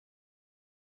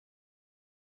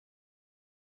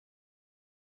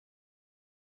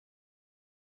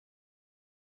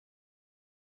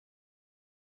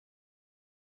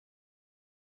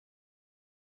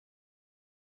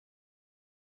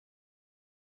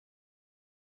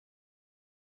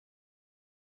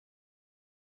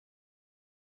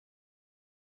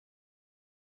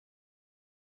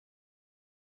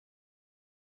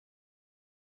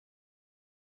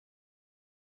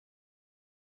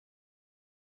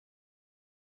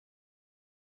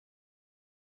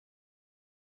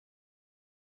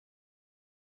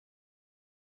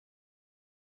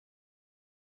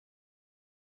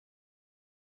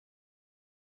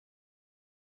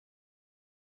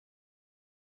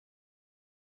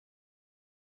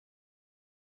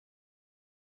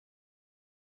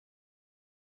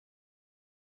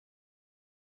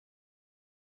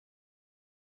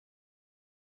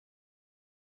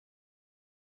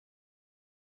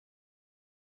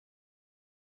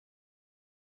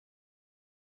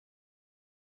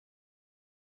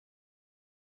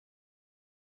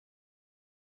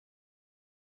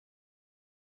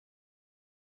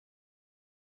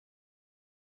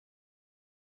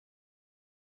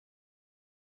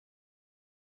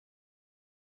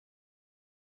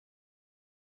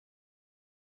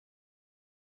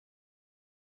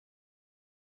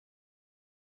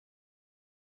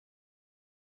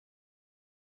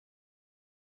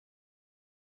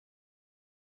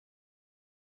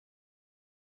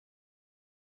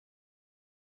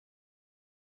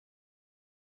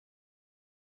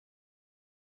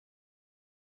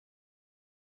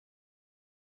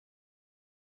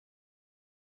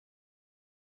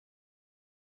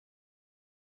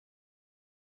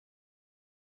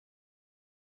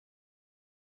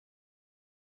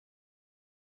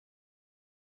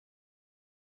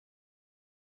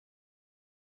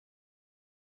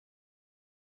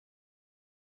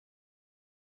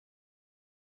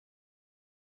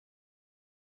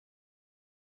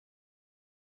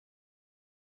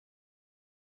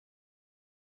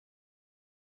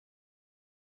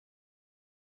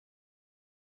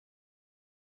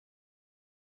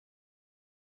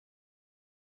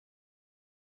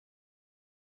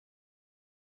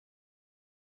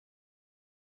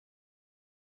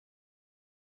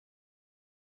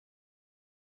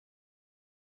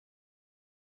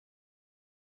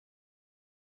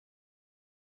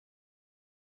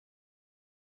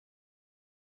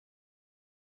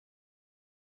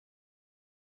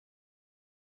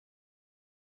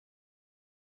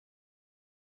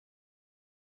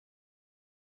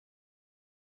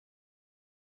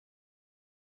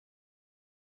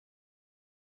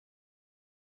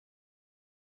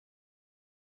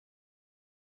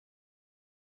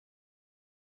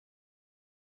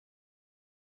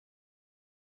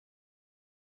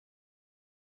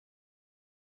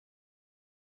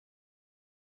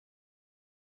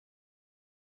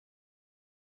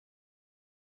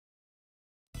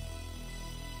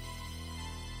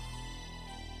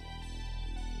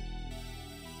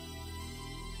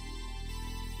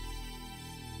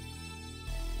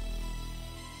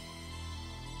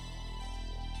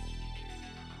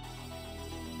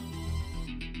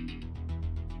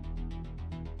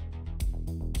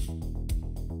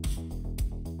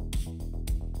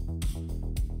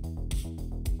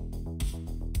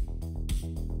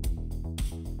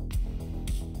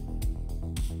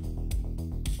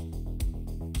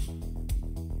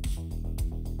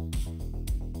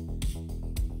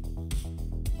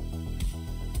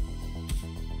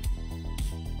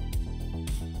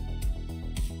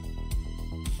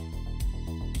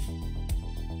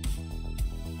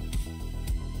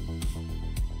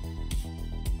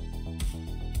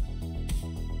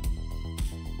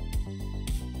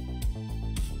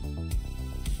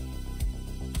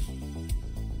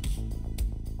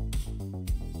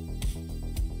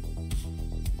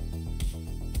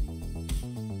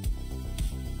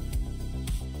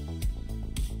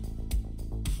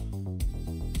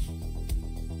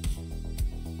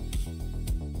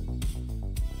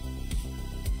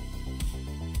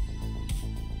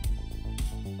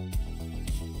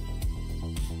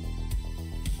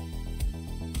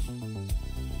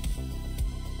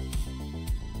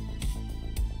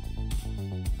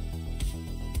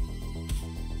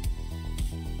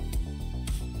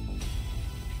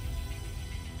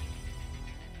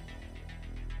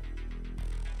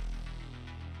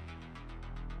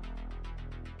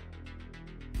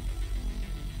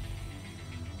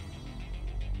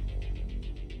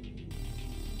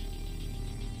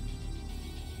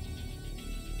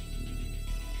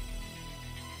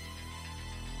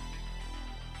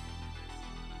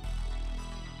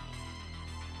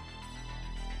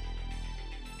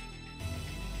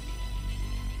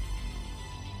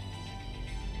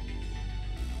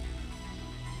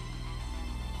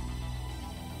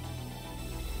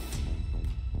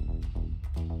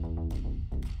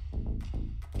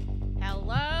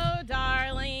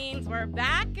are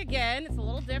back again. It's a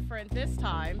little different this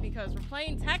time because we're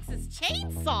playing Texas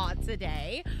Chain Saw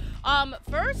today.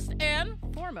 First and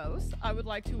foremost, I would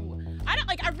like to,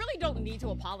 I really don't need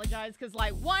to apologize because,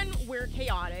 like, one, we're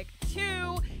chaotic.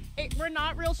 Two, we're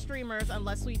not real streamers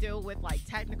unless we deal with, like,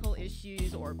 technical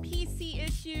issues or PC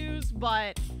issues,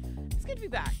 but it's good to be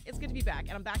back. It's good to be back.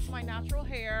 And I'm back to my natural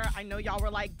hair. I know y'all were,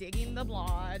 like, digging the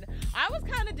blonde. I was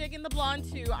kind of digging the blonde,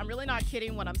 too. I'm really not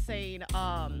kidding when I'm saying,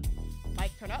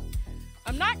 Mike, turn up.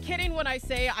 I'm not kidding when I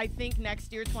say I think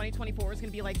next year, 2024, is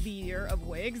going to be, like, the year of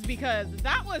wigs, because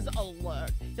that was a look.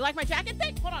 You like my jacket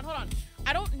thing? Hold on, hold on.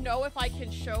 I don't know if I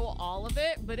can show all of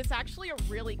it, but it's actually a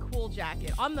really cool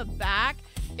jacket. On the back,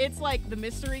 it's like the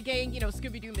Mystery Gang, you know,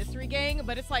 Scooby-Doo Mystery Gang,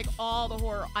 but it's like all the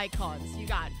horror icons. You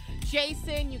got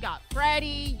Jason, you got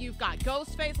Freddy, you've got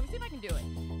Ghostface. Let me see if I can do it.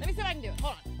 Let me see if I can do it.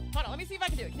 Hold on, let me see if I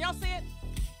can do it. Can y'all see it?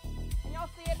 Can y'all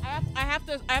see it? I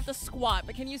have to squat,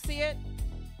 but can you see it?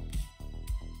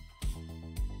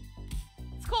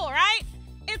 It's cool, right?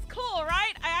 It's cool,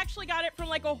 right? I actually got it from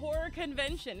like a horror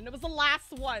convention, and it was the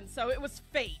last one, so it was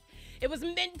fate. It was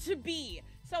meant to be.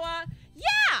 So,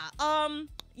 yeah,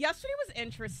 yesterday was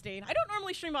interesting. I don't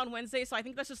normally stream on Wednesday, so I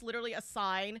think that's just literally a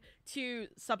sign to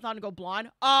sometimes go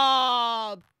blonde.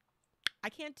 I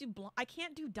can't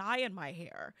do dye in my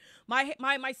hair.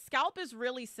 My scalp is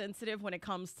really sensitive when it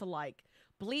comes to like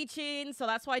bleaching, so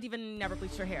that's why I've even never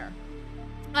bleached her hair.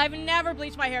 I've never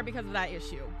bleached my hair because of that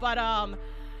issue. But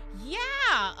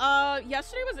yeah,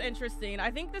 yesterday was interesting. I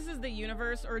think this is the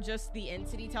universe or just the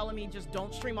entity telling me just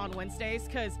don't stream on Wednesdays,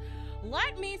 because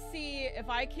let me see if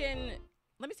I can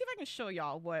show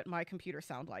y'all what my computer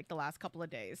sounded like the last couple of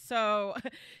days. So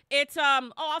it's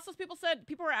also people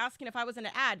were asking if I was in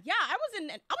an ad. Yeah, I was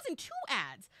in 2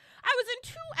 ads. I was in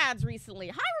 2 ads recently.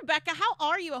 Hi Rebecca, how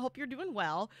are you? I hope you're doing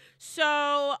well.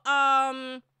 So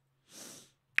my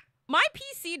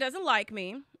PC doesn't like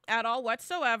me at all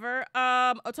whatsoever.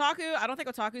 Otaku, I don't think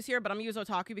Otaku's here, but I'm gonna use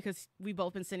Otaku because we've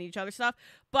both been sending each other stuff.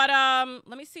 But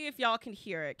let me see if y'all can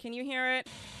hear it. Can you hear it?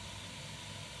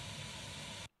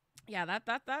 Yeah, that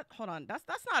hold on. That's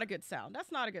not a good sound.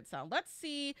 That's not a good sound. Let's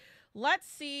see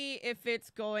if it's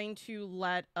going to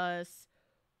let us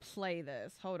play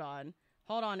this. Hold on.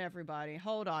 Hold on, everybody.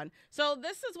 Hold on. So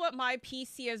this is what my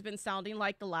PC has been sounding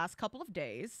like the last couple of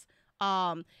days.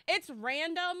 It's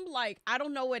random, like, I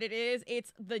don't know what it is.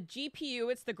 It's the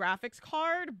GPU, it's the graphics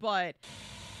card, but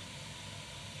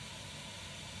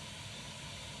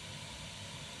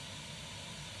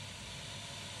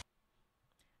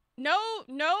no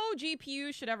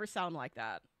GPU should ever sound like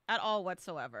that at all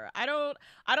whatsoever. I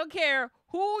don't care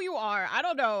who you are. I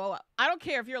don't know. I don't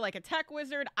care if you're like a tech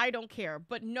wizard. I don't care,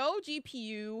 but no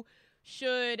GPU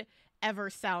should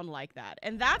ever sound like that.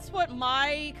 And that's what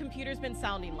my computer's been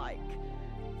sounding like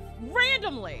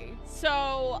randomly.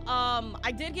 So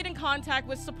I did get in contact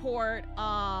with support.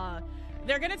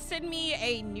 They're gonna send me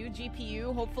a new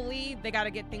GPU. Hopefully they got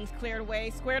to get things squared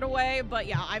away, but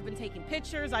yeah, I've been taking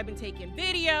pictures, I've been taking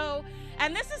video,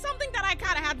 and this is something that I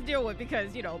kind of had to deal with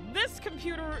because, you know, this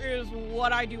computer is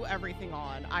what I do everything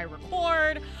on. I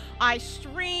record, I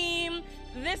stream.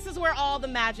 This is where all the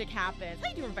magic happens. How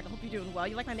you doing, Rebecca? Hope you're doing well.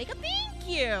 You like my makeup? Thank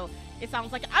you. It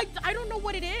sounds like, I don't know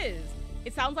what it is.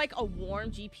 It sounds like a warm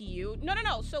GPU. No.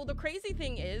 So the crazy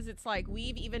thing is, it's like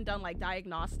we've even done like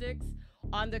diagnostics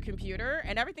on the computer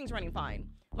and everything's running fine.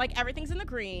 Like everything's in the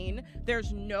green.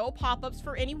 There's no pop-ups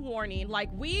for any warning. Like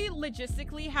we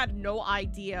logistically had no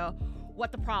idea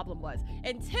what the problem was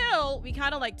until we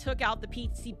kind of like took out the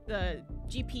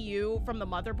GPU from the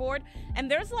motherboard, and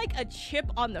there's like a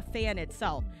chip on the fan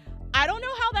itself. I don't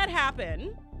know how that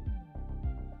happened.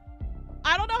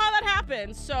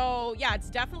 So yeah, it's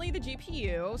definitely the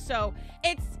GPU. So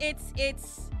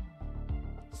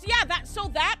yeah,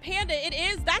 that Panda,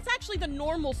 that's actually the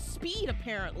normal speed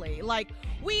apparently. Like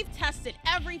we've tested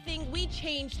everything. We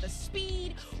changed the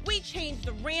speed. We changed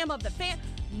the RAM of the fan.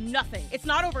 Nothing. It's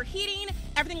not overheating.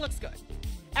 Everything looks good.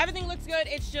 Everything looks good.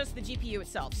 It's just the GPU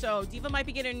itself. So Diva might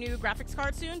be getting a new graphics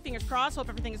card soon. Fingers crossed. Hope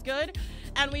everything is good.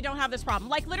 And we don't have this problem.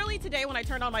 Like literally today when I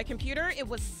turned on my computer, it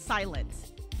was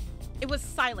silent. It was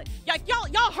silent. Yeah,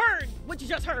 y'all heard what you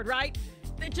just heard, right?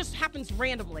 It just happens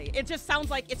randomly. It just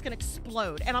sounds like it's gonna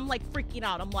explode. And I'm like freaking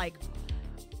out. I'm like,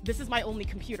 this is my only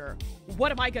computer.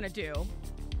 What am I gonna do?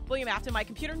 William, after my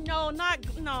computer? No, not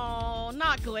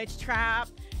Glitch Trap.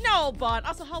 No, but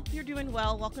also hope you're doing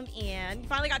well. Welcome in. You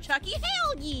finally got Chucky?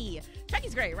 Hell yeah!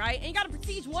 Chucky's great, right? And you got a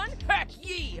Prestige 1? Heck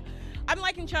yeah! I'm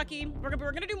liking Chucky. We're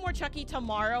gonna do more Chucky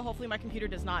tomorrow. Hopefully my computer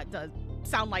does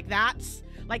sound like that,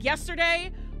 like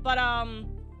yesterday. But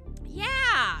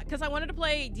yeah, because I wanted to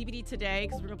play DVD today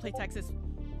because we're gonna play Texas.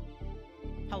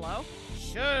 Hello?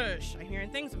 Shush. I'm hearing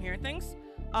things.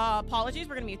 Apologies.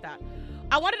 We're going to mute that.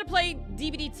 I wanted to play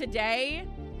DVD today,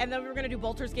 and then we were going to do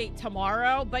Baldur's Gate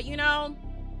tomorrow. But, you know,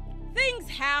 things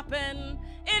happen.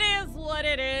 It is what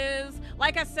it is.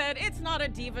 Like I said, it's not a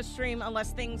diva stream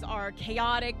unless things are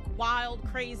chaotic, wild,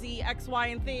 crazy, X, Y,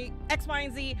 and Z.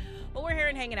 But we're here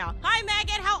and hanging out. Hi,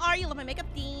 Megan. How are you? Love my makeup.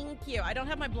 Thank you. I don't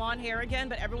have my blonde hair again,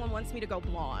 but everyone wants me to go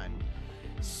blonde.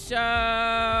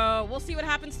 So we'll see what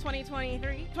happens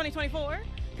 2024,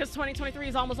 because 2023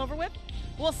 is almost over with.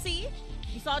 We'll see.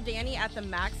 You saw Danny at the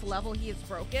max level. He is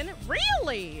broken.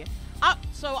 Really?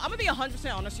 So I'm gonna be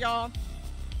 100% honest, y'all.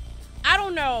 I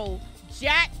don't know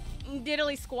jack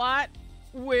diddly squat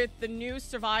with the new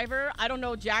survivor. I don't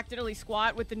know jack diddly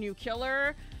squat with the new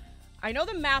killer. I know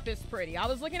the map is pretty. I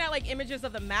was looking at like images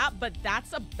of the map, but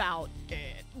that's about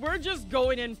it. We're just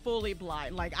going in fully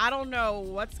blind. Like, I don't know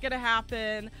what's gonna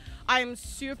happen. I'm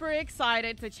super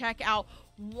excited to check out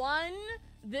one.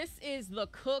 This is the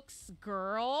cook's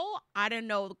girl. I didn't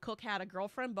know the cook had a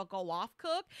girlfriend, but go off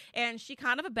cook. And she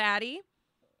kind of a baddie.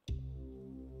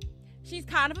 She's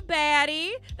kind of a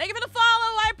baddie. Thank you for the follow.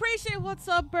 I appreciate it. What's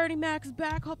up, Bernie Mac's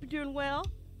back. Hope you're doing well.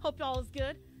 Hope y'all is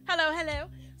good. Hello, hello.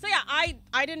 So yeah, I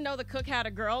didn't know the cook had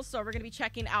a girl, so we're gonna be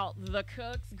checking out the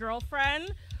cook's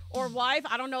girlfriend or wife.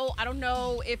 I don't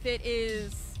know if it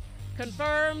is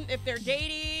confirmed, if they're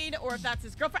dating, or if that's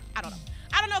his girlfriend. I don't know.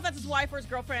 I don't know if that's his wife or his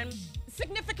girlfriend.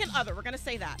 Significant other, we're gonna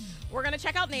say that. We're gonna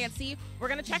check out Nancy. We're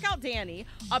gonna check out Danny.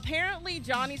 Apparently,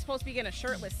 Johnny's supposed to be getting a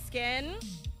shirtless skin.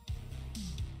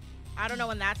 I don't know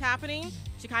when that's happening.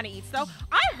 She kind of eats though.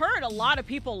 I heard a lot of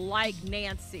people like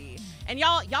Nancy, and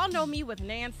y'all know me with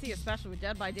Nancy, especially with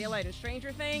Dead by Daylight and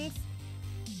Stranger Things.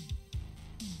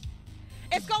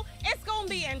 It's gonna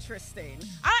be interesting.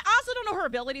 I also don't know her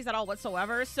abilities at all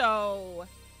whatsoever, so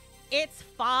it's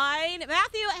fine.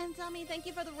 Matthew and Tommy, thank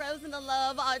you for the rose and the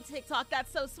love on TikTok.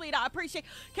 That's so sweet. I appreciate.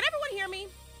 Can everyone hear me?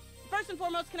 First and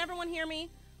foremost, can everyone hear me?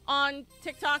 On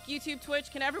TikTok, YouTube,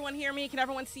 Twitch, can everyone hear me? Can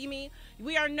everyone see me?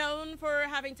 We are known for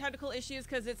having technical issues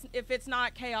because if it's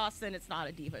not chaos, then it's not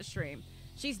a diva stream.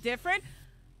 She's different.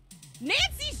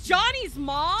 Nancy's Johnny's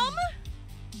mom?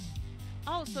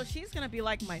 Oh, so she's gonna be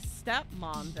like my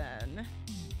stepmom then.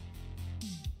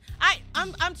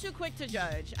 I'm too quick to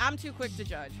judge.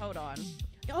 Hold on.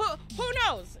 Who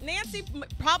knows? Nancy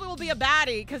probably will be a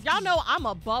baddie because y'all know I'm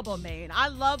a Bubba main. I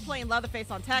love playing Leatherface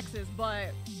on Texas, but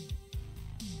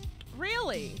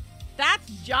really? That's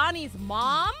Johnny's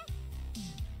mom?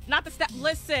 Not the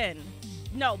listen.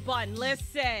 No, Bun,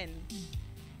 listen.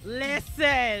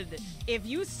 If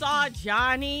you saw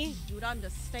Johnny, you'd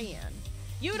understand.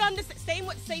 Same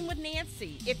with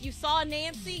Nancy. If you saw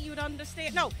Nancy, you'd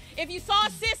understand. No, if you saw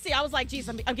Sissy, I was like, geez,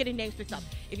 I'm getting names mixed up.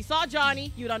 If you saw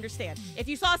Johnny, you'd understand. If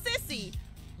you saw Sissy,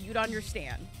 you'd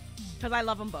understand. Because I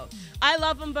love them both. I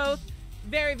love them both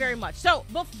very, very much. So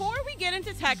before we get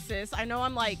into Texas, I know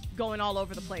I'm like going all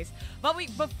over the place, but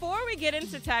before we get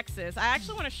into Texas, I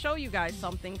actually want to show you guys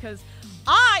something because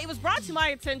it was brought to my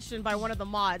attention by one of the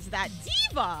mods that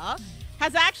Diva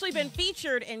has actually been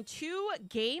featured in 2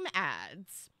 game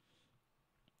ads.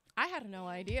 I had no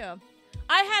idea.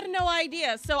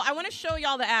 So I want to show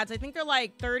y'all the ads. I think they're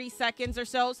like 30 seconds or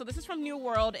so. So this is from New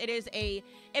World. It is a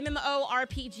MMO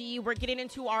RPG. We're getting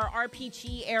into our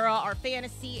RPG era, our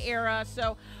fantasy era.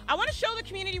 So I want to show the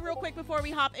community real quick before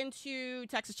we hop into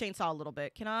Texas Chain Saw a little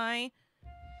bit. Can I?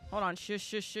 Hold on.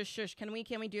 Shush. Can we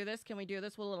do this?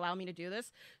 Will it allow me to do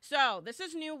this? So this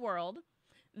is New World.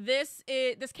 This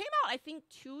came out, I think,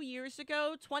 2 years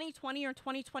ago, 2020 or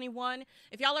 2021.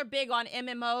 If y'all are big on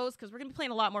MMOs, because we're going to be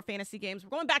playing a lot more fantasy games.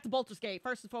 We're going back to Baldur's Gate,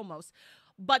 first and foremost.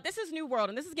 But this is New World,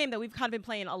 and this is a game that we've kind of been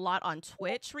playing a lot on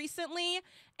Twitch recently.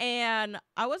 And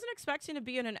I wasn't expecting to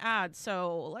be in an ad,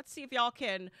 so let's see if y'all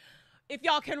can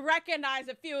recognize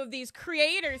a few of these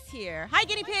creators here. Hi,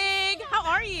 Guinea Pig! How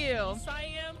are you? I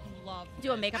am. Love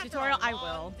do a makeup tutorial? I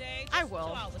will.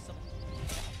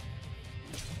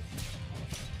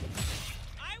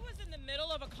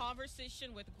 Middle of a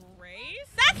conversation with Grace.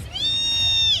 That's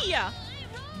me!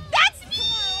 That's me!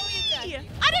 I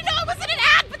didn't know it was in an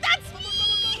ad, but that's me!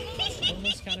 It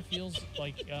almost kind of feels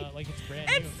like it's brand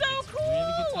new. It's so cool!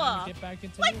 Really good time to get back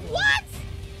into like, New World. What?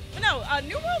 No,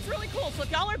 New World's really cool. So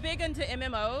if y'all are big into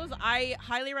MMOs, I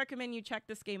highly recommend you check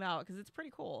this game out because it's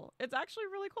pretty cool. It's actually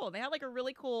really cool. They had like a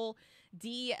really cool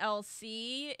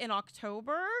DLC in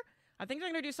October. I think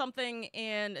they're going to do something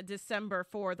in December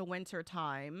for the winter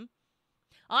time.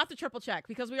 I'll have to triple check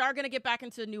because we are going to get back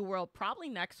into New World probably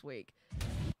next week.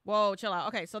 Whoa, chill out.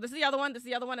 Okay, so this is the other one.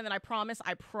 And then I promise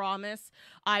we'll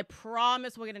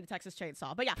get into Texas Chain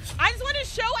Saw. But yeah, I just wanted to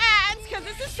show ads because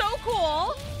this is so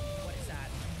cool. What is that?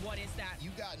 is that? You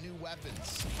got new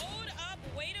weapons. Hold up,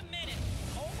 wait a minute.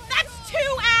 Oh my That's God.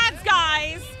 2 ads,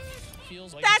 guys.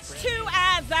 Feels like That's it's 2 brand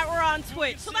ads that were on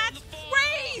Twitch. So that's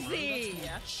crazy.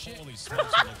 Holy smokes, it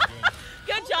looks good.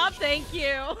 Good job, thank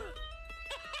you.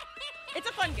 It's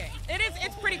a fun game.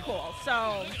 It's pretty cool.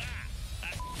 So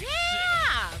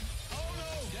yeah.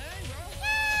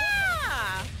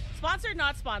 Yeah. Sponsored,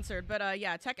 not sponsored, but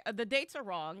yeah, the dates are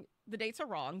wrong. The dates are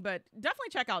wrong, but definitely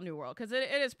check out New World because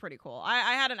it is pretty cool.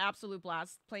 I had an absolute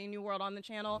blast playing New World on the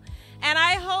channel, and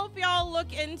I hope y'all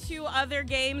look into other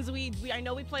games. I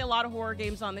know we play a lot of horror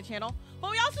games on the channel, but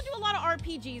we also do a lot of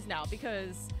RPGs now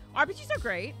because RPGs are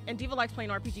great, and Diva likes playing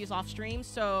RPGs off stream.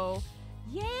 So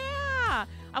yeah,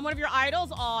 I'm one of your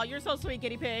idols. Aw, you're so sweet,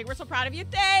 guinea pig. We're so proud of you.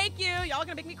 Thank you. Y'all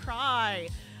gonna make me cry.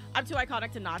 I'm too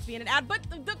iconic to not be in an ad, but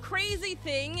the crazy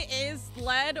thing is,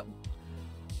 Led,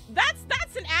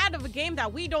 that's an ad of a game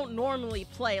that we don't normally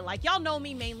play. Like, y'all know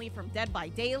me mainly from Dead by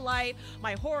Daylight,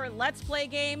 my horror Let's Play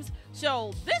games,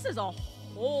 so this is a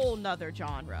whole nother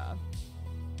genre.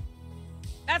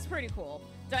 That's pretty cool.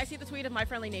 Did I see the tweet of My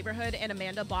Friendly Neighborhood and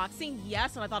Amanda boxing?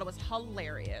 Yes, and I thought it was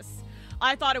hilarious.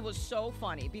 I thought it was so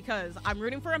funny because I'm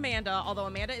rooting for Amanda, although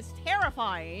Amanda is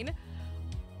terrifying.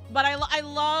 But I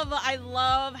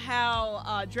love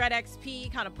how Dread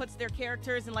XP kind of puts their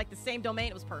characters in like the same domain.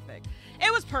 It was perfect. It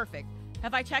was perfect.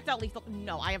 Have I checked out Lethal?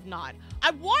 No, I have not.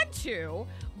 I want to,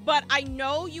 but I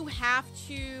know you have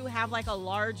to have like a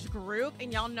large group,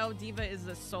 and y'all know Diva is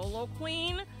a solo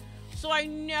queen. So I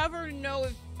never know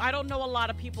if, I don't know a lot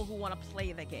of people who want to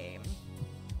play the game.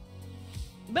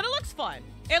 But it looks fun.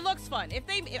 It looks fun.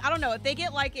 I don't know, if they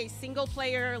get like a single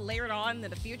player layered on in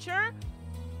the future,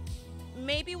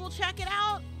 maybe we'll check it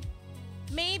out.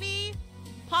 Maybe.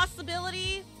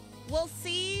 Possibility. We'll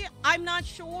see. I'm not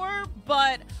sure,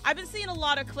 but I've been seeing a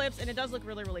lot of clips and it does look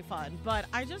really, really fun. But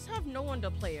I just have no one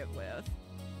to play it with.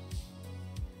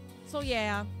 So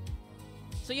yeah.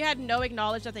 So you had no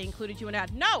acknowledge that they included you in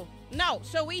ad? No, no.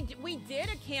 So we did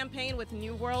a campaign with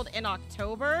New World in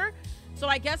October. So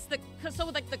I guess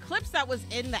like the clips that was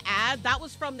in the ad, that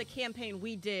was from the campaign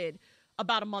we did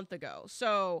about a month ago.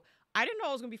 So I didn't know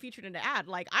I was gonna be featured in the ad.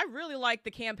 Like, I really liked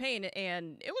the campaign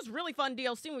and it was really fun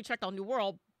DLC when we checked out New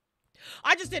World.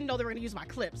 I just didn't know they were gonna use my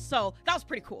clips. So that was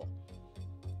pretty cool.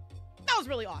 That was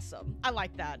really awesome. I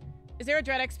like that. Is there a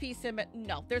Dread XP sim?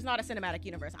 No, there's not a cinematic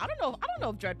universe. I don't know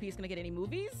if Dread P is gonna get any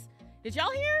movies. Did y'all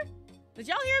hear? Did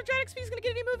y'all hear if Dread XP is gonna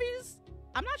get any movies?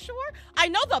 I'm not sure. I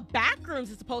know the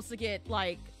Backrooms is supposed to get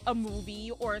like a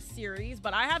movie or a series,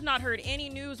 but I have not heard any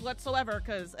news whatsoever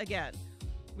because, again,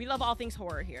 we love all things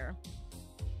horror here.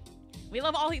 We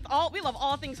love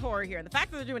all things horror here. And the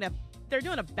fact that they're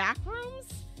doing a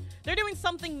Backrooms, they're doing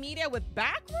something media with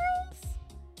Backrooms.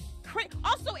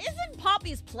 Also, isn't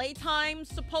Poppy's Playtime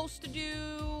supposed to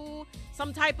do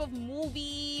some type of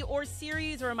movie or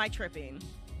series, or am I tripping?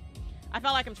 I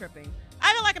felt like I'm tripping.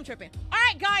 I feel like I'm tripping. All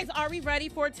right, guys, are we ready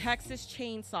for Texas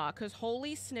Chainsaw? Because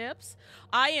holy snips,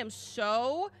 I am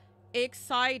so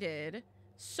excited.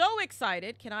 So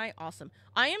excited. Awesome.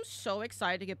 I am so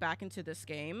excited to get back into this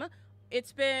game. I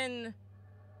feel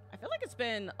like it's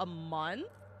been a month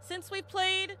since we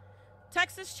played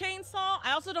Texas Chainsaw.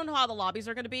 I also don't know how the lobbies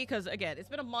are going to be because, again, it's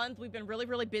been a month. We've been really,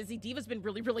 really busy. Diva's been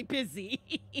really, really busy.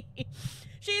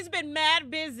 She's been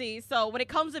mad busy. So when it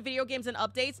comes to video games and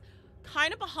updates,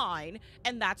 kind of behind,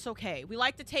 and that's okay. We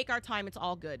like to take our time. It's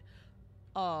all good.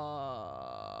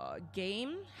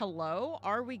 Game? Hello?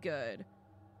 Are we good?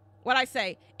 What'd I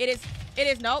say? Nope.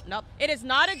 It is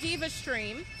not a Diva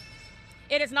stream.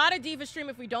 It is not a Diva stream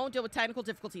if we don't deal with technical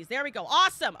difficulties. There we go.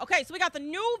 Awesome. Okay, so we got the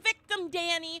new victim,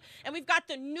 Danny, and we've got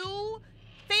the new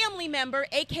family member,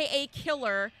 aka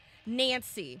Killer,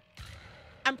 Nancy.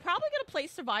 I'm probably going to play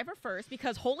Survivor first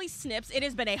because holy snips, it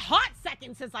has been a hot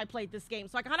second since I played this game.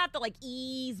 So I kind of have to like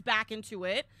ease back into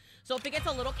it. So if it gets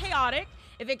a little chaotic,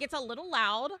 if it gets a little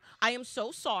loud, I am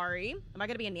so sorry. Am I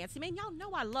going to be a Nancy main? Y'all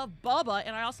know I love Bubba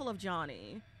and I also love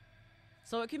Johnny.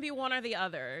 So it can be one or the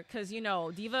other because, you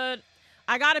know, Diva,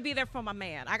 I got to be there for my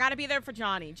man. I got to be there for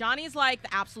Johnny. Johnny's like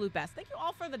the absolute best. Thank you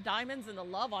all for the diamonds and the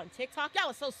love on TikTok. Y'all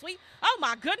are so sweet. Oh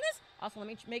my goodness. Also, let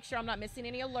me make sure I'm not missing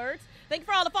any alerts. Thank you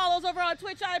for all the follows over on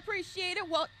Twitch. I appreciate it.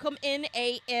 Welcome in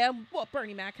AM. What,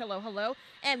 Bernie Mac? Hello, hello.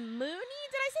 And Mooney,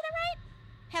 did I say that right?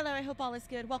 Hello, I hope all is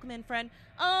good. Welcome in, friend.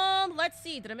 Let's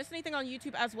see. Did I miss anything on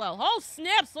YouTube as well? Oh,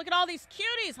 snips. Look at all these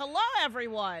cuties. Hello,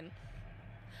 everyone.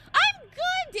 I'm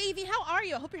good, Davey. How are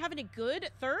you? I hope you're having a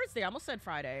good Thursday. I almost said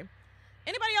Friday.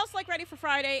 Anybody else like ready for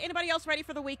Friday? Anybody else ready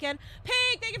for the weekend?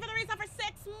 Pig, thank you for the reset for 6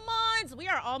 months. We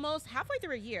are almost halfway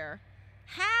through a year.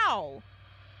 How?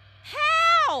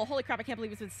 Holy crap, I can't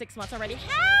believe it's been 6 months already.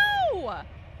 How?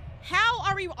 How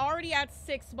are we already at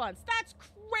 6 months? That's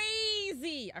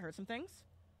crazy. I heard some things.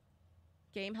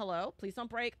 Game, hello. Please don't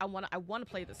break. I want to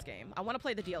play this game. I want to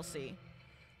play the DLC.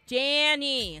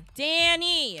 Danny.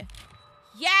 Danny.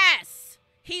 Yes.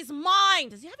 He's mine.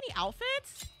 Does he have any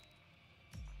outfits?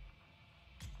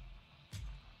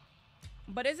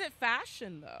 But is it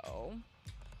fashion though?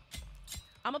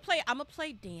 I'm gonna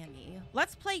play Danny.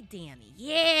 Let's play Danny.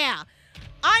 Yeah.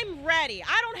 I'm ready.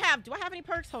 Do I have any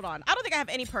perks? Hold on. I don't think I have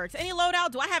any perks. Any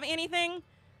loadout? Do I have anything?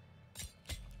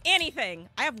 Anything.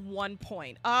 I have 1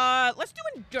 point. Let's do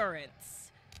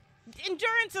endurance.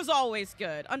 Endurance is always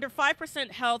good. Under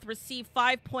 5% health, receive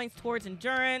 5 points towards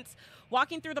endurance.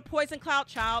 Walking through the poison cloud,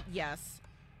 child. Yes.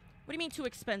 What do you mean too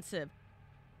expensive?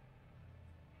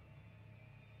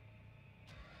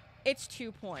 It's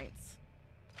 2 points.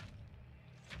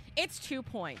 It's 2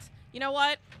 points. You know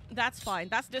what? That's fine.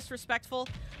 That's disrespectful.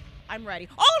 I'm ready.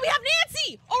 Oh, we have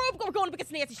Nancy! Oh, we're going up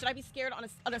against Nancy. Should I be scared on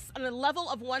a level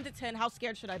of 1 to 10? How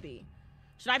scared should I be?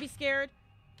 Should I be scared?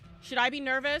 Should I be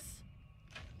nervous?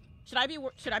 Should I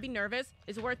be nervous?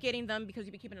 Is it worth getting them because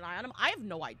you be keeping an eye on them? I have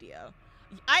no idea.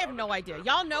 I have no idea.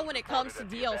 Y'all know when it comes to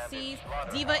DLCs,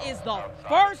 Diva is the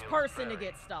first person to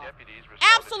get stuff.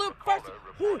 Absolute first.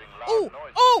 Ooh, ooh,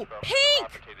 ooh,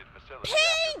 Pink!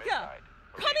 Pink!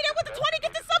 Coming in with the 20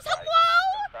 gifted subs. Hello!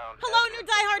 Hello, new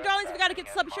DieHard Darlings. If you got a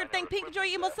gift sub, be sure to thank Pink. Enjoy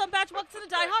your emo sub batch. Welcome to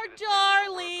the DieHard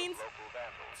Darlings.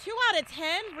 2 out of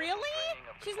 10? Really?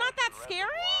 She's not that scary?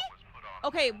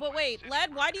 Okay, but wait,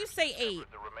 Led, why do you say 8?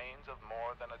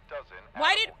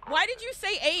 Why did you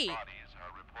say 8?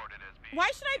 Why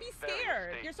should I be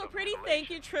scared? You're so pretty. Thank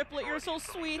you, Triplet. You're so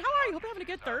sweet. How are you? Hope you're having a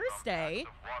good Thursday.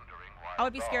 I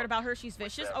would be scared about her. She's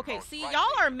vicious. Okay, see,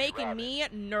 y'all are making me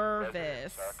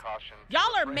nervous.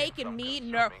 Y'all are making me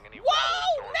nervous.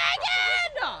 Whoa,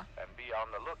 Megan!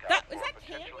 Is that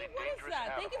candy? What is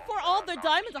that? Thank you for all the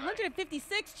diamonds.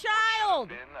 156.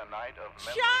 Child!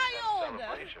 Child!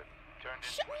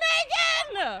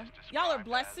 Megan! Y'all are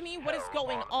blessing me. What is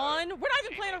going on? We're not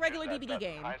even playing a regular DBD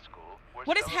game.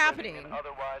 What is happening?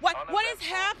 What is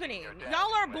happening?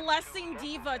 Y'all are blessing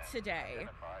Diva today.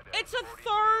 It's a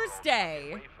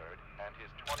Thursday.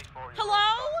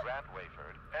 Hello?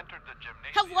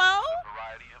 Hello?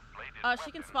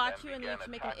 She can spot you and then she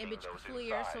make an image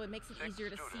clear so it makes it easier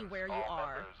to see where you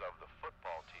are.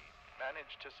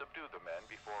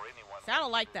 See, I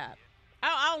don't like that.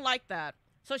 I don't like that.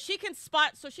 So she can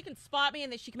spot me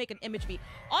and then she can make an image me.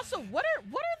 Also, what are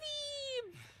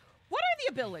the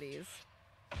abilities?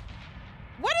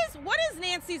 What is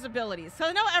Nancy's abilities? So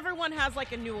I know everyone has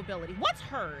like a new ability. What's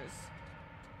hers?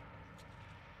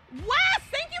 Wes,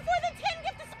 thank you for the 10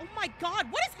 gifts. Oh my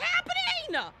god, what is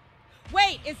happening?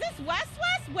 Wait, is this West?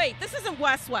 Wait, this isn't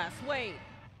West.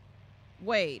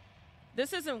 Wait.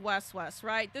 This isn't West,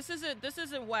 right? This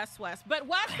isn't West. But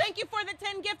Wes, thank you for the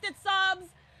 10 gifted subs.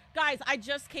 Guys, I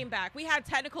just came back. We had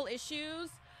technical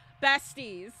issues.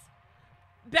 Besties.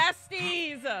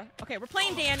 Okay, we're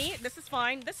playing Danny. This is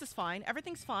fine.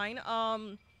 Everything's fine.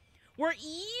 We're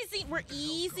easing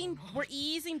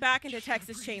back into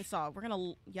Texas Chain Saw. We're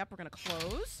gonna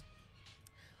close.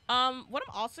 What I'm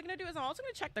also gonna do is I'm also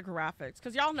gonna check the graphics,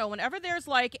 because y'all know whenever there's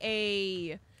like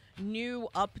a new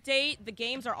update, the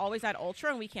games are always at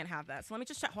ultra and we can't have that. So let me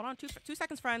just check. Hold on, two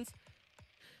seconds, friends.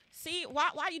 See,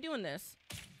 why are you doing this?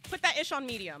 Put that ish on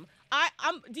medium.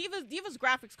 Diva's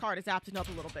graphics card is acting up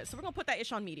a little bit, so we're gonna put that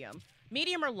ish on medium.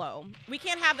 Medium or low. We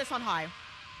can't have this on high.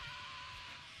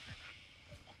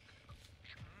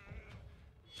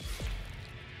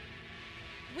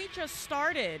 We just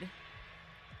started.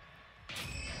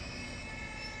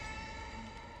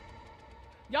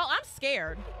 Y'all, I'm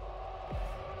scared.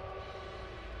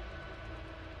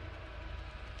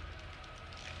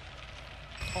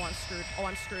 Oh, I'm screwed. Oh,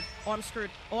 I'm screwed. Oh, I'm screwed.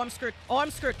 Oh, I'm screwed. Oh, I'm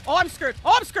screwed. Oh, I'm screwed.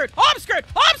 Oh, I'm screwed. Oh, I'm screwed.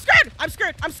 Oh, I'm screwed. I'm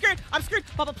screwed. I'm screwed. I'm screwed.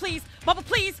 Bubba, please. Bubba,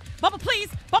 please. Bubba, please.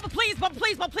 Bubba, please. Bubba,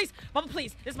 please. Bubba, please. Bubba,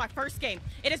 please. This is my first game.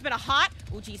 It has been a hot.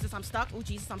 Oh, Jesus, I'm stuck. Oh,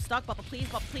 Jesus, I'm stuck. Bubba, please.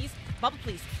 Bubba, please. Bubba,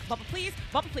 please. Bubba, please.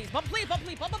 Bubba, please. Bubba, please. Bubba,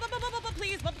 please. Bubba, Bubba,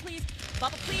 please. Bubba, please.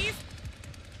 Bubba, please.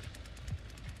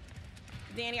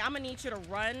 Danny, I'm gonna need you to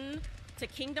run to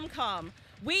Kingdom Come.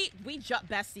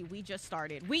 Bestie, we just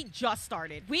started.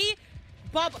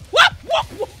 Bubba.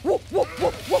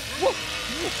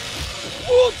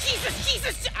 Oh,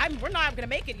 Jesus. We're not gonna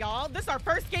make it, y'all. This is our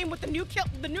first game with the new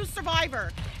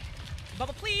survivor.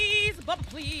 Bubba, please. Bubba,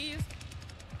 please.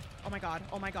 Oh my god.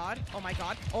 Oh my god. Oh my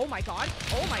god. Oh my god.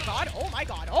 Oh my god. Oh my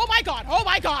god. Oh my god. Oh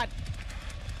my god.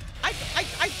 I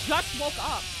just woke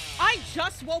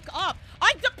up.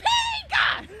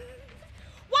 Pink!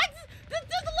 What? The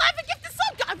 11 gift is so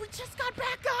god. We just got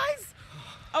back, guys.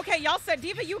 Okay, y'all said,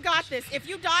 Diva, you got this. If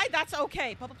you die, that's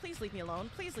okay. Bubba, please leave me alone.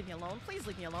 Please leave me alone. Please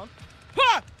leave me alone.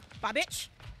 Huh! Bye, bitch.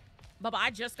 Bubba,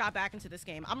 I just got back into this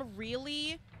game. I'm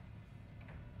really,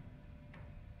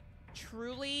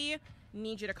 truly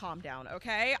need you to calm down,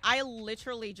 okay? I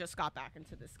literally just got back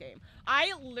into this game.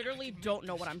 I literally don't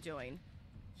know what I'm doing.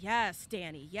 Yes,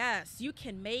 Danny, yes. You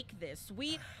can make this.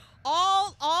 We,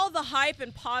 all the hype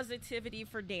and positivity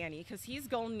for Danny, because he's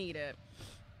gonna need it.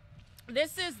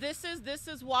 This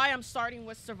is why I'm starting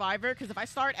with Survivor, because if I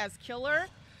start as Killer,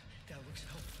 That looks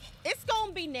helpful. it's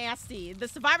gonna be nasty. The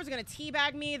Survivor's gonna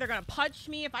teabag me. They're gonna punch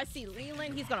me. If I see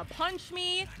Leland, he's gonna punch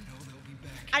me. I know they'll be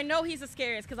back. I know he's the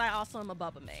scariest because I also am a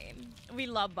Bubba main. We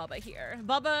love Bubba here.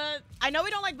 Bubba, I know we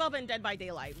don't like Bubba in Dead by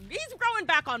Daylight. He's growing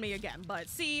back on me again, but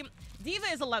see, Diva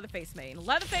is a Leatherface main.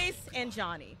 Leatherface and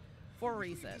Johnny, for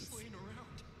reasons.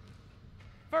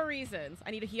 For reasons.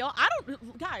 I need a heal. I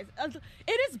don't, guys,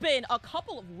 it has been a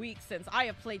couple of weeks since I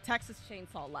have played Texas Chain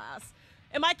Saw last.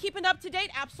 Am I keeping up to date?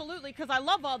 Absolutely, because I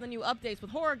love all the new updates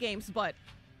with horror games, but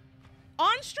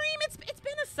on stream, it's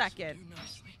been a second.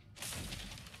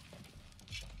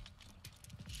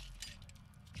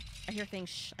 I hear things.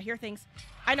 Shh, I hear things.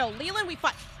 I know. Leland, we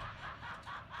fight.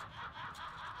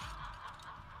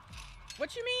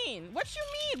 What you mean? What you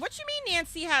mean? What you mean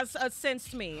Nancy has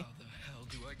sensed me? How the hell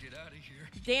do I get out of here?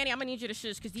 Danny, I'm gonna need you to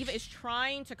shush because Diva is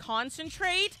trying to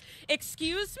concentrate.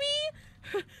 Excuse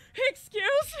me? Excuse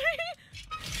me?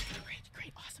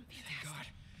 Great, awesome, Thank fantastic. God.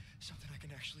 Something I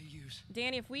can actually use.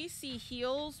 Danny, if we see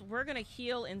heals, we're gonna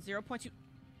heal in 0.2.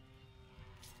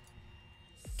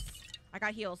 I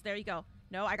got heals. There you go.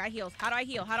 No, I got heals. How do I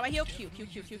heal? How do I heal? Q.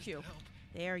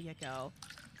 There you go.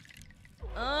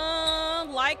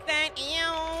 Like that.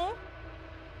 Ew.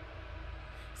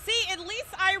 See, at least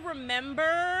I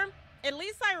remember. At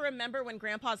least I remember when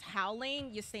Grandpa's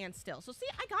howling, you stand still. So see,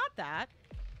 I got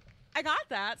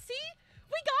that. See,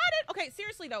 we got it. Okay,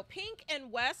 seriously though, Pink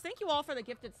and Wes, thank you all for the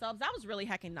gifted subs. That was really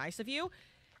heckin' nice of you.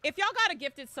 If y'all got a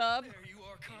gifted sub, There you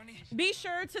are, Connie. be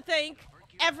sure to thank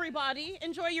everybody.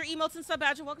 Enjoy your emotes and sub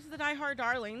badge. And welcome to the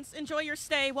DieHardDarlings. Enjoy your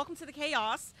stay. Welcome to the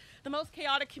chaos, the most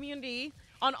chaotic community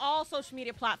on all social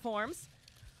media platforms.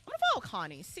 I'm gonna follow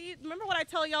Connie. See, remember what I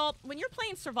tell y'all? When you're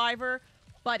playing Survivor,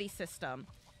 buddy system,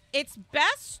 it's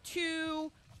best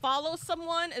to follow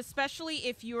someone, especially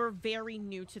if you're very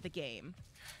new to the game.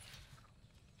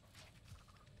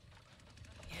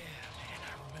 Yeah, man,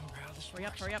 I remember how this Hurry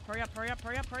up, works. hurry up, hurry up, hurry up,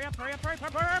 hurry up, hurry up, hurry up, hurry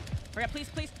up, hurry up. Hurry up, please,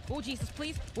 please. Oh, Jesus,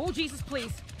 please. Oh, Jesus,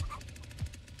 please.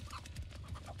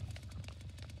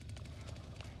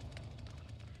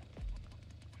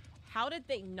 How did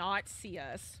they not see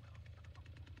us?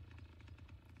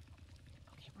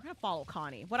 Okay, we're gonna follow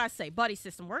Connie. What'd I say? Buddy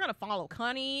system. We're gonna follow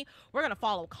Connie. We're gonna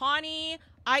follow Connie.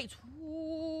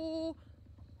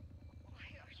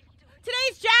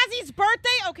 Today's Jazzy's birthday.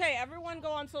 Okay, everyone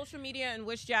go on social media and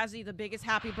wish Jazzy the biggest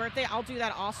happy birthday. I'll do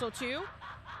that also too.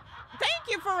 Thank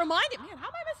you for reminding me. Man, how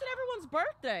am I missing everyone's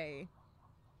birthday?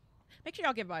 Make sure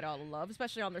y'all give everybody all the love,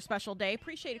 especially on their special day.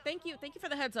 Appreciate it. Thank you. Thank you for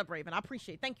the heads up, Raven. I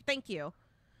appreciate it. Thank you. Thank you.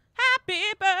 Happy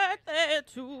birthday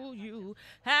to you.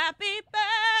 Happy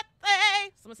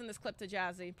birthday. Someone send this clip to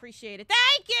Jazzy. Appreciate it.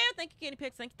 Thank you. Thank you, Guinea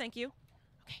Pigs. Thank you. Thank you.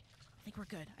 Okay. I think we're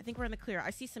good. I think we're in the clear. I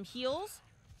see some heals.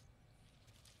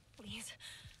 Please.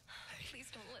 Please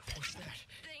don't let What's that?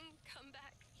 thing come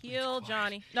back. Heal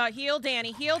Johnny. No, heal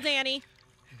Danny. Heal Danny.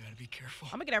 You gotta be careful.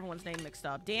 I'm gonna get everyone's name mixed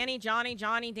up. Danny, Johnny,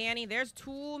 Johnny, Danny. There's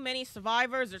too many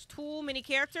survivors. There's too many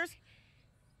characters.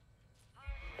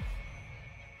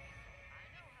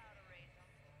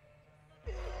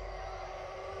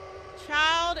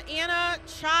 Child, Anna,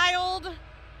 child.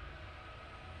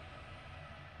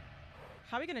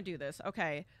 How are we gonna do this?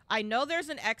 Okay, I know there's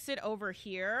an exit over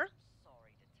here. Sorry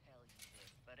to tell you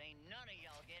this, but ain't none of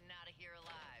y'all getting out of here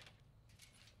alive.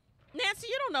 Nancy,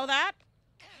 you don't know that.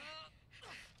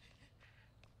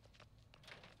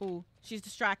 Ooh, she's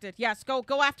distracted. Yes, go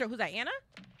after. Who's that? Anna?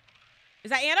 Is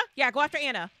that Anna? Yeah, go after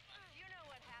Anna. You know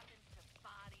what happens to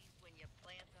bodies when you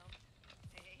plant them?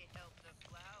 They help the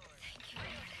flowers. Thank you.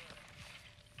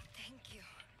 Thank you.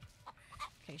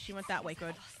 Okay, she went that way. Good.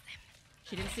 Lost them.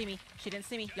 She didn't see me. She didn't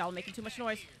see me. Y'all are making too much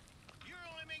noise. You're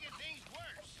only making things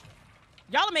worse.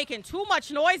 Y'all are making too much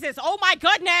noises. Oh my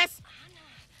goodness.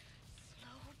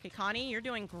 Okay, Connie, you're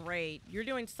doing great. You're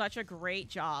doing such a great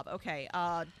job. Okay,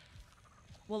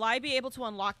 will I be able to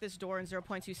unlock this door in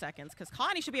 0.2 seconds? Because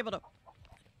Connie should be able to...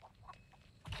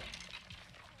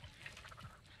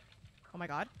 Oh my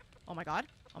god. Oh my god.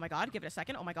 Oh my god. Give it a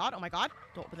second. Oh my god. Oh my god.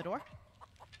 Don't open the door.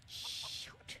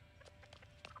 Shoot.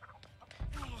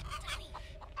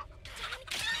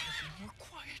 More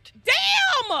quiet.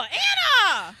 Damn!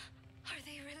 Anna! Are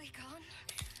they really gone?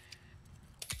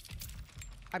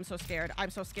 I'm so scared. I'm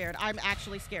so scared. I'm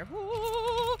actually scared.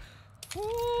 Ooh.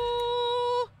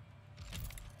 Ooh.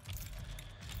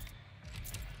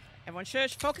 Everyone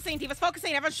shush. Focusing. Divas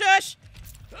focusing. Everyone shush.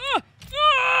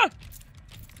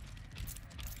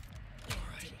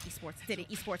 Esports. Did it.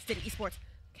 Esports. Did it. Esports.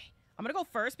 Okay. I'm gonna go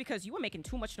first because you were making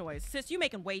too much noise. Sis, you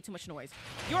making way too much noise.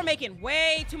 You're making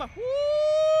way too much. Woo!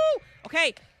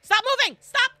 Okay. Stop moving.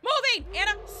 Stop moving.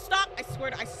 Anna, stop. I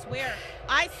swear. I swear.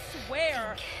 I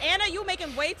swear. Anna, you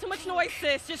making way too much noise,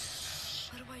 sis.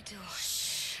 Just. What do I do?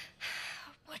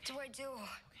 What do I do?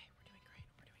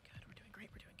 We're doing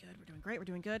great. We're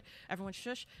doing good. Everyone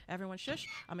shush. Everyone shush.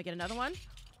 I'm gonna get another one.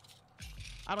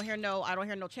 I don't hear no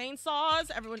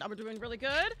chainsaws. Everyone, we're doing really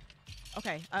good.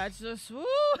 Okay, just, woo.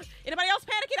 Anybody else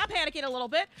panicking? I'm panicking a little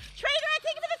bit. Trader,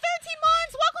 thank you for the 13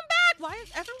 months. Welcome back. Why is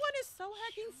everyone so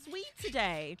hecking sweet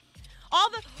today? All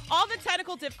the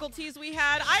technical difficulties we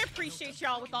had. I appreciate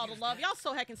y'all with all the love. Y'all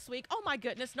so hecking sweet. Oh my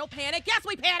goodness, no panic. Yes,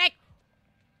 we panic.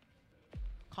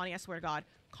 Connie, I swear to God.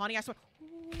 Connie, I swear.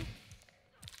 Ooh.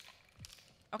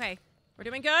 Okay, we're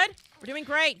doing good. We're doing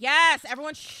great. Yes,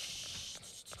 everyone shh.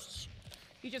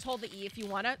 You just hold the E if you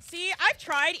want to. See, I've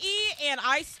tried E and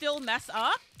I still mess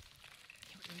up.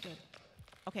 Okay, we're doing good.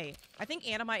 Okay, I think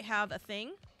Anna might have a thing.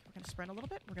 We're going to sprint a little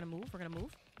bit. We're going to move. We're going to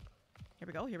move. Here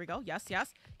we go. Here we go. Yes,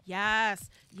 yes. Yes,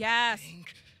 yes.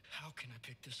 Think, how can I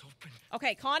pick this open?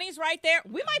 Okay, Connie's right there.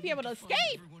 We might be able to escape.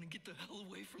 Everyone and get the hell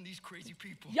away from these crazy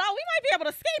people. Y'all, we might be able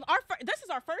to escape. This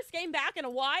is our first game back in a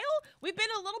while. We've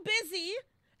been a little busy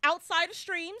outside of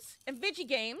streams and Vigi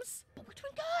games, but we're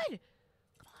doing good.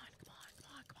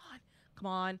 Come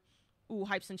on. Ooh,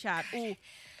 hypes in chat. Ooh,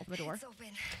 open the door. It's open.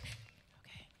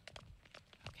 Okay.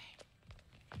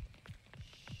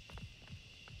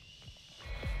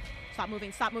 Stop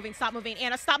moving. Stop moving. Stop moving.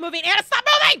 Anna, stop moving. Anna, stop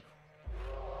moving.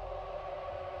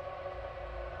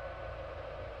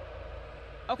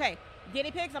 Okay, guinea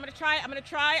pigs. I'm gonna try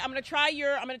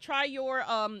your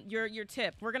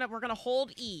tip. We're gonna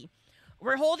hold E.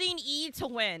 We're holding E to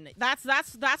win. That's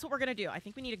what we're gonna do. I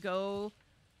think we need to go.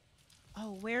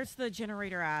 Oh, where's the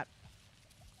generator at?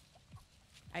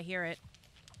 I hear it.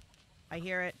 I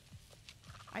hear it.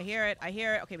 I hear it. I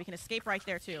hear it. Okay, we can escape right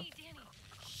there, too. Hey, Danny.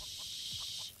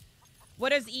 Shh. What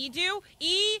does E do?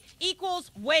 E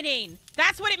equals winning.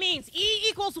 That's what it means. E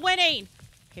equals winning.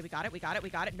 Okay, we got it. We got it. We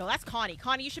got it. No, that's Connie.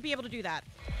 Connie, you should be able to do that.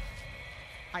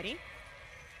 Hiding.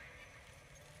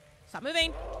 Stop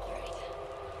moving.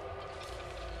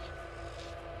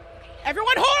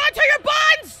 Everyone hold on to your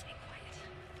buns!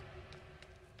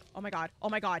 Oh my God. Oh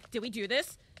my God. Did we do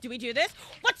this? Did we do this?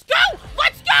 Let's go!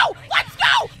 Let's go! Let's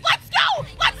go! Let's go!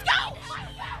 Let's go! I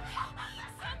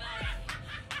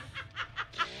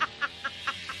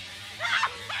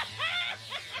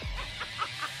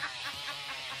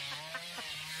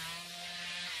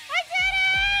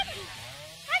did it!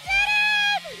 I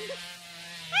did it!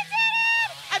 I did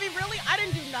it! I mean, really, I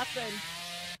didn't do nothing.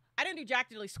 I didn't do jack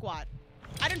diddly squat.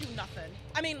 I didn't do nothing.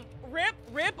 I mean,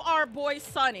 rip our boy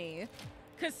Sonny.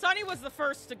 Because Sonny was the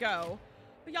first to go.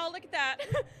 But y'all, look at that.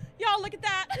 Y'all, look at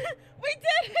that. We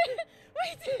did it.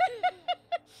 We did it.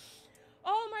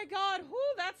 Oh my God.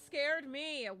 Whoo, that scared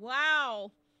me.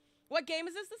 Wow. What game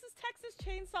is this? This is Texas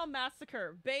Chain Saw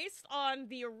Massacre. Based on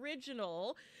the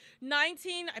original I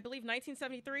believe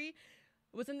 1973. It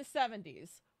was in the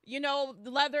 70s. You know, the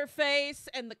Leatherface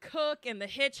and the cook and the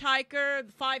hitchhiker.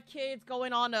 The 5 kids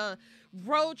going on a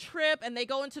road trip and they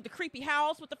go into the creepy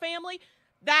house with the family.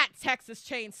 That's Texas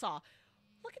Chain Saw.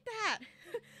 Look at that.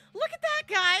 Look at that,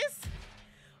 guys.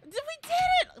 We did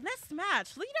it. Let's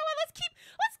smash. You know what? Let's keep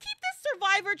this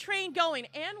survivor train going.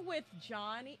 And with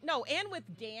Johnny. No, and with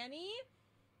Danny.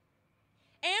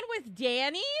 And with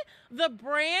Danny, the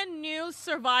brand new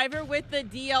survivor with the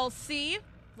DLC.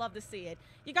 Love to see it.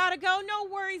 You gotta go. No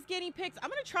worries, guinea pigs.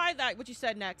 I'm gonna try that, what you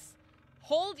said next.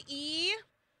 Hold E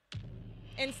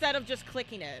instead of just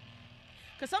clicking it.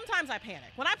 Because sometimes I panic.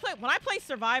 When I play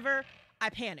Survivor, I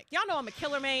panic. Y'all know I'm a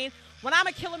killer main. When I'm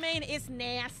a killer main, it's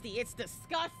nasty. It's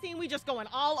disgusting. We just going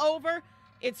all over.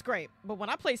 It's great. But when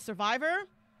I play Survivor,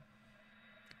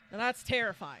 that's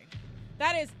terrifying.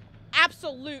 That is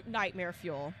absolute nightmare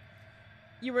fuel.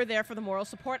 You were there for the moral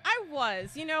support. I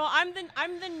was. You know, I'm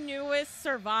the newest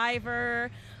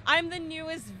Survivor. I'm the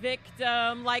newest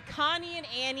victim. Like Connie and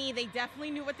Annie, they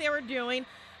definitely knew what they were doing.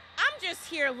 I'm just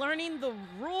here learning the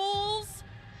rules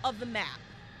of the map.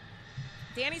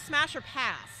 Danny, smash or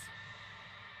pass?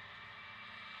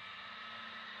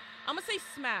 I'm gonna say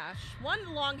smash.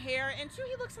 1, long hair, and 2,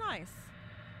 he looks nice.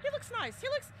 He looks nice. He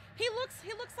looks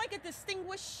like a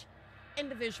distinguished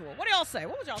individual. What do y'all say?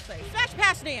 What would y'all say? Smash,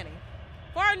 pass, Danny.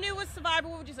 For our newest survivor,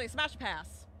 what would you say? Smash or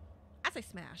pass? I say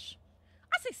smash.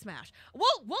 I say smash.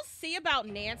 We'll see about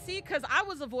Nancy, because I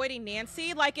was avoiding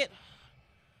Nancy like it.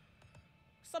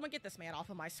 Someone get this man off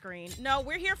of my screen. No,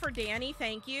 we're here for Danny.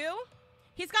 Thank you.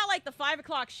 He's got like the 5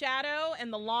 o'clock shadow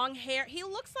and the long hair. He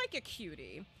looks like a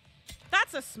cutie.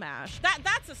 That's a smash.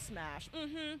 That's a smash.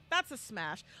 That's a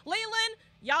smash. Leland,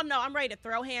 y'all know I'm ready to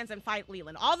throw hands and fight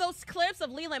Leland. All those clips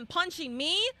of Leland punching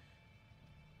me,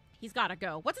 he's got to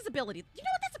go. What's his ability? You know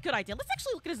what? That's a good idea. Let's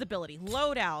actually look at his ability.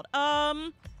 Loadout.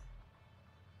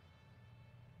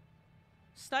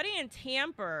 Study and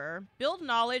tamper. Build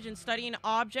knowledge in studying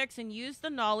objects and use the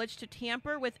knowledge to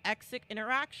tamper with exit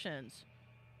interactions.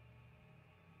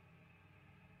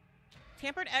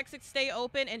 Tampered exits stay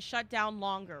open and shut down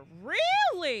longer.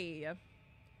 Really?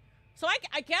 So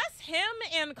I guess him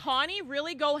and Connie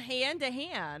really go hand to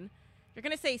hand. You're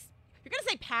gonna say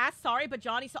pass, sorry, but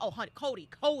Johnny said, oh, honey,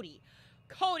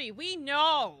 Cody, we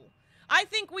know. I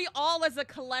think we all as a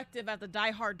collective at the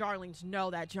DieHardDarlings know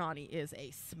that Johnny is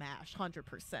a smash, 100%.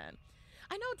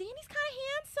 I know, Danny's kind of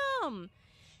handsome.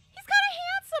 He's kind of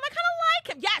handsome. I kind of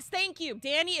like him. Yes, thank you.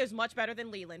 Danny is much better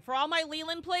than Leland. For all my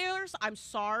Leland players, I'm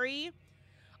sorry,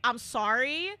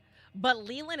 but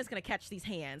Leland is going to catch these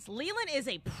hands. Leland is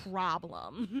a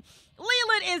problem.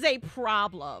 Leland is a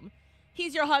problem.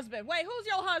 He's your husband. Wait, who's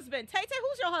your husband? Tay-Tay,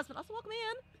 who's your husband? Also, welcome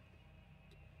in.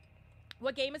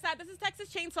 What game is that? This is Texas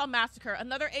Chain Saw Massacre,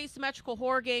 another asymmetrical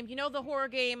horror game. You know the horror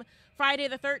game Friday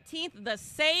the 13th? The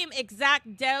same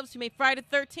exact devs who made Friday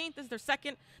the 13th. This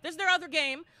is their other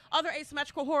game, other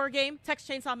asymmetrical horror game, Texas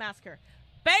Chain Saw Massacre.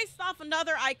 Based off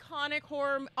another iconic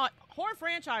horror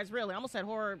franchise, really. I almost said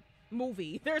horror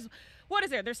movie. There's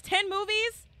 10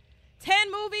 movies?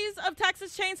 10 movies of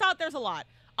Texas Chainsaw? There's a lot.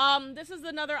 This is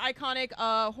another iconic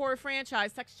horror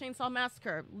franchise, Texas Chainsaw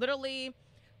Massacre. Literally,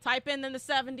 type in the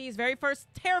 70s, very first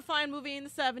terrifying movie in the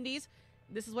 70s.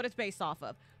 This is what it's based off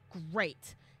of.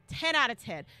 Great. 10 out of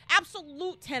 10.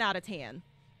 Absolute 10 out of 10.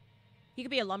 He could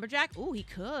be a lumberjack. Ooh, he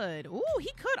could. Ooh, he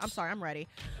could. I'm sorry. I'm ready.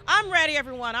 I'm ready,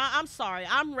 everyone. I'm sorry.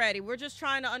 I'm ready. We're just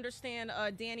trying to understand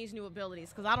Danny's new abilities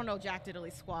because I don't know Jack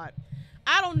Diddley squat.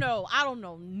 I don't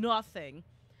know nothing.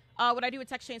 Would I do a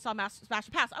Texas Chainsaw Smash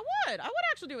or Pass? I would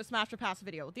actually do a Smash or Pass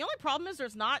video. The only problem is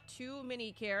there's not too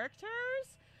many characters.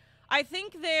 I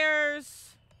think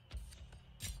there's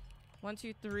 1,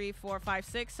 2, 3, 4, 5,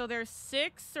 6. So there's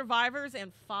 6 survivors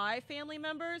and 5 family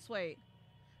members. Wait.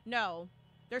 No.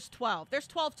 There's 12. There's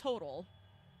 12 total.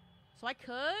 So I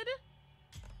could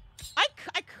do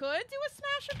a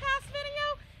Smash or Pass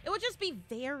video. It would just be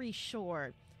very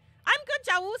short. I'm good,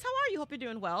 Jawoos. How are you? Hope you're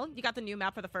doing well. You got the new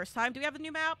map for the first time. Do we have the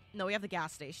new map? No, we have the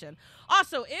gas station.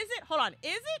 Also, is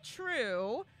it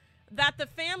true that the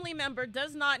family member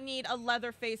does not need a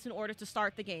leather face in order to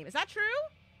start the game? Is that true?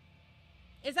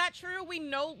 Is that true? We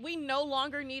no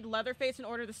longer need Leatherface in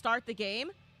order to start the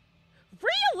game?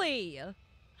 Really?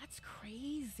 That's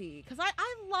crazy. Because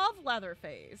I love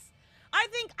Leatherface. I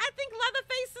think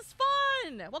Leatherface is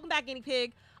fun. Welcome back, Guinea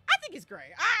Pig. I think it's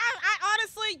great. I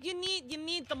honestly, you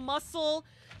need the muscle,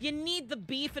 you need the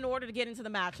beef in order to get into the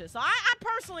matches. So I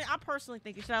personally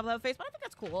think you should have Leatherface, but I think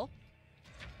that's cool.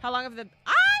 How long have the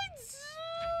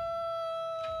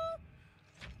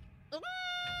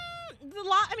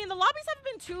the lobbies haven't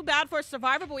been too bad for a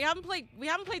survivor, but we haven't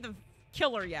played the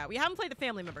killer yet. We haven't played the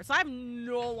family member, so I have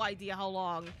no idea how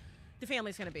long the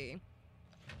family's gonna be.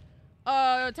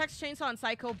 Texas Chainsaw and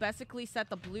Psycho basically set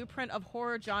the blueprint of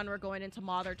horror genre going into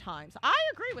modern times. I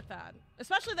agree with that,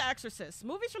 especially The Exorcist.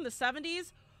 Movies from the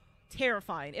 70s,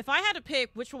 terrifying. If I had to pick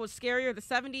which one was scarier, the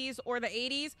 70s or the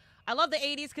 80s, I love the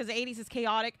 80s because the 80s is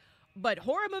chaotic, but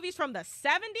horror movies from the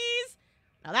 70s,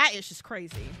 now that is just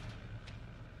crazy.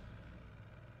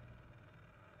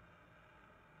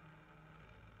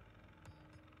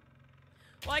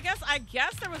 Well, I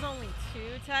guess there was only 2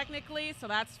 technically, so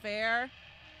that's fair.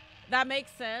 That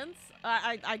makes sense.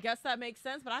 I guess that makes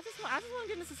sense, but I just want to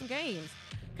get into some games.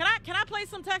 Can I play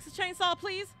some Texas Chainsaw,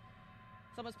 please?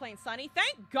 Someone's playing Sunny.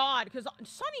 Thank God, because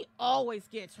Sunny always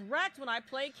gets wrecked when I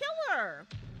play Killer.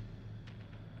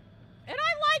 And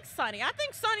I like Sunny. I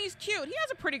think Sunny's cute. He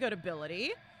has a pretty good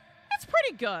ability. It's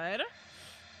pretty good.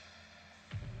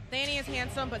 Danny is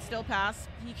handsome, but still pass.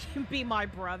 He can be my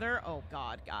brother. Oh,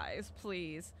 God, guys.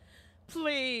 Please.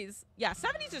 Please. Yeah,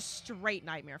 70s is straight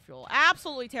nightmare fuel.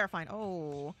 Absolutely terrifying.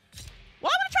 Oh.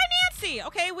 Well, I'm going to try Nancy.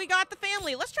 Okay, we got the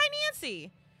family. Let's try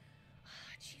Nancy.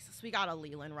 Jesus, we got a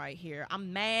Leland right here.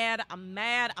 I'm mad.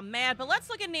 But let's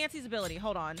look at Nancy's ability.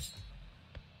 Hold on.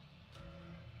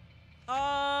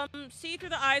 See through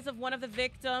the eyes of one of the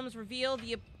victims. Reveal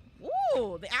the...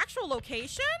 Ooh, the actual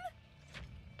location?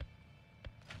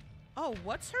 Oh,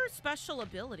 what's her special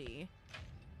ability?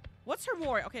 What's her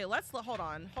more? Okay, hold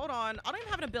on. Hold on. I don't even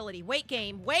have an ability. Wait,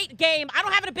 game. Wait, game. I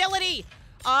don't have an ability.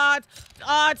 I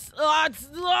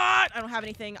don't have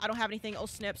anything. I don't have anything. Oh,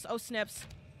 snips. Oh, snips.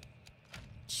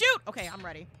 Shoot. Okay, I'm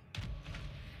ready.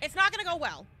 It's not gonna go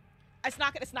well. It's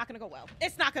not gonna go well.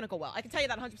 It's not gonna go well. I can tell you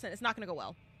that 100%. It's not gonna go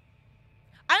well.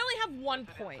 I only have 1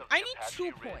 point. I need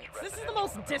 2 points. This is the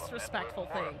most disrespectful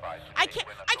thing. I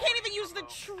can't even use the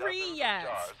tree yet.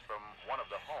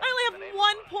 I only have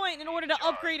 1 point in order to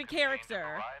upgrade a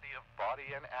character.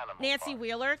 Nancy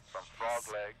Wheeler.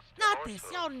 Not this.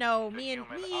 Y'all know me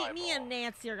and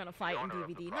Nancy are gonna fight in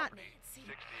DVD. Not Nancy.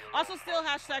 Also, still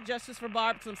hashtag justice for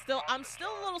Barb. Because I'm still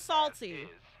a little salty.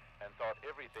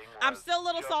 I'm still a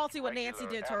little salty what Nancy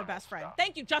did to her best friend.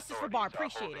 Thank you, justice for Barb.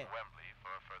 Appreciate it.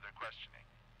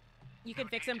 You can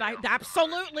fix him.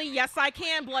 Absolutely. Yes, I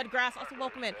can. Bloodgrass. Also,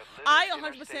 welcome in. I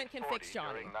 100% can fix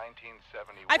Johnny.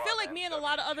 I feel like me and a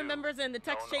lot of other members in the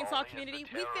Texas Chain Saw community,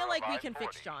 we feel like we can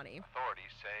fix Johnny.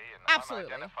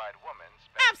 Absolutely.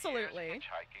 Absolutely.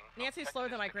 Nancy's slower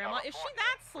than my grandma. Is she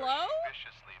that slow?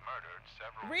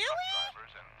 Really?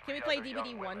 Can we play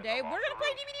DVD one day? We're going to play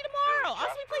DVD tomorrow.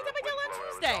 Also, we played Dead by Daylight on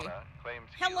Tuesday.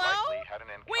 Hello?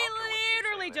 We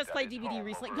literally just played DVD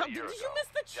recently. Did you miss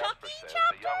the Chucky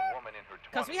chapter?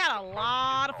 Because we had a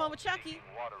lot of fun with Chucky.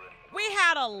 We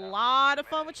had a lot of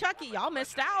fun with Chucky. Y'all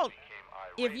missed out.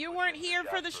 If you weren't here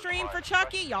for the stream for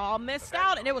Chucky, y'all missed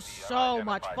out. And it was so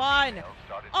much fun.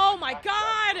 Oh, my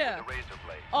God.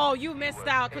 Oh, you missed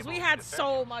out because we had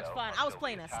so much fun. I was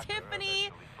playing as Tiffany.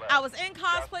 I was in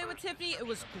cosplay with Tiffany. It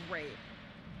was great.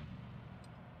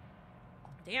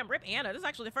 Damn, rip Anna. This is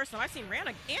actually the first time I've seen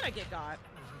Anna get got.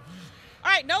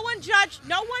 All right, no one judge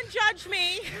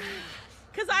me.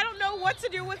 Because I don't know what to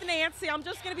do with Nancy. I'm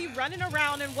just going to be running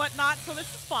around and whatnot, so this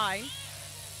is fine.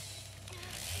 This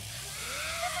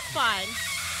is fine.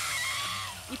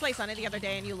 You played Sunny the other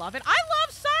day and you love it. I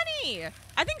love Sunny.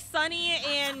 I think Sunny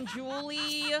and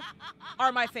Julie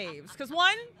are my faves. Because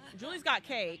one, Julie's got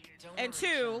cake. And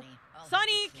two,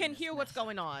 Sunny can hear what's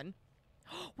going on.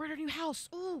 We're at her new house.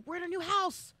 Ooh, we're at her new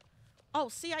house. Oh,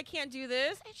 see, I can't do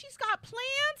this. And she's got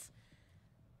plants.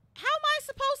 How am I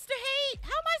supposed to hate?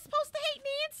 How am I supposed to hate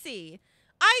Nancy?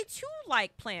 I, too,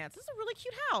 like plants. This is a really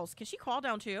cute house. Can she crawl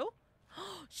down, too?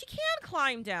 She can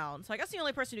climb down. So I guess the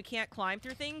only person who can't climb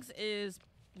through things is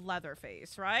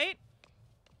Leatherface, right?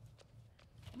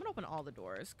 I'm gonna open all the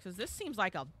doors because this seems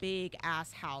like a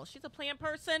big-ass house. She's a plant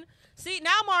person. See,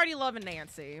 now I'm already loving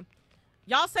Nancy.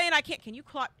 Y'all saying I can't... Can you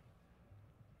climb...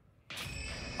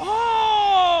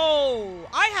 Oh!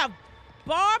 I have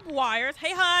barbed wires.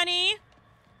 Hey, honey.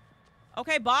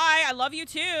 Okay, bye. I love you,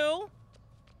 too.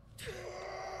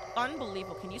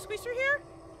 Unbelievable. Can you squeeze through here?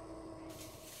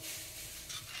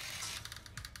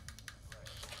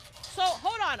 So,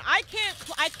 hold on. I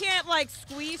can't, like,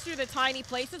 squeeze through the tiny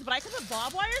places, but I can put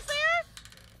barbed wires there?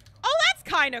 Oh, that's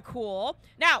kind of cool.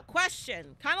 Now,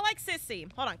 question. Kind of like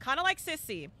Sissy. Hold on. Kind of like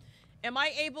Sissy. Am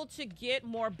I able to get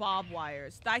more barbed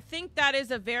wires? I think that is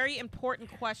a very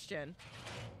important question.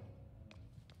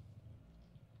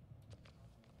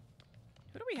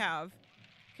 Who do we have?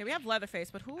 Okay, we have Leatherface,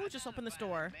 but who just opened this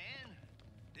door? Man,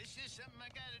 this is something I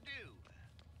gotta do.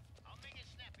 I'll make it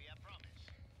snappy, I promise.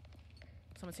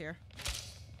 Someone's here.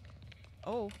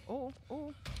 Oh.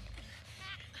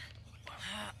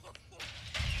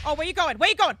 Oh, where you going? Where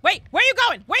you going? Wait, where you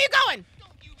going? Where you going?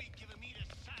 Don't you be giving me the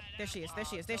side eye. There she is. There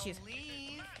she is. There she is.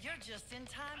 Leave. You're just in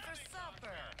time for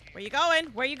supper. Where you going?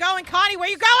 Where you going? Connie, where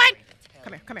you going?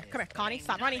 Come here, come here, come here. Connie,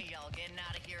 stop running.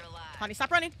 Connie,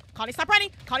 stop running. Connie, stop running.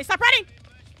 Connie, stop running.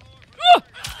 Ooh!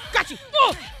 Got you.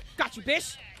 Ooh! Got you,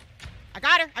 bitch. I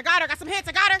got her. I got her. I got some hits.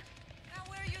 I got her.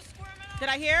 Did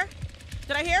I hear?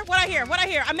 Did I hear? What I hear? What I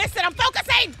hear? I missed it. I'm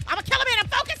focusing. I'm a killer man. I'm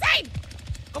focusing.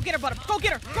 Go get her, Bubba. Go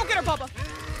get her. Go get her, Bubba.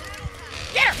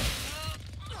 Get her.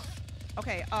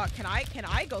 Okay, can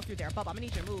I go through there? Bubba, I'm gonna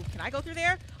need you to move. Can I go through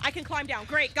there? I can climb down.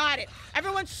 Great, got it.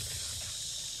 Everyone,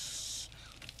 shh.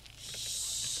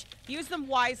 Shh. Use them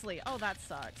wisely. Oh, that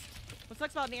sucks. What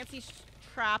sucks about Nancy's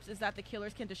traps is that the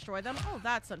killers can destroy them. Oh,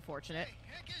 that's unfortunate. Hey,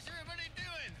 heck is everybody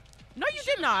doing? No, you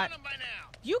did not.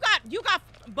 You got,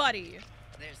 buddy.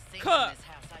 There's things Cook. in this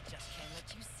house I just can't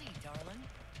let you see, darling.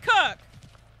 Cook.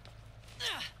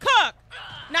 Cook.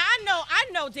 Now I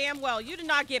know damn well you did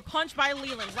not get punched by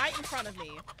Leland right in front of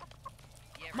me.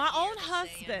 My own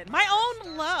husband, my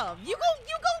own love. You gonna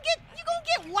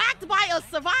get whacked by a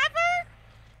survivor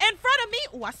in front of me?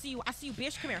 Oh, I see you,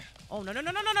 bitch. Come here. Oh no. Where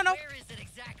is it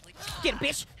exactly? Get him,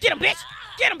 bitch. Get him, bitch.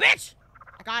 Get him, bitch.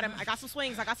 I got him. I got some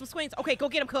swings. Okay, go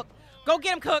get him, Cook. Go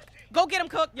get him, Cook. Go get him,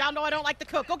 Cook. Y'all know I don't like the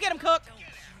Cook. Go get him, Cook. Don't you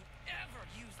ever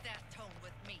use that tone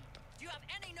with me. Do you have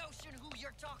any notion who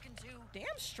you're talking Damn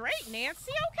straight,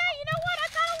 Nancy. Okay, you know what? I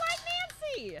kind of like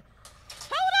Nancy.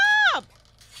 Hold up.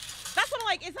 That's what I'm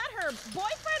like. Is that her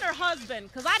boyfriend or husband?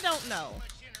 Because I don't know.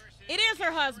 It is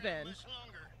her husband.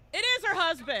 It is her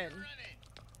husband.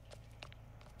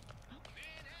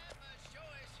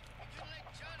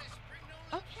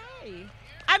 Okay.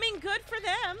 I mean, good for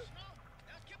them.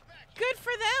 Good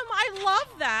for them. I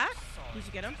love that. Did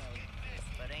you get him?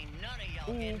 But ain't none of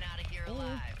y'all getting out of here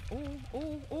alive.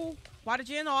 Ooh. Why did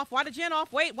Jen off? Why did Jen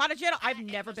off? Wait, why did Jen off? I've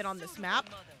never been on this map.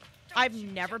 I've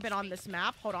never been on this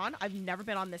map. Hold on. I've never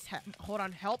been on this. Hold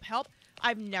on. Help.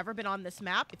 I've never been on this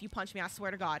map. If you punch me, I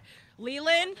swear to God.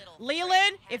 Leland,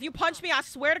 if you punch me, I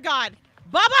swear to God.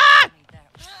 Bubba!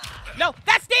 No,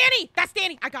 that's Danny. That's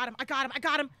Danny. I got him.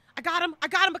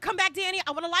 But come back, Danny.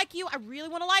 I want to like you. I really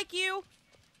want to like you.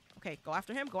 Okay, go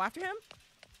after him.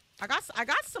 I got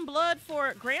some blood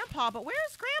for Grandpa, but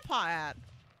where's Grandpa at?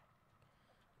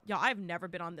 Y'all, I've never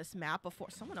been on this map before.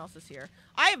 Someone else is here.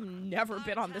 I have never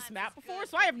been on this map before,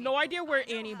 so I have no idea where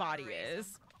anybody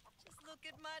is. Just look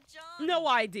at my John. No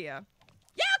idea.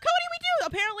 Yeah, Cody, we do.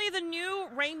 Apparently, the new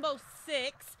Rainbow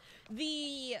Six,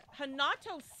 the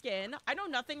Hanato skin. I know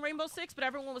nothing Rainbow Six, but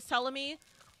everyone was telling me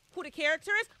who the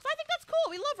character is. So I think that's cool.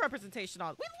 We love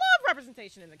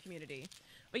representation in the community.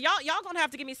 But y'all gonna have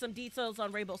to give me some details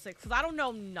on Rainbow Six because I don't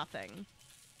know nothing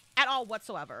at all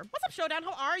whatsoever. What's up, Showdown?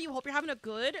 How are you? Hope you're having a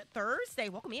good Thursday.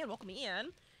 Welcome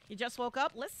in. You just woke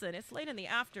up? Listen, it's late in the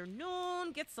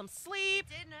afternoon. Get some sleep.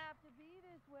 Didn't have to be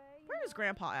this way. Where is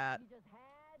Grandpa at? You just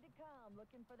had to come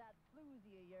looking for that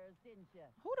floozy of yours, didn't you?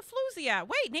 Who the floozy at?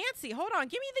 Wait, Nancy, hold on.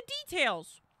 Give me the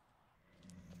details.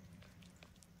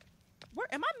 Where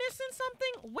am I missing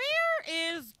something?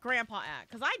 Where is Grandpa at?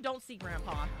 Because I don't see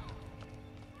Grandpa.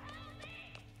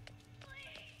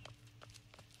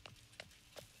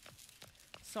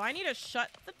 So I need to shut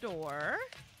the door.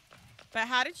 But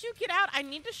how did you get out? I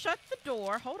need to shut the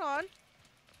door. Hold on.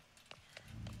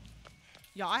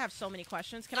 Y'all, I have so many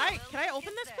questions. Can I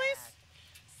open this, please?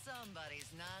 Somebody's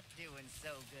not doing so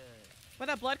good. Where'd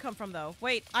that blood come from, though?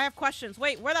 Wait, I have questions.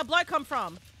 Wait, where'd that blood come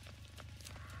from?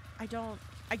 I don't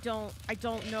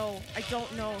know.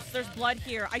 There's blood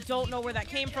here. I don't know where that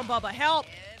came from, Bubba. Help!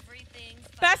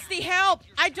 Bestie, help!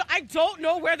 I don't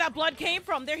know where that blood came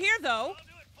from. They're here, though.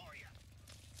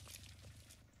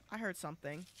 I heard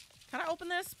something. Can I open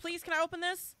this? Please, can I open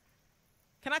this?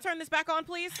 Can I turn this back on,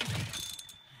 please?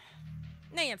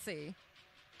 Nancy.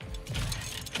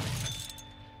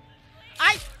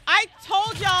 I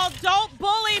told y'all, don't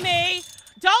bully me.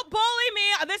 Don't bully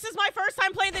me. This is my first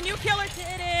time playing the new killer.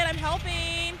 Did it. I'm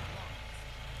helping.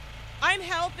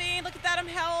 Look at that. I'm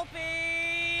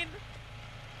helping.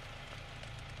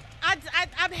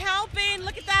 I'm helping.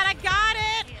 Look at that. I got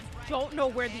it. Don't know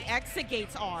where the exit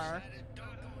gates are.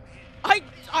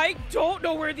 I don't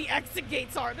know where the exit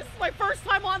gates are. This is my first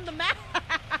time on the map. I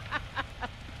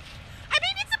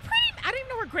mean, it's a pretty... I don't even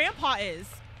know where Grandpa is.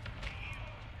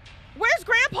 Where's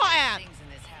Grandpa at?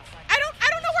 I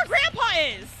don't know where Grandpa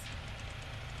is.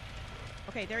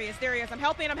 Okay, there he is. I'm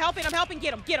helping.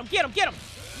 Get him.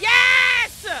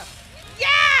 Yes!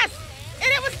 Yes!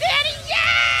 And it was Danny.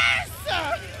 Yes!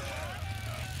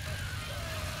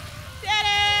 Did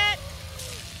it!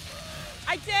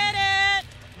 I did it!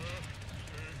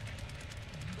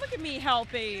 Look at me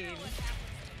helping.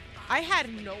 I had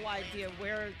no idea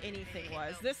where anything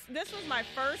was. This was my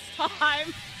first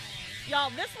time.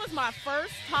 Y'all, this was my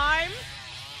first time.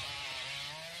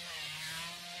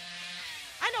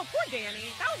 I know, poor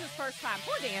Danny. That was his first time.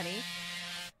 Poor Danny.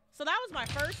 So that was my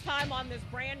first time on this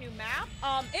brand new map.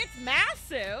 It's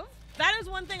massive. That is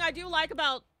one thing I do like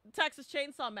about Texas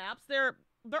Chain Saw maps. They're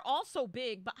all so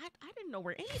big, but I didn't know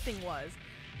where anything was.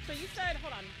 So you said,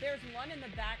 hold on, there's one in the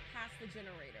back past the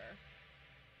generator.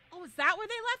 Oh, is that where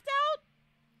they left out?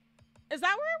 Is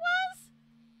that where it was?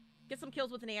 Get some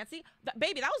kills with Nancy.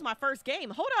 Baby, that was my first game.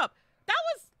 Hold up. That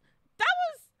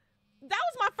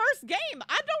was my first game.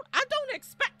 I don't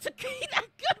expect to be that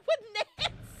good with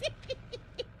Nancy.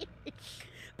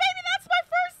 Baby, that's my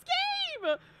first game.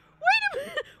 Wait a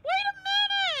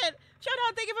minute. Shout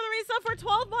out, thank you for the resub for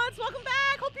 12 months. Welcome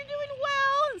back. Hope you're doing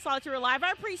well. And saw that you were live.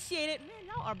 I appreciate it. Man,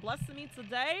 y'all are blessing me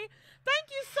today. Thank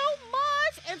you so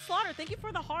much. And Slaughter, thank you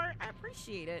for the heart. I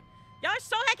appreciate it. Y'all are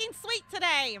so hecking sweet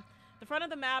today. The front of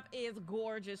the map is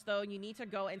gorgeous, though. You need to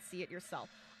go and see it yourself.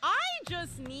 I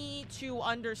just need to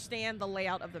understand the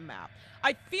layout of the map.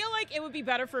 I feel like it would be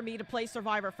better for me to play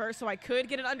Survivor first so I could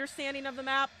get an understanding of the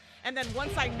map. And then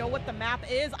once I know what the map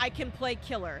is, I can play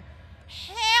Killer.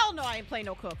 Hell no, I ain't playing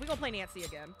no Cook. We're gonna play Nancy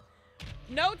again.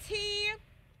 No tea,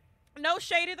 no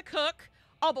Shady the Cook.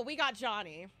 Oh, but we got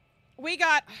Johnny. We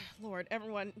got, Lord,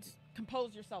 everyone,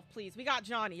 Compose yourself, please. We got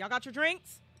Johnny. Y'all got your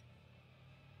drinks?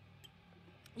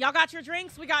 Y'all got your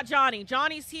drinks? We got Johnny.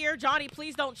 Johnny's here. Johnny,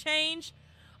 please don't change.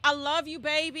 I love you,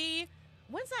 baby.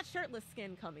 When's that shirtless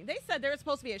skin coming? They said there's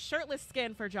supposed to be a shirtless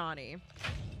skin for Johnny.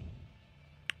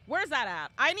 Where's that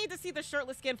at? I need to see the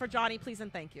shirtless skin for Johnny, please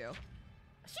and thank you.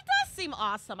 She does seem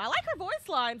awesome. I like her voice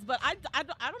lines, but I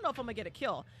don't know if I'm gonna get a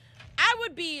kill. I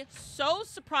would be so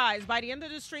surprised by the end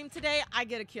of the stream today I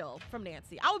get a kill from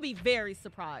Nancy. I would be very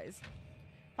surprised.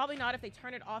 Probably not if they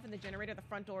turn it off and the generator, the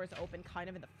front door is open kind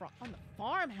of in the front on the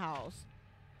farmhouse.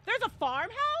 There's a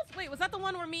farmhouse? Wait, was that the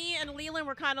one where me and Leland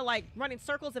were kind of like running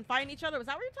circles and fighting each other? Was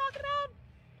that what you're talking about?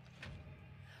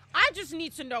 I just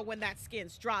need to know when that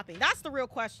skin's dropping. That's the real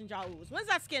question, Jauz. When's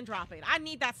that skin dropping? I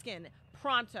need that skin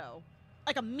pronto.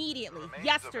 Like immediately.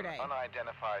 Yesterday.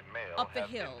 Unidentified male up the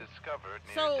hill.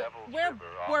 So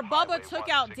where Bubba took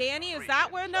out Danny, is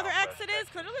that where another exit is?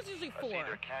 Because there's usually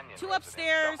 4. 2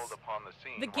 upstairs,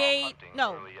 the gate.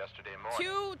 No.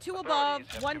 2 above,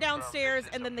 1 downstairs,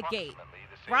 and then the gate.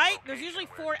 Right? There's usually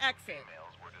 4 exits.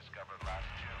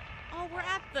 Oh, we're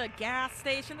at the gas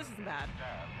station. This isn't bad.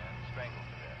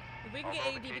 If we can get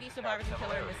any DVD survivors and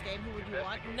killer in this game, who would you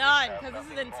want? None, because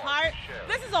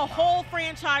this is a whole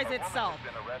franchise itself.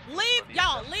 Leave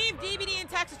DVD and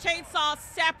Texas Chain Saw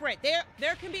separate.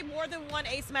 There can be more than one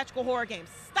asymmetrical horror game.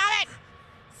 Stop it!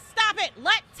 Stop it!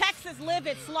 Let Texas live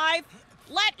its life.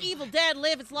 Let Evil Dead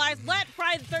live its life. Let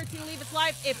Friday the 13th live its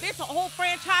life. If it's a whole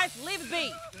franchise, leave it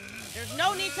be. There's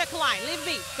no need to collide. Leave it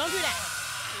be. Don't do that.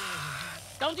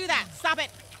 Don't do that. Stop it.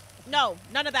 No,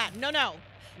 none of that. No, no.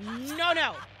 No,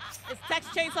 no. It's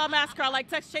Texas Chain Saw Massacre. I like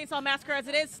Texas Chain Saw Massacre as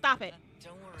it is. Stop it.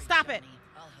 Stop it.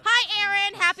 Hi,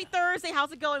 Erin. Happy Thursday.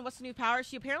 How's it going? What's the new power?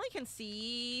 She apparently can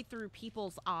see through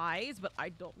people's eyes, but I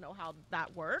don't know how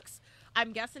that works.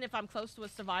 I'm guessing if I'm close to a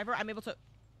survivor, I'm able to...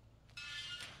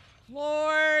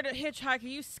 Lord, Hitchhiker,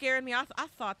 you scared me. I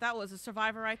thought that was a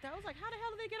survivor right there. I was like, how the hell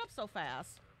did they get up so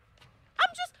fast?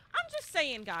 I'm just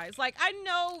saying, guys. Like, I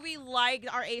know we like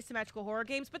our asymmetrical horror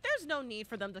games, but there's no need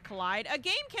for them to collide. A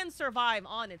game can survive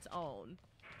on its own.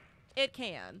 It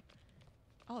can.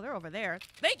 Oh, they're over there.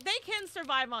 They can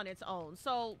survive on its own.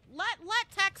 So let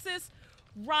Texas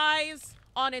rise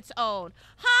on its own.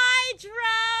 Hydro,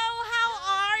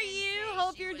 how are you?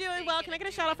 Hope you're doing well. Can I get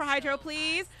a shout out for Hydro,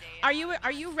 please? Are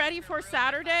you ready for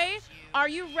Saturday? Are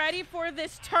you ready for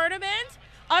this tournament?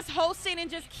 Us hosting and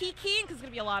just kikiing, because it's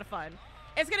gonna be a lot of fun.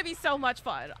 It's gonna be so much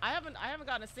fun. I haven't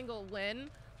gotten a single win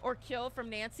or kill from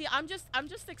Nancy. I'm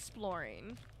just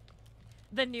exploring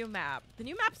the new map. The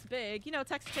new map's big. You know,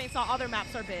 Texas Chain Saw, other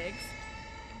maps are big.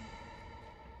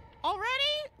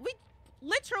 Already? We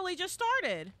literally just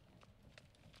started.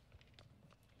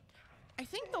 I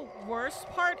think the worst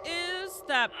part is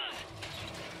that...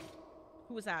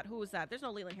 Who was that? Who was that? There's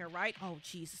no Leland here, right? Oh,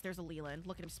 Jesus, there's a Leland.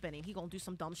 Look at him spinning. He gonna do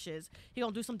some dumb shiz. He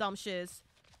gonna do some dumb shiz.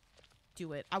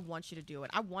 Do it. I want you to do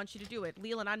it. I want you to do it.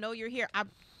 Leland, I know you're here.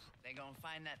 They gonna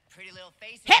find that pretty little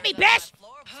face. Hit me, bitch!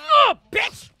 Oh,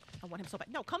 bitch! I want him so bad.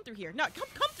 No, come through here. No,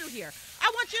 come through here. I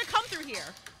want you to come through here.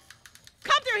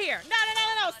 Come through here.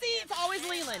 No. See, it's always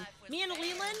Leland. Me and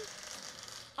Leland,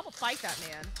 I'm gonna fight that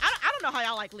man. I don't know how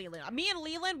y'all like Leland. Me and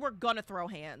Leland, we're gonna throw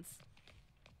hands.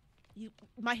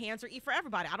 My hands are E for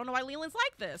everybody. I don't know why Leland's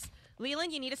like this.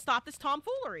 Leland, you need to stop this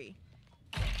tomfoolery.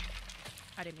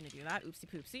 I didn't mean to do that. Oopsie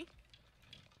poopsie.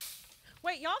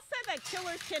 Wait, y'all said that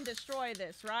killers can destroy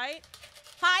this, right?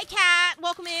 Hi, Kat.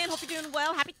 Welcome in. Hope you're doing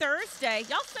well. Happy Thursday.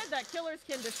 Y'all said that killers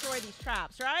can destroy these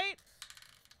traps, right?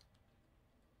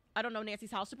 I don't know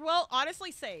Nancy's house super well.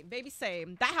 Honestly, same. Baby,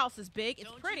 same. That house is big. It's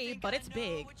pretty, but it's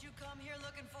big. What you come here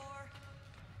looking for?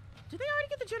 Did they already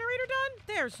get the generator done?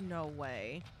 There's no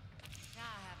way.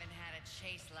 I haven't had a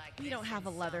chase like We don't have a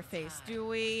leather face, do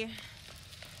we?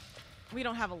 We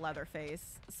don't have a leather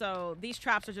face. So these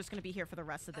traps are just going to be here for the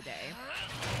rest of the day.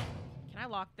 Can I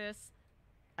lock this?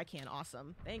 I can.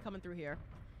 Awesome. They ain't coming through here.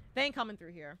 They ain't coming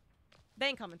through here. They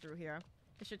ain't coming through here.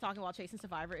 This shit talking while chasing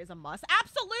survivor is a must.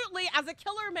 Absolutely. As a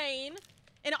killer main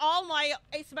in all my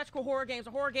asymmetrical horror games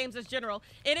or horror games as general,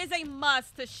 it is a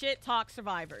must to shit talk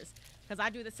survivors. Because I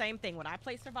do the same thing when I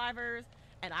play survivors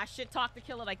and I shit talk the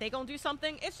killer like they gonna do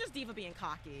something. It's just Diva being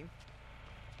cocky.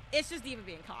 It's just Diva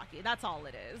being cocky. That's all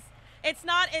it is. It's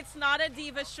not a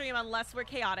Diva stream unless we're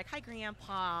chaotic. Hi,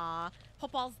 Grandpa.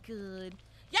 Hope all's good.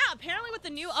 Yeah, apparently with the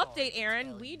new update,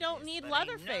 Aaron, we don't need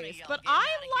Leatherface. But I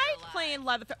like playing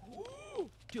Leatherface. Ooh,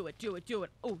 do it.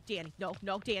 Oh, Danny.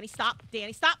 No, Danny, stop.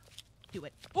 Danny, stop. Do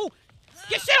it. Ooh,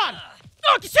 get shit on.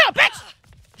 Oh, get shit on, bitch.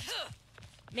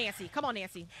 Nancy, come on,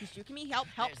 Nancy. He's juking me. Help,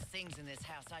 help. There's things in this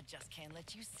house I just can't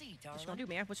let you see, darling. What you gonna do,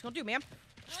 man? What you gonna do, man?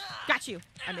 Got you.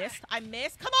 I missed. I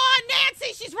missed. Come on,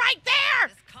 Nancy. She's right there.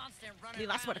 This constant running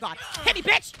Leland, I swear to around God. is- Hit me,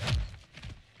 bitch.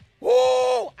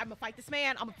 Woo! I'm gonna fight this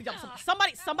man. I'm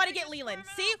gonna somebody get Leland.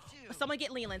 See? Someone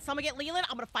get Leland. Someone get Leland.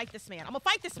 I'm gonna fight this man. I'm gonna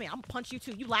fight this man. I'm gonna punch you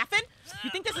too. You laughing? You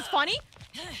think this is funny?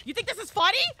 You think this is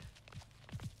funny?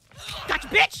 Gotcha,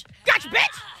 bitch. Gotcha,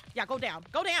 bitch. Yeah, go down.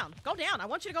 Go down. Go down. I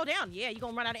want you to go down. Yeah, you're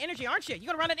gonna run out of energy, aren't you? You're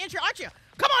gonna run out of energy, aren't you?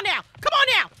 Come on now. Come on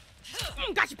now.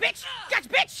 Gotcha, bitch. Gotcha,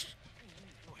 bitch.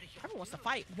 Everyone wants to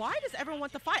fight. Why does everyone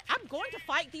want to fight? I'm going to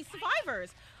fight these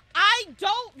survivors. I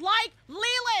don't like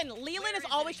Leland. Leland is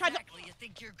always trying to. You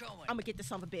think you're going? I'm gonna get this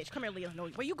son of a bitch. Come here, Leland. No,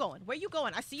 where you going? Where you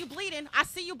going? I see you bleeding. I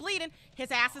see you bleeding.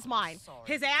 His ass is mine.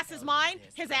 His ass is mine.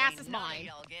 His ass is mine.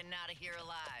 Y'all getting out of here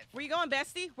alive. Where you going,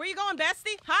 bestie? Where you going,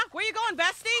 bestie? Huh? Where you going,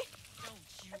 bestie? Don't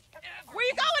you ever Where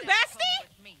you going, step bestie?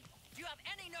 forward with me. Do you have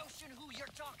any notion who you're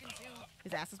talking to?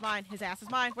 His ass is mine. His ass is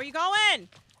mine. Where you going?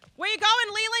 Where you going,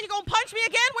 Leland? You gonna punch me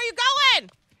again? Where you going?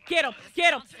 Get him.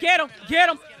 Get him. Get him. Get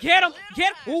him. Get him.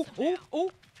 Get him. Ooh, ooh, ooh.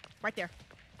 Right there.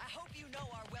 I hope you know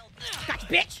our well-being. Gotcha,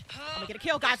 bitch. I'm gonna get a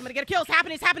kill, guys. I'm gonna get a kill. It's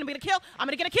happening. It's happening. I'm gonna get a kill. I'm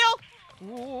gonna get a kill.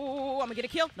 Ooh, I'm gonna get a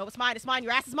kill. No, it's mine. It's mine.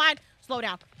 Your ass is mine. Slow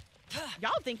down.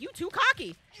 Y'all think you too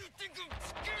cocky. You think I'm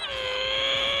scared?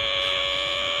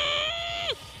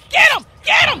 Get him!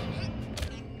 Get him!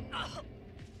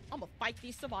 I'm gonna fight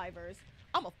these survivors.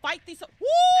 I'm gonna fight these.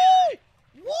 Woo!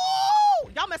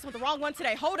 Woo! Y'all messing with the wrong one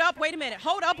today. Hold up. Wait a minute.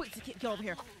 Hold up. Get over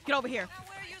here. Get over here. Now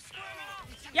where are you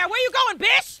squirming? Yeah, where you going,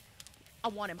 bitch? I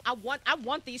want him. I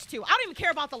want these two. I don't even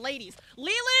care about the ladies.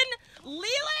 Leland,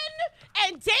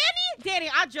 and Danny,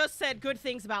 I just said good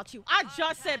things about you. I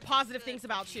just said positive things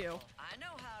about you. I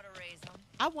know how to raise them.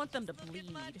 I want them to Look bleed.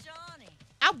 at my Johnny.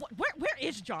 Where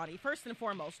is Johnny, first and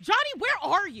foremost? Johnny, where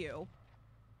are you?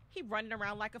 He running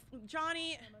around like a...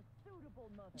 Johnny,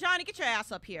 get your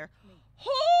ass up here. Who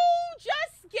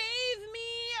just gave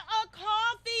me a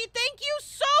coffee? Thank you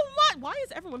so much. Why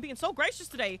is everyone being so gracious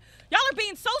today? Y'all are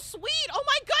being so sweet. Oh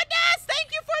my goodness.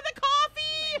 Thank you for the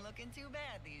coffee. Ain't looking too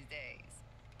bad these days.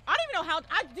 I don't even know how...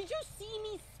 did you see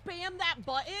me spam that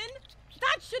button?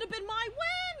 That should have been my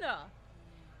win.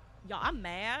 Y'all, I'm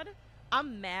mad.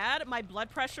 I'm mad. My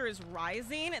blood pressure is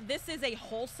rising. This is a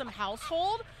wholesome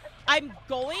household. I'm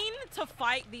going to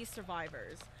fight these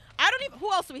survivors. I don't even...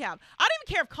 Who else do we have? I don't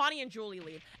even care if Connie and Julie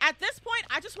leave. At this point,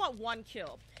 I just want one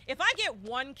kill. If I get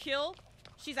one kill,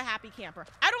 she's a happy camper.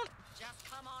 I don't... Just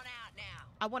come on out now.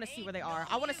 I want to see where they are.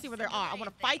 I want to see where they are. I want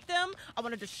to fight them. I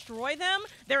want to destroy them.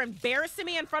 They're embarrassing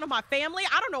me in front of my family.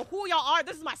 I don't know who y'all are.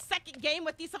 This is my second game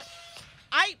with these...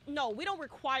 No, we don't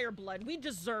require blood. We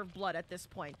deserve blood at this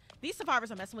point. These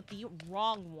survivors are messing with the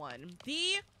wrong one.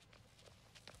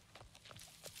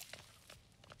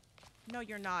 No,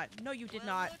 you're not. No, you did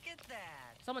Well, not. Look at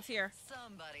that. Someone's here.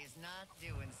 Somebody's not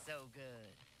doing so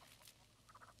good.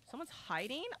 Someone's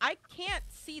hiding? I can't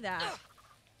see that.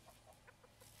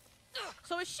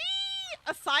 So is she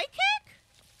a sidekick?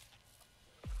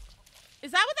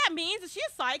 Is that what that means? Is she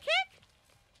a sidekick?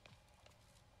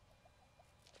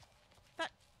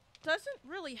 That doesn't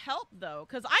really help though,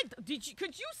 because could you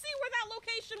see where that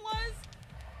location was?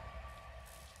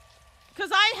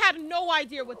 Because I had no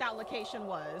idea what that location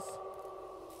was.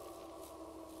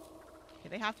 Okay,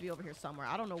 they have to be over here somewhere.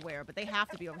 I don't know where, but they have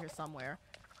to be over here somewhere.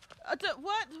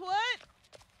 What?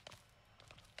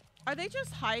 Are they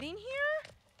just hiding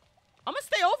here? I'm gonna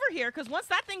stay over here, because once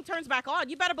that thing turns back on,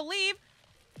 you better believe...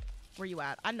 Where you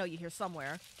at? I know you're here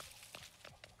somewhere.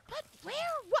 But where?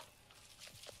 What?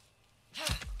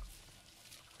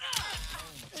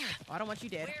 Oh, I don't want you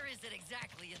dead. Where is it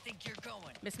exactly you think you're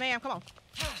going? Miss Ma'am, come on.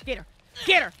 Get her.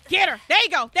 Get her. Get her. There you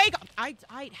go. There you go.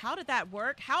 How did that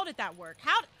work? How did that work?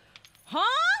 Huh?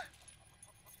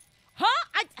 How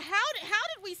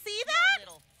did we see that? Your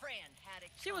little friend had it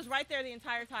She was right there the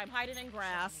entire time, hiding in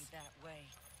grass. coming that way.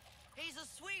 He's a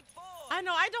sweet boy. I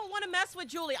know. I don't want to mess with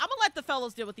Julie. I'm going to let the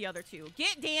fellows deal with the other two.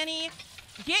 Get Danny.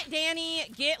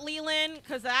 Get Leland.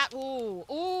 Because that...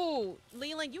 Ooh.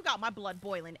 Leland, you got my blood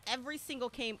boiling. Every single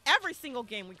game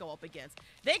we go up against.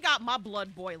 They got my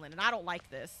blood boiling, and I don't like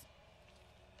this.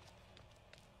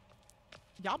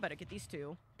 Y'all better get these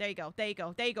two. There you go. There you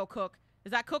go. There you go, Cook.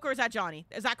 Is that Cook or is that Johnny?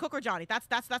 Is that Cook or Johnny?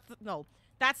 No.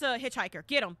 That's a hitchhiker.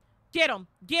 Get him. Get him.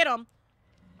 Get him.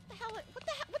 What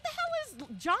the hell is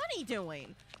Johnny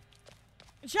doing?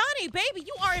 Johnny, baby,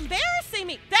 you are embarrassing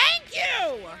me. Thank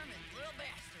you. Little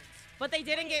bastards. But they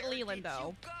didn't get Leland,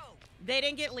 though. They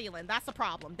didn't get Leland. That's the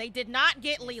problem. They did not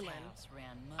get Leland.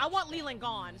 I want Leland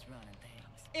gone.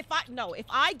 If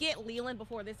I get Leland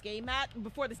before this game ends,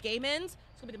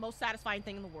 it's gonna be the most satisfying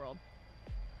thing in the world.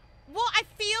 Well, I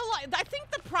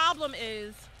think the problem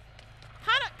is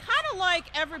kind of like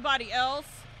everybody else.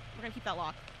 We're gonna keep that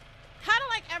locked. Kind of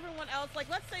like everyone else. Like,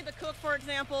 let's say the cook, for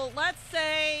example. Let's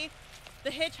say the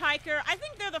hitchhiker. I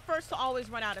think they're the first to always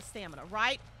run out of stamina,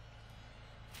 right?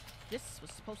 This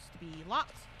was supposed to be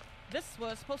locked. This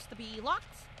was supposed to be locked.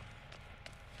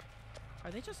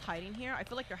 Are they just hiding here? I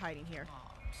feel like they're hiding here.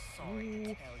 Oh, I'm sorry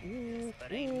to tell you this,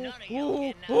 but ain't none of y'all Ooh,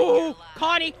 getting out of here alive.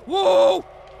 Connie, woo!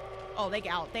 Oh, they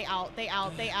out, they out, they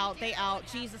out, they out, they out.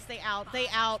 Jesus, they out, they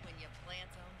out. When you plant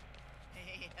them,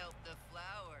 they help the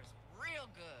flowers real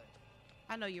good.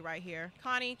 I know you right here.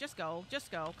 Connie, just go,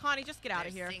 just go. Connie, just get out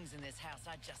of here. There's things in this house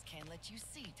I just can't let you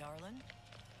see, darling.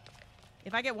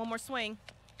 If I get one more swing.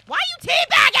 Why are you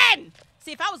teabagging?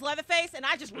 See, if I was Leatherface and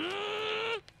I just...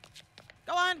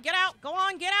 Go on, get out. Go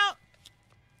on, get out.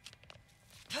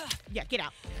 Yeah, get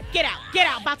out. Get out. Get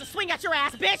out. About to swing at your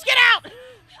ass, bitch. Get out.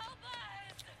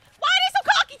 Why are they so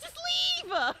cocky? Just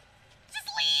leave. Just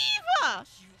leave.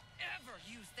 You ever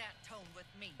use that tone with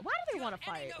me? Why do they You want to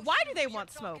have any fight? notion Why do who they you're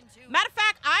want smoke? talking to? Matter of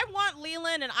fact, I want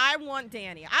Leland and I want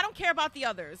Danny. I don't care about the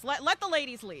others. Let the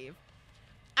ladies leave.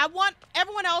 I want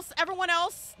everyone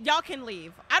else, y'all can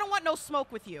leave. I don't want no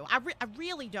smoke with you. I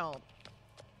really don't.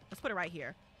 Let's put it right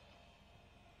here.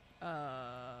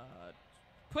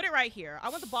 Put it right here. I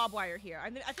want the barbed wire here. I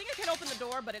think I can open the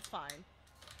door, but it's fine.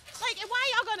 Like,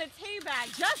 why y'all gonna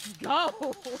teabag? Just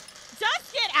go.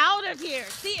 Just get out of here.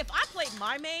 See, if I played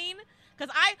my main,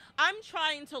 because I'm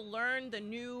trying to learn the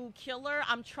new killer.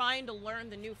 I'm trying to learn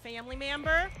the new family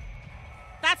member.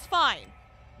 That's fine.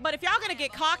 But if y'all gonna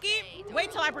get cocky,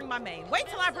 wait till I bring my main. Wait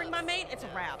till I bring my main. It's a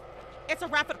wrap. It's a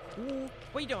wrap. Ooh,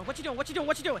 what you doing? What you doing? What you doing?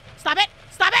 What you doing? Stop it!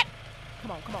 Stop it!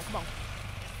 Come on, come on, come on.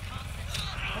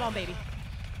 Come on, baby.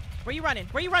 Where you running?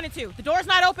 Where you running to? The door's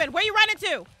not open. Where you running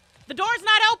to? The door's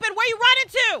not open. Where you running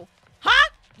to? Huh?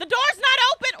 The door's not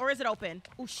open. Or is it open?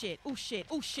 Oh shit. Oh shit.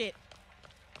 Oh shit.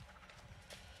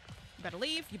 You better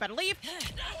leave. You better leave.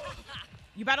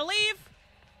 You better leave.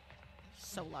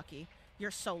 So lucky. You're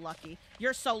so lucky.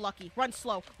 You're so lucky. Run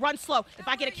slow. Run slow. If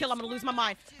I get a kill, I'm gonna lose my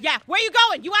mind. Yeah, where you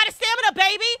going? You out of stamina,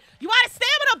 baby? You out of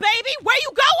stamina, baby? Where you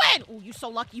going? Oh, you so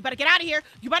lucky. You better get out of here.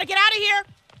 You better get out of here.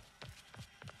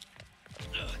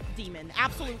 Demon.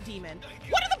 Absolute demon.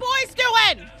 What are the boys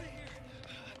doing?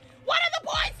 What are the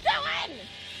boys doing?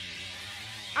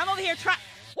 I'm over here trying.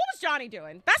 What was Johnny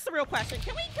doing? That's the real question.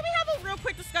 Can we have a real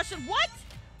quick discussion? What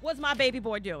was my baby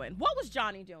boy doing? What was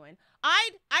Johnny doing? I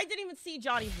didn't even see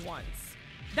Johnny once.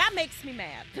 That makes me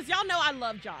mad. Because y'all know I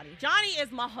love Johnny. Johnny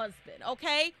is my husband,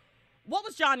 okay? What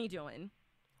was Johnny doing?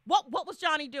 What was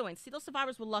Johnny doing? See, those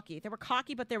survivors were lucky. They were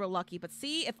cocky, but they were lucky. But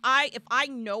see, if I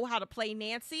know how to play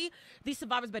Nancy, these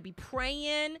survivors better be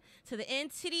praying to the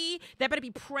entity. They better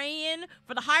be praying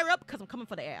for the higher up, because I'm coming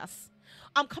for the ass.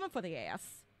 I'm coming for the ass.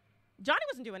 Johnny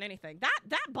wasn't doing anything.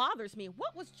 That bothers me.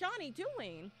 What was Johnny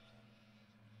doing?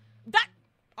 That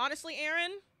honestly,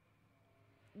 Aaron,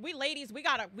 we ladies, we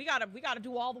gotta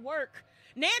do all the work.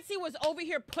 Nancy was over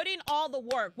here putting all the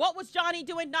work. What was Johnny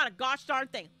doing? Not a gosh darn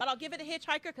thing. But I'll give it to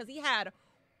Hitchhiker because he had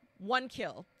one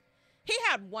kill. He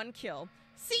had one kill.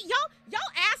 See, y'all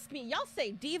ask me. Y'all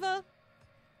say, Diva,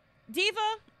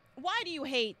 why do you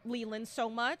hate Leland so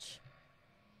much?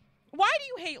 Why do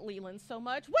you hate Leland so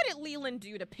much? What did Leland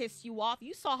do to piss you off?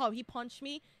 You saw how he punched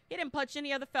me. He didn't punch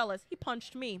any other fellas. He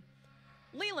punched me.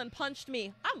 Leland punched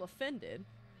me. I'm offended.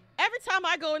 Every time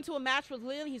I go into a match with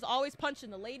Leland, he's always punching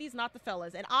the ladies, not the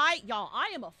fellas. And I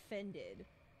am offended.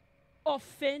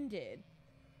 Offended.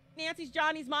 Nancy's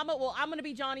Johnny's mama. Well, I'm going to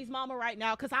be Johnny's mama right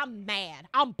now because I'm mad.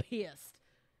 I'm pissed.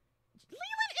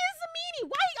 Leland is a meanie.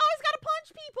 Why he always got to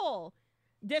punch people?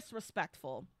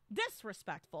 Disrespectful.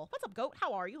 Disrespectful. What's up, Goat?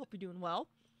 How are you? Hope you're doing well.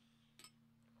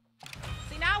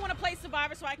 See, now I want to play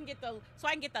Survivor so I can get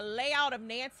the layout of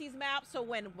Nancy's map. So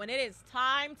when it is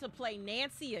time to play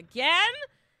Nancy again,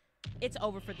 it's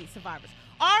over for these survivors.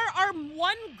 Our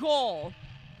one goal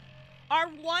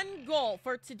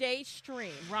for today's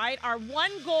stream, right? Our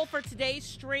one goal for today's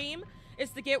stream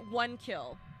is to get one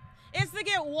kill. Is to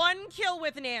get one kill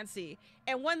with Nancy.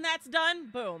 And when that's done,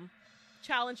 boom.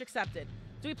 Challenge accepted.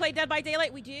 Do we play Dead by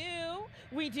Daylight? We do.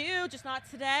 We do, just not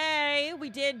today. We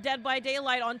did Dead by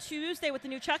Daylight on Tuesday with the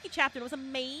new Chucky chapter. It was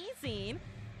amazing.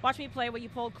 Watch me play what you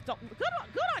pulled. Good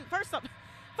on, first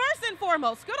and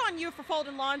foremost, good on you for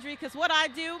folding laundry, because what I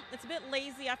do, it's a bit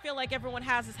lazy. I feel like everyone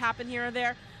has this happen here and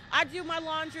there. I do my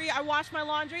laundry, I wash my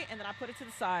laundry, and then I put it to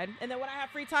the side. And then when I have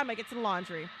free time, I get to the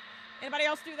laundry. Anybody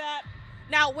else do that?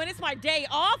 Now, when it's my day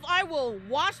off, I will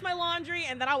wash my laundry,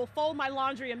 and then I will fold my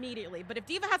laundry immediately. But if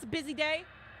Diva has a busy day,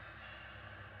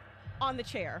 on the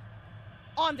chair.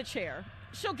 On the chair.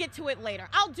 She'll get to it later.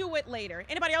 I'll do it later.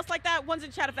 Anybody else like that? One's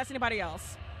in chat if that's anybody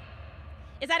else.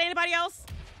 Is that anybody else?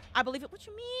 I believe it. What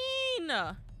you mean?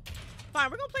 Fine,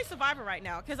 we're gonna play Survivor right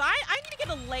now because I need to get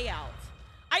a layout.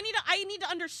 I need to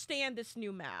understand this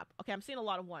new map. Okay, I'm seeing a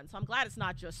lot of ones, so I'm glad it's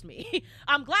not just me.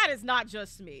 I'm glad it's not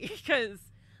just me because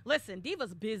listen,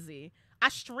 Diva's busy. I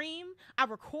stream, I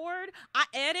record, I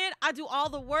edit, I do all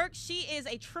the work. She is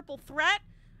a triple threat.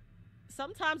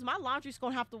 Sometimes my laundry's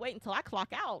gonna have to wait until I clock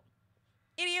out.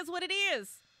 It is what it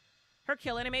is. Her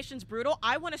kill animation's brutal.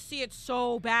 I want to see it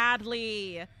so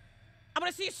badly. I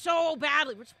want to see it so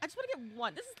badly. I just want to get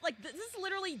one. This is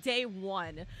literally day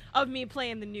one of me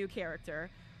playing the new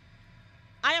character.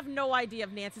 I have no idea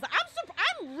if Nancy's.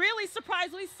 I'm really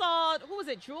surprised we saw, who was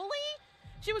it, Julie?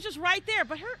 She was just right there,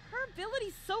 but her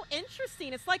ability's so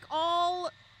interesting. It's like it's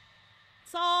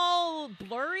all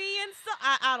blurry and stuff.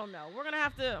 I don't know. I'm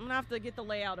gonna have to get the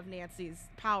layout of Nancy's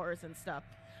powers and stuff.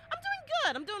 I'm doing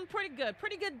good. I'm doing pretty good.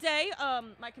 Pretty good day.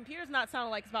 My computer's not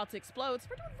sounding like it's about to explode, so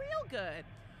we're doing real good.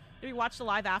 Maybe watch the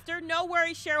live after. No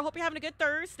worries, Cheryl. Hope you're having a good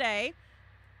Thursday.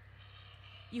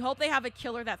 You hope they have a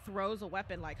killer that throws a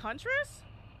weapon like Huntress?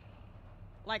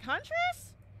 Like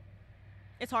Huntress?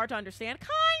 It's hard to understand.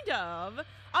 Kind of.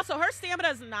 Also, her stamina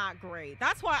is not great.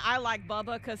 That's why I like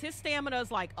Bubba, because his stamina is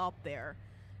like up there.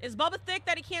 Is Bubba thick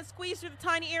that he can't squeeze through the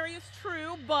tiny areas?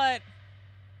 True, but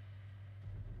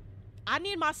I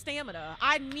need my stamina.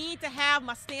 I need to have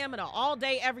my stamina all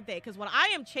day, every day, because when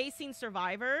I am chasing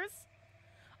survivors,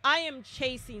 I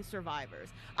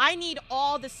need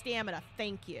all the stamina.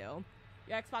 Thank you.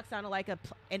 Your Xbox sounded like an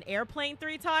airplane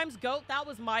 3 times. Goat, that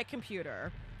was my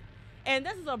computer. And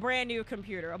this is a brand new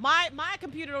computer. My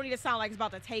computer don't need to sound like it's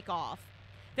about to take off.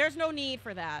 There's no need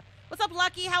for that. What's up,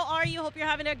 Lucky? How are you? Hope you're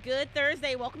having a good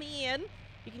Thursday. Welcome in.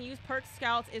 You can use perks.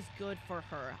 Scouts is good for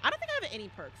her. I don't think I have any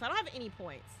perks. I don't have any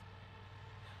points.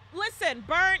 Listen,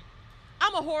 Burnt,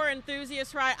 I'm a horror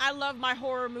enthusiast, right? I love my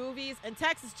horror movies. And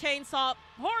Texas Chain Saw,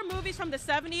 horror movies from the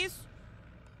 70s.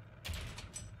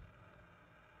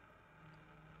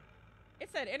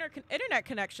 It said internet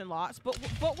connection lost, but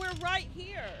we're right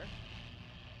here.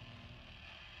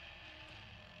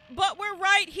 But we're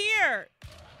right here.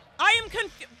 I am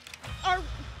confused. Are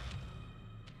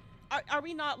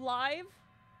we not live?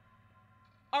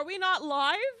 Are we not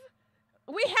live?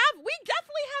 We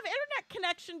definitely have internet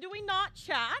connection, do we not,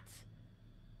 chat?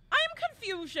 I am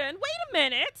confusion. Wait a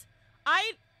minute.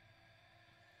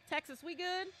 Texas, we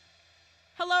good?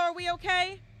 Hello, are we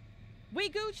okay? We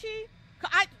Gucci?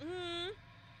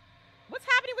 What's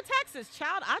happening with Texas,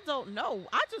 child? I don't know.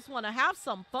 I just want to have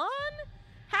some fun.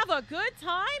 Have a good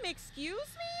time.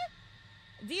 Excuse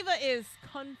me? Diva is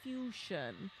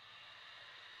confusion.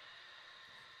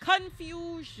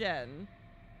 Confusion.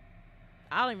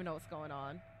 I don't even know what's going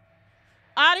on.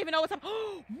 I don't even know what's up.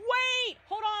 Wait!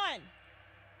 Hold on.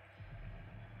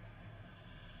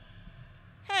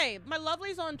 Hey, my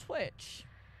lovely's on Twitch.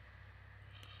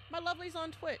 My lovely's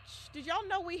on Twitch. Did y'all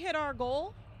know we hit our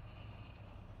goal?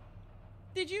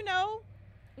 Did you know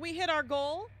we hit our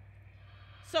goal?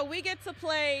 So we get to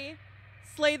play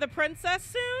Slay the Princess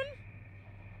soon?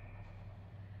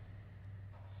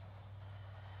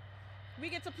 We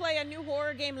get to play a new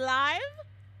horror game live?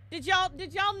 Did y'all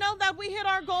know that we hit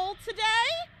our goal today?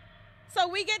 So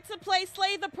we get to play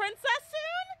Slay the Princess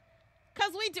soon?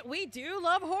 Cause we do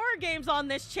love horror games on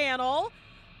this channel.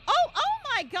 Oh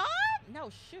my god! No,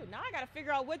 shoot, now I gotta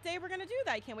figure out what day we're gonna do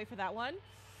that. I can't wait for that one.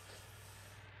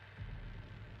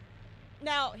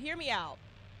 Now, hear me out.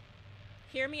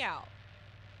 Hear me out.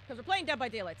 Because we're playing Dead by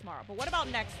Daylight tomorrow. But what about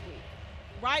next week?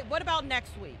 Right? What about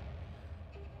next week?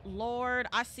 Lord,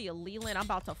 I see a Leland. I'm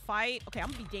about to fight. Okay,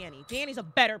 I'm gonna be Danny. Danny's a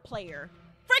better player.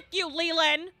 Frick you,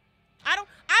 Leland! I don't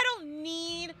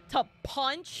need to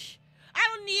punch. I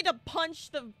don't need to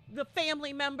punch the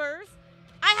family members.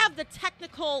 I have the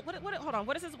technical, hold on,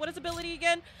 what is ability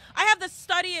again? I have the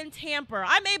study and tamper.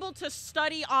 I'm able to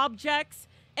study objects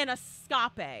and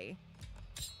escape. I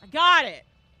got it.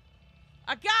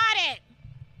 I got it.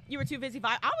 You were too busy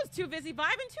vibing. I was too busy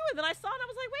vibing too, and then I saw it and I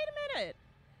was like, wait a minute.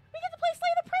 We get to play Slay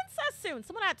the Princess soon.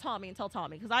 Someone add Tommy and tell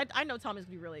Tommy, because I know Tommy's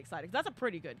gonna be really excited. That's a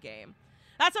pretty good game.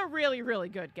 That's a really, really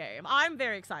good game. I'm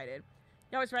very excited.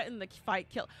 You always right in the fight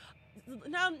kill.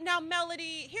 Now,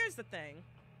 Melody, here's the thing.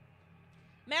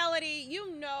 Melody,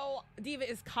 you know Diva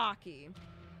is cocky.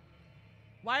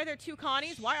 Why are there 2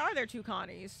 Connies? Why are there 2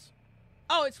 Connies?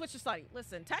 Oh, it's Switch to Study.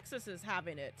 Listen, Texas is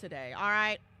having it today, all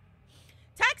right?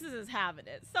 Texas is having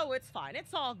it, so it's fine.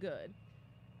 It's all good.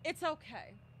 It's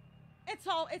okay. It's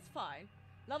fine.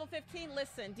 Level 15,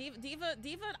 listen, Diva,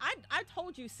 I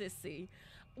told you, sissy.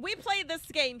 We played this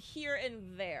game here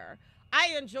and there.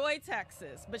 I enjoy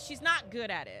Texas, but she's not good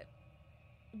at it.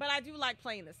 But I do like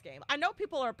playing this game. I know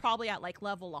people are probably at like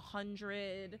level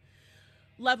 100,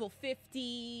 level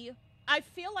 50. I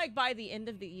feel like by the end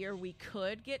of the year, we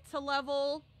could get to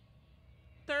level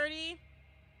 30,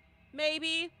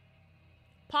 maybe,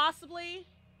 possibly.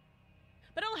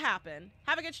 But it'll happen.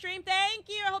 Have a good stream. Thank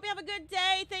you. I hope you have a good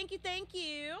day. Thank you. Thank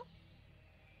you.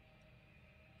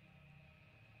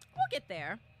 We'll get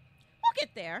there. We'll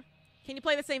get there. Can you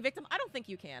play the same victim? I don't think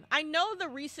you can. I know the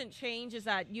recent change is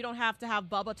that you don't have to have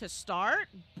Bubba to start,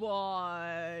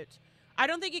 but I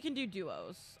don't think you can do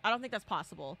duos. I don't think that's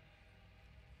possible.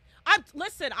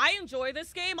 Listen, I enjoy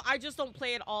this game. I just don't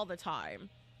play it all the time.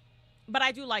 But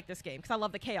I do like this game because I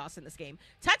love the chaos in this game.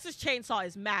 Texas Chain Saw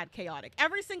is mad chaotic.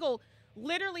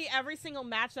 Literally every single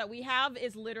match that we have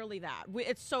is literally that.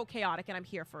 It's so chaotic, and I'm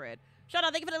here for it. Shout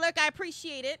out, thank you for the look. I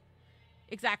appreciate it.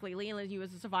 Exactly, Leland, you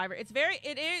as a survivor. It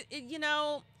is, you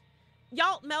know,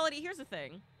 y'all, Melody, here's the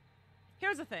thing.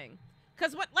 Here's the thing.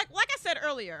 Because like I said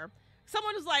earlier,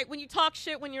 someone was like, when you talk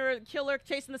shit when you're a killer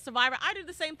chasing the survivor, I do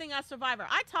the same thing as survivor.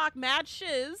 I talk mad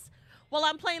shiz while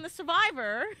I'm playing the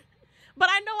survivor, but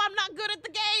I know I'm not good at the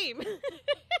game.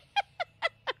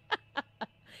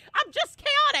 I'm just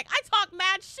chaotic. I talk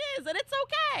mad shiz, and it's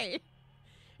okay.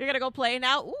 You're going to go play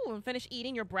now. Ooh, and finish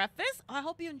eating your breakfast. I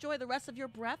hope you enjoy the rest of your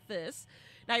breakfast.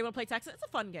 Now you want to play Texas? It's a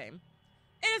fun game.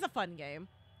 It is a fun game.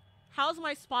 How's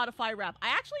my Spotify rap? I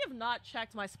actually have not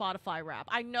checked my Spotify rap.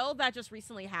 I know that just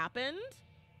recently happened,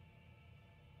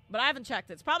 but I haven't checked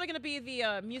it. It's probably going to be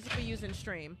the music we use in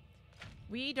stream.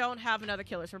 We don't have another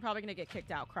killer, so we're probably going to get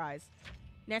kicked out. Cries.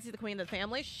 Nancy the queen of the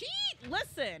family.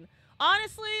 Listen,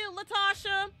 honestly,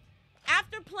 Latasha,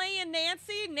 after playing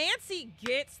Nancy, Nancy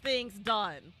gets things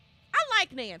done. I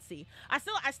like Nancy. I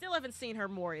still haven't seen her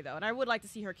Mori, though, and I would like to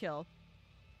see her kill.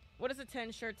 What is a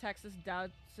 10 shirt Texas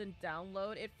doesn't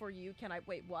download it for you? Can I...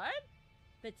 Wait, what?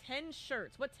 The 10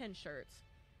 shirts. What 10 shirts?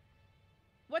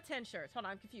 What 10 shirts? Hold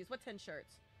on, I'm confused. What 10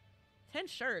 shirts? 10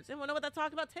 shirts? Anyone know what that's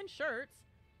talking about? 10 shirts?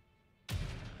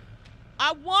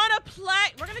 I want to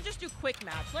play... We're going to just do quick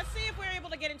match. Let's see if we're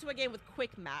able to get into a game with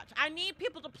quick match. I need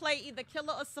people to play either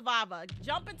killer or survivor.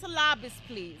 Jump into lobbies,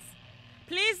 please.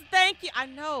 Please, thank you. I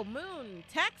know, Moon,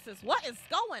 Texas. What is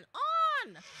going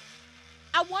on?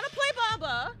 I want to play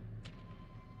Bubba.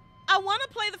 I want to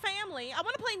play the family. I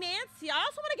want to play Nancy. I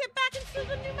also want to get back into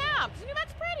the new map. The new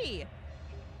map's pretty.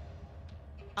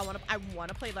 I want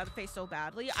to play Leatherface so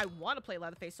badly.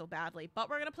 But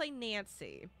we're going to play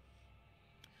Nancy.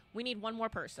 We need one more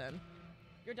person.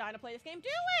 You're dying to play this game? Do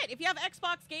it! If you have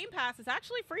Xbox Game Pass, it's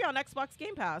actually free on Xbox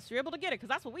Game Pass. You're able to get it, because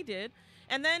that's what we did.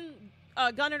 And then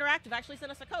Gun Interactive actually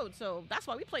sent us a code, so that's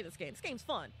why we play this game. This game's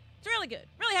fun. It's really good.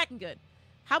 Really heckin' good.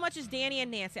 How much is Danny and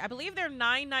Nancy? I believe they're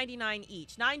 $9.99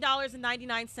 each.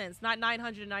 $9.99, not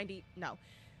 $990. No.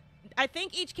 I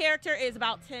think each character is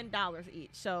about $10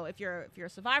 each. So if you're a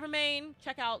Survivor main,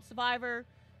 check out Survivor.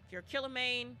 If you're a Killer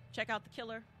main, check out the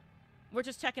Killer. We're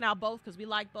just checking out both because we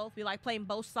like both. We like playing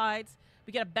both sides.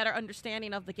 We get a better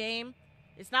understanding of the game.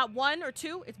 It's not one or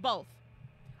two, it's both.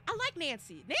 I like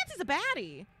Nancy. Nancy's a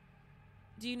baddie.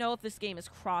 Do you know if this game is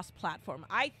cross-platform?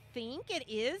 I think it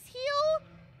is, Heal?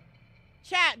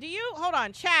 Chat, do you? Hold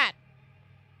on, chat.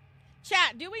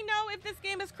 Chat, do we know if this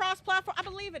game is cross-platform? I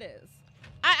believe it is.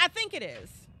 I think it is.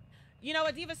 You know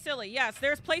what, Diva's silly. Yes,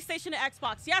 there's PlayStation and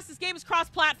Xbox. Yes, this game is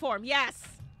cross-platform. Yes.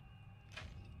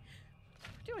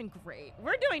 We're doing great.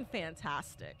 We're doing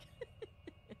fantastic.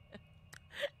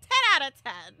 10 out of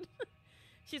 10.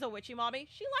 She's a witchy mommy.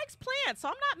 She likes plants, so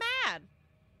I'm not mad.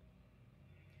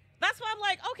 That's why I'm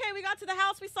like, okay, we got to the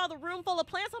house. We saw the room full of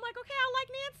plants. I'm like, okay, I like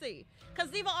Nancy. Because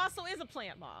Diva also is a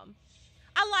plant mom.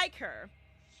 I like her.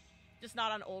 Just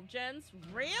not on old gens.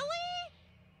 Really?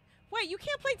 Wait, you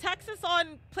can't play Texas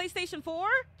on PlayStation 4?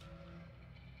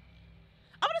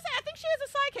 I'm going to say, I think she has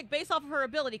a sidekick based off of her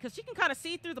ability because she can kind of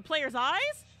see through the player's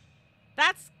eyes.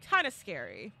 That's kind of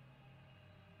scary.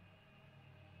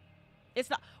 It's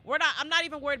not, I'm not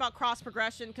even worried about cross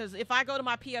progression because if I go to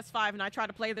my PS5 and I try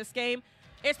to play this game,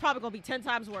 it's probably going to be 10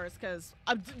 times worse because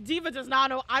Diva does not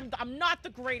know. I'm not the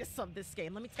greatest of this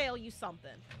game. Let me tell you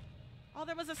something. Oh,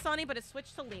 there was a Sunny, but it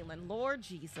switched to Leland. Lord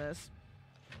Jesus.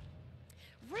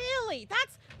 Really?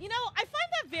 That's, you know, I find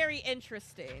that very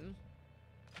interesting.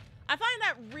 I find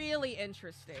that really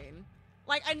interesting.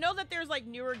 Like, I know that there's, like,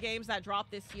 newer games that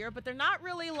drop this year, but they're not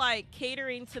really, like,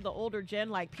 catering to the older gen,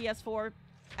 like PS4,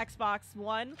 Xbox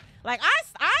One. Like,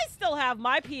 I still have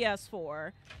my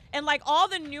PS4. And, like, all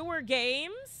the newer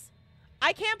games,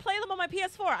 I can't play them on my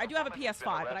PS4. I do have a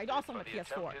PS5, but I also have a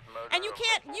PS4. And you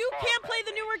can't play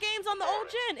the newer games on the old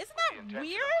gen. Isn't that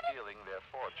weird?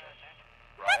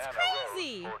 That's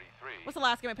crazy. What's the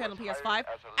last game I played on PS5?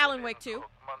 Alan Wake 2.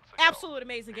 Absolute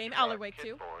amazing game, Alan Wake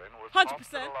 2.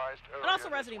 100%. And also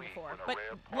Resident Evil 4. But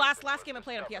last game I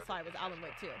played on PS5 was Alan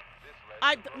Wake 2.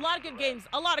 A lot of good games,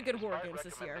 a lot of good horror games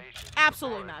this year.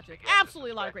 Absolutely magic.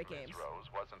 Absolutely a lot of great games.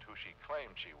 Wasn't who she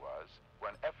claimed she was.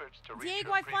 When efforts to reach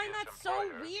Diego, her I find that previous so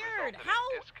employers weird. resulted in How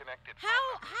disconnected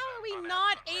are we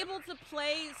not able to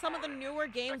play some of the newer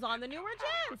games on the newer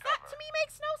gens? That to me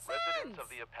makes no Residents sense. of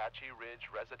the Apache Ridge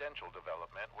residential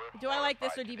development were Do I like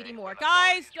this or horrified DVD today more? when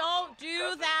Guys, authorities don't removed do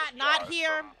dozens that. of Not jars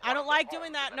here. from I don't one like of the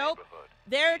doing homes that. in the Nope. neighborhood.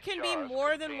 There These can be jars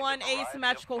more than contained one a variety of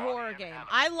asymmetrical body horror and game.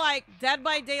 animal I like Dead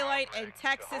by Daylight and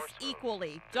Texas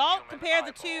equally. Don't compare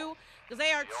the two because they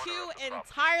are two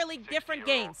entirely different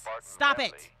games. Stop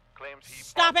it.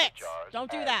 Stop it.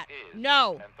 Don't do that.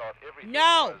 No.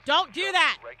 No. Don't do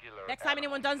that. Next time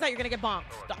anyone does that, you're going to get bonked.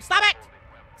 Stop it.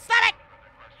 Stop it.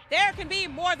 There can be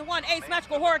more than one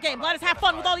asymmetrical horror game. Let us have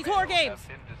fun with all these horror games.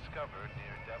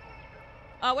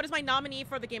 What is my nominee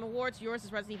for the Game Awards? Yours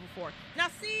is Resident Evil 4. Now,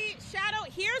 see, Shadow,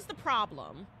 here's the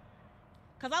problem.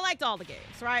 Because I liked all the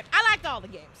games, right? I liked all the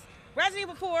games. Resident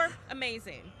Evil 4,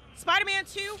 amazing. Spider-Man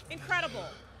 2, incredible.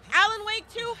 Alan Wake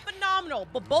 2, phenomenal.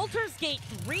 But Baldur's Gate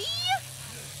 3?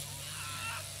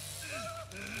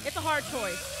 It's a hard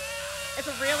choice. It's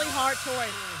a really hard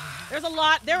choice.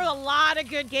 There were a lot of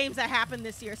good games that happened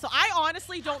this year. So I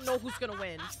honestly don't know who's going to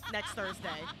win next Thursday.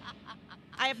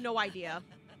 I have no idea.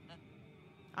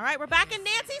 All right, we're back in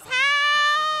Nancy's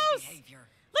house.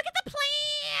 Look at the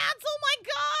plants. Oh my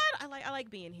God. I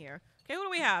like being here. Okay, who do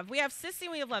we have? We have Sissy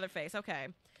and we have Leatherface. Okay.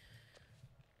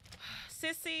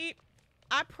 Sissy,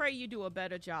 I pray you do a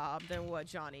better job than what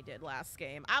Johnny did last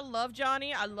game. I love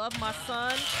Johnny. I love my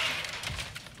son.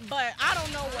 But I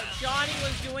don't know what Johnny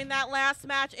was doing that last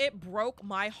match. It broke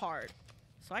my heart.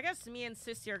 So I guess me and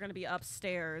Sissy are going to be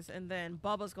upstairs, and then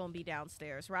Bubba's going to be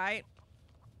downstairs, right?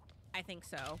 I think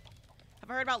so. Have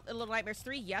I heard about Little Nightmares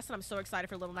 3? Yes, and I'm so excited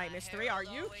for Little Nightmares 3. Are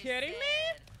you kidding me?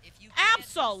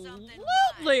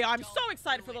 Absolutely! I'm so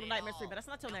excited for Little Nightmares 3, but that's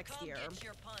not till next year.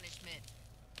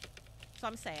 So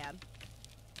I'm sad.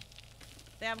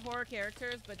 They have horror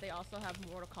characters, but they also have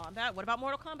Mortal Kombat. What about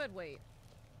Mortal Kombat? Wait.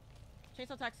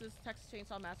 Chainsaw Texas Chain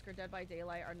Saw Massacre, Dead by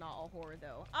Daylight are not all horror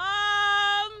though.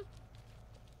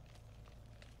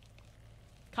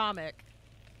 Comic.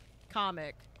 Hold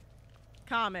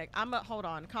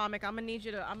on. Comic, I'm gonna need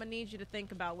you to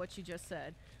think about what you just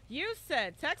said. You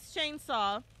said Texas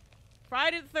Chainsaw,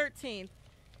 Friday the 13th,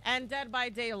 and Dead by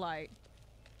Daylight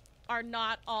are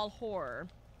not all horror.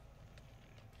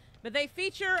 But they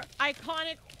feature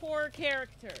iconic horror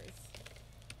characters.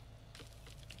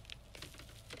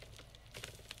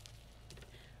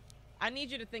 I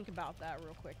need you to think about that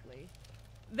real quickly.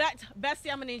 Bestie,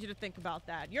 I'm gonna need you to think about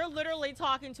that. You're literally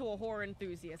talking to a horror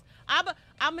enthusiast. I'm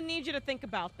gonna need you to think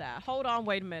about that. Hold on,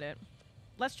 wait a minute.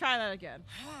 Let's try that again.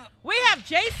 We have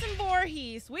Jason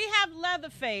Voorhees. We have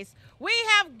Leatherface. We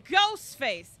have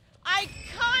Ghostface.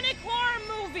 Iconic horror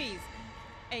movies.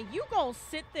 And you gonna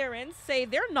sit there and say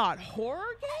they're not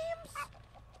horror games?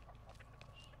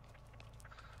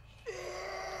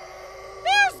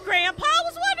 There's Grandpa. I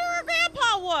was wondering where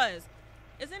Grandpa was.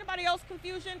 Is anybody else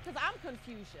confusion? Because I'm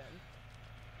confusion.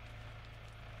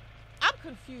 I'm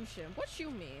confusion. What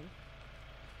you mean?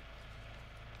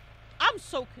 I'm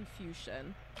so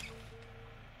confusion.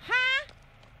 Huh?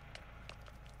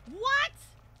 What?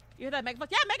 You hear that, Megan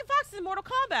Fox? Yeah, Megan Fox is in Mortal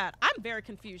Kombat. I'm very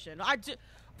confusion.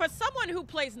 For someone who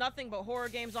plays nothing but horror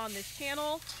games on this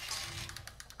channel,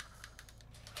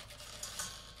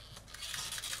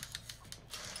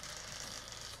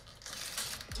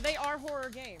 they are horror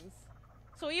games.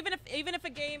 So even if a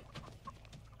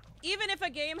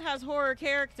game has horror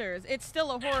characters, it's still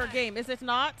a horror game, is it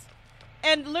not?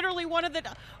 And literally one of the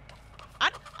I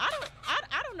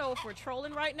don't know if we're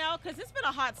trolling right now, because it's been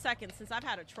a hot second since I've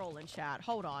had a troll in chat.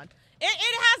 Hold on. It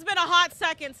has been a hot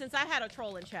second since I've had a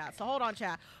troll in chat. So hold on,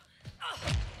 chat.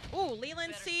 Ooh,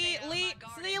 Leland,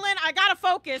 Leland, I gotta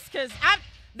focus, because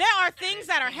there are things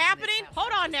that are happening.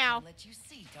 Hold on now.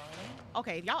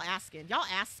 Okay, y'all asking.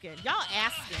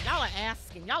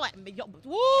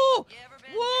 Woo!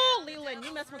 Woo, Leland,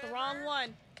 you messed with the wrong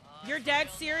one. You're dead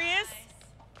serious?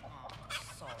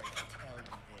 Sorry to tell you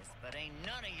this, but ain't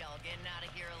none of y'all getting out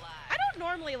of here alive. I don't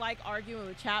normally like arguing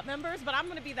with chat members, but I'm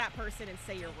gonna be that person and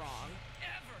say you're wrong.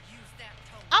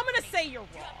 I'm gonna say you're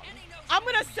wrong. I'm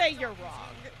gonna say you're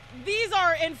wrong. These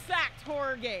are, in fact,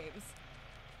 horror games.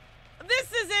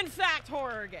 This is, in fact,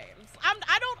 horror games. I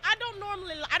don't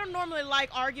normally like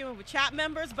arguing with chat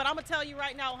members, but I'm gonna tell you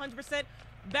right now, 100%,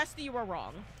 Bestie, you were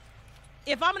wrong.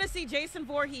 if I'm gonna see Jason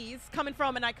Voorhees coming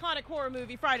from an iconic horror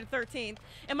movie, Friday the 13th,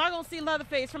 am I gonna see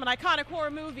Leatherface from an iconic horror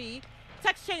movie,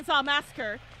 Texas Chain Saw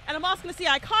Massacre, and I'm also gonna see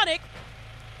iconic...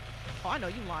 Oh, I know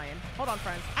you lying. Hold on,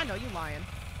 friends. I know you lying.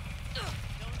 Don't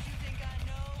you think I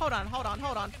know? Hold on, hold on,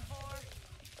 hold on.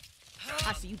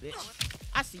 I see you, bitch.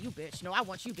 I see you, bitch. No, I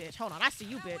want you, bitch. Hold on, I see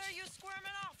you, Now bitch. where you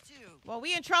squirming off to? Well,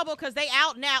 we in trouble because they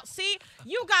out now. See?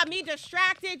 You got me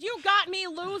distracted. You got me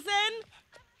losing.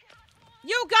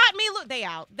 You got me They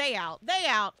out. They out. They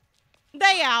out.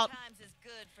 They out. Times is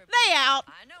good for They people. out.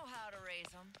 I know how to raise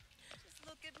them. Just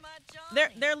look at my Johnny.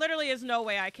 There literally is no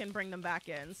way I can bring them back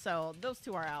in. So those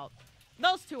two are out.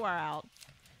 Those two are out.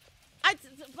 But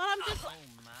I'm just... Oh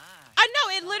my. I know,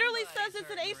 it literally says Somebody's it's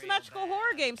an hurting real asymmetrical bad.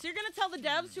 horror game. So you're gonna tell the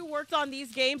devs who worked on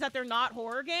these games that they're not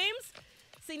horror games?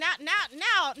 See, now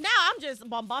I'm just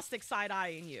bombastic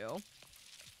side-eyeing you.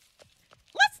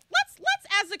 Let's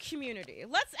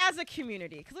as a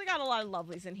community, because we got a lot of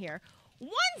lovelies in here.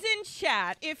 One's in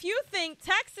chat, if you think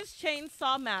Texas Chain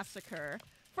Saw Massacre,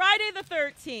 Friday the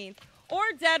 13th, or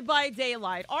Dead by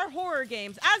Daylight are horror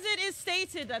games, as it is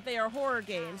stated that they are horror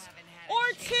games,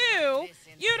 or two,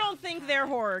 you don't think they're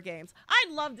horror games.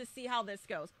 I'd love to see how this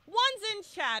goes. One's in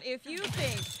chat if you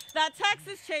think that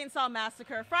Texas Chainsaw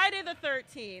Massacre, Friday the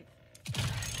 13th,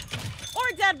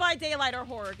 or Dead by Daylight are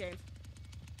horror games.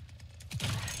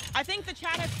 I think the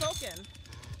chat has spoken.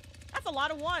 That's a lot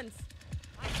of ones.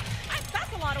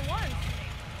 That's a lot of ones.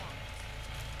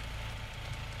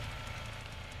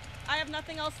 I have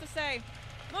nothing else to say.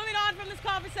 Moving on from this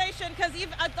conversation, because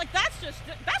even like that's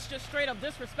just straight up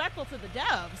disrespectful to the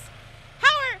devs. How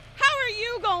are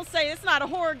you gonna say it's not a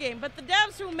horror game, but the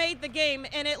devs who made the game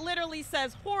and it literally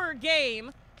says horror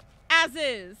game as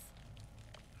is?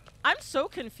 I'm so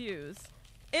confused.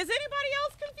 Is anybody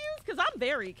else confused? Because I'm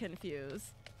very confused.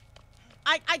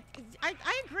 I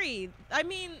agree. I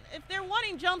mean, if they're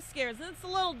wanting jump scares, it's a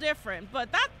little different.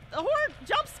 But that horror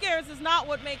jump scares is not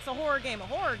what makes a horror game a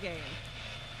horror game.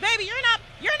 Baby, you're not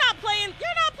playing the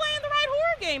right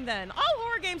horror game then. All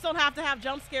horror games don't have to have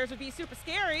jump scares or be super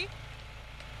scary.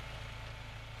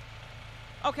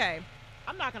 Okay,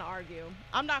 I'm not gonna argue.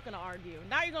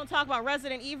 Now you're gonna talk about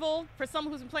Resident Evil for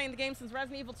someone who's been playing the game since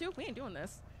Resident Evil 2? We ain't doing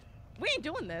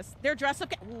this. They're dress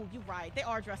up. Ooh, you right. They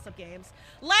are dress up games.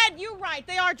 Lad, you right.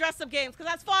 They are dress up games. Because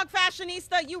that's Fog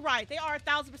Fashionista. You right. They are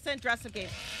 1000% dress up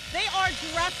games. They are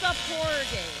dress up horror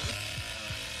games.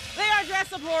 They are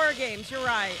dress up horror games. You're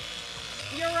right.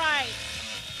 You're right.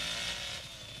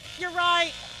 You're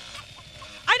right.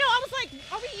 I know. I was like,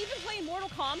 are we even playing Mortal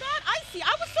Kombat? I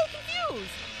was so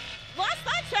confused. Last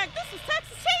I checked, this was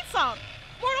Texas Chainsaw.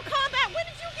 Mortal Kombat, when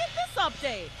did you get this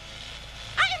update?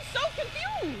 I am so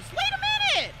confused. Wait a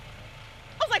minute.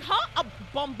 I was like, huh? A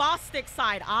bombastic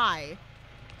side eye.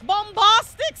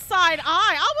 Bombastic side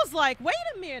eye. I was like, wait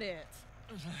a minute.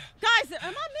 Guys,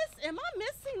 am I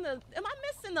missing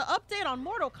the update on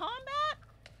Mortal Kombat?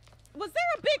 Was there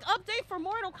a big update for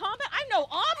Mortal Kombat? I know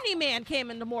Omni-Man came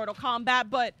into Mortal Kombat,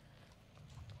 but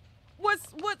was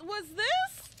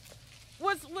this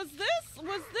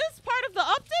part of the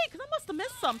update? Because I must have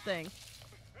missed something.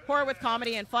 Horror with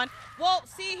comedy and fun. Well,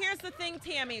 see, here's the thing,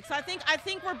 Tammy. Because I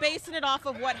think we're basing it off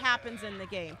of what happens in the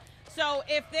game. So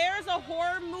if there's a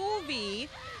horror movie,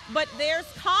 but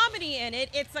there's comedy in it,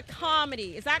 it's a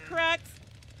comedy. Is that correct?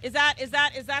 Is that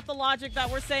the logic that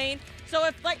we're saying? So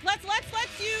if let's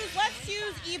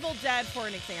use Evil Dead for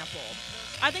an example.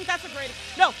 I think that's a great.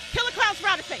 No, Killer Clowns from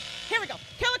Outer Space. Here we go.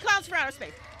 Killer Clowns from Outer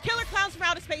Space. Killer Clowns from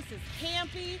Outer Space is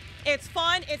campy. It's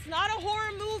fun. It's not a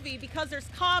horror movie because there's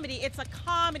comedy. It's a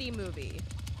comedy movie,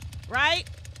 right?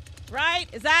 Right?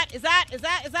 Is that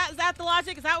the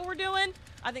logic? Is that what we're doing?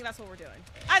 I think that's what we're doing.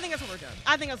 I think that's what we're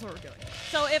doing.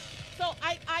 So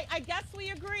I guess we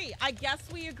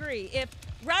agree. If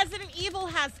Resident Evil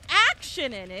has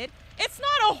action in it, it's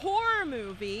not a horror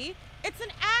movie. It's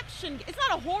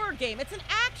not a horror game. It's an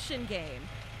action game.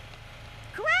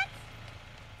 Correct?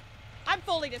 I'm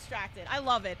fully distracted. I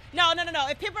love it. No.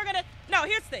 If people are gonna,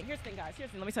 here's the thing, guys.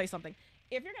 Let me tell you something.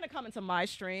 If you're gonna come into my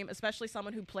stream, especially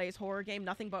someone who plays horror game,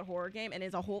 nothing but horror game, and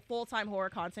is a whole full-time horror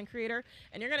content creator,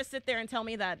 and you're gonna sit there and tell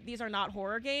me that these are not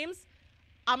horror games,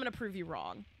 I'm gonna prove you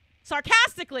wrong.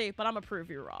 Sarcastically, but I'm gonna prove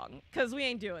you wrong, because we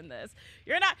ain't doing this.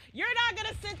 You're not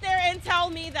gonna sit there and tell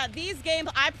me that these games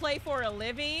I play for a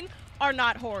living are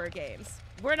not horror games.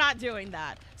 We're not doing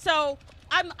that. So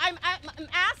I'm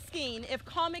asking if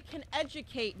Comic can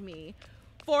educate me,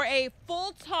 for a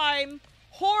full-time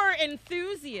horror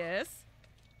enthusiast,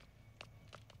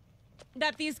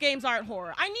 that these games aren't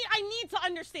horror. I need to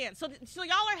understand. So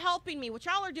y'all are helping me. What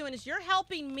y'all are doing is you're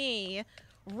helping me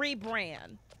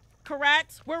rebrand.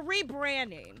 Correct? We're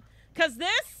rebranding. Because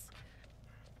this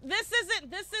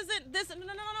isn't, no,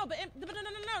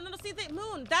 see,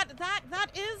 Moon,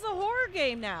 that is a horror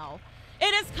game now.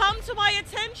 It has come to my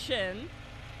attention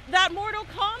that Mortal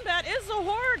Kombat is a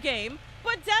horror game,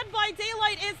 but Dead by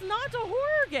Daylight is not a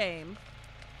horror game.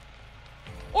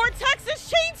 Or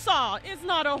Texas Chainsaw is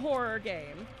not a horror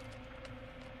game.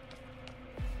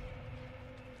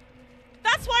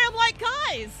 That's why I'm like,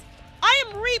 guys,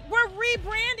 we're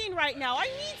rebranding right now. I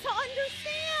need to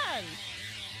understand.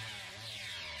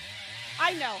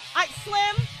 I know.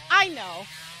 Slim, I know.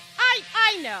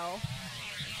 I know.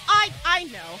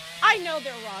 I know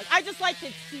they're wrong. I just like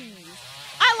to tease.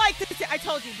 I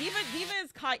told you, Diva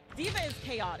is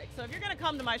chaotic. So if you're gonna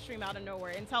come to my stream out of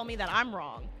nowhere and tell me that I'm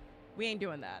wrong, we ain't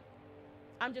doing that.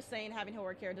 I'm just saying having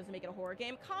horror care doesn't make it a horror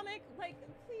game. Comic, like,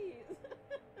 please.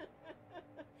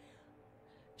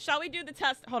 Shall we do the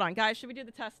test? Hold on, guys. Should we do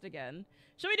the test again?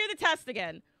 Should we do the test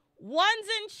again? Ones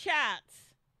in chat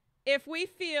if we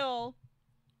feel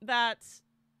that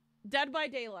Dead by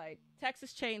Daylight,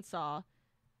 Texas Chainsaw,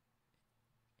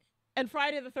 and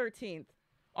Friday the 13th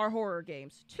are horror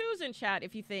games. Twos in chat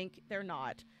if you think they're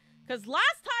not. Because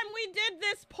last time we did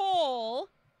this poll,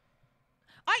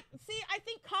 I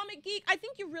think Comic Geek, I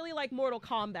think you really like Mortal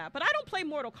Kombat, but I don't play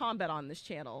Mortal Kombat on this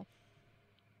channel.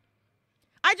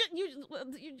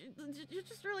 You're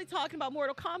just really talking about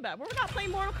Mortal Kombat. We're not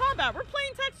playing Mortal Kombat. We're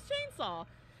playing Texas Chainsaw.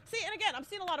 See, and again, I'm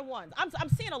seeing a lot of ones. I'm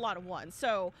seeing a lot of ones.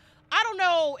 So I don't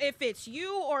know if it's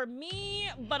you or me,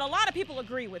 but a lot of people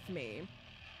agree with me.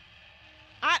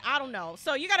 I don't know.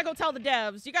 So you got to go tell the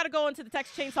devs. You got to go into the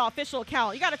Texas Chainsaw official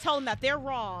account. You got to tell them that they're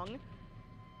wrong.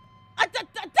 That's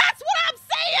what I'm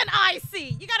saying,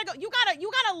 Icy. You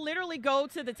gotta literally go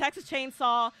to the Texas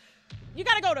Chainsaw. You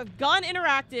gotta go to Gun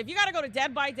Interactive. You gotta go to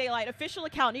Dead by Daylight official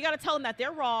account. You gotta tell them that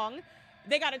they're wrong.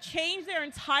 They gotta change their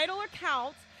entire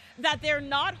account, that they're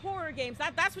not horror games.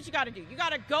 That's what you gotta do. You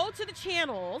gotta go to the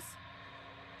channels.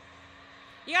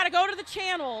 You gotta go to the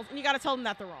channels and you gotta tell them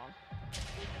that they're wrong.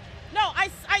 No,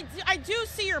 I do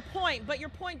see your point, but your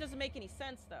point doesn't make any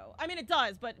sense, though. I mean, it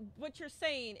does, but what you're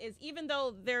saying is even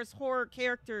though there's horror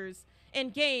characters in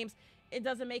games, it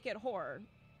doesn't make it horror.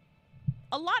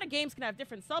 A lot of games can have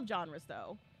different subgenres,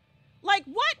 though. Like,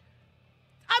 what?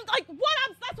 That's what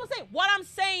I'm saying. What I'm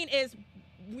saying is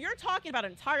you're talking about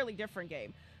an entirely different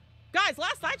game. Guys,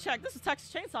 last I checked, this is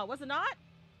Texas Chainsaw, was it not?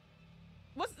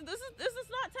 This is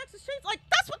not Texas Chainsaw? Like,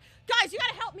 that's what, guys, you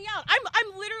gotta help me out.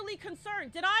 I'm literally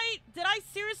concerned. Did I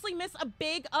seriously miss a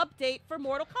big update for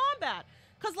Mortal Kombat?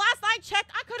 Because last I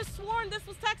checked, I could have sworn this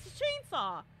was Texas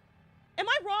Chainsaw. Am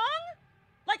I wrong?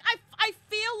 Like, I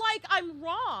feel like I'm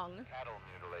wrong. Cattle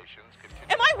mutilations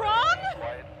continue. Am I wrong?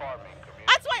 Quiet farming communities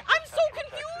That's why I'm so in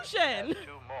Texas, confusion. and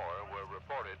 2 more were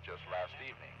reported just last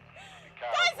evening.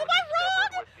 Guys, am I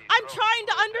wrong? I'm trying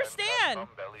to understand.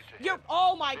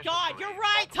 Oh my God, you're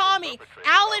right, Tommy.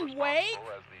 Alan Wake?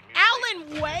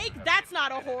 Alan Wake? That's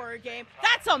not a horror game.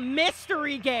 That's a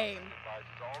mystery game.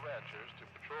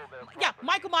 Yeah,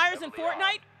 Michael Myers in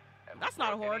Fortnite? That's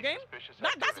not a horror game.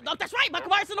 That's right, Michael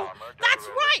Myers in That's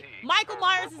right! Michael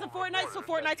Myers is in Fortnite, so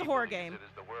Fortnite's a horror game. It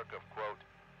is the work of, quote,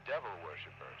 devil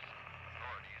worshippers.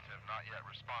 Authorities have not yet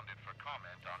responded for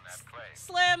comment on that claim.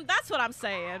 Slim, that's what I'm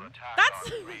saying. That's...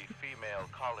 3 female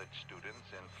college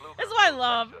students in This is what I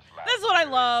love. This is what I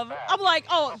love. I'm like,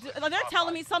 oh, they're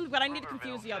telling me something, but I need to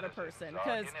confuse the other person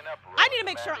because I need to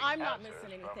make sure I'm not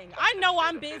missing anything. I know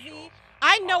I'm busy.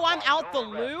 I know I'm out the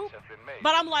loop,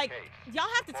 but I'm like, y'all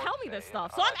have to tell me this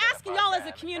stuff. So I'm asking y'all as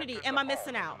a community, am I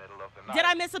missing out? Did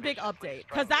I miss a big update?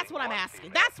 Because that's what I'm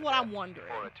asking. That's what I'm wondering.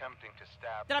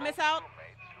 Did I miss out?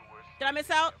 Did I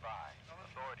miss out?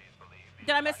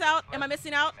 Did I miss out? Am I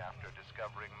missing out?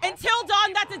 Until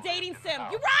Dawn, that's a dating sim.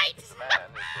 You're right!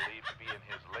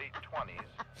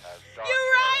 You're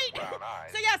right!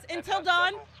 So yes, Until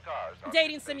Dawn,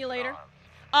 dating simulator.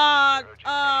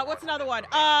 What's another one?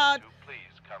 Oh,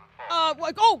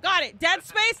 got it. Dead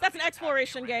Space, that's an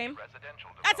exploration game.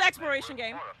 That's an exploration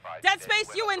game. Dead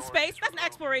Space, you in space, that's an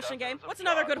exploration game. What's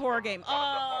another good horror game?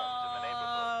 Outlast,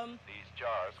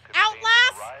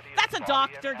 that's a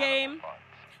doctor game.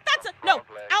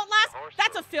 Outlast,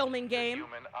 that's a filming game.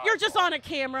 You're just on a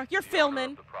camera. You're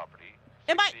filming.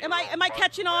 Am I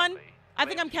catching on? I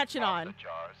think I'm catching on.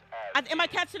 Am I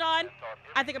catching on?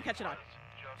 I think I'm catching on.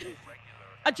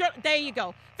 There you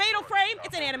go. Fatal Frame,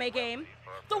 it's an anime game.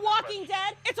 The Walking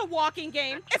Dead, it's a walking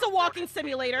game. It's a walking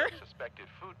simulator.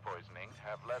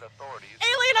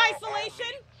 Alien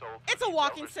Isolation, it's a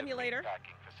walking simulator.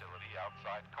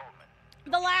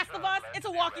 The Last of Us, it's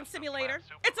a walking simulator.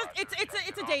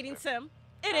 It's a dating sim.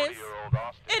 It is. 40-year-old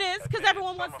Austin It is, 'cause admitted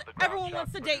everyone some wants- of the ground everyone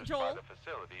wants shots to date produced by Joel. the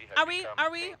facility had Are we become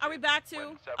back tainted to? when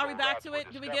Are we several back rats to were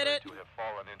it? Do we get it? discovered to have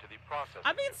fallen into the processing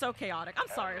I'm being unit. so chaotic. I'm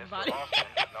sorry, And Mr. everybody. Austin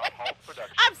did not halt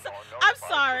production I'm nor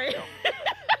sorry. notify the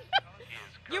He is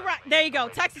You're right. currently There you go.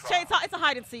 awaiting Texas trial. Chainsaw. It's a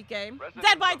hide and seek game. Residents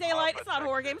Dead by of Daylight. Lubbock, It's not a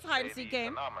horror game. It's Texas a hide and say seek the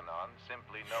game. phenomenon,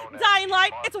 simply known as Dying the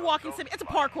Light. Monster It's a walking Ghost sim. It's a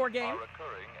Fight, parkour game. are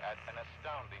occurring at an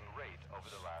astounding rate over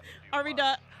the last few Are we months.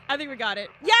 done? I think we got it.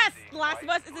 Yes, The Last of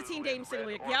Us is a teen dating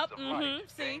simulator. Yep.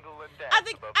 See, I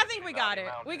think we got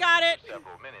it. We got it.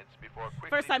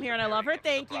 First time here, and I love her.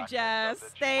 Thank you, Jess.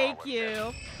 Thank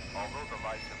you.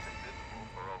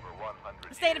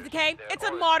 State of Decay. It's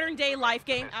a modern day life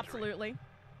game. Absolutely.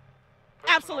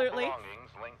 Absolutely.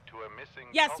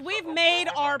 Yes, we've made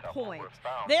our point.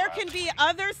 There can be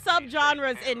other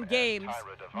subgenres in games,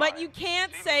 but you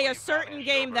can't say a certain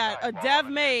game that a dev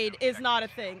made is not a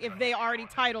thing if they already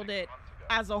titled it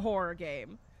as a horror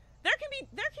game. There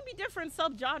can be different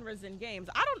subgenres in games.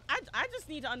 I just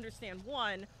need to understand,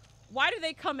 one, why do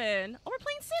they come in? Oh, we're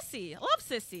playing Sissy. I love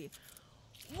Sissy.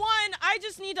 One, I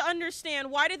just need to understand,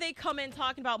 why did they come in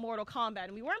talking about Mortal Kombat?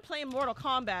 And we weren't playing Mortal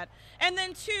Kombat. And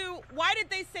then two, why did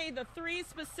they say the 3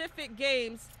 specific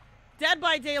games, Dead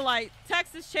by Daylight,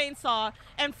 Texas Chainsaw,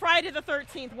 and Friday the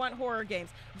 13th weren't horror games?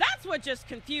 That's what just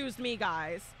confused me,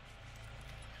 guys.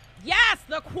 Yes,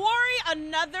 The Quarry,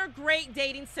 another great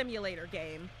dating simulator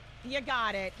game. You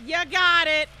got it. You got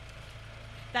it.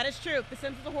 That is true. The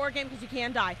Sims is a horror game because you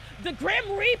can die. The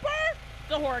Grim Reaper,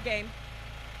 the horror game.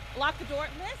 Lock the door.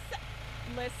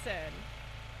 Listen.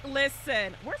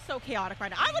 We're so chaotic right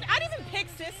now. I'd even pick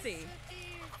Sissy.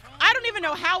 I don't even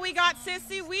know how we got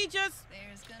Sissy. We just...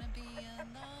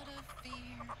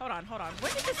 Hold on.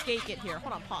 When did this gate get here?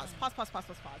 Hold on, pause.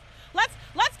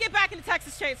 Let's get back into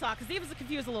Texas Chainsaw, because Diva's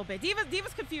confused a little bit.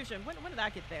 Diva's confusion. When did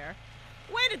that get there?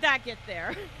 When did that get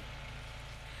there?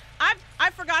 I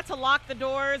forgot to lock the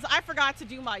doors. I forgot to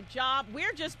do my job.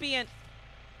 We're just being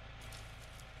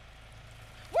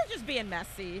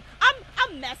messy.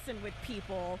 I'm messing with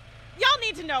people. Y'all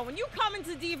need to know, when you come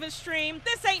into Diva's stream,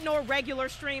 this ain't no regular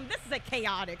stream. This is a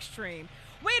chaotic stream.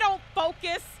 We don't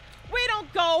focus. We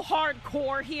don't go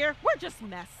hardcore here. We're just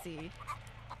messy.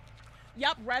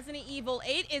 Yep, Resident Evil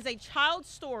 8 is a child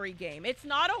story game. It's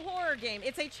not a horror game.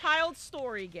 It's a child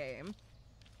story game.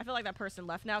 I feel like that person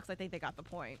left now because I think they got the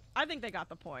point. I think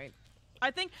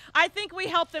we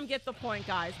helped them get the point,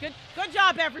 guys. Good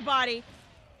job, everybody.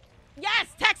 Yes,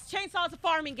 Texas Chainsaw is a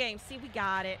farming game. See, we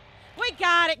got it. We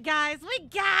got it, guys. We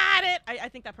got it. I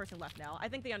think that person left now. I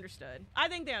think they understood.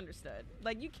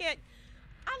 Like, you can't...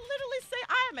 I literally say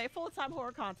I am a full-time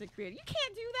horror content creator. You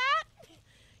can't do that.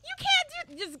 You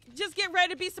can't just get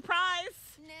ready to be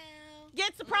surprised. No.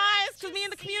 Get surprised, because me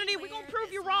and the community, we're going to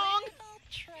prove you wrong.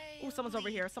 Ooh, someone's over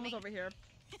here.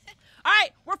 All right,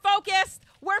 we're focused.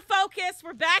 We're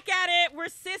back at it. We're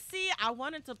Sissy. I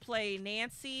wanted to play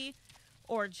Nancy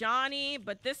or Johnny,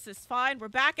 but this is fine. We're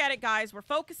back at it, guys. We're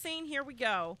focusing. Here we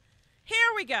go.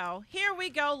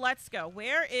 Let's go.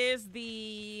 Where's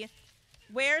the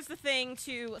thing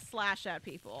to slash at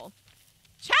people?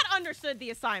 Chat understood the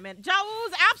assignment.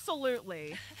 Jawoos,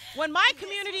 absolutely. When my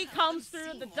community comes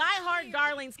through, the diehard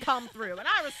darlings come through, and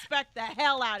I respect the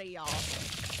hell out of y'all.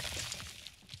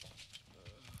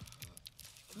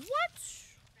 What?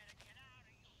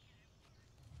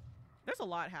 There's a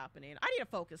lot happening. I need to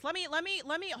focus. Let me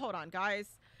hold on, guys.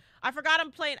 I forgot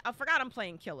I'm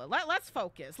playing Killer. Let's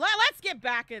focus. Let's get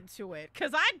back into it,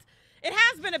 cuz it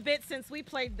has been a bit since we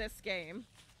played this game.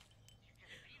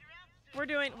 We're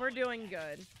doing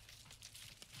good.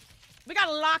 We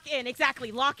gotta lock in.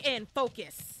 Exactly. Lock in.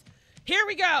 Focus. Here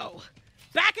we go.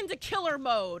 Back into killer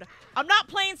mode. I'm not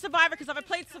playing Survivor, because if I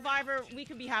played Survivor, we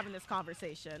could be having this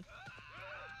conversation.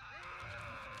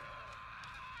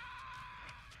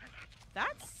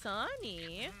 That's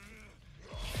Sunny.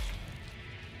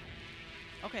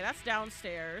 Okay, that's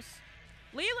downstairs.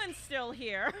 Leland's still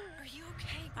here. Are you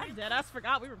okay, I'm dead. I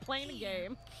forgot we were playing a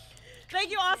game. Thank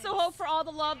you also, Hope, for all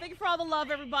the love. Thank you for all the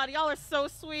love, everybody. Y'all are so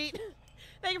sweet.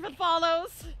 Thank you for the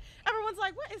follows. Everyone's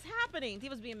like, what is happening?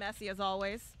 Diva's being messy as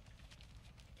always.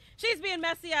 She's being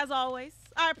messy as always.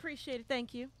 I appreciate it.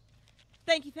 Thank you.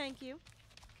 Thank you.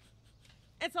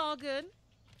 It's all good.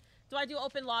 Do I do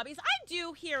open lobbies? I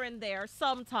do here and there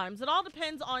sometimes. It all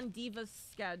depends on Diva's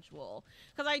schedule.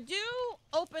 Because I do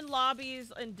open lobbies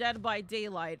in Dead by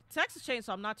Daylight. Texas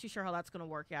Chainsaw, I'm not too sure how that's going to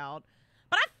work out.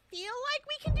 But I feel like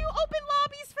we can do open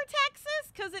lobbies for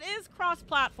Texas, because it is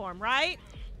cross-platform, right?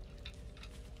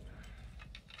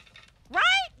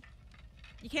 Right?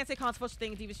 You can't say controversial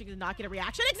things, Diva, she does not get a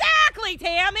reaction. Exactly,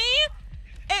 Tammy!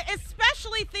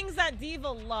 Especially things that Diva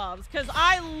loves, because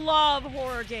I love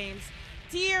horror games,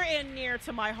 dear and near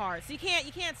to my heart. So you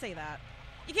can't say that.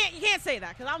 You can't say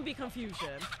that, because I'm gonna be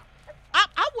confusion.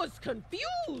 I was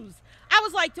confused. I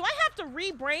was like, do I have to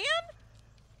rebrand?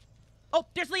 Oh,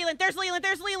 there's Leland. There's Leland.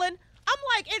 There's Leland. I'm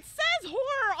like, it says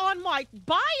horror on my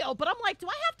bio, but I'm like, do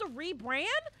I have to rebrand?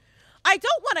 I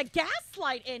don't want to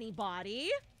gaslight anybody.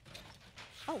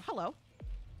 Oh, hello.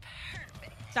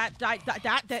 That,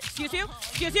 excuse you,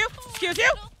 excuse you, excuse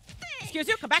you, excuse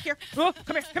you, come back here. Oh,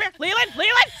 come here, Leland,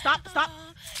 stop.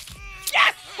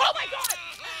 Yes! Oh my God!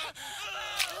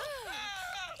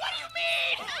 What do you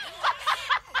mean?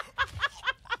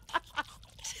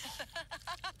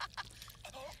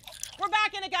 We're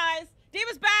back in it, guys.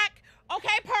 Diva's back.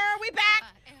 Okay, Purr, we back.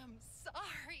 I am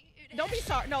sorry. Don't be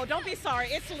sorry. No, don't be sorry.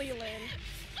 It's Leland.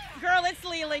 Girl, it's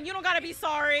Leland. You don't gotta be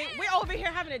sorry. We're over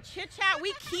here having a chit chat.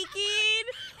 We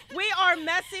kikied. We are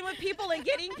messing with people and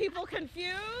getting people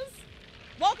confused.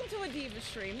 Welcome to a Diva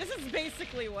stream. This is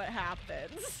basically what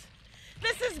happens.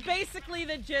 This is basically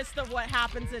the gist of what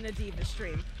happens in a Diva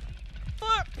stream.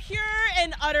 For pure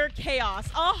and utter chaos,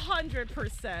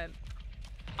 100%.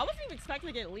 I wasn't even expecting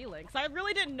to get Leland, because I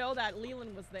really didn't know that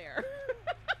Leland was there.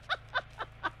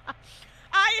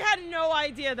 I had no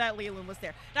idea that Leland was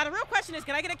there. Now, the real question is,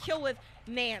 can I get a kill with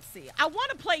Nancy? I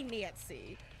want to play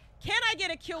Nancy. Can I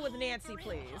get a kill with Nancy,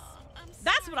 please?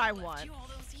 That's what I want.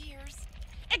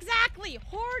 Exactly.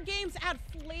 Horror games add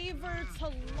flavor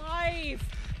to life.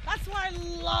 That's why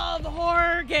I love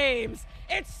horror games.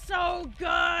 It's so good.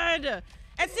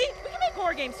 And see, we can make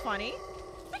horror games funny.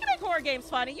 We can make horror games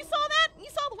funny. You saw that? You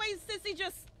saw the way Sissy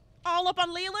just all up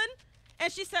on Leland?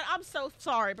 And she said, I'm so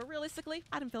sorry. But realistically,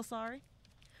 I didn't feel sorry.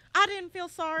 I didn't feel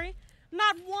sorry.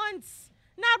 Not once.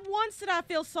 Not once did I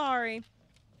feel sorry.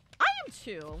 I am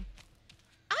too.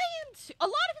 A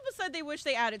lot of people said they wish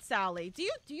they added Sally. Do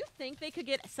you think they could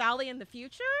get Sally in the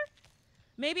future?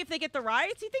 Maybe if they get the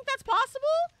rights? Do you think that's possible?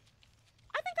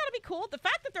 I think that'd be cool. The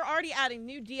fact that they're already adding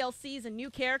new DLCs and new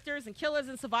characters and killers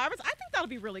and survivors, I think that'll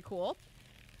be really cool.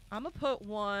 I'm gonna put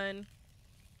one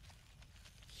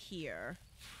here.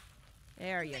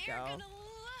 There you go.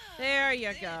 There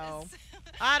you go.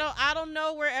 I don't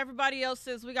know where everybody else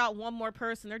is. We got one more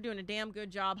person. They're doing a damn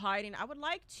good job hiding. I would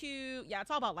like to, yeah,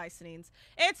 it's all about licensings.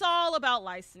 It's all about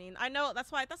licensing. I know,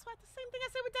 that's why the same thing I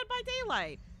said with Dead by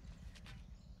Daylight.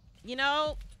 You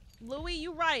know, Louis,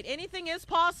 you're right. Anything is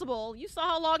possible. You saw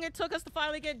how long it took us to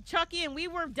finally get Chucky, and we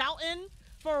were doubting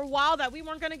for a while that we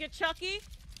weren't going to get Chucky.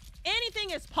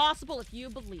 Anything is possible if you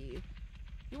believe.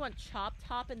 You want Chop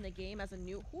Top in the game as a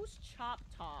new... Who's Chop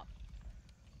Top?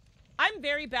 I'm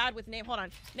very bad with name. Hold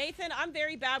on. Nathan, I'm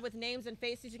very bad with names and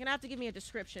faces. You're going to have to give me a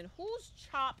description. Who's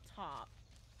Chop Top?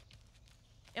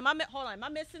 Hold on. Am I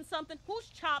missing something? Who's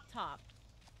Chop Top?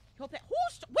 Wait,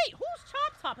 who's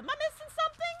Chop Top? Am I missing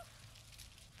something?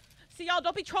 See, y'all,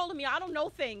 don't be trolling me. I don't know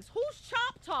things. Who's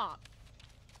Chop Top?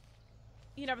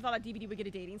 You never thought that DVD would get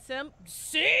a dating sim?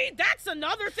 See? That's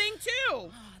another thing, too.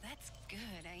 Oh, that's good,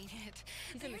 ain't it?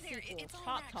 He's in the sequel.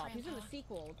 Chop Top. He's in the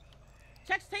sequel.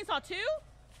 Texas Chain Saw 2?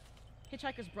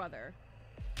 Hitchhiker's Brother.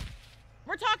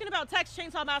 We're talking about Texas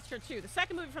Chain Saw Massacre 2, the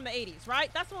second movie from the 80s,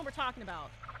 right? That's the one we're talking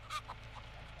about.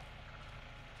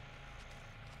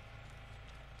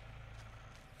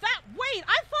 Wait,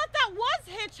 I thought that was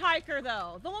Hitchhiker,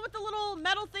 though. The one with the little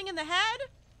metal thing in the head?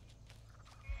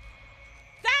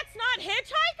 That's not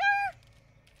Hitchhiker?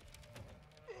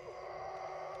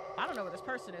 I don't know where this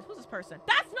person is. Who's this person?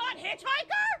 That's not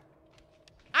Hitchhiker?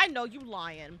 I know you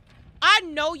lying. I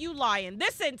know you lying.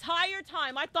 This entire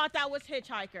time, I thought that was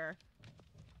Hitchhiker.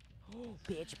 Oh,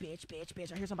 bitch.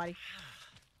 I hear somebody.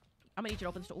 I'm gonna need you to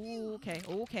open this door. Ooh,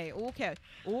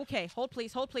 okay. Hold,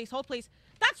 please.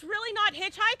 That's really not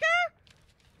Hitchhiker?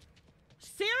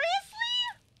 Seriously?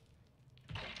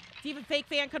 Even fake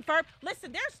fan confirmed.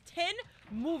 Listen, there's 10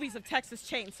 movies of Texas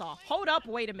Chainsaw. Hold up,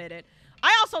 wait a minute.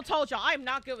 I also told y'all I'm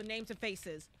not good with names and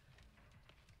faces.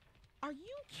 Are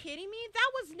you kidding me?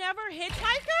 That was never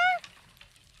Hitchhiker?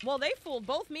 Well, they fooled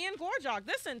both me and Gorjok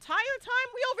this entire time.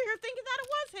 We over here thinking that it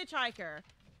was Hitchhiker.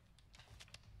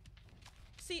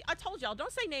 See, I told y'all,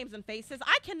 don't say names and faces.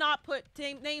 I cannot put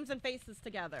names and faces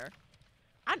together.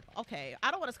 Okay,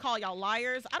 I don't want to call y'all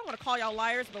liars.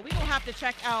 But we gonna have to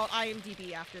check out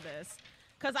IMDb after this.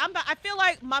 Because I feel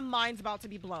like my mind's about to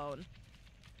be blown.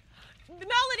 Melody,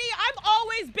 I'm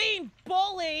always being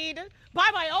bullied by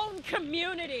my own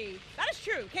community. That is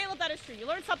true. Caleb, that is true. You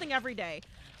learn something every day.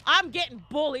 I'm getting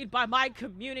bullied by my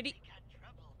community.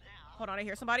 Hold on, I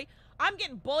hear somebody. I'm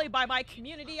getting bullied by my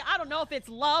community. I don't know if it's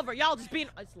love or y'all just being.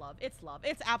 It's love. It's love.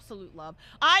 It's absolute love.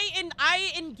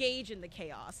 I engage in the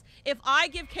chaos. If I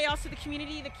give chaos to the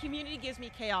community gives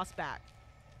me chaos back,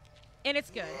 and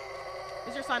it's good.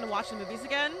 Is your sign to watch the movies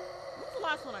again? What was the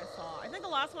last one I saw? I think the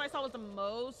last one I saw was the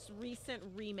most recent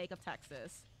remake of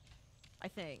Texas. I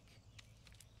think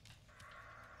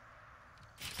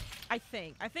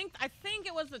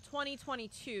it was the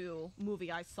 2022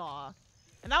 movie I saw.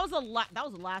 And that was the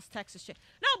last Texas Chain.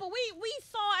 No, but we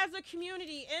saw as a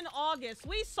community in August.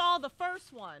 We saw the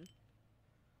first one.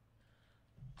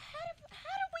 How did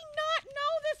we not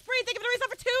know this, Bree? Thank you for the reason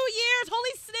for 2 years.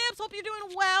 Holy snips. Hope you're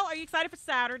doing well. Are you excited for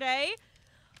Saturday?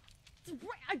 Are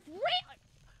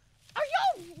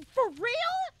y'all for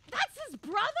real? That's his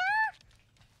brother?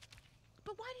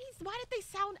 But why did they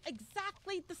sound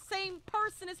exactly the same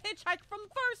person as Hitchhiker from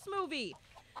the first movie?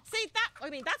 See,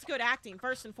 that's good acting,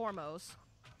 first and foremost.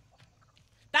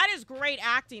 That is great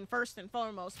acting, first and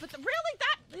foremost. But really,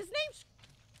 his name's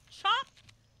Chop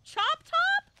Top?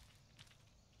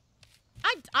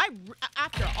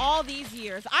 After all these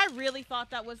years, I really thought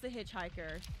that was the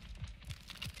Hitchhiker.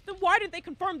 Then why didn't they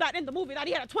confirm that in the movie that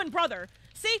he had a twin brother?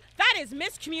 See, that is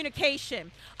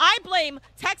miscommunication. I blame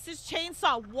Texas Chain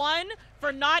Saw 1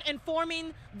 for not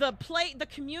informing the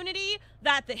community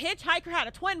that the Hitchhiker had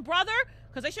a twin brother,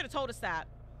 because they should have told us that.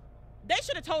 They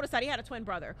should have told us that he had a twin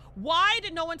brother. Why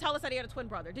did no one tell us that he had a twin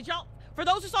brother? Did y'all, for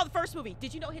those who saw the first movie,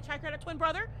 did you know Hitchhiker had a twin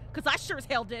brother? Because I sure as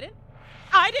hell didn't.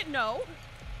 I didn't know.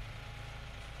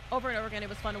 Over and over again, it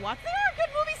was fun to watch. There are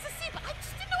good movies to see, but I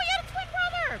just didn't know he had a twin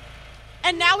brother.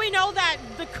 And now we know that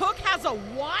the cook has a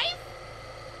wife?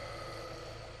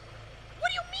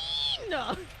 What do you mean?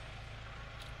 What do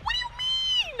you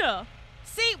mean?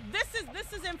 See, this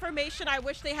is information I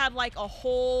wish they had like a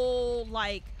whole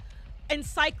like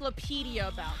encyclopedia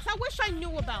about. So I wish I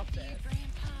knew about this.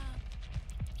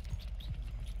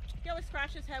 He always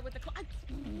scratch his head with the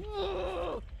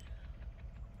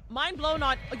mind blown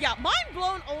on, yeah, mind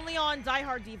blown only on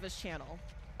DieHardDiva's channel.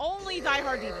 Only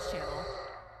DieHardDiva's channel.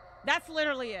 That's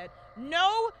literally it.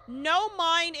 No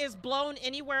mind is blown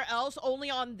anywhere else, only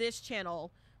on this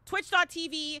channel.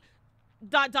 Twitch.tv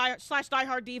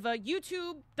 /DieHardDiva,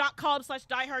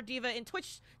 YouTube.com/DieHardDiva, and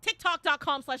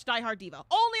TikTok.com/DieHardDiva.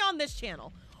 Only on this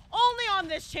channel. Only on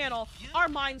this channel our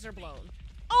minds are blown.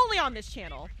 Only on this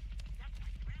channel.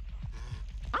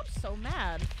 I'm so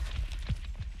mad.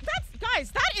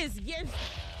 Guys, that is, yes.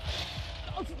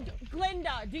 Oh,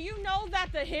 Glinda, do you know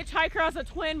that the Hitchhiker has a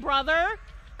twin brother?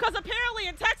 Because apparently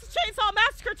in Texas Chain Saw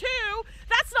Massacre 2,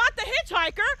 that's not the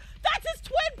Hitchhiker, that's his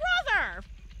twin brother.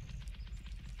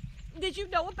 Did you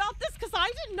know about this? Because I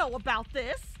didn't know about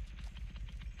this.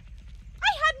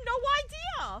 I had no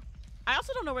idea. I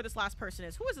also don't know where this last person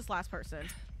is. Who is this last person?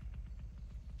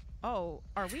 Oh,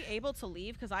 are we able to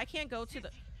leave? Because I can't go to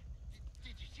the...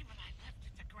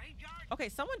 Okay,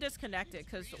 someone disconnected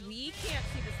because we can't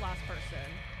see this last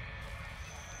person.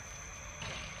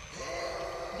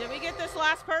 Did we get this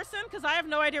last person? Because I have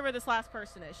no idea where this last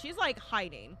person is. She's like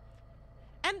hiding.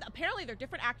 And apparently they're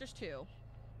different actors too.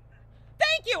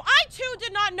 Thank you! I too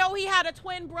did not know he had a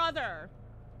twin brother.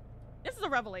 This is a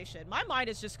revelation. My mind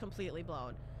is just completely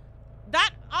blown.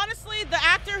 That, honestly, the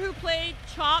actor who played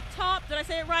Chop Top, did I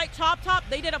say it right? Chop Top,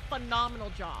 they did a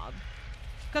phenomenal job.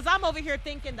 Because I'm over here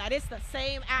thinking that it's the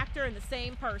same actor and the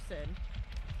same person.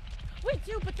 We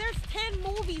do, but there's 10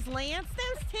 movies, Lance.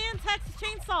 There's 10 Texas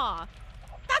Chainsaw.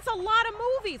 That's a lot of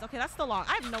movies. Okay, that's still long.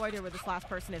 I have no idea where this last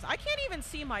person is. I can't even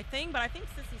see my thing, but I think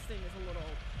Sissy's thing is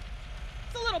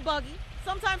it's a little buggy.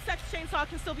 Sometimes Texas Chainsaw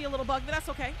can still be a little buggy, but that's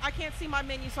okay. I can't see my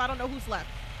menu, so I don't know who's left.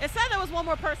 It said there was one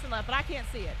more person left, but I can't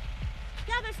see it.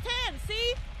 Yeah, there's 10,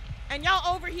 see? And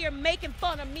y'all over here making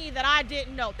fun of me that I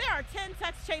didn't know. There are 10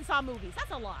 Texas Chainsaw movies.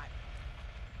 That's a lot.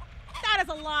 That is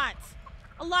a lot.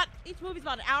 A lot. Each movie's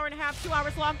about an hour and a half, 2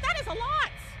 hours long. That is a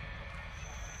lot.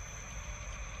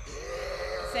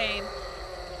 Same.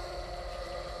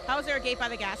 How is there a gate by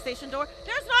the gas station door?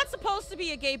 There's not supposed to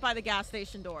be a gate by the gas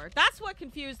station door. That's what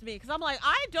confused me, because I'm like,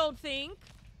 I don't think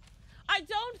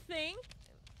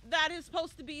that is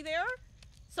supposed to be there.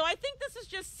 So I think this is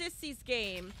just Sissy's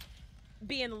game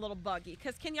being a little buggy.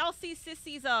 Because can y'all see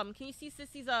Sissy's, can you see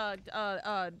Sissy's,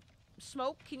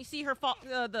 smoke? Can you see her,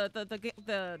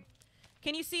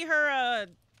 can you see her,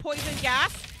 poison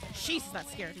gas? Jesus, that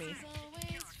scared me.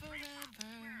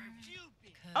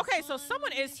 Okay, so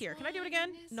someone is here. Can I do it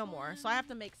again? No more. So I have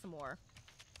to make some more.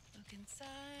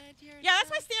 Yeah, that's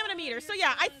my stamina meter. So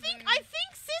yeah, I think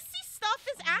Sissy's stuff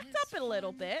is act up a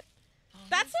little bit.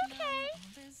 That's okay.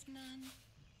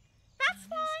 That's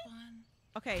fine.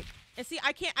 Okay, and see,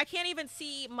 I can't even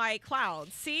see my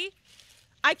clouds. See,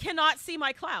 I cannot see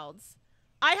my clouds.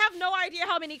 I have no idea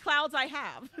how many clouds I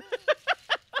have.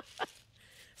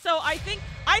 So I think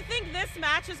this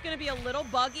match is gonna be a little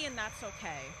buggy, and that's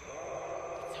okay.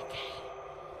 It's okay.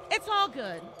 It's all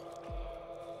good.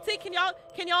 See, can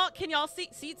y'all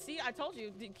see? I told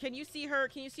you. Can you see her?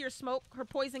 Can you see her smoke? Her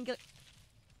poison.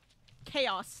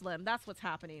 Chaos, Slim. That's what's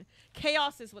happening.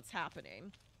 Chaos is what's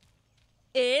happening.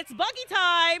 It's buggy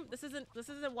time. This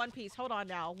isn't One Piece. Hold on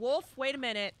now, Wolf. Wait a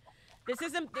minute. This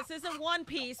isn't One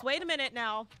Piece. Wait a minute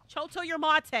now. Choto your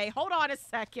mate. Hold on a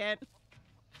second.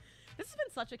 This has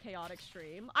been such a chaotic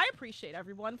stream. I appreciate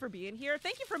everyone for being here.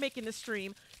 Thank you for making this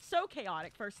stream so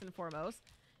chaotic, first and foremost.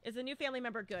 Is a new family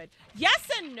member good? Yes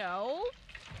and no,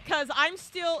 because I'm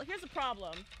still... Here's the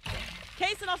problem.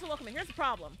 Case and also welcome in. Here's the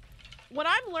problem. When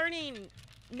I'm learning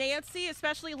Nancy,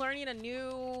 especially learning a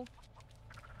new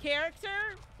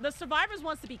character, the Survivors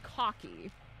wants to be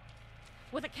cocky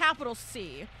with a capital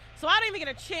C. So I don't even get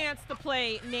a chance to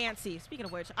play Nancy. Speaking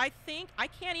of which, I think I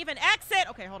can't even exit.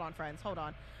 Okay, hold on, friends. Hold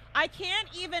on. I can't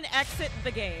even exit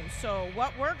the game. So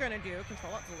what we're going to do,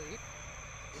 Control-Alt-Delete.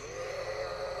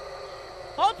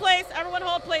 Hold place. Everyone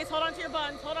hold place. Hold on to your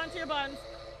buns. Hold on to your buns.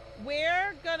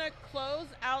 We're going to close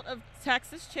out of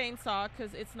Texas Chainsaw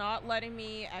because it's not letting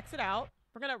me exit out.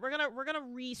 We're gonna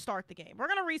restart the game. We're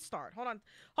gonna restart. Hold on,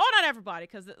 everybody,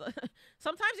 because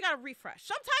sometimes you gotta refresh.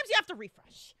 Sometimes you have to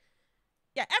refresh.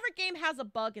 Yeah, every game has a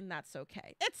bug, and that's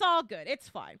okay. It's all good. It's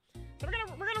fine. So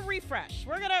we're gonna refresh.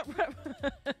 We're gonna.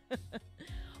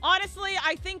 Honestly,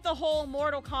 I think the whole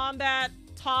Mortal Kombat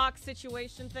talk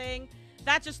situation thing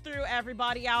that just threw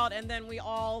everybody out, and then we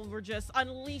all were just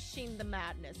unleashing the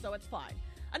madness. So it's fine.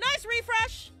 A nice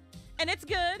refresh, and it's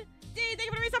good. Thank you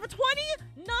for the reset for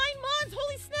 29 months.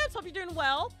 Holy snaps. Hope you're doing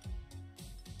well.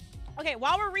 Okay,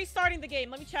 while we're restarting the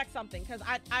game, let me check something, because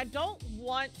I don't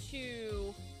want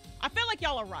to... I feel like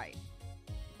y'all are right.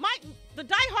 The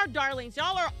DieHardDarlings,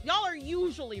 y'all are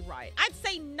usually right. I'd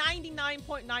say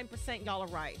 99.9% y'all are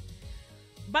right.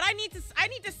 But I need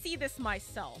to see this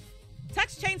myself.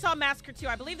 Texas Chain Saw Massacre 2.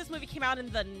 I believe this movie came out in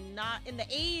the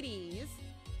 80s.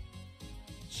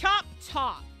 Chop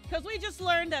Top. Because we just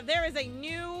learned that there is a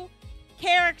new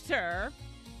character.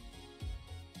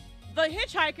 The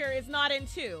hitchhiker is not in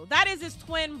 2. That is his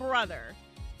twin brother.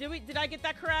 Did I get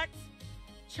that correct?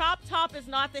 Chop Top is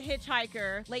not the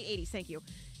hitchhiker. Late 80s, thank you.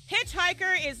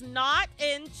 Hitchhiker is not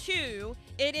in 2.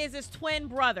 It is his twin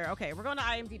brother. Okay, we're going to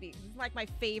IMDb. This is like my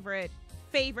favorite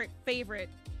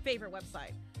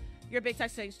website. You're a big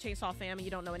Texas Chainsaw fan and you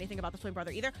don't know anything about the twin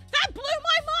brother either. That blew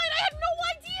my mind! I had no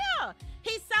idea!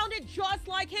 He sounded just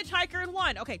like Hitchhiker in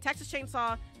 1. Okay, Texas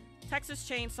Chainsaw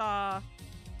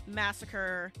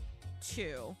Massacre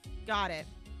 2. Got it.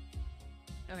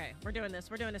 Okay, we're doing this.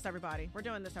 We're doing this, everybody. We're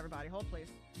doing this, everybody. Hold, please.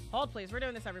 Hold, please. We're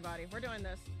doing this, everybody. We're doing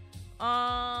this.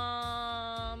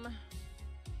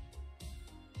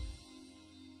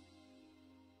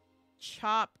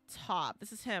 Chop Top.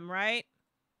 This is him, right?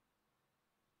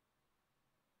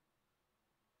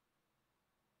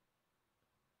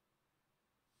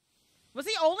 Was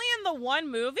he only in the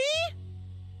 1 movie?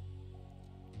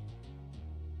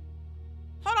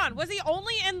 Hold on. Was he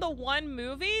only in the 1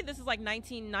 movie? This is like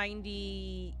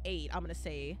 1998, I'm gonna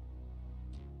say.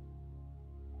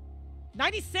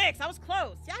 96. I was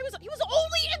close. Yeah, he was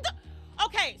only in the...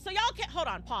 Okay, so y'all can't... Hold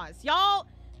on, pause. Y'all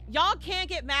can't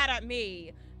get mad at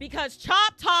me because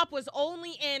Chop Top was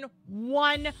only in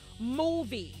 1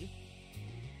 movie.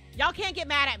 Y'all can't get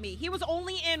mad at me. He was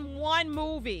only in 1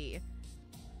 movie.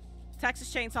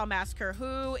 Texas Chainsaw Massacre.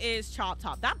 Who is Chop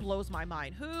Top? That blows my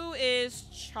mind. Who is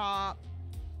Chop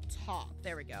Top?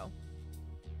 There we go.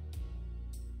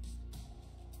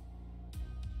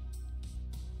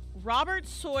 Robert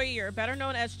Sawyer, better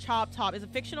known as Chop Top, is a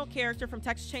fictional character from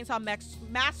Texas Chainsaw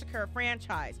Massacre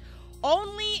franchise.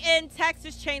 Only in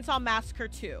Texas Chainsaw Massacre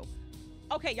 2.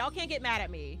 Okay, y'all can't get mad at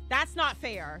me. That's not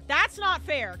fair. That's not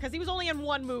fair, because he was only in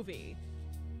 1 movie.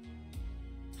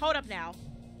 Hold up now.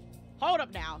 Hold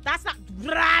up now. That's not...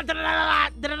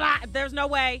 There's no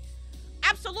way.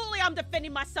 Absolutely, I'm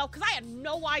defending myself because I had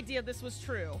no idea this was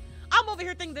true. I'm over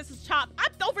here thinking this is Chop.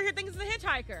 I'm over here thinking this is a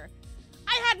hitchhiker.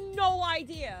 I had no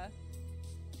idea.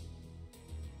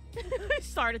 I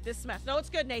started this mess. No,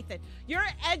 it's good, Nathan. You're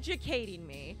educating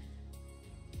me.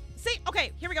 See,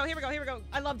 okay, here we go.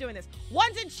 I love doing this.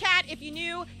 1's in chat if you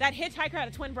knew that Hitchhiker had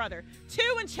a twin brother.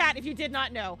 2 in chat if you did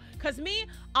not know. Because me,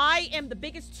 I am the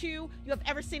biggest 2 you have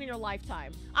ever seen in your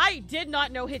lifetime. I did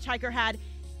not know Hitchhiker had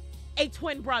a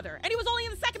twin brother. And he was only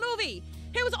in the 2nd movie.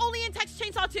 He was only in Texas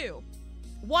Chainsaw 2.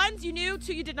 1's you knew,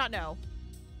 2 you did not know.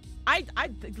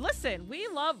 Listen, we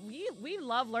love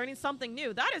learning something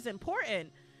new. That is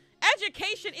important.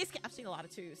 education is... I've seen a lot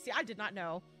of twos. See, I did not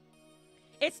know.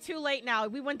 It's too late now.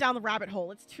 We went down the rabbit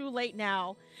hole. It's too late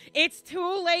now. It's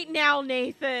too late now,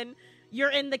 Nathan.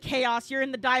 You're in the chaos. You're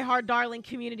in the Die Hard Darling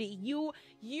community. You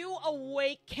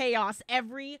awake chaos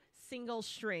every single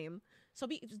stream. So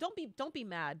don't be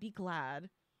mad. Be glad.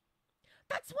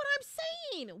 That's what I'm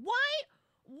saying.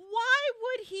 Why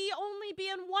would he only be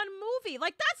in one movie?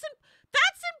 Like, that's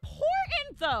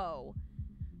important though.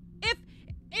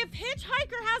 If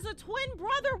Hitchhiker has a twin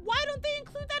brother, why don't they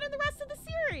include that in the rest of the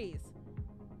series?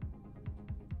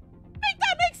 Make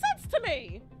that make sense to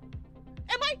me.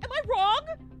 Am I wrong?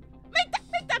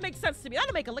 Make that make sense to me.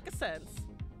 That'll make a lick of sense.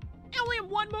 Only in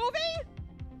one movie?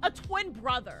 A twin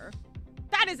brother.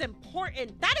 That is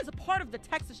important. That is a part of the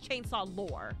Texas Chainsaw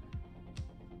lore.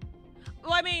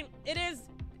 Well, I mean, it is...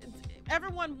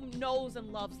 Everyone knows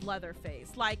and loves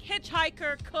Leatherface. Like,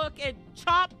 Hitchhiker, Cook, and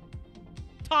Chop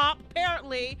Top,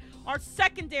 apparently, are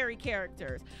secondary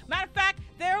characters. Matter of fact,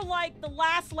 they're like the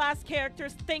last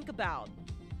characters to think about.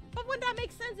 But wouldn't that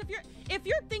make sense if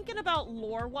you're thinking about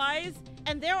lore-wise,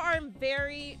 and there are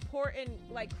very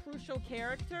important, like, crucial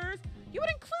characters, you would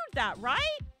include that,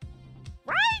 right?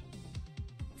 Right?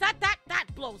 That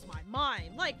blows my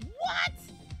mind. Like, what?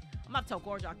 I'm gonna tell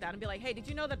Gorjok that and be like, hey, did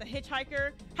you know that the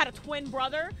Hitchhiker had a twin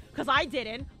brother? Because I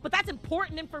didn't, but that's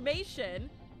important information.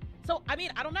 So, I mean,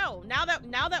 I don't know. Now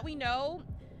that we know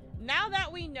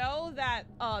that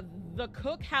the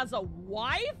Cook has a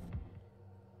wife,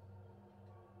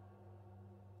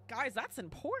 guys, that's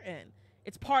important.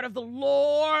 It's part of the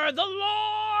lore. The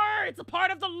lore! It's a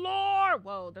part of the lore!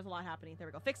 Whoa, there's a lot happening. There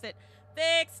we go. Fixed it.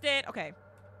 Fixed it. Okay.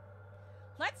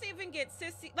 Let's see if we can get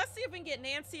Sissy. Let's see if we can get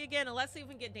Nancy again, and let's see if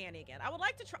we can get Danny again. I would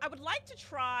like to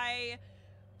try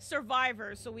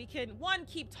Survivor so we can, one,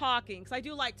 keep talking, because I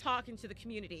do like talking to the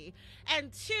community,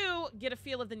 and two, get a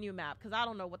feel of the new map, because I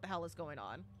don't know what the hell is going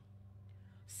on.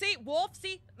 See, Wolf,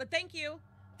 see, thank you.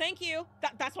 Thank you.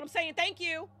 That's what I'm saying. Thank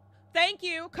you. Thank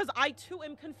you, because I too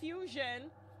am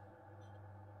confusion.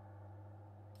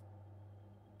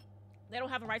 They don't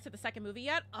have the rights to the second movie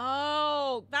yet?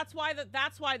 Oh, that's why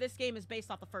this game is based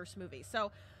off the first movie. So,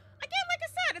 again, like I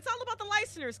said, it's all about the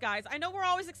licensors, guys. I know we're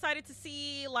always excited to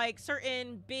see, like,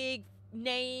 certain big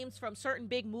names from certain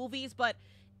big movies, but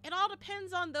it all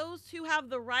depends on those who have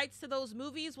the rights to those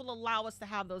movies will allow us to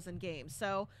have those in games.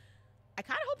 So, I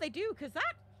kind of hope they do, because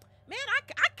that, man, I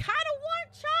kind of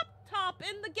want Chop Top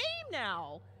in the game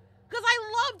now. Because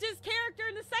I loved his character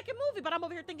in the second movie, but I'm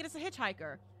over here thinking it's a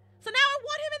Hitchhiker. So now I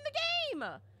want him in the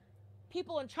game.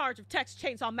 People in charge of Texas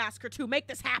Chainsaw Massacre 2, make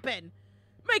this happen.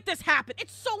 Make this happen.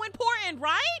 It's so important,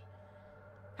 right?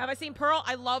 Have I seen Pearl?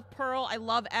 I love Pearl. I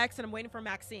love X, and I'm waiting for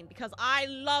Maxine because I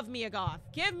love Mia Goth.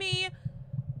 Give me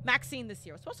Maxine this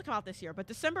year. It's supposed to come out this year, but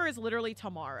December is literally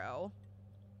tomorrow.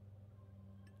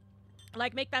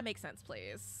 Like, make that make sense,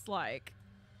 please. Like,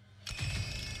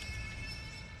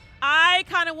 I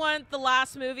kind of want the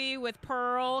last movie with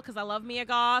Pearl because I love Mia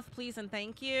Goth. Please and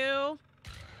thank you.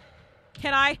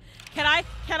 Can I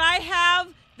have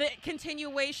the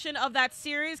continuation of that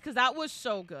series? Because that was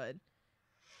so good.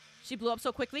 She blew up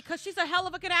so quickly because she's a hell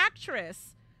of a good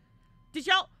actress. Did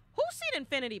y'all... Who's seen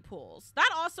Infinity Pools? That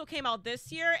also came out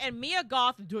this year, and Mia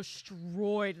Goth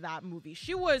destroyed that movie.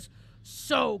 She was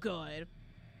so good.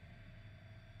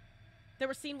 They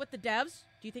were seen with the devs.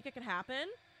 Do you think it could happen?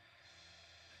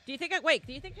 Do you think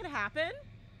it could happen?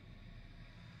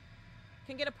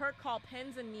 Can get a perk called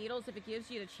Pins and Needles if it gives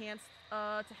you the chance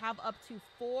to have up to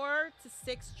 4 to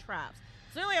 6 traps.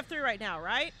 So we only have 3 right now,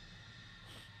 right?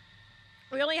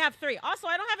 We only have 3. Also,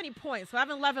 I don't have any points, so I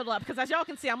haven't leveled up because as y'all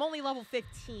can see, I'm only level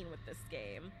 15 with this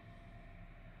game.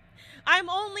 I'm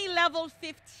only level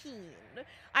 15.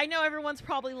 I know everyone's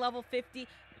probably level 50.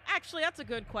 Actually, that's a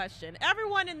good question.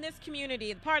 Everyone in this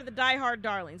community, part of the Die Hard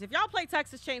Darlings, if y'all play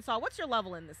Texas Chainsaw, what's your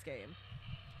level in this game?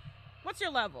 What's your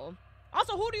level?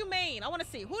 Also, who do you main? I want to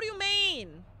see. Who do you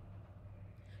main?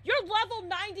 You're level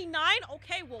 99?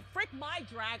 Okay, well, frick my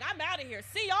drag. I'm out of here.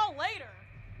 See y'all later.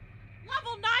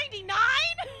 Level 99?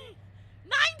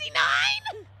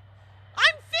 99?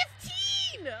 I'm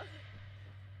 15!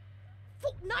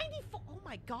 94. Oh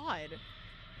my god.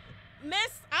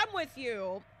 Miss, I'm with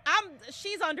you.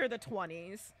 She's under the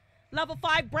 20s. Level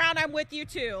 5, Brown, I'm with you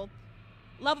too.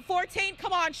 Level 14,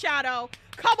 come on, Shadow.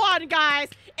 Come on, guys.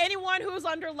 Anyone who's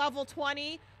under level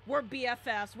 20, we're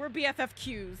BFFs. We're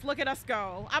BFFQs. Look at us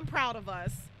go. I'm proud of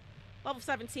us. Level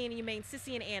 17, you main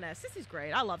Sissy and Anna. Sissy's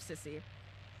great. I love Sissy.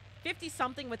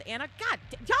 50-something with Anna. God,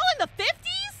 y'all in the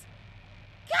 50s?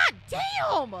 God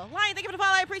damn. Lion, thank you for the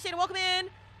follow. I appreciate it. Welcome in.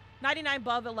 99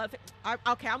 above 11.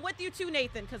 Okay, I'm with you too,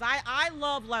 Nathan, because I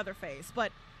love Leatherface,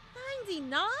 but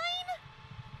 99?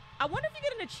 I wonder if you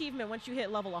get an achievement once you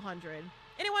hit level 100.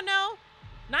 Anyone know?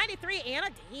 93, Anna?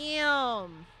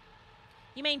 Damn.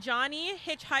 You main Johnny,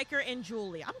 Hitchhiker, and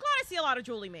Julie. I'm glad I see a lot of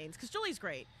Julie mains, because Julie's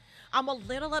great. I'm a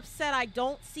little upset I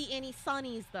don't see any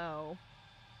Sunnies, though.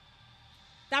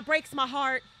 That breaks my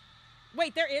heart.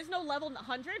 Wait, there is no level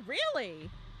 100?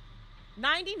 Really?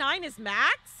 99 is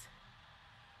max?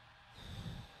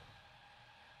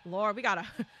 Lord, we gotta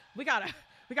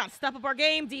step up our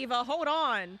game, Diva. Hold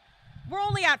on. We're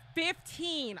only at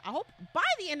 15. I hope by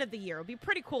the end of the year, it'll be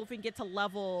pretty cool if we can get to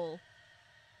level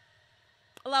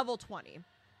 20.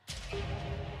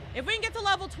 If we can get to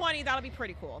level 20, that'll be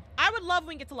pretty cool. I would love when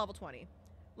we can get to level 20.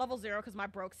 Level 0, because my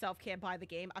broke self can't buy the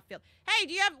game. I feel, hey,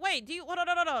 do you have, wait, do you, hold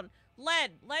on.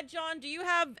 Led John, do you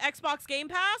have Xbox Game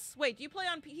Pass? Wait, do you play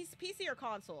on PC or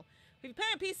console? If you play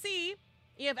on PC,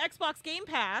 you have Xbox Game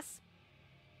Pass.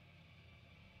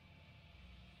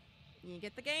 You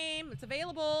get the game, it's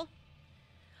available.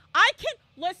 I can,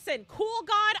 listen, cool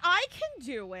God, I can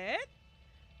do it.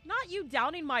 Not you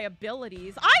doubting my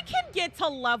abilities. I can get to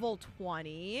level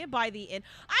 20 by the end.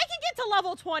 I can get to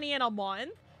level 20 in a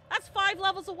month. That's 5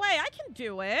 levels away. I can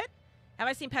do it. Have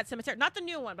I seen Pet Sematary? Not the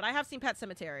new one, but I have seen Pet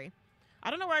Sematary. I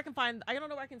don't know where I can find, I don't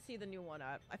know where I can see the new one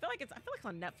at. I feel like it's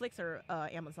on Netflix or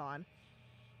Amazon.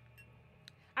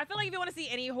 I feel like if you want to see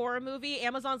any horror movie,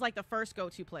 Amazon's like the first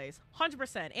go-to place.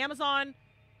 100%. Amazon,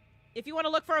 if you want to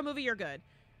look for a movie, you're good.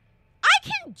 I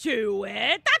can do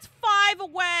it. That's 5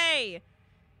 away.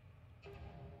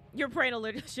 Your brain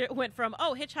legit went from,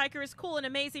 oh, Hitchhiker is cool and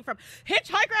amazing, from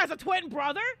Hitchhiker has a twin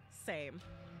brother? Same.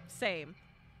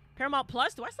 Paramount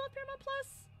Plus? Do I still have Paramount Plus?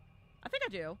 I think I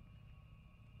do.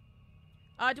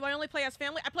 Do I only play as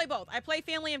family? I play both. I play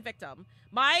family and victim.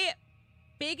 My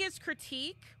biggest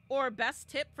critique or best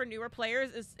tip for newer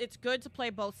players is it's good to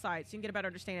play both sides so you can get a better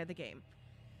understanding of the game.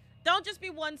 Don't just be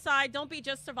one side. Don't be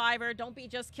just survivor. Don't be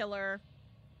just killer.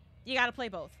 You gotta play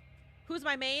both. Who's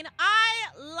my main? I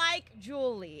like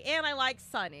Julie and I like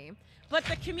Sunny. But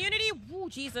the community, woo,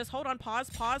 Jesus, hold on, pause.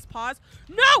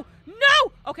 No!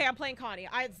 Okay, I'm playing Connie.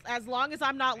 As long as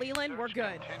I'm not Leland, we're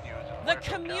good. The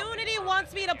community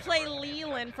wants me to play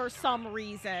Leland for some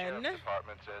reason.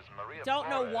 Don't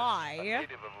know why.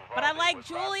 But I like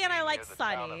Julie and I like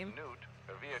Sunny.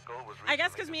 I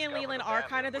guess because me and Leland are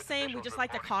kind of the same. We just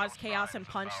like to cause chaos and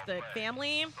punch the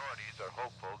family.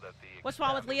 What's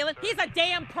wrong with Leland? He's a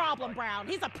damn problem, Brown.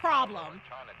 He's a problem.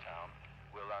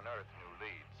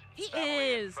 He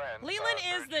is. Leland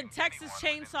is the Texas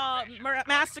Chain Saw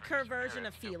Massacre version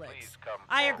of Felix.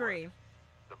 I agree.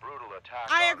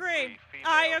 I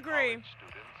agree.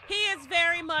 He is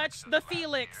very much the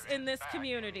Felix in this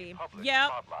community.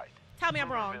 Yep. Tell me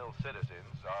I'm wrong.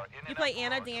 You play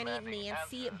Anna, Danny,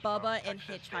 Nancy, Bubba, and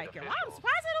Hitchhiker. Wow, I'm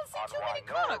surprised I don't see too many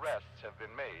cooks.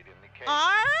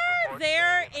 Are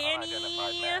there any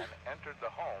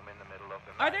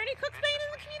cooks made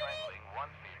in the community?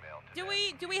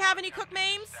 Do we have any cook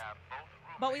names?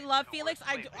 But we love Felix.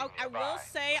 I will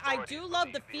say I do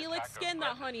love the Felix skin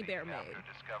that Honey Bear made.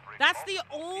 That's the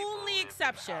only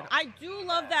exception. I do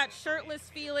love that shirtless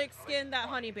Felix skin that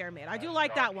Honey Bear made. I do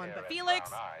like that one. But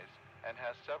Felix,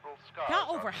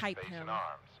 y'all overhype him.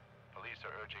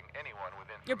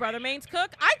 Your brother main's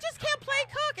cook? I just can't play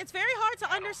cook. It's very hard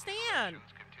to understand.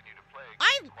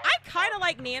 I kind of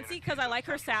like Nancy because I like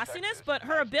her sassiness, but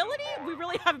her ability, we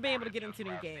really haven't been able to get into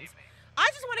new games. I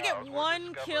just want to get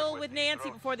one kill with Nancy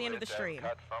before the end of the stream.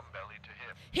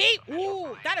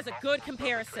 Ooh, that is a good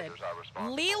comparison.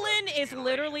 Leland is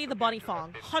literally the Bunny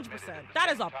Fong, 100%. That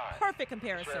is a perfect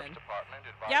comparison.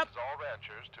 Yep.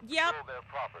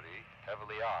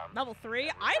 Level 3?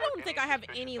 I don't think I have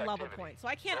any level points, so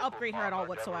I can't upgrade her at all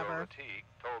whatsoever.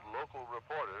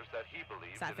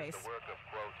 Sad face.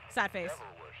 Sad face.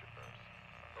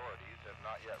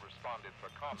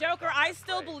 Joker, I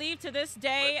still believe to this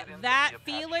day that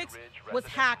Felix was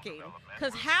hacking.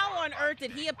 Because how on earth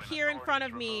did he appear in front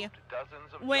of me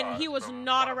when he was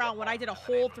not around, when I did a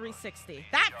whole 360?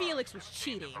 That Felix was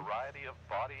cheating.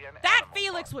 That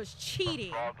Felix was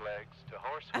cheating.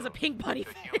 As a pink bunny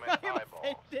fan, I am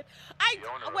offended.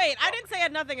 Wait, I didn't say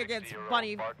nothing against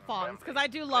bunny fongs, because I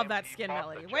do love that skin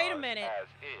melody. Wait a minute.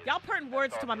 Y'all putting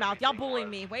words to my mouth. Y'all bullying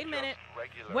me. Wait a minute.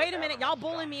 Y'all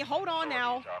bullying me. Hold on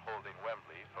now.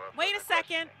 Wait a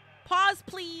second. Pause,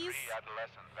 please.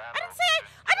 I didn't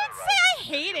say I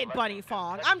hated Bunny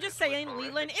Fong. I'm just saying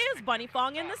Leland is Bunny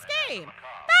Fong in this game.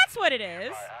 That's what it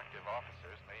is.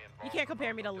 You can't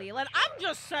compare me to Leland. I'm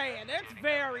just saying it's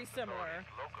very similar.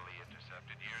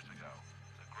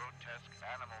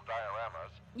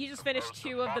 You just finished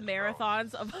 2 of the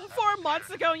marathons of 4 months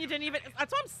ago and you didn't even...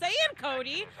 That's what I'm saying,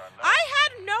 Cody. I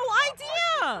had no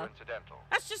idea.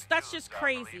 That's just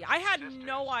crazy. I had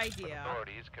no idea.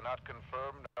 Authorities cannot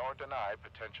confirm nor deny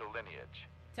potential lineage.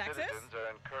 Texas? Citizens are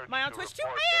encouraged Am I on to Twitch too?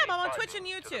 report I am. any I'm on Twitch and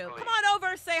findings to the YouTube. Come police. on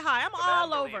over, say hi. I'm The all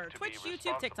man over. believed to Twitch, be YouTube,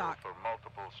 responsible TikTok. For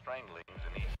multiple stranglings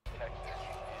in East Texas.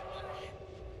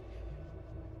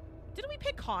 Didn't we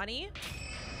pick Connie?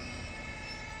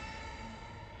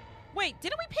 Wait,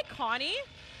 didn't we pick Connie?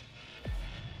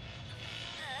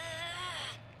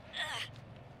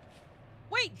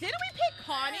 Wait, didn't we pick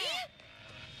Connie?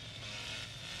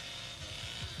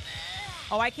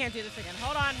 Oh, I can't do this again.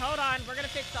 Hold on, hold on. We're gonna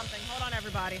fix something. Hold on,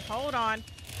 everybody. Hold on.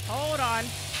 Hold on.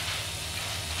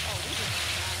 Oh, we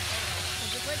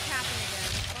just the glitch happened again.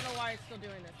 I don't know why it's still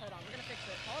doing this. Hold on, we're gonna fix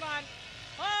it. Hold on.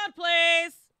 Hold,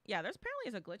 please. Yeah, there's apparently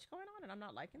is a glitch going on, and I'm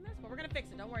not liking this, but we're gonna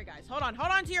fix it. Don't worry, guys. Hold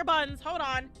on to your buttons. Hold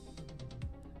on.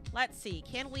 Let's see.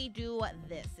 Can we do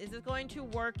this? Is it going to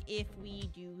work if we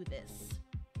do this?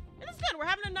 And it's good. We're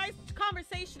having a nice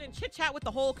conversation and chit chat with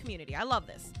the whole community. I love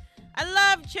this. I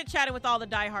love chit chatting with all the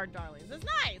diehard darlings. It's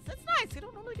nice. It's nice. We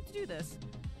don't normally get to do this.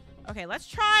 Okay, let's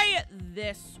try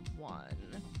this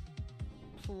one.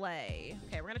 Play.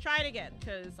 Okay, we're gonna try it again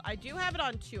because I do have it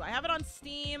on 2. I have it on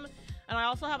Steam and I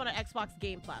also have it on Xbox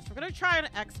Game Pass. We're gonna try it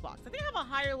on Xbox. I think I have a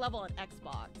higher level on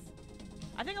Xbox.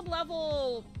 I think I'm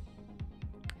level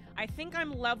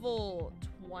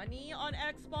 20 on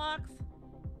Xbox.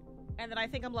 And then I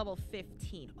think I'm level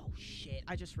 15. Oh shit,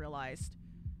 I just realized.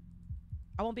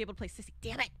 I won't be able to play Sissy.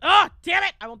 Damn it. Oh, damn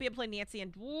it. I won't be able to play Nancy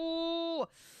and... Ooh. Oh,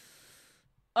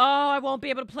 I won't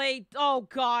be able to play... Oh,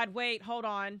 God. Wait, hold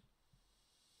on.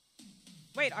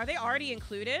 Wait, are they already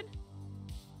included?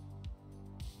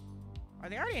 Are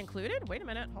they already included? Wait a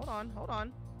minute. Hold on. Hold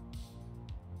on.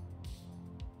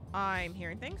 I'm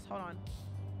hearing things. Hold on.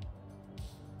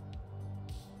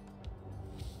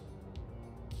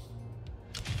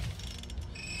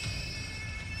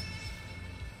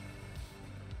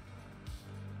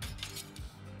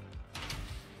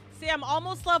 See, I'm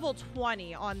almost level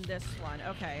 20 on this one.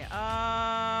 Okay,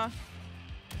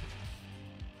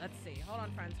 let's see. Hold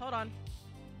on, friends. Hold on.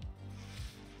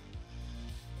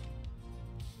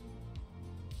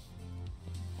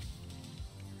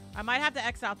 I might have to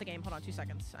X out the game. Hold on 2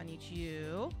 seconds. I need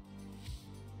you.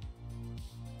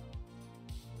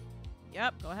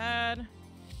 Yep, go ahead.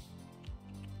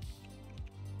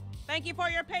 Thank you for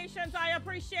your patience. I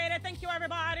appreciate it. Thank you,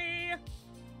 everybody. I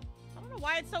don't know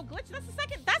why it's so glitched. That's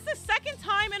the second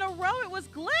time in a row it was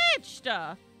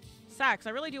glitched. Sax, I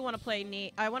really do want to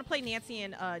play I want to play Nancy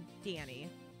and Danny.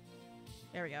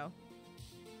 There we go.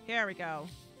 Here we go.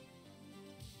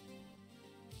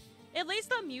 At least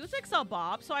the music's a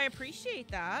bop, so I appreciate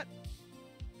that.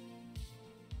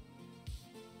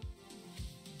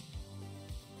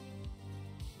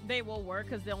 They will work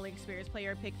because the only experienced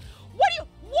player pick. What do you?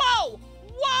 Whoa!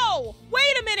 Whoa!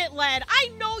 Wait a minute, Led. I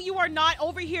know you are not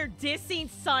over here dissing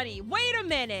Sunny. Wait a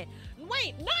minute.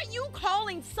 Wait, not you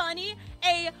calling Sunny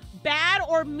a bad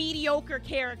or mediocre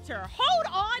character. Hold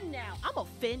on now. I'm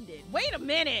offended. Wait a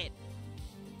minute.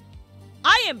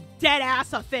 I am dead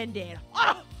ass offended.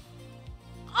 Oh!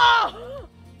 Oh!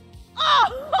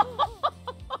 Oh!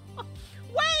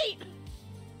 Wait!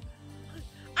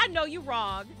 I know you're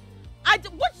wrong.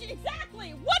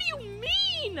 Exactly? What do you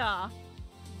mean? I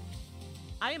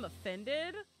am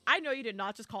offended. I know you did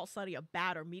not just call Sunny a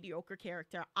bad or mediocre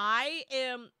character. I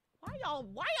am... Why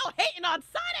y'all hating on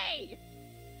Sunny?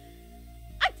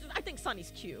 I think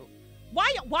Sunny's cute.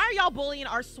 Why are y'all bullying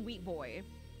our sweet boy?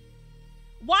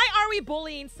 Why are we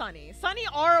bullying Sunny? Sunny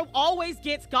always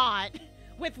gets got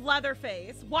with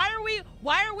Leatherface. Why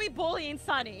are we bullying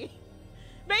Sunny?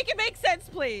 Make it make sense,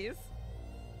 please.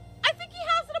 I think he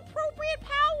has an appropriate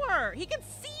power. He can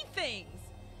see things.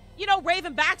 You know,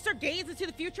 Raven Baxter gaze into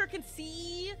the future, can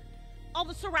see all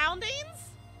the surroundings.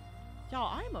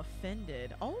 Y'all, I'm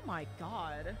offended. Oh my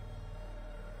God.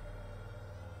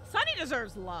 Sunny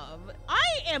deserves love.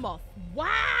 I am a...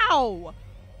 Wow.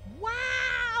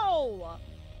 Wow.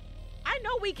 I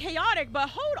know we chaotic, but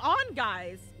hold on,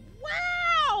 guys.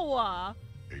 Wow.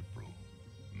 April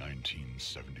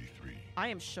 1973. I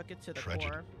am shook it to the Tragedy.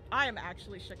 core. I am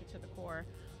actually shook it to the core.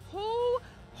 Who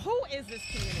is this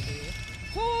community?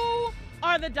 Who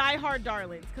are the diehard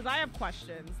darlings? Because I have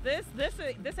questions. This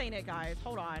ain't it, guys.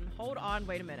 Hold on.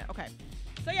 Wait a minute. Okay.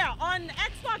 So yeah, on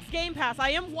Xbox Game Pass, I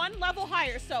am 1 level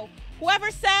higher. So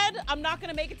whoever said I'm not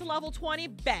gonna make it to level 20,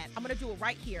 bet. I'm gonna do it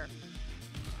right here.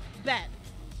 Bet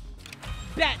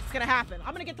it's gonna happen.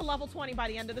 I'm gonna get to level 20 by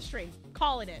the end of the stream.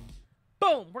 Calling it.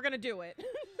 Boom. We're gonna do it.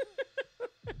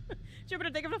 Jupiter,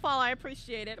 thank you for the follow. I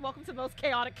appreciate it. Welcome to the most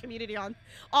chaotic community on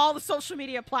all the social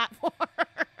media platforms.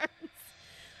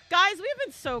 Guys, we've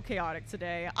been so chaotic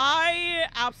today. I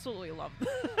absolutely love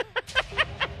it.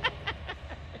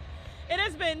 It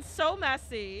has been so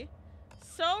messy,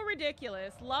 so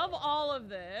ridiculous. Love all of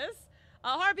this.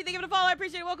 Harpy, thank you for the follow. I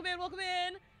appreciate it. Welcome in, welcome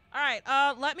in. All right,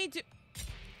 let me do...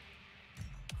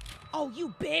 Oh,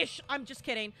 you bish. I'm just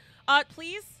kidding.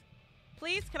 Please,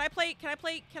 can I play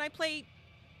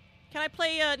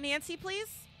Nancy,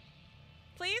 please?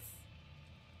 Please?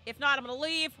 If not, I'm gonna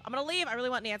leave. I really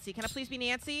want Nancy. Can I please be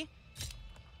Nancy?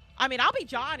 I mean, I'll be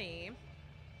Johnny.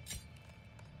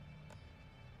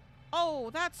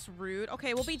 Oh, that's rude.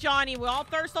 Okay, we'll be Johnny. We'll all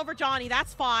thirst over Johnny.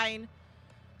 That's fine.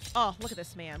 Oh, look at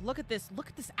this, man. Look at this. Look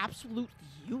at this absolute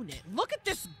unit. Look at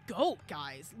this goat,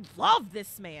 guys. Love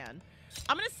this man.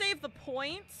 I'm gonna save the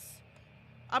points.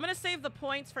 I'm gonna save the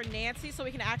points for Nancy so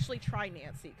we can actually try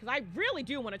Nancy. Because I really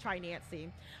do want to try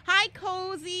Nancy. Hi,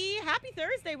 Cozy. Happy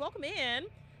Thursday. Welcome in.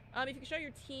 If you can show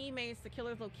your teammates the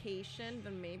killer's location,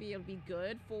 then maybe it'll be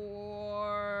good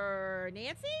for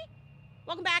Nancy?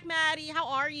 Welcome back, Maddie. How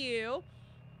are you?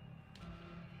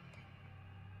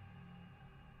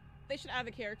 They should add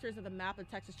the characters of the map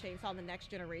of Texas Chain Saw in the next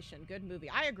generation. Good movie.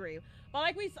 I agree. But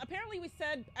like apparently we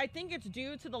said, I think it's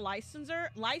due to the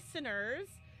licensors,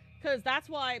 because that's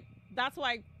why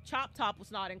Chop Top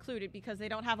was not included, because they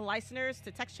don't have a licensors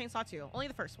to Texas Chain Saw 2. Only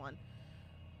the first one.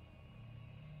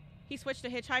 He switched to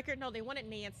Hitchhiker. No, they wanted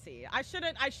Nancy. I should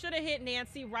have hit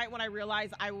Nancy right when I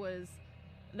realized I was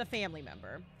the family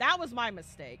member. That was my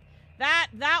mistake. That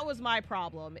was my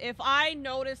problem. If I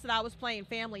noticed that I was playing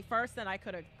family first, then I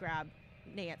could have grabbed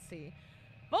Nancy.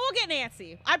 But we'll get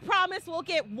Nancy. I promise we'll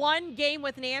get one game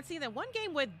with Nancy, then one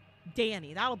game with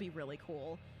Danny. That'll be really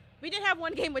cool. We did have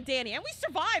one game with Danny, and we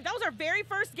survived. That was our very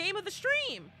first game of the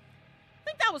stream. I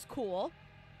think that was cool.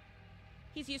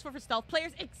 He's useful for stealth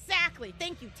players. Exactly.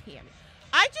 Thank you, Tammy.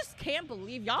 I just can't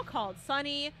believe y'all called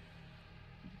Sunny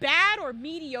bad or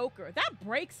mediocre. That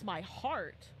breaks my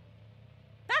heart.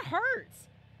 That hurts.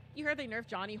 You heard they nerfed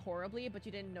Johnny horribly, but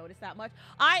you didn't notice that much.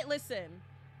 Listen,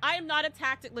 I am not a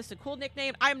cool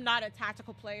nickname. I am not a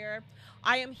tactical player.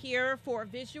 I am here for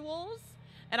visuals,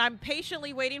 and I'm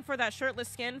patiently waiting for that shirtless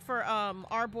skin for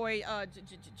our boy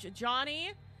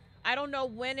Johnny. I don't know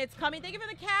when it's coming. Thank you for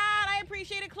the cat. I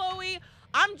appreciate it, Chloe.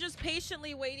 I'm just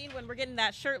patiently waiting when we're getting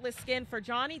that shirtless skin for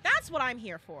Johnny. That's what I'm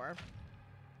here for.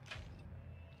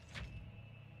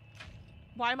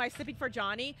 Why am I simping for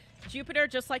Johnny? Jupiter,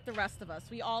 just like the rest of us.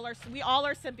 We all are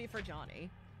simping for Johnny.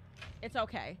 It's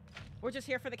okay. We're just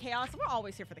here for the chaos. We're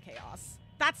always here for the chaos.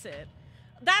 That's it.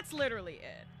 That's literally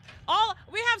it.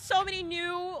 We have so many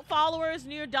new followers,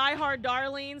 new diehard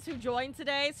darlings who joined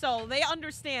today, so they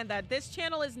understand that this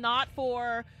channel is not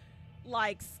for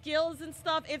like skills and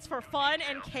stuff. It's for fun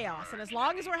and chaos, and as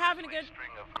long as we're having a good,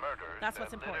 that's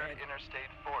what's important.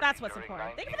 That's what's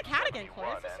important. Thank you for the cat again, Chloe.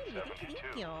 That's so sweet.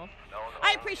 Thank you.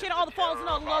 I appreciate all the follows and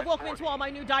all the love. Welcome into all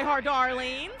my new diehard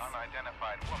darlings.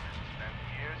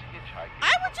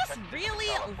 I would just really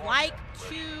like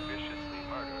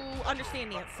to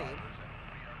understand Nancy.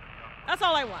 That's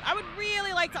all I want. I would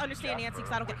really like to understand Nancy,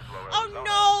 because I don't get... Oh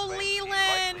no,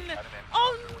 Leland!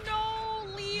 Oh no,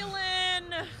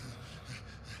 Leland!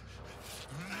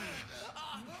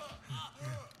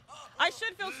 I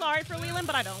should feel sorry for Leland,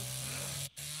 but I don't.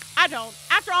 I don't.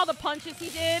 After all the punches he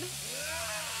did.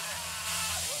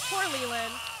 Poor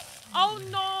Leland. Oh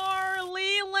no,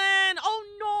 Leland! Oh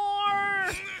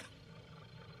no!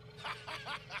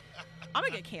 I'm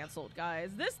gonna get canceled, guys.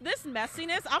 This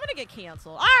messiness, I'm gonna get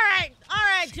canceled. All right,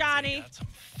 Johnny.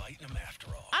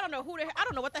 I don't know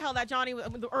what the hell that Johnny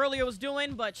earlier was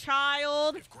doing, but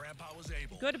child,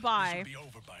 goodbye.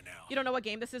 You don't know what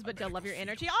game this is, but they'll love your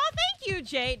energy. Oh, thank you,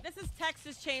 Jade. This is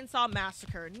Texas Chain Saw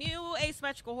Massacre, new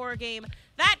asymmetrical horror game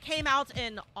that came out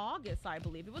in August, I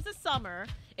believe. It was this summer.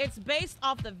 It's based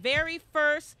off the very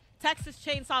first Texas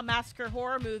Chain Saw Massacre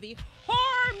horror movie.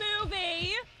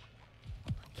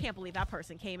 Can't believe that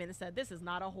person came in and said this is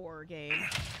not a horror game.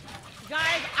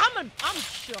 Guys, I'm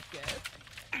shooketh.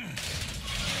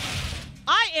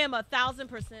 I am 1000%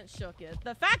 shooketh.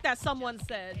 The fact that someone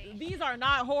said these are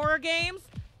not horror games,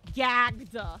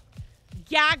 gagged,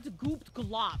 gooped,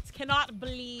 glopped. Cannot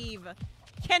believe.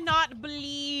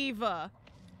 That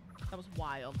was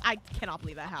wild. I cannot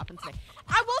believe that happened today.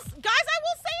 I will say it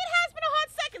has been a hot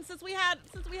second since we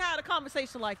had a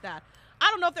conversation like that. I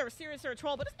don't know if they were serious or a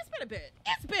troll, but it's been a bit.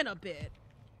 It's been a bit.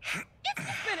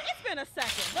 It's been a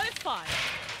second, but it's fine.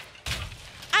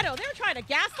 I know, they were trying to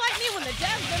gaslight me when the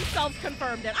devs themselves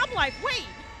confirmed it. I'm like, wait,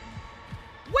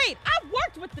 I've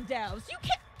worked with the devs. You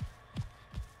can't.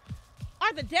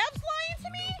 Are the devs lying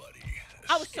to me?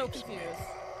 I was so confused.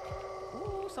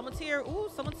 Ooh, someone's here. Ooh,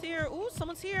 someone's here. Ooh,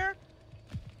 someone's here.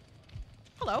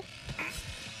 Hello.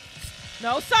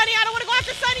 No, Sonny, I don't want to go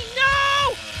after Sonny.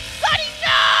 No! Sonny,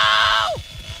 no!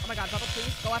 Oh my God, Bubba,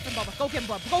 please. Go after Bubba. Go get him,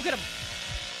 Bubba. Go get him.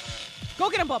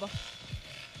 Go get him, Bubba.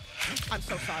 I'm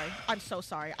so sorry. I'm so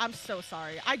sorry. I'm so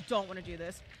sorry. I don't want to do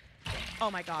this.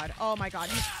 Oh my God. Oh my God.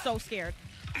 He's so scared.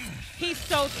 He's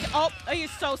so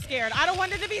he's so scared. I don't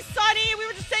want it to be Sonny. We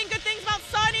were just saying good things about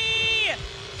Sonny. I'm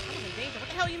in danger. What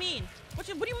the hell you mean? What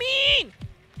do you mean?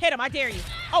 Hit him. I dare you.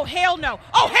 Oh, hell no.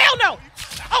 Oh, hell no.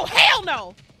 Oh, hell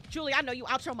no. Julie, I know you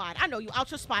out your mind. I know you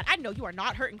out your spot. I know you are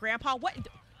not hurting Grandpa. What?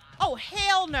 Oh,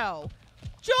 hell no.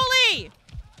 Julie.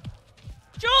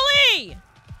 Julie.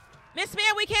 Miss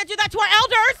Man, we can't do that to our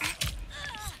elders.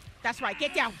 That's right.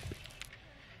 Get down.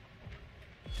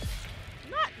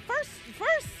 Not first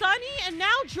Sonny and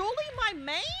now Julie, my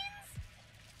mains?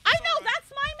 I know that's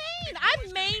my main. I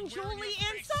main Julie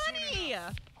and Sonny.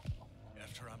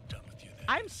 After I'm done with you,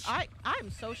 I'm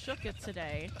so shook at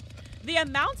today. The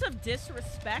amount of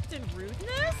disrespect and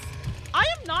rudeness. I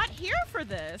am not here for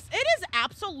this. It is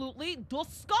absolutely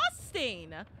disgusting.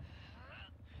 Don't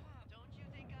you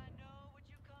think I know what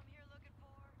you come here looking for?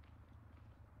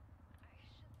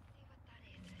 I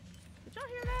should see what that is. Did y'all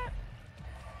hear that?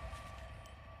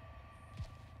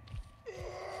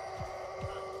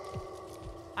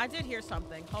 I did hear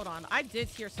something. Hold on. I did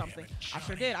hear something. I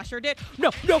sure did. I sure did. No,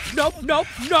 no, no, no,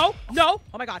 no, no.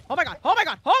 Oh my God. Oh my God. Oh my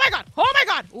God. Oh my God. Oh my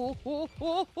God. Ooh, ooh, ooh,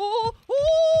 ooh, ooh, ooh,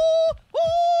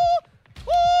 ooh,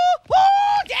 ooh.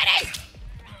 Did it!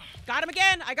 Got him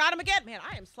again. I got him again. Man,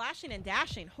 I am slashing and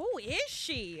dashing. Who is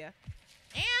she?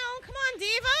 Ow, come on,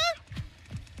 Diva.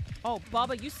 Oh,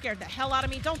 Bubba, you scared the hell out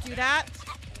of me. Don't do that.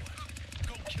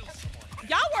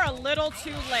 Y'all were a little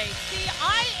too late. See,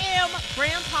 I am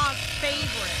Grandpa's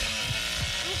favorite.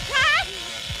 Okay?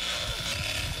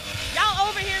 Y'all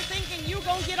over here thinking you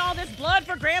gonna get all this blood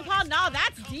for Grandpa? No,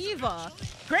 that's Diva.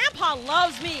 Grandpa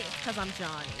loves me because I'm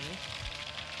Johnny.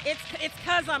 It's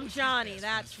because I'm Johnny.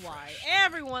 That's why.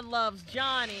 Everyone loves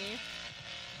Johnny.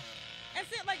 And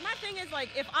see, like, my thing is, like,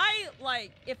 if I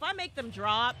make them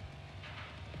drop,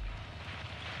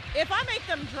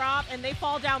 and they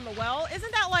fall down the well,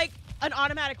 isn't that, like, an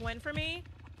automatic win for me?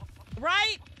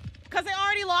 Right? Because they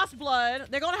already lost blood.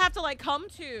 They're going to have to, like, come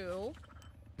to.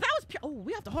 That was pure. Oh,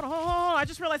 we have to. Hold on. I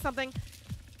just realized something.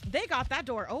 They got that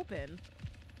door open.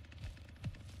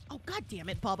 Oh, God damn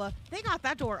it, Bubba. They got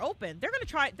that door open. They're going to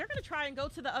try and go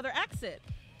to the other exit.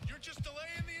 You're just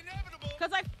delaying the inevitable.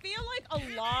 Because I feel like a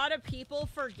lot of people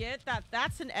forget that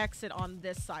that's an exit on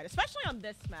this side, especially on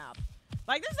this map.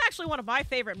 Like, this is actually one of my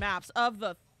favorite maps of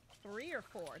the 3 or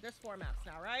 4. There's 4 maps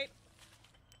now, right?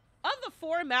 Of the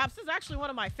 4 maps, this is actually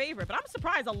one of my favorite, but I'm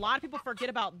surprised a lot of people forget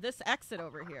about this exit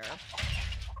over here.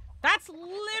 That's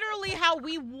literally how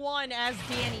we won as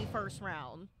Danny first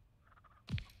round.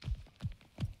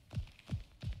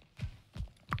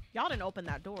 Y'all didn't open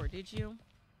that door, did you?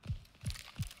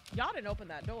 Y'all didn't open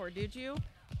that door, did you?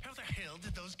 How the hell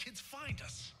did those kids find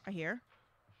us? I hear.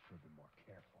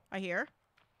 I hear.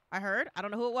 I heard. I don't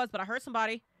know who it was, but I heard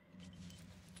somebody.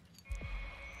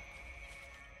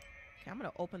 Okay, I'm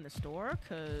gonna open this door,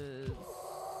 cause...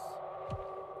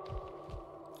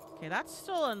 Okay, that's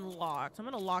still unlocked. I'm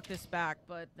gonna lock this back,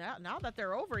 but now that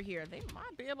they're over here, they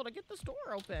might be able to get this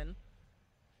door open.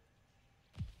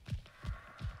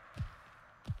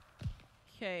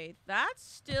 Okay, that's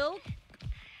still...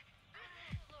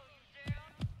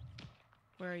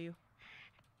 Where are you?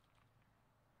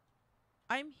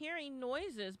 I'm hearing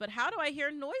noises, but how do I hear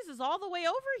noises all the way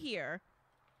over here?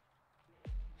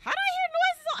 How do I hear noises?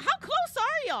 How close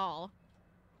are y'all?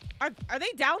 Are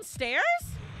they downstairs?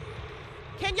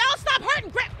 Can y'all stop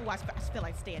hurting Oh, I feel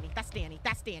like Danny. That's Danny.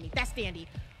 That's Danny. That's Danny.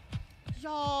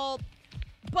 Y'all,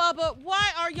 Bubba,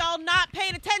 why are y'all not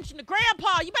paying attention to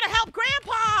Grandpa? You better help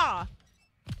Grandpa.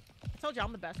 I told you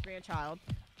I'm the best grandchild.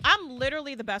 I'm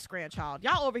literally the best grandchild.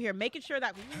 Y'all over here making sure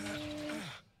that...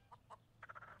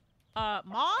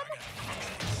 Mom?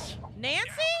 Nancy?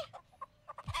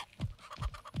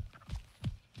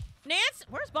 Nancy?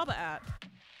 Where's Bubba at?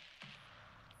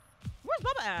 Where's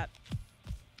Bubba at?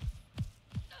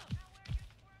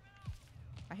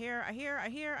 I hear. Are they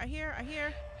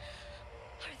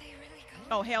really gone?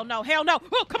 Oh, hell no. Hell no.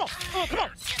 Oh, come on. Oh, come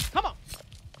on. Come on.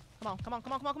 Come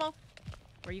on.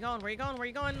 Where you going?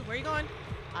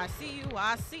 I see you. No!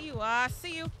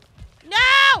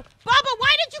 Bubba,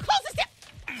 why did you close this down?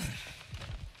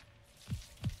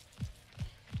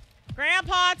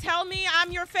 Grandpa, tell me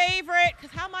I'm your favorite.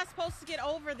 Because how am I supposed to get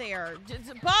over there?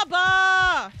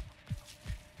 Bubba!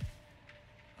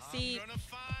 See, I'm gonna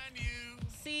find you.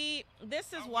 See,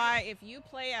 this is why if you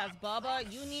play as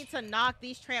Bubba, you need to knock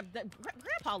these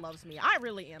Grandpa loves me. I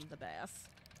really am the best.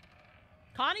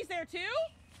 Connie's there too?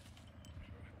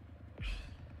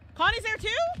 Connie's there too?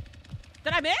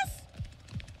 Did I miss?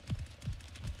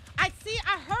 I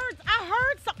heard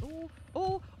some.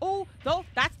 Ooh. No,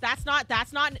 that's not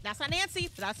Nancy.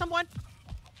 That's someone.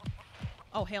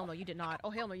 Oh, hell no, you did not.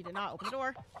 Oh, hell no, you did not. Open the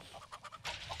door.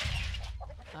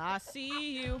 I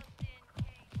see you. Okay,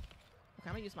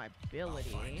 I'm gonna use my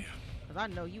ability. Because I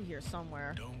know you here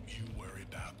somewhere. Don't you worry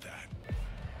about that.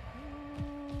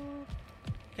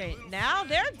 Okay, now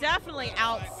they're definitely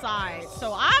outside,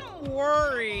 so I'm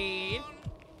worried.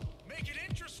 Make it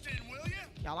interesting, will you?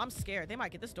 Y'all, I'm scared. They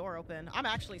might get this door open. I'm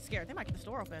actually scared. They might get this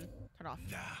door open. Turn it off.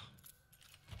 Nah.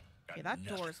 Okay, that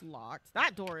door is locked.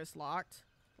 That door is locked.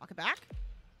 Lock it back.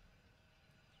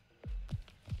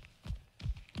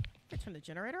 Did they turn the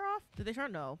generator off? Did they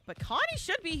turn? No. But Connie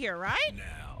should be here, right?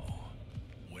 Now,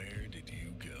 where did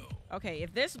you go? Okay,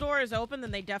 if this door is open,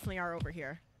 then they definitely are over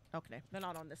here. Okay, they're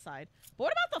not on this side. But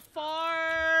what about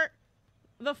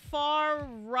the far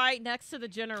right next to the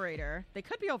generator? They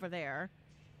could be over there.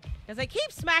 Because they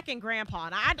keep smacking Grandpa,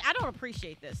 and I don't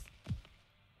appreciate this.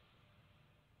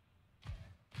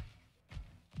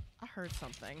 I heard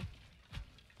something.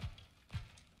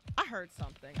 I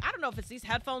don't know if it's these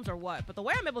headphones or what, but the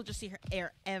way I'm able to just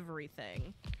hear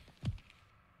everything.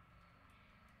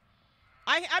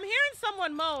 I'm hearing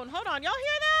someone moan. Hold on, y'all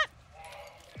hear that?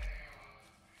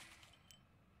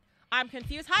 I'm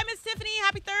confused. Hi, Miss Tiffany.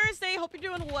 Happy Thursday. Hope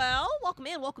you're doing well. Welcome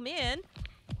in. Welcome in.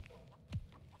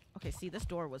 Okay, see, this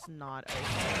door was not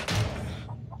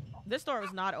open. This door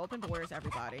was not open, but where's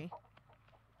everybody?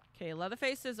 Okay,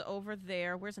 Leatherface is over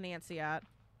there. Where's Nancy at?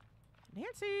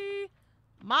 Nancy!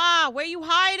 Ma, where you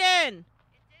hiding? It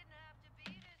didn't have to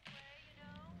be this way, you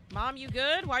know. Mom, you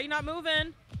good? Why are you not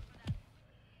moving?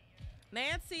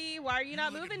 Nancy, why are you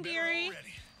not moving, dearie?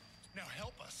 Now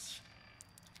help us.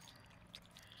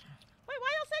 Wait, why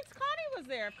y'all say Connie was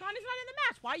there? If Connie's not in the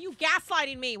match, why are you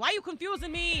gaslighting me? Why are you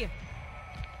confusing me?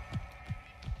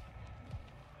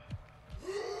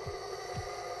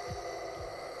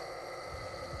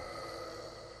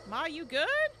 Ma, you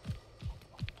good?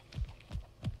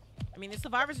 I mean, the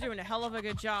survivors are doing a hell of a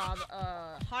good job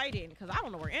hiding, because I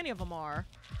don't know where any of them are.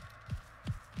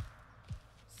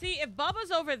 See, if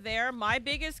Bubba's over there, my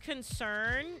biggest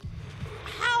concern...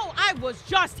 How? I was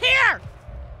just here!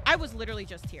 I was literally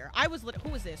just here.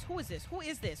 Who is this? Who is this? Who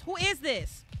is this? Who is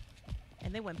this?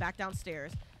 And they went back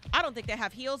downstairs. I don't think they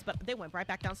have heels, but they went right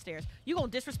back downstairs. You gonna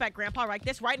disrespect Grandpa like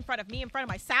this right in front of me, in front of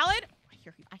my salad? I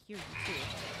hear you too.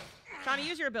 Johnny,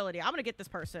 use your ability. I'm gonna get this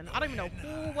person. I don't even know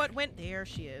who, what went. There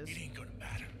she is. It ain't gonna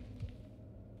matter.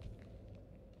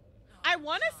 I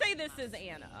want to say this is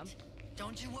Anna.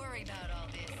 Don't you worry about all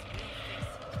this.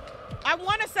 I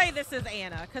want to say this is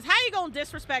Anna, because how you gonna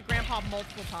disrespect Grandpa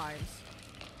multiple times?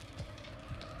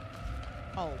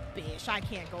 Oh, bitch, I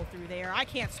can't go through there. I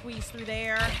can't squeeze through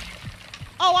there.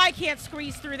 Oh, I can't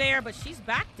squeeze through there, but she's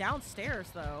back downstairs,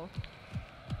 though.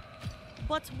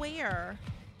 But where?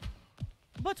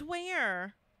 But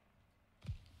where?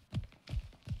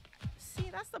 See,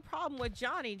 that's the problem with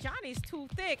Johnny. Johnny's too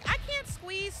thick. I can't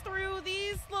squeeze through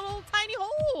these little tiny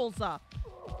holes.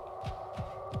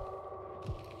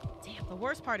 Damn, the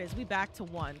worst part is we back to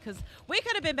 1, because we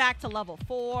could have been back to level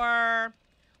 4,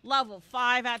 level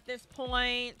 5 at this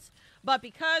point. But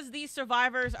because these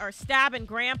survivors are stabbing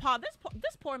Grandpa, this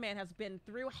poor man has been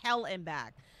through hell and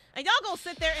back. And y'all go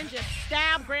sit there and just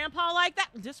stab Grandpa like that?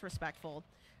 Disrespectful.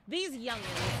 These youngins,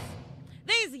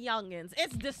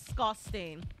 it's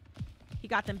disgusting. He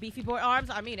got them beefy boy arms.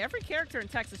 I mean, every character in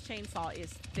Texas Chain Saw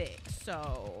is thick,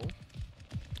 so...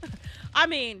 I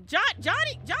mean,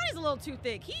 Johnny's a little too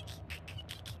thick. He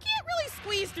can't really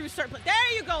squeeze through certain...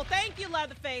 There you go. Thank you,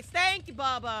 Leatherface. Thank you,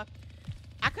 Bubba.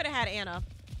 I could have had Anna.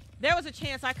 There was a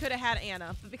chance I could have had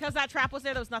Anna. But because that trap was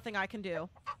there was nothing I can do.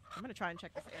 I'm going to try and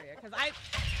check this area. Because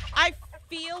I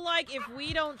feel like if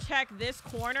we don't check this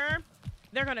corner...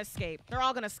 They're gonna escape. They're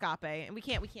all gonna escape, and we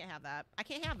can't have that. I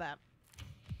can't have that.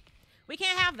 We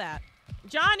can't have that.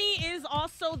 Johnny is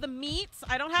also the meats.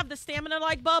 I don't have the stamina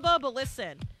like Bubba, but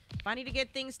listen, if I need to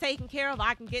get things taken care of,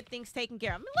 I can get things taken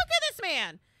care of. I mean, look at this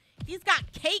man. He's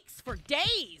got cakes for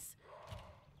days.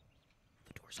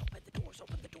 The door's open. The door's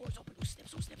open. The door's open. Who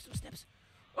snips? Who snips? Who snips?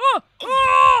 Oh!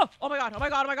 Oh! Oh my god! Oh my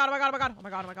god! Oh my god! Oh my god! Oh my god! Oh my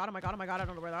god! Oh my god! Oh my god! Oh my god! I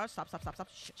don't know where they are. Stop! Stop! Stop! Stop!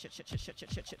 Shit! Shit! Shit! Shit! Shit! Shit!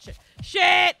 Shit! Shit! Shit!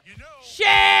 Shit! You know,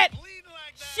 Shit!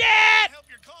 like that, Shit! help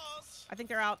your cause. I think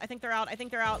they're out. I think they're out. I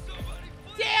think they're out.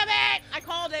 Damn it! I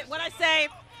called it. What'd I say?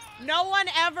 No one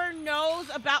ever knows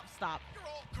about... Stop.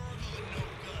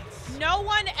 No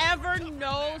one ever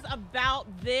knows about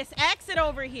this exit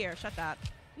over here. Shut that.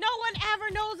 No one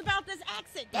ever knows about this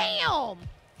exit. Damn!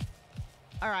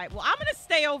 All right, well, I'm gonna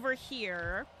stay over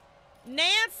here.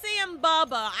 Nancy and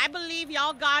Bubba, I believe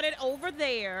y'all got it over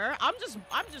there. I'm just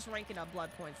ranking up blood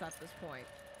points at this point.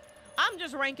 I'm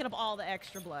just ranking up all the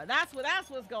extra blood. That's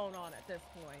what's going on at this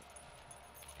point.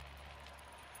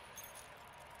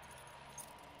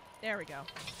 There we go.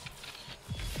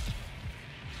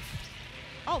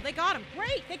 Oh, they got him.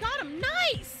 Great, they got him.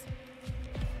 Nice.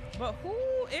 But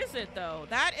who is it though?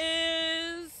 That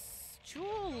is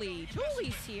Julie.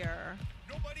 Julie's here.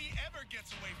 Nobody ever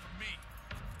gets away from me.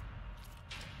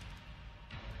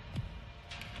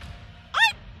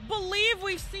 I believe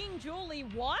we've seen Julie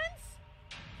once.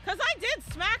 Because I did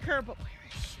smack her, but where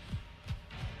is she?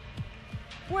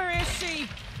 Where is she?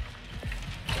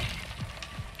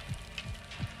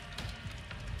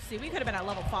 See, we could have been at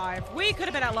level 5. We could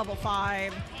have been at level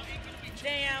 5.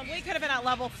 Damn, we could have been at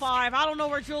level 5. I don't know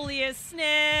where Julie is.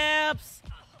 Snips.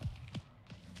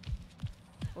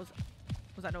 What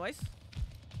was that noise?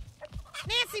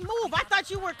 Nancy, move! I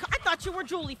thought you were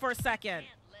Julie for a second.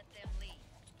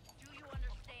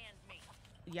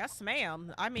 Yes,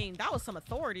 ma'am. I mean, that was some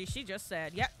authority she just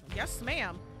said. Yep. Yes,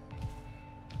 ma'am.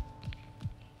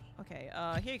 Okay,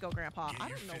 here you go, Grandpa. I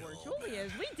don't know where Julie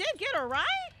is. We did get her, right?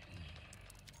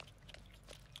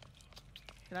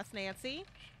 That's Nancy.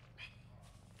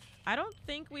 I don't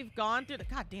think we've gone through the...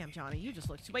 God damn, Johnny. You just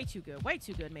look way too good. Way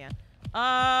too good, man.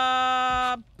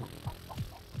 I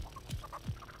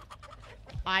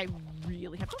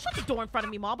really have... Don't shut the door in front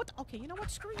of me, Mom. But okay, you know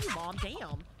what? Screw you, Mom.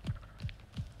 Damn.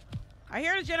 I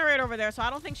hear the generator over there, so I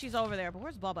don't think she's over there. But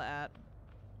where's Bubba at?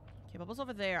 Okay, Bubba's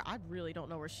over there. I really don't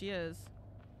know where she is.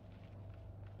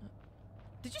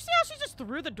 Did you see how she just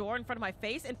threw the door in front of my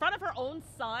face? In front of her own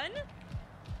son?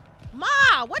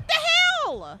 Ma, what the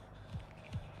hell?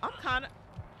 I'm kind of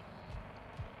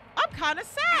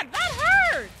sad. That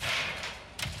hurts.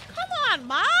 Come on,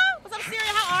 Ma. What's up, Siri?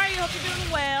 How are you? Hope you're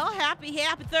doing well. Happy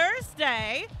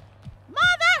Thursday. Ma,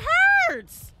 that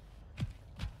hurts.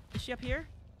 Is she up here?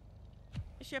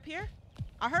 Is she up here?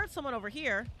 I heard someone over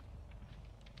here.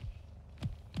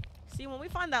 See, when we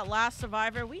find that last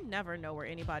survivor, we never know where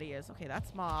anybody is. Okay,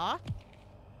 that's Ma.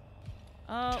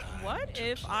 What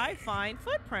if I find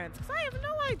footprints? Because I have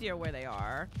no idea where they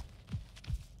are.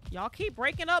 Y'all keep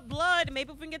breaking up blood.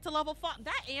 Maybe if we can get to level 5.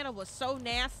 That Anna was so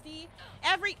nasty.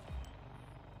 Every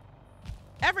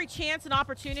chance and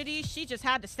opportunity, she just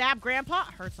had to stab Grandpa.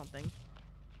 I heard something.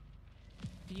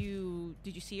 Did you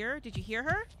see her? Did you hear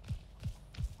her?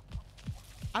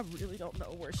 I really don't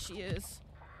know where she is.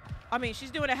 I mean,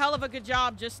 she's doing a hell of a good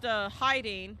job just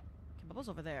hiding. Okay, Bubba's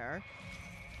over there.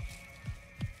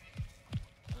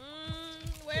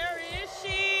 Where is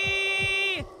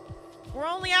she? We're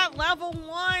only at level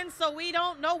 1, so we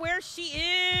don't know where she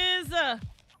is.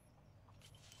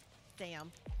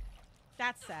 Damn.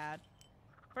 That's sad.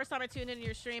 First time I tuned into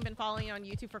your stream. Been following you on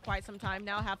YouTube for quite some time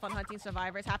now. Have fun hunting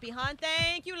survivors. Happy hunt.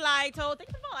 Thank you, Lito. Thank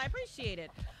you for following. I appreciate it.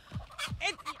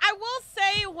 I will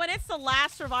say, when it's the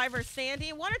last survivor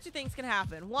standing, one or two things can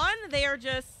happen. One, they are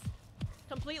just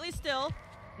completely still,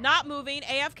 not moving,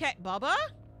 AFK. Bubba?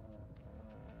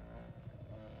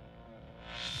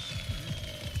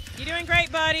 You're doing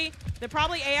great, buddy. They're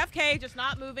probably AFK, just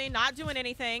not moving, not doing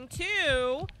anything.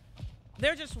 Two,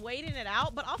 they're just waiting it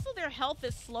out, but also their health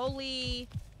is slowly...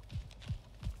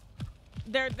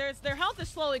 Their health is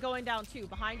slowly going down too.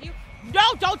 Behind you.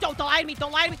 No, don't lie to me.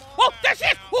 Don't lie to me. Oh, there she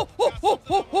is.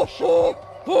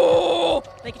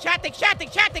 They can chat.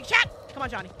 Come on,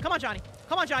 Johnny. Come on, Johnny.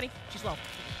 She's low.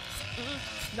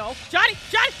 No, Johnny,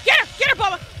 get her,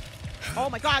 Bubba. Oh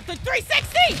my God, the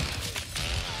 360.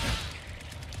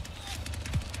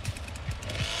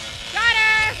 Got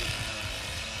her.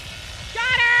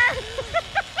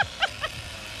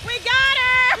 We got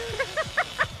her.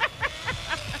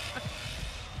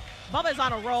 Bubba's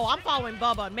on a roll. I'm following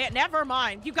Bubba. Man, never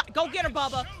mind. Go get her,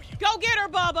 Bubba. Go get her,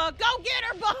 Bubba.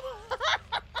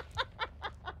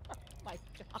 My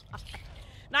God.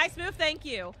 Nice move. Thank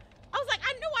you. I was like,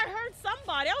 I knew I heard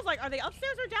somebody. I was like, are they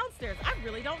upstairs or downstairs? I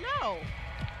really don't know. Oh,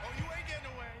 you ain't getting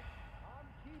away.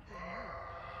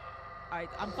 All right,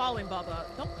 I'm following Bubba.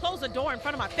 Don't close the door in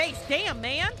front of my face. Damn,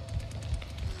 man.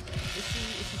 Is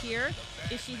she here?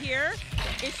 Is she here?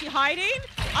 Is she hiding?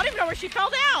 I don't even know where she fell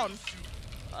down.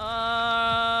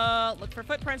 Look for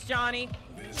footprints, Johnny.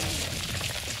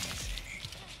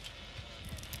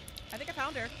 I think I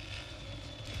found her.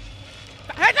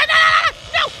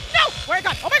 No! Where it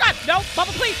gone? Oh my God! No!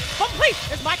 Bubba, please!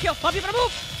 There's my kill. Bubba, you better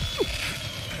move!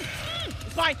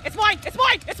 It's mine! My kill! It's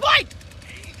mine! It's my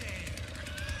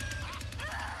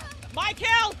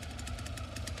kill!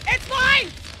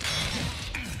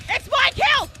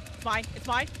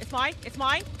 It's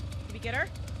mine. Did we get her?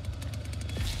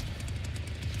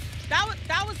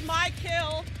 That was my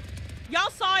kill.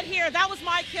 Y'all saw it here. That was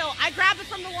my kill. I grabbed it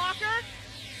from the locker.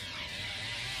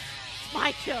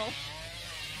 My kill.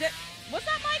 Was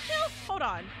that my kill? Hold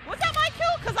on. Was that my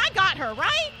kill? Because I got her,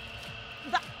 right?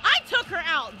 I took her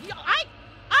out.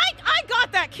 I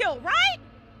got that kill, right?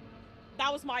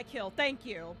 That was my kill. Thank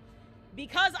you.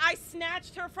 Because I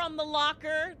snatched her from the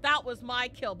locker, that was my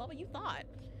kill. Bubba, you thought.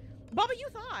 Bubba, you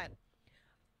thought.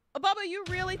 Bubba, you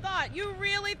really thought. You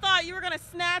really thought you were going to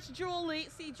snatch Julie.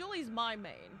 See, Julie's my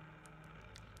main.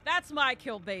 That's my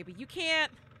kill, baby. You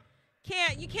can't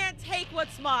take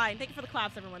what's mine. Thank you for the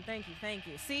claps, everyone. Thank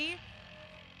you. See?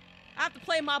 I have to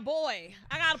play my boy.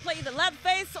 I gotta play either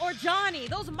Leatherface or Johnny.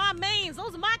 Those are my mains.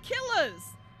 Those are my killers.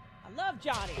 I love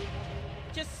Johnny.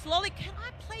 Just slowly. Can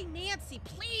I play Nancy,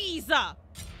 please? Can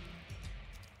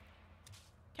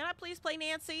I please play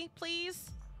Nancy,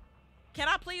 please? Can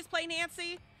I please play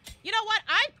Nancy? You know what?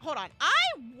 Hold on. I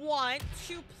want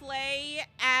to play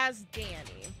as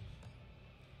Danny.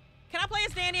 Can I play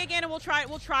as Danny again, and we'll try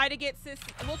to get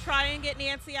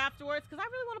Nancy afterwards, because I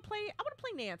really want to play. I want to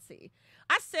play Nancy.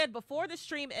 I said before the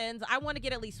stream ends, I want to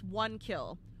get at least one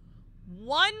kill.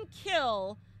 One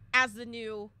kill as the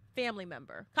new family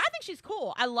member. I think she's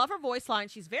cool. I love her voice line.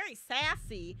 She's very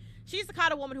sassy. She's the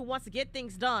kind of woman who wants to get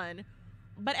things done.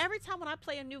 But every time when I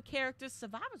play a new character,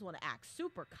 survivors want to act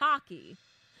super cocky.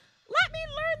 Let me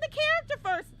learn the character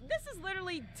first. This is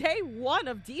literally day one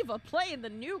of Diva playing the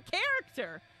new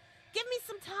character. Give me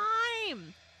some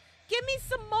time. Give me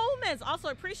some moments. Also,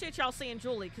 I appreciate y'all seeing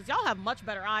Julie, because y'all have much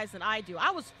better eyes than I do.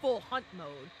 I was full hunt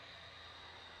mode.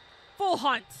 Full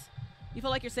hunt. You feel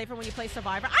like you're safer when you play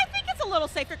Survivor? I think it's a little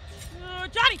safer.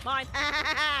 Johnny, mine.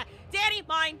 Danny,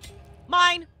 mine.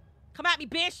 Mine. Come at me,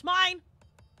 bitch. Mine.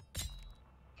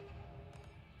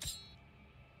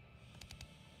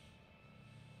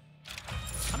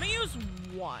 I'm going to use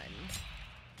one.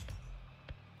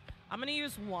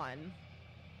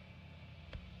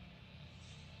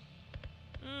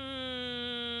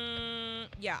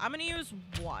 Yeah, I'm gonna use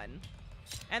one.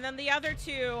 And then the other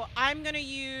two, I'm gonna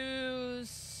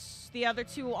use the other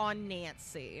two on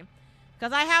Nancy.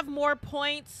 Because I have more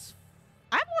points.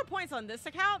 I have more points on this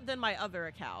account than my other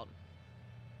account.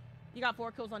 You got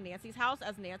 4 kills on Nancy's house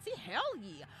as Nancy? Hell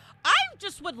yeah. I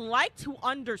just would like to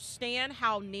understand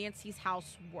how Nancy's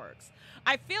house works.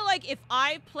 I feel like if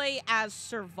I play as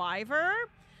Survivor,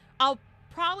 I'll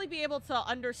probably be able to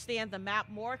understand the map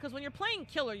more, because when you're playing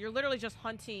Killer, you're literally just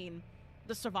hunting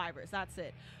the survivors. That's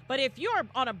it. But if you're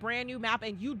on a brand new map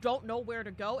and you don't know where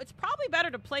to go, it's probably better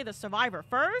to play the Survivor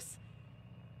first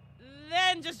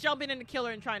than just jumping into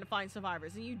Killer and trying to find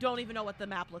survivors and you don't even know what the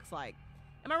map looks like.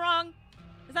 Am I wrong?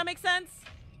 Does that make sense?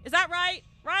 Is that right?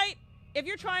 Right? If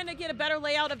you're trying to get a better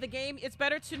layout of the game, it's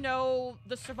better to know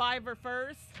the Survivor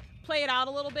first, play it out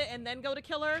a little bit, and then go to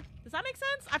Killer. Does that make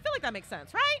sense? I feel like that makes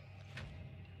sense, right?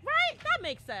 Right? That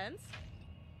makes sense.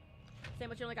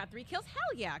 Sandwich, you only got 3 kills?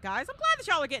 Hell yeah, guys. I'm glad that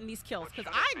y'all are getting these kills,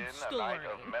 because I'm still learning.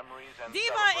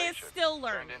 Diva is still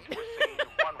learning.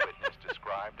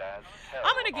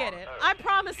 I'm gonna get it. I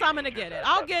promise I'm gonna get it.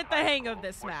 I'll get the hang of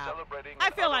this map. I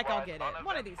feel like I'll get it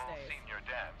one of these days.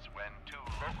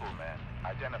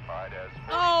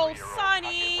 Oh,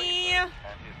 Sonny!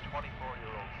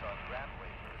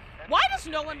 Why does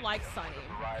no one like Sonny?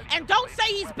 And don't say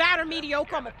he's bad or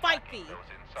mediocre, I'm gonna fight thee.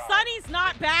 Sonny's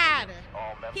not bad.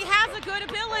 He has a good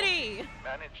ability.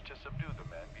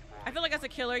 I feel like as a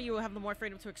killer, you will have the more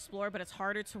freedom to explore, but it's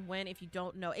harder to win if you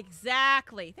don't know.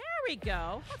 Exactly. There we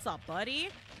go. What's up, buddy?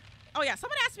 Oh, yeah.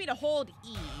 Someone asked me to hold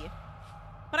E.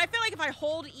 But I feel like if I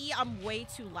hold E, I'm way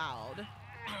too loud.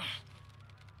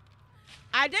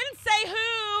 I didn't say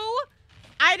who.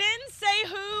 I didn't say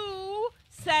who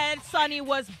said Sonny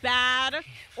was bad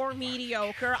or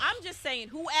mediocre. I'm just saying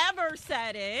whoever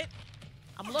said it.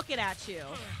 I'm looking at you.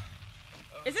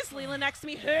 Is this Leland next to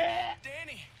me?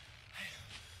 Danny,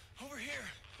 over here.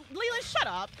 Leland, shut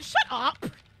up. Shut up.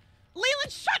 Leland,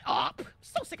 shut up. I'm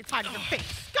so sick and tired of your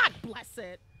face. God bless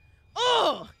it.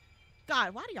 Ugh.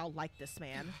 God, why do y'all like this,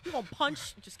 man? You gonna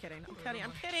punch? Just kidding. I'm kidding.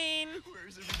 I'm kidding.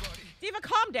 Where's everybody? Diva,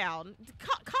 calm down.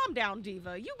 Calm down,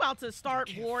 Diva. You about to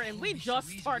start war, and we just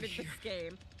started this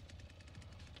game.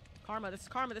 Karma. This is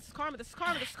karma. This is karma. This is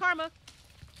karma. This is karma.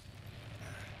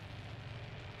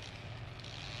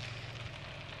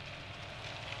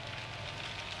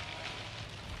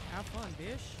 Have fun,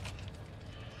 bitch.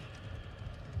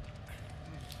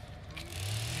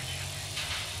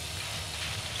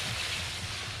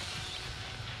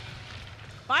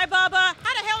 Bye, Bubba.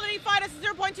 How the hell did he find us in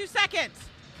 0.2 seconds?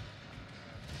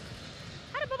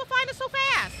 How did Bubba find us so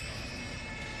fast?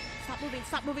 Stop moving,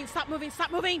 stop moving, stop moving,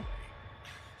 stop moving.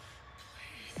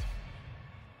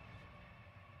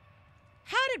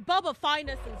 Bubba find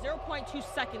us in 0.2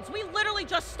 seconds? We literally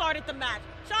just started the match.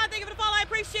 Sean, thank you for the follow. I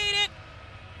appreciate it.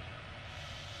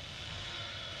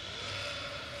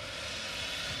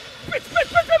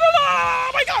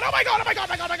 Oh my god, oh my god, oh my god, oh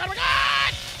my god, oh my god, oh my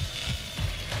god!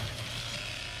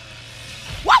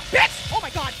 What, bitch? Oh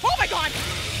my god, oh my god!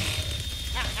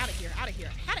 Out of here, out of here.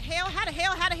 How the hell, how the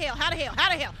hell, how the hell, how the hell, how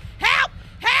the hell? Help!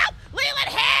 Help! Leland,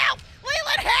 help!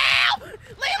 Leland, help!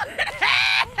 Leland,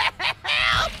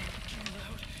 help!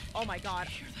 Oh my god.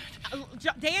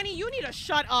 Danny, you need to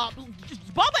shut up.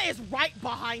 Bubba is right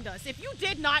behind us. If you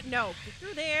did not know. Get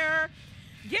through there.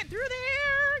 Get through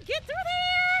there. Get through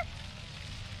there.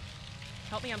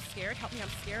 Help me, I'm scared. Help me, I'm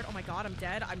scared. Oh my god, I'm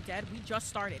dead. I'm dead. We just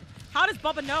started. How does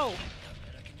Bubba know?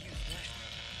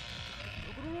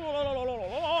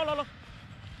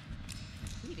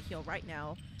 We need to heal right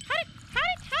now.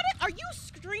 Are you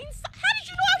screen? How did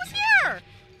you know I was here?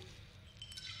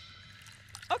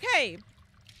 Okay.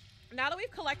 Now that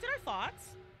we've collected our thoughts,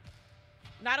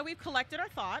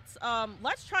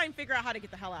 let's try and figure out how to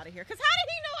get the hell out of here. Because how did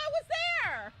he know I was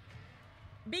there?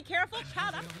 Be careful,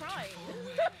 child, I'm crying.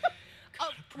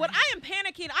 When I am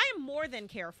panicking, I am more than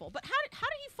careful. But how did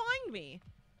he find me?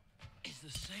 Is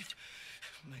this safe?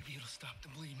 Maybe it'll stop the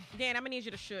bleeding. Dan, I'm gonna need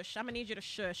you to shush. I'm gonna need you to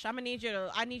shush. I need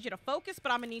you to focus,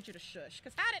 but I'm gonna need you to shush.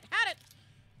 Because how did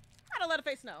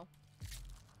Leatherface know?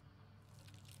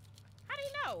 How do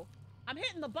you know? I'm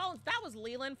hitting the bones. That was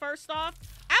Leland, first off.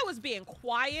 I was being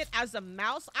quiet as a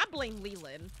mouse. I blame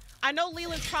Leland. I know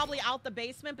Leland's probably out the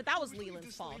basement, but that was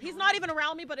Leland's fault. He's not even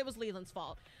around me, but it was Leland's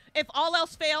fault. If all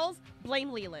else fails,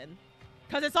 blame Leland.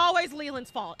 Because it's always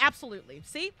Leland's fault. Absolutely.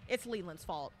 See? It's Leland's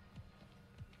fault.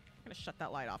 I'm going to shut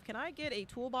that light off. Can I get a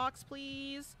toolbox,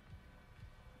 please?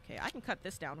 Okay, I can cut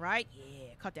this down, right?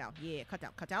 Yeah, cut down. Yeah, cut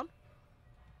down. Cut down.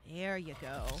 There you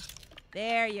go.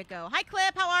 There you go. Hi,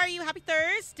 Clip. How are you? Happy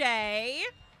Thursday.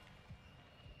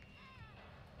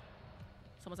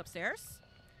 Someone's upstairs.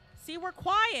 See, we're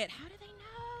quiet. How do they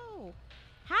know?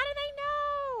 How do they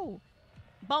know?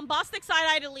 Bombastic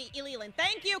side-eye to Leland.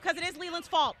 Thank you, because it is Leland's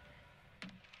fault.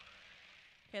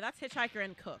 Okay, that's Hitchhiker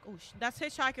and Cook. Oh, that's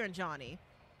Hitchhiker and Johnny.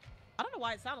 I don't know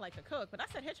why it sounded like the Cook, but that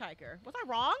said Hitchhiker. Was I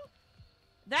wrong?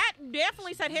 That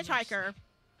definitely said Hitchhiker.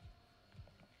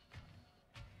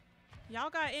 Y'all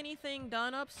got anything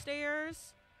done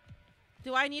upstairs?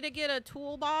 Do I need to get a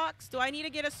toolbox? Do I need to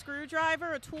get a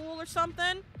screwdriver, a tool, or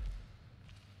something?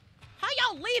 How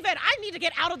y'all leaving? I need to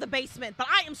get out of the basement, but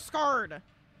I am scared.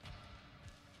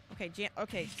 Okay,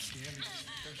 okay.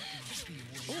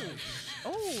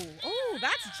 Oh,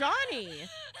 that's Johnny.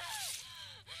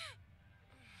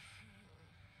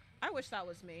 I wish that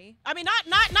was me. I mean,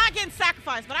 not getting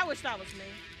sacrificed, but I wish that was me.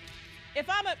 If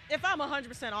I'm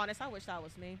 100% honest, I wish that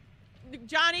was me.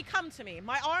 Johnny, come to me.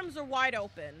 My arms are wide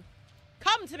open.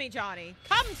 Come to me, Johnny.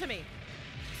 Come to me.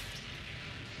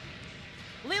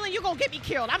 Leland, you gonna get me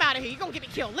killed. I'm out of here. You gonna get me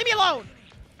killed. Leave me alone.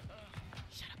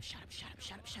 Shut up, shut up, shut up,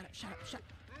 shut up, shut up, shut up, shut up.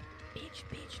 Bitch,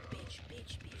 bitch, bitch,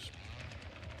 bitch, bitch.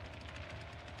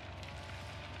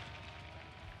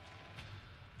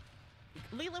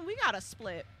 Leland, we gotta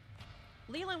split.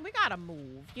 Leland, we gotta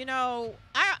move. You know,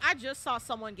 I just saw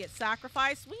someone get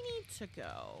sacrificed. We need to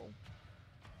go.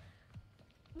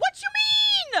 What you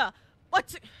mean?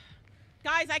 What?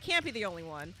 Guys, I can't be the only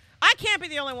one. I can't be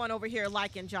the only one over here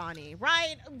liking Johnny,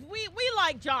 right? We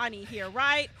like Johnny here,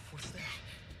 right? What's that?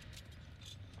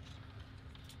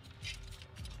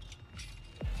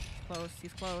 Close,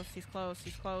 he's close, he's close,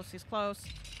 he's close, he's close.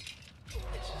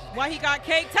 Why he got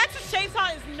cake? Texas Chain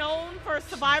Saw is known for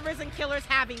survivors and killers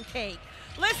having cake.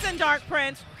 Listen, Dark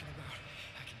Prince. I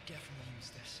can definitely use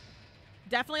this.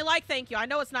 Definitely like, thank you. I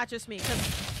know it's not just me, because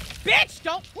bitch,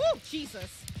 don't. Woo,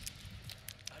 Jesus.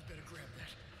 I'd better grab that.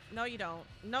 No, you don't.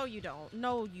 No, you don't.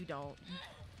 No, you don't.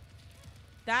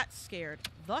 That scared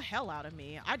the hell out of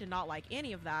me. I did not like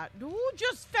any of that. Who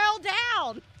just fell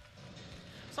down?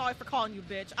 Sorry for calling you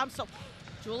bitch. I'm so...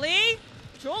 Julie?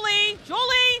 Julie?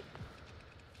 Julie?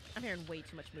 I'm hearing way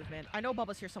too much movement. I know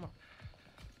Bubba's here somewhere.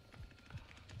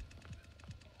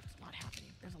 There's a lot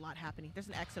happening. There's a lot happening. There's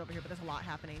an exit over here, but there's a lot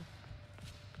happening.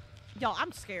 Yo,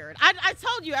 I'm scared. I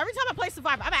told you, every time I play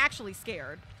Survivor, I'm actually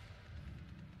scared.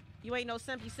 You ain't no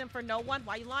simp. You simp for no one.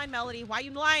 Why you lying, Melody? Why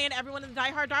you lying? Everyone in the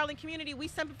Die Hard Darling community, we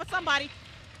simping for somebody.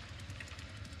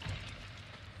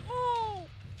 Oh.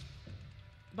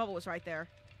 Bubba was right there.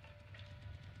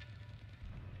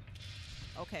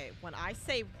 Okay, when I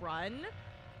say run,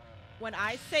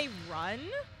 I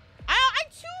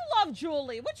too love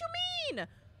Julie. What you mean?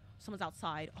 Someone's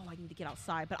outside. Oh, I need to get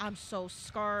outside, but I'm so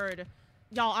scared.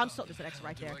 Y'all, I'm so... There's an exit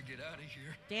right there. How do I get out of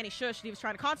here? Danny, shush. He was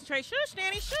trying to concentrate. Shush,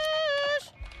 Danny,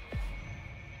 shush.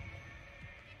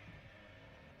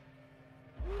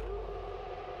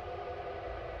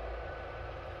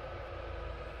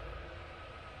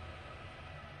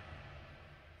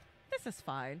 This is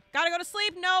fine. Gotta go to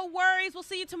sleep. No worries. We'll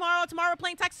see you tomorrow. Tomorrow we're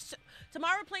playing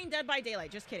Tomorrow we're playing Dead by Daylight.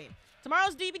 Just kidding.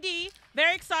 Tomorrow's DVD.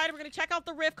 Very excited. We're gonna check out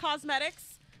the Rift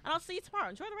Cosmetics. And I'll see you tomorrow.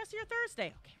 Enjoy the rest of your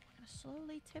Thursday. Okay, we're gonna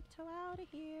slowly tiptoe out of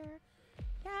here.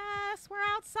 Yes, we're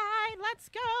outside. Let's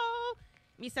go.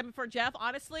 Me stepping for Jeff.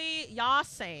 Honestly, y'all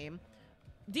same.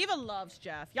 Diva loves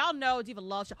Jeff. Y'all know Diva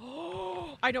loves Jeff.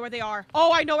 Oh, I know where they are.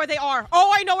 Oh, I know where they are.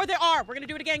 Oh, I know where they are. We're gonna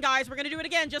do it again, guys. We're gonna do it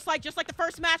again. Just like the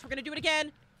first match. We're gonna do it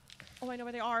again. Oh, I know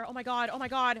where they are. Oh my god. Oh my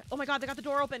god. Oh my god. They got the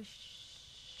door open.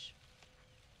 Shh.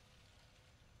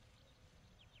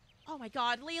 Oh my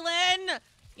god, Leland.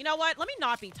 You know what? Let me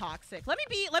not be toxic. Let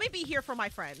me be here for my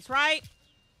friends, right?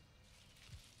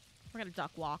 We're gonna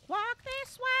duck walk. Walk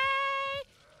this way.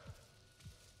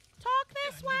 Talk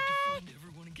this way. I need to find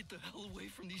everyone and get the hell away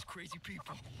from these crazy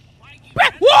people.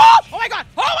 Whoa! Oh my god!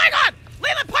 Oh my god!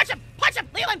 Leland, punch him! Punch him!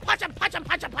 Leland, punch him! Punch him!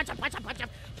 Punch him! Punch him! Punch him! Punch him!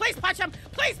 Please punch him!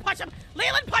 Please punch him!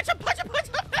 Leland, punch him! Punch him! Punch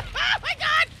him! Oh my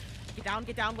god! Get down!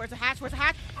 Get down! Where's the hatch? Where's the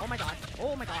hatch? Oh my god!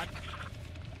 Oh my god!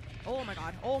 Oh my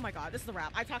god! Oh my god! This is the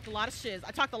wrap. I talked a lot of shiz.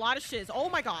 I talked a lot of shiz. Oh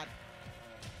my god!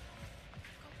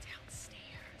 Go downstairs.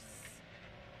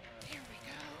 There we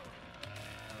go.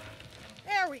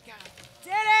 There we go.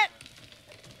 Did it!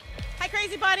 Hi,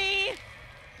 Crazy Bunny!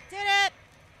 Did it!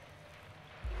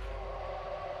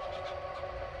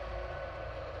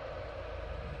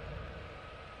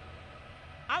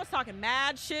 I was talking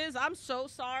mad shiz. I'm so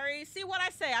sorry. See what I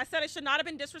say? I said I should not have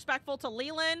been disrespectful to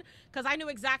Leland because I knew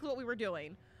exactly what we were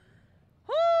doing.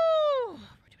 Whoo! We're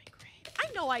doing great.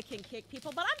 I know I can kick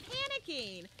people, but I'm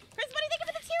panicking. Crazy Bunny, thank you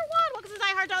for the tier 1. Welcome to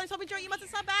DieHardDarlings. Hope you enjoy. You must have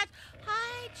sub back.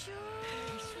 Hi, Jules.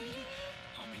 Hey, sweetie.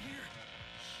 I'm here.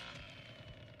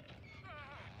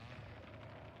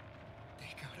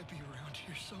 They gotta be around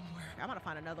here somewhere. I'm gonna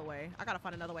find another way. I gotta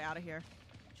find another way out of here.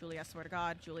 Julie, I swear to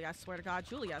God. Julie, I swear to God.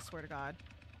 Julie, I swear to God.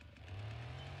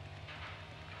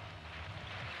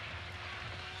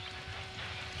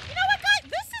 You know what, guys?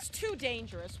 This is too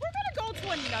dangerous. We're gonna go to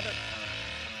another...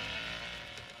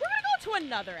 We're gonna go to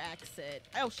another exit.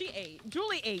 Oh, she ate.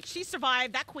 Julie ate. She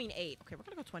survived. That queen ate. Okay, we're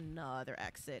gonna go to another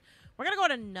exit. We're gonna go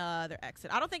to another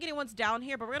exit. I don't think anyone's down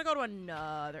here, but we're gonna go to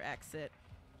another exit.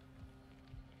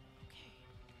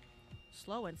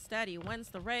 Slow and steady wins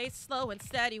the race. Slow and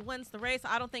steady wins the race.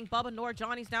 I don't think Bubba nor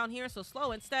Johnny's down here, so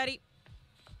slow and steady.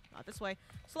 Not this way.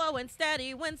 Slow and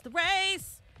steady wins the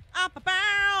race. Up a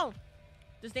barrel.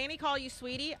 Does Danny call you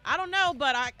sweetie? I don't know,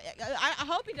 but I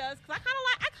hope he does, because I kind of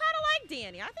like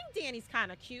Danny. I think Danny's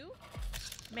kind of cute.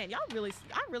 Man, I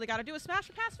really got to do a smash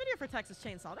and pass video for Texas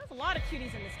Chain Saw. There's a lot of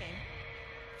cuties in this game.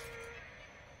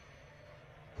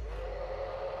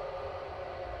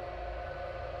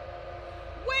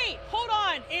 Wait, hold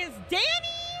on. Is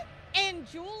Danny and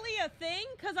Julie a thing?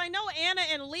 Because I know Anna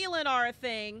and Leland are a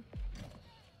thing.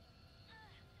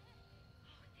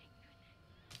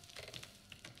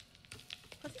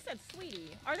 Because he said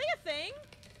sweetie. Are they a thing?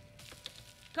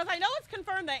 Because I know it's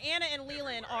confirmed that Anna and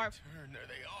Leland are... There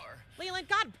they are. Leland,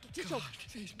 God, get your...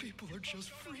 These people are just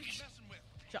freaks.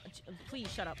 Please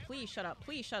shut up. Please shut up.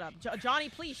 Please shut up. Johnny,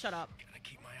 please shut up. Gotta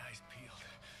keep my eyes peeled.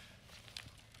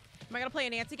 Am I going to play a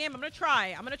Nancy game? I'm going to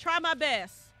try. I'm going to try my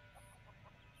best.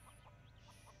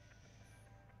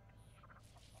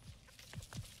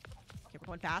 Okay, we're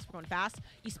going fast. We're going fast.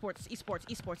 Esports, esports,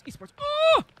 esports, esports.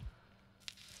 Oh!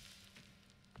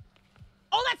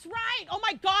 Oh, that's right. Oh,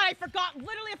 my God. I forgot.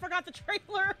 Literally, I forgot the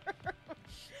trailer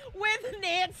with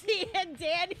Nancy and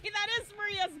Danny. That is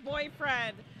Maria's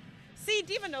boyfriend. See,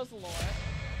 Diva knows the lore.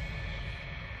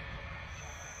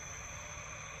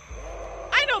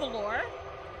 I know the lore.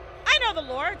 I know the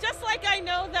lore, just like I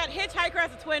know that Hitchhiker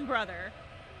has a twin brother.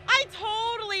 I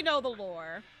totally know the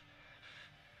lore.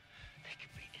 They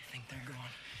could be, think they're gone,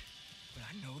 but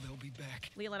I know they'll be back.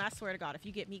 Leland, I swear to God, if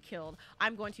you get me killed,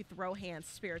 I'm going to throw hands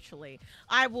spiritually.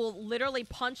 I will literally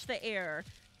punch the air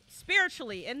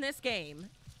spiritually in this game.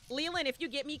 Leland, if you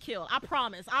get me killed, I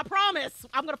promise, I'm going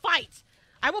to fight.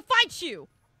 I will fight you.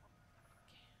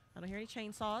 I don't hear any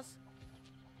chainsaws.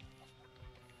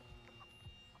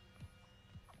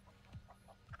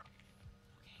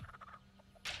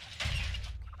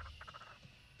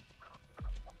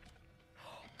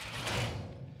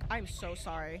 I'm so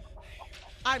sorry.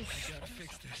 I am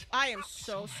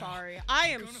so sorry.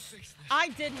 I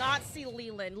did not see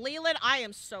Leland. Leland, I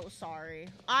am so sorry.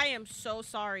 I am so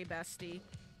sorry, bestie.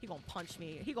 He gonna punch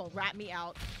me. He gonna rat me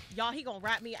out. Y'all, he gonna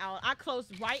rat me out. I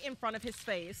closed right in front of his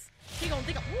face. He gonna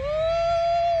think, woo!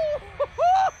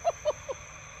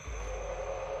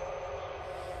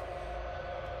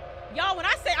 Y'all, when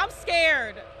I say I'm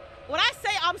scared,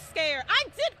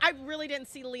 I really didn't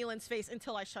see Leland's face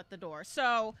until I shut the door.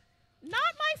 So,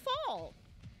 not my fault.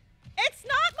 It's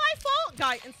not my fault!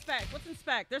 Guy, inspect. What's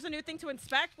inspect? There's a new thing to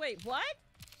inspect? Wait, what?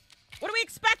 What are we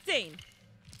expecting?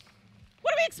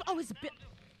 What are we oh, it's a bit...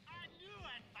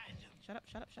 Shut up,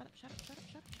 shut up, shut up, shut up, shut up,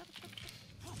 shut up, shut up, shut up.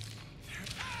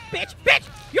 Bitch, bitch!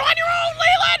 You're on your own,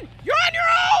 Leland! You're on your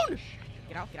own!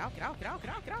 Get out, get out, get out, get out, get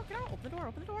out, get out, get out. Open the door,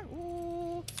 open the door.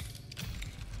 Ooh.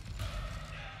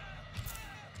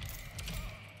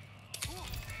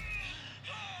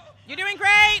 You're doing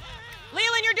great!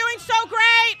 Leland, you're doing so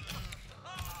great!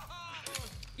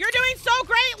 You're doing so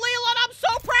great, Leland! I'm so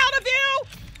proud of you!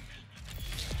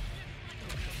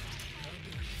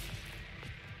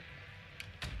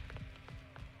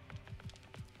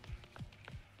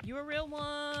 You a real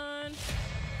one.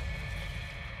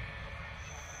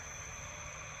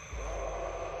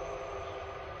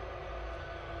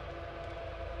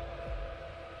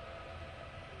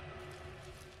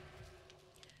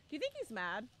 Do you think he's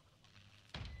mad?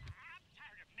 I'm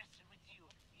tired of messing with you.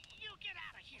 You get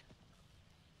out of here.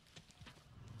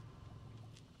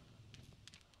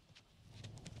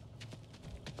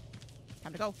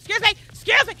 Time to go. Excuse me!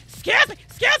 Excuse me! Excuse me!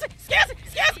 Excuse me! Excuse me!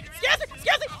 Excuse me! Excuse me!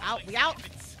 Excuse me! Out. We out.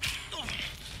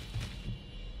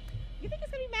 You think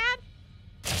he's gonna be mad?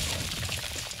 You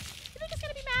think he's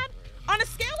gonna be mad? On a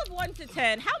scale of 1 to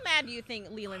 10, how mad do you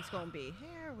think Leland's gonna be?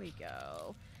 Here we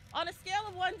go. On a scale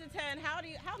of 1 to 10,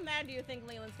 how mad do you think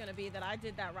Leland's gonna be that I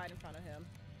did that right in front of him?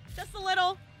 Just a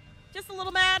little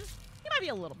mad? He might be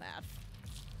a little mad.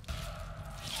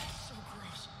 So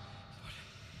gross. What?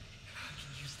 How do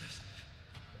you use this?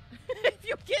 If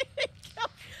you get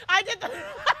killed, I did the.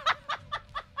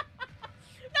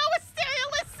 No, Wisteria,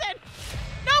 listen.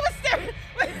 No, Wisteria.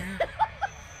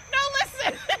 No,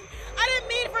 listen. I didn't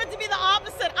mean for it to be the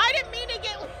opposite. I didn't mean to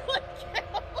get Leland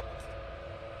killed.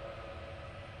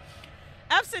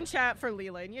 F's in chat for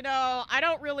Leland. You know, I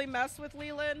don't really mess with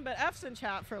Leland, but F's in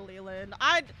chat for Leland.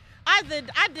 I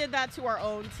did that to our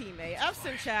own teammate. F's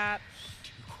in chat.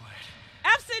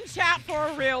 F's in chat for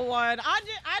a real one. I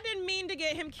didn't mean to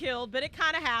get him killed, but it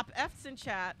kind of happened. F's in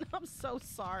chat. I'm so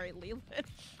sorry, Leland.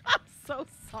 I'm so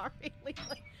sorry,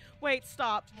 Leland. Wait,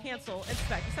 stop. Cancel.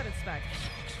 Inspect. You said inspect.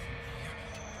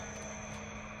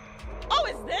 Oh,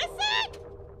 is this it?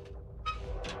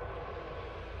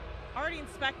 Already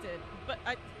inspected, but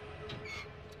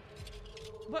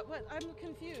What? I'm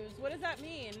confused. What does that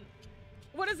mean?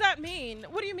 What does that mean?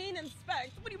 What do you mean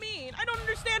inspect? What do you mean? I don't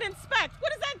understand inspect.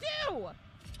 What does that do?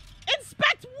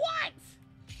 Inspect what?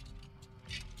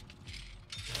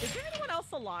 Is there anyone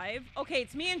else alive? Okay,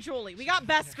 it's me and Julie. We got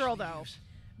Best Girl though.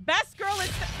 Best Girl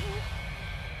is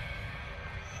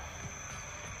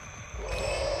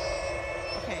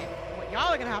okay, what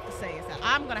y'all are gonna have to say is that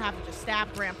I'm gonna have to just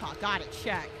stab Grandpa. Got it,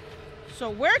 check. So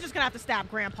we're just gonna have to stab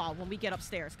Grandpa when we get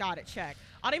upstairs. Got it, check.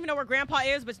 I don't even know where Grandpa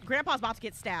is, but Grandpa's about to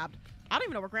get stabbed. I don't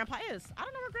even know where Grandpa is. I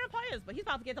don't know where Grandpa is, but he's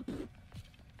about to get the...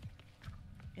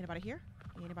 Anybody here?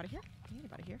 Anybody here?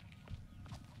 Anybody here?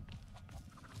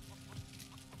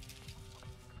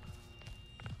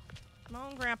 Come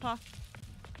on, Grandpa.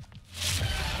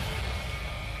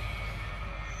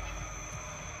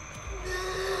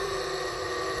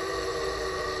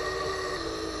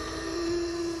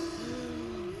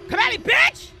 Come at me,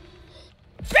 bitch!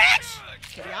 Bitch!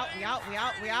 Okay, we out.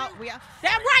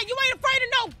 Damn right, you ain't afraid of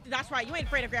no... That's right, you ain't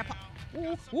afraid of Grandpa.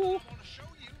 Ooh, ooh.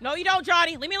 No, you don't,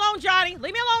 Johnny. Leave me alone, Johnny.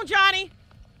 Leave me alone, Johnny.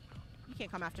 You can't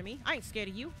come after me. I ain't scared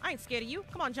of you. I ain't scared of you.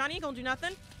 Come on, Johnny. You ain't gonna do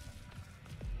nothing.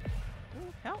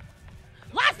 Ooh, help.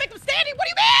 Last victim standing? What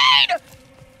do you mean?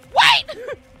 Wait!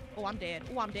 Oh, I'm dead.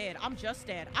 Oh, I'm dead. I'm just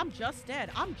dead. I'm just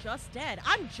dead. I'm just dead.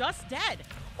 I'm just dead.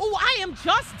 Oh, I am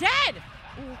just dead.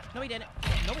 Ooh, no, he didn't.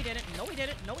 No, he didn't. No, he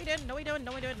didn't. No, he didn't. No, he didn't.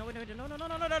 No, he didn't. No, he didn't. No, no, no,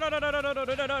 no, no, no, no, no, no, no, no,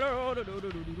 no, no, no.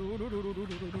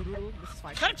 This is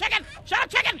fine. Shut up, chicken! Shut up,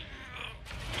 chicken!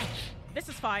 This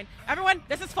is fine. Everyone,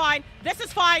 this is fine. This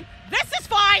is fine. This is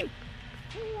fine!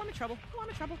 Ooh, I'm in trouble. Ooh, I'm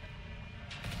in trouble.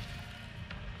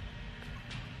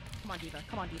 Come on, Diva.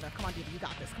 Come on, Diva. Come on, Diva. You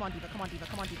got this. Come on, Diva. Come on, Diva.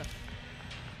 Come on, Diva.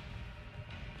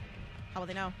 How will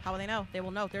they know? How will they know? They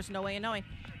will know. There's no way of knowing.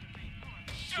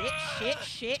 Shit.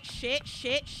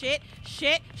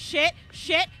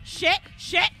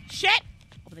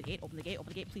 Open the gate, open the gate, open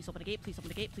the gate. Please open the gate, please open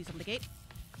the gate, please open the gate.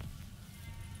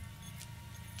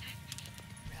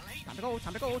 Time to go,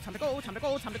 time to go, time to go, time to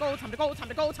go, time to go, time to go, time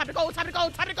to go, time to go, time to go,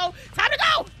 time to go, time to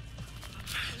go!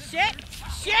 Shit!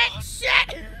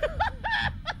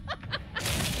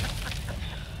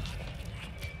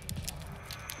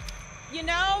 You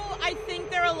know, I think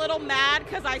they're a little mad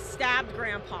because I stabbed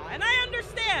Grandpa. And I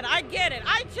understand. I get it.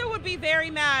 I, too, would be very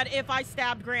mad if I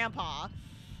stabbed Grandpa.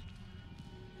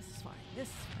 This is fine. This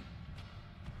is fine.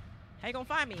 How you gonna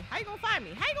find me? How you gonna find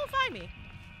me? How you gonna find me?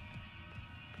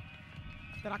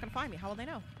 They're not gonna find me. How will they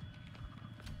know?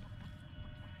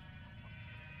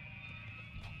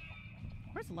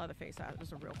 Where's Leatherface at?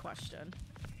 Is a real question.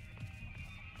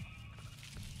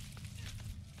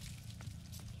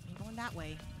 Ain't going that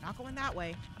way. Not going that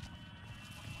way.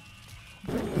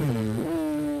 Excuse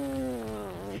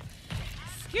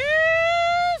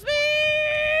me!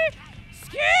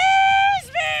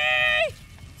 Excuse me!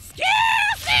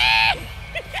 Excuse me!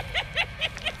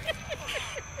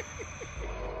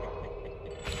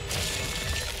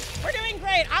 We're doing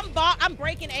great. I'm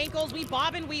breaking ankles. We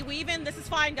bobbing, we weaving. This is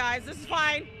fine, guys. This is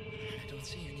fine. I don't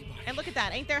see anybody. And look at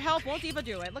that. Ain't there health? Won't Diva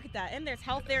do it? Look at that. And there's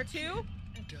health there too.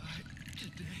 Die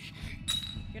today.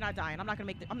 You're not dying. I'm not gonna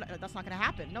make the. That's not gonna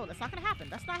happen. No, that's not gonna happen.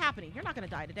 That's not happening. You're not gonna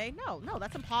die today. No,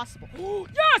 that's impossible.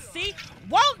 Yes, see?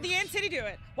 Won't the entity do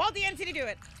it? Won't the entity do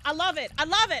it? I love it. I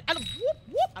love it. Whoop,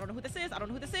 whoop. I don't know who this is. I don't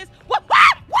know who this is. Whoop,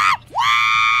 whoop, whoop,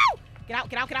 whoop! Get out,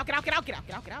 get out, get out, get out, get out, get out,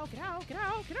 get out, get out, get out, get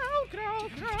out, get out, get out,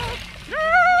 get out, get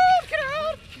out, get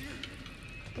out.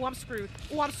 Oh, I'm screwed.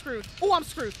 Oh, I'm screwed. Oh, I'm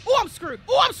screwed. Oh, I'm screwed.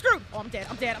 Oh, I'm screwed. Oh, I'm dead.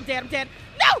 I'm dead. I'm dead. I'm dead.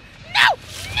 No! No!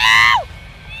 No!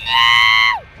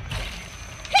 No!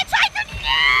 Hitchhiker,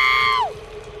 no!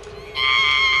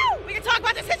 No! We can talk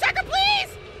about this hitchhiker,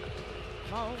 please!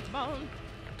 Come on, come on.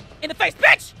 In the face,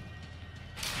 bitch!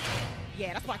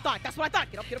 Yeah, that's what I thought. That's what I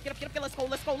thought. Get up, get up, get up, get up. Let's go,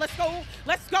 let's go, let's go.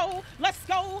 Let's go, let's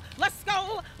go, let's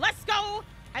go, let's go.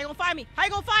 How you gonna find me? How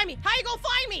you gonna find me? How you gonna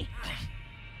find me?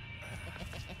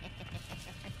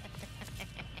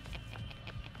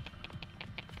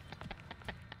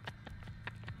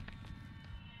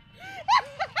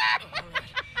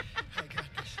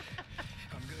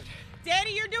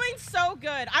 Danny, you're doing so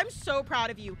good. I'm so proud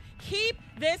of you. Keep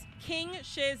this King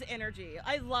Shiz energy.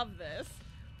 I love this.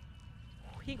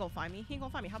 He ain't gonna find me. He ain't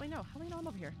gonna find me. How do I know? How do I know I'm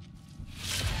over here?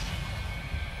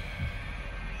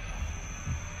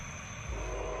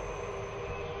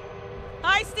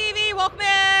 Hi, Stevie. Welcome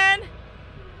in.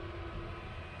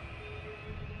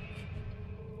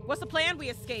 What's the plan? We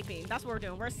escaping. That's what we're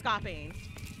doing. We're escaping.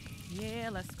 Yeah,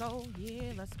 let's go.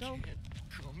 Yeah, let's go.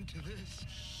 Come to this.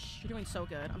 You're doing so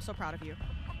good. I'm so proud of you.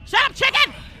 Shut up,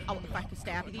 chicken! Oh, if I can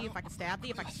stab thee, if I can stab thee,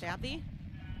 if I can stab thee.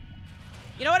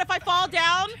 You know what? If I fall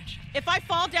down,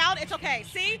 it's okay.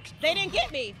 See? They didn't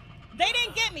get me. They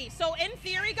didn't get me. So in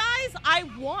theory, guys, I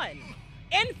won.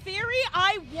 In theory,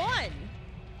 I won.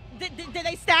 Did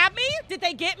they stab me? Did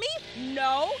they get me?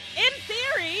 No. In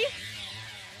theory,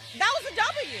 that was a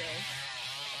W.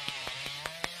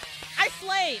 I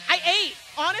slayed. I ate.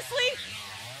 Honestly.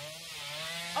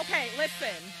 Okay,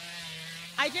 listen.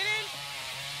 I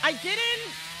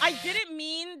didn't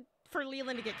mean for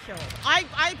Leland to get killed.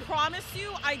 I promise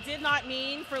you, I did not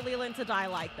mean for Leland to die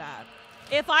like that.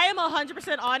 If I am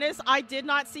 100% honest, I did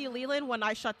not see Leland when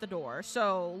I shut the door.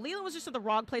 So Leland was just at the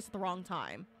wrong place at the wrong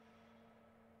time.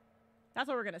 That's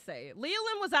what we're gonna say.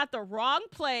 Leland was at the wrong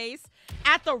place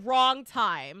at the wrong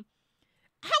time.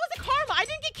 How is it karma? I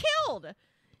didn't get killed.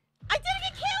 I didn't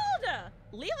get killed.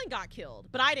 Leland got killed,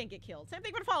 but I didn't get killed. Same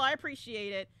thing for the follow. I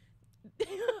appreciate it.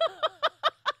 I'm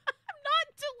not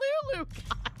Delulu,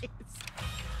 guys.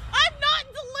 I'm not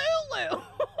Delulu.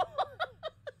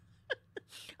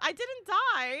 I didn't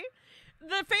die.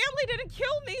 The family didn't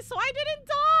kill me, so I didn't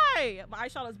die. My eye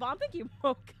shot is bomb. Thank you,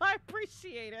 Moke. I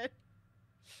appreciate it.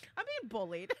 I'm being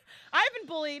bullied. I've been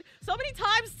bullied so many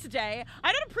times today.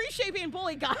 I don't appreciate being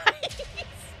bullied, guys.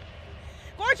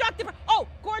 Gorjok, oh,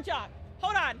 Gorjok.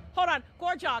 Hold on.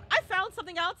 Gorjok, I found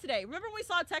something out today. Remember when we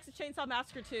saw Texas Chain Saw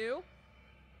Massacre 2?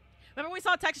 Remember when we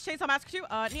saw Texas Chain Saw Massacre 2?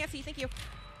 Nancy, thank you.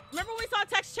 Remember when we saw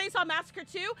Texas Chain Saw Massacre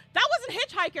 2? That wasn't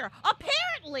Hitchhiker.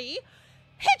 Apparently,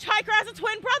 Hitchhiker has a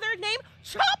twin brother named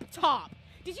Chop Top.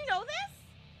 Did you know this?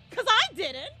 Because I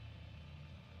didn't.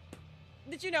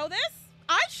 Did you know this?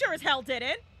 I sure as hell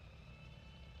didn't.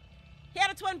 He had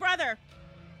a twin brother.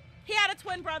 He had a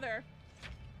twin brother.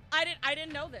 I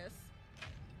didn't know this.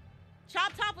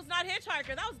 Chop Top was not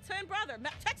Hitchhiker. That was a twin brother.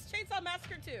 Texas Chain Saw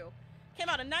Massacre 2 came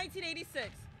out in 1986.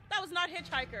 That was not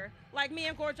Hitchhiker, like me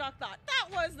and Gorjok thought. That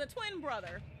was the twin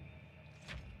brother.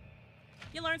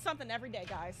 You learn something every day,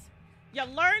 guys. You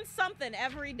learn something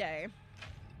every day.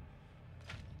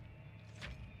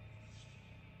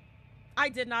 I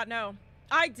did not know.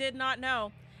 I did not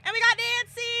know. And we got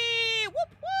Nancy! Whoop,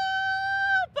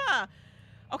 whoop!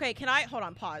 Okay, can I, hold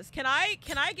on, pause. Can I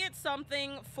get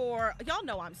something for, y'all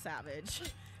know I'm savage.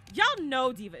 Y'all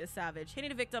know Diva is savage.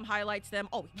 Hitting a victim highlights them.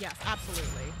 Oh, yes,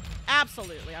 absolutely.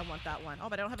 Absolutely, I want that one. Oh,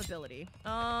 but I don't have ability.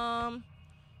 Cover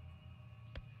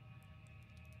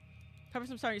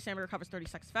some stamina, your stamina recovers 30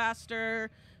 seconds faster.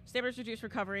 Stamina is reduced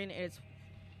recovering. It's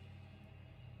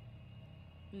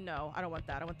No, I don't want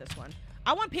that. I want this one.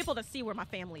 I want people to see where my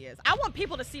family is. I want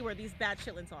people to see where these bad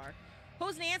chitlins are.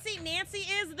 Who's Nancy? Nancy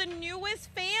is the newest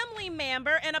family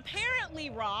member, and apparently,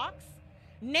 Rox,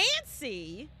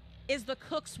 Nancy is the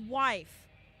cook's wife.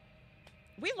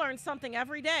 We learn something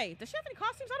every day. Does she have any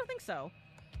costumes? I don't think so.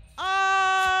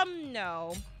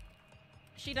 No.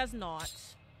 She does not.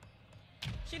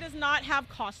 She does not have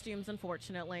costumes,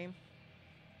 unfortunately.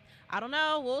 I don't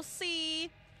know. We'll see.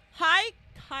 Hi,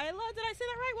 Kyla. Did I say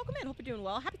that right? Welcome in. Hope you're doing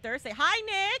well. Happy Thursday. Hi,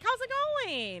 Nick. How's it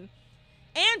going?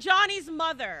 And Johnny's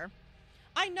mother.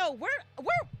 I know.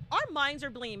 Our minds are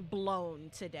being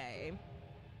blown today.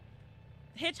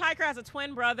 Hitchhiker has a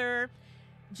twin brother.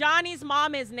 Johnny's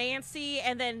mom is Nancy,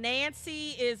 and then Nancy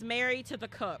is married to the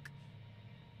cook.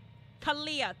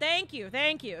 Kalia. Thank you.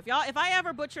 Thank you. If I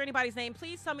ever butcher anybody's name,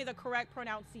 please tell me the correct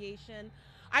pronunciation.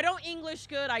 I don't English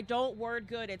good. I don't word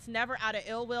good. It's never out of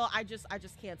ill will. I just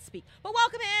can't speak. But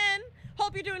welcome in.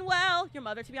 Hope you're doing well. Your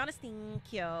mother, to be honest.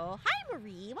 Thank you. Hi,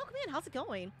 Marie. Welcome in. How's it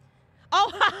going?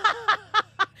 Oh,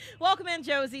 welcome in,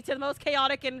 Josie, to the most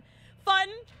chaotic and fun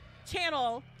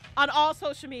channel on all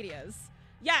social medias.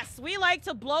 Yes, we like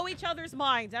to blow each other's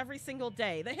minds every single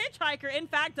day. The Hitchhiker, in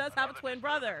fact, does have a twin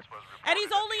brother. And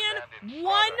he's only in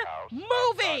one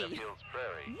movie.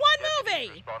 One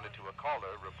movie! Responded to a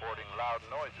caller reporting loud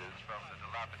noises from the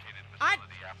dilapidated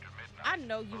facility after midnight. I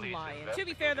know you lying. To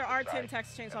be fair, there are 10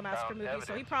 Texas Chain Saw Massacre movies,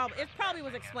 so it probably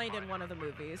was explained in one of the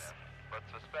movies. But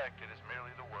suspect it is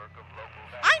merely the work of local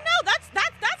I know,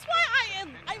 that's why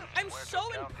I'm so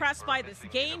impressed by this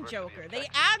game, Joker. They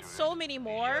add so many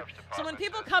more. So when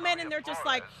people come in and they're just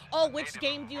like, oh, which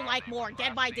game do you like more,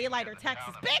 Dead by Daylight or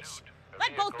Texas? Bitch!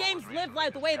 Let both games live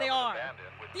like the way they are.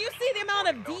 Do you see the amount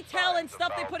of detail and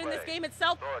stuff they put in this game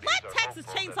itself? Let Texas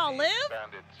Chainsaw live!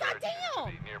 God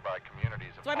damn!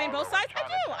 Do I mean both sides? I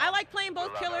do. I like playing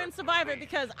both Killer and Survivor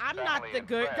because I'm not the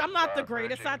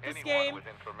greatest at this game.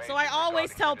 So I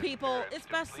always tell people it's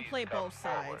best to play both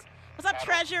sides. What's up,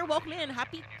 Treasure? Welcome in.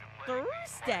 Happy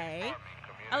Thursday.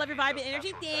 I love your vibe and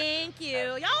energy. Thank you.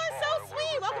 Y'all are so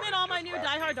sweet. Welcome in all my new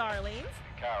diehard darlings.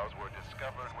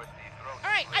 All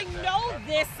right, I know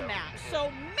this map,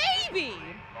 so maybe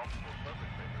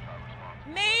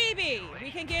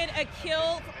we can get a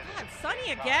kill. God,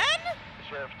 Sunny again? The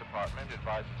Sheriff's Department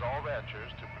advises all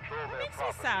ranchers to patrol their That makes me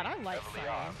property sad. I like heavily Sunny.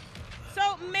 armed.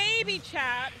 So maybe,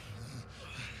 chat,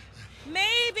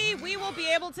 maybe we will be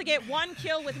able to get one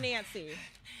kill with Nancy.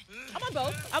 I'm on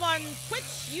both. I'm on Twitch,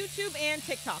 YouTube, and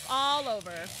TikTok, all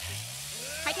over.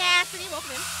 Hi, Cassidy.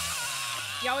 Welcome in.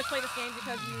 You always play this game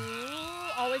because you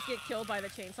always get killed by the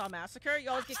Chainsaw Massacre.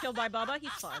 You always get killed by Bubba.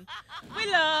 He's fun.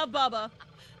 We love Bubba.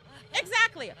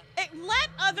 Exactly. Let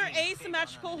other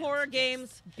asymmetrical horror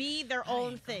games be their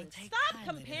own thing. Stop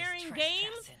comparing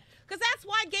games, because that's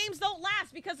why games don't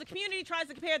last, because the community tries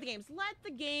to compare the games. Let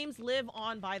the games live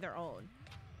on by their own.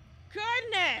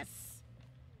 Goodness.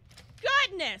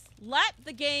 Let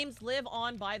the games live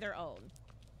on by their own.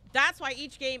 That's why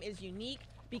each game is unique,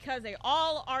 because they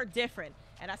all are different.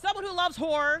 And as someone who loves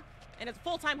horror and is a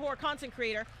full-time horror content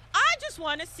creator, I just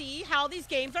want to see how these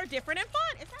games are different and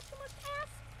fun. Is that too much to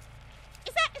ask?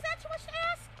 Is that too much to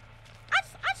ask? I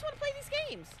just want to play these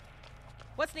games.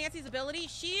 What's Nancy's ability?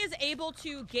 She is able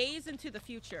to gaze into the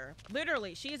future.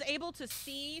 Literally, she is able to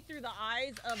see through the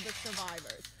eyes of the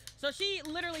survivors. So she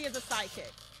literally is a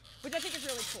sidekick, which I think is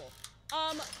really cool.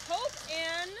 Hope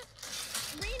and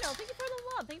Reno, thank you for the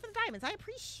love. Thank you for the diamonds. I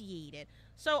appreciate it.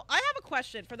 So I have a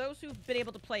question for those who've been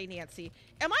able to play Nancy.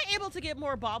 Am I able to get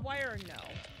more barbed wire or no?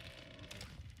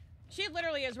 She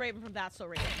literally is Raven from That's So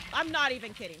Raven. I'm not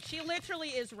even kidding. She literally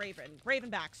is Raven. Raven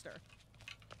Baxter.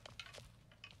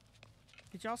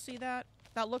 Did y'all see that?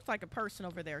 That looked like a person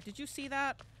over there. Did you see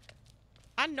that?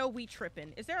 I know we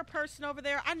tripping. Is there a person over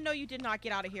there? I know you did not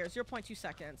get out of here. 0.2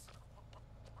 seconds.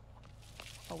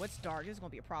 Oh, it's dark. This is going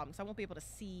to be a problem, so I won't be able to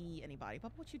see anybody.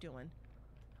 But what you doing?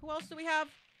 Who else do we have?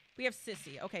 We have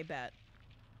Sissy. Okay, bet.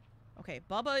 Okay,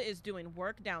 Bubba is doing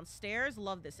work downstairs.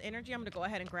 Love this energy. I'm going to go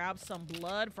ahead and grab some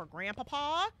blood for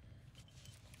Grandpapa.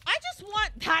 I just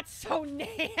want... That's so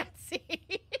Nancy.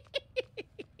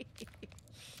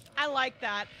 I like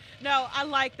that. No, I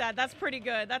like that. That's pretty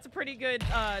good. That's a pretty good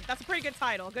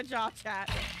title. Good job, chat.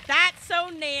 That's so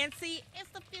Nancy. It's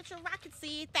the future rocket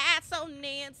seed. That's so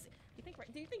Nancy.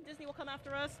 Do you think Disney will come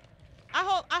after us? I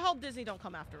hope Disney don't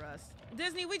come after us.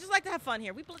 Disney, we just like to have fun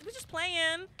here. We just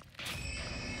playing.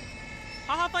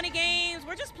 Haha, funny games.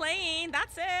 We're just playing.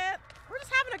 That's it. We're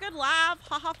just having a good laugh.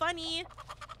 Haha, funny.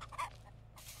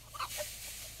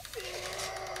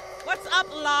 What's up,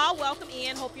 Law? Welcome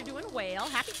in. Hope you're doing well.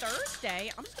 Happy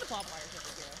Thursday. I'm just gonna pop wires over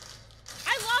here.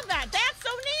 I love that. That's So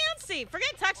Nancy.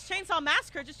 Forget Texas Chain Saw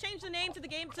Massacre. Just change the name to the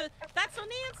game to That's So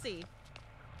Nancy.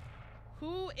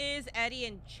 Who is Eddie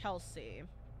and Chelsea?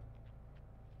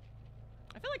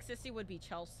 I feel like Sissy would be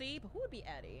Chelsea, but who would be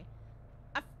Eddie?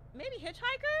 Maybe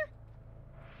Hitchhiker?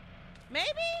 Maybe?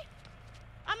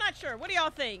 I'm not sure. What do y'all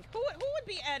think? Who would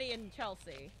be Eddie and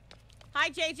Chelsea? Hi,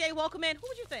 JJ. Welcome in. Who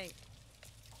would you think?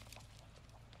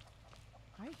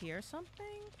 I hear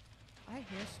something. I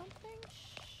hear something.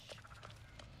 Shh.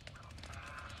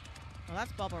 Well,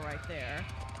 that's Bubba right there.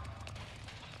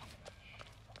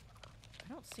 I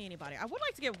don't see anybody. I would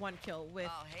like to get one kill with...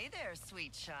 Oh, hey there,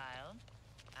 sweet child.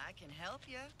 I can help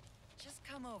you. Just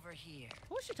come over here.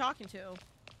 Who is she talking to?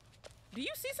 Do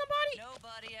you see somebody?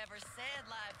 Nobody ever said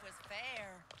life was fair.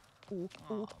 Ooh,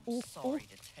 Oh, ooh, I'm ooh, sorry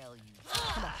ooh. to tell you.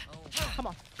 Come on. Oh, Come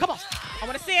on. Come on. I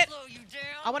want to see it. slow you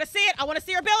down. I want to see it. I want to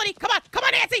see her ability. Come on. Come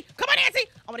on, Nancy. Come on, Nancy.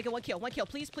 I want to get one kill. One kill.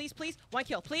 Please, please, please. One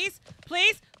kill. Please.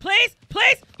 Please. Please.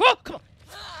 Please. Oh, come on.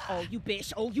 Oh, you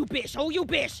bitch. Oh, you bitch. Oh, you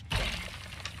bitch.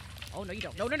 Oh, no, you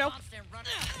don't. No, no, no. Constant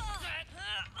running.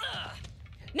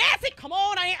 Nancy, come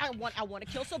on. I want to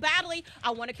kill so badly.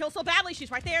 I want to kill so badly.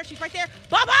 She's right there. She's right there.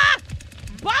 Bubba!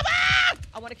 Bubba!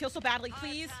 I want to kill so badly,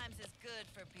 please. Hard times is good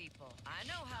for people. I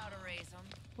know how to raise them.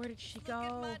 Where did she Look go?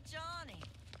 at my Johnny.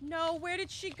 No, where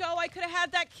did she go? I could have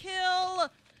had that kill.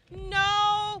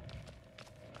 No.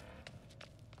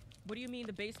 What do you mean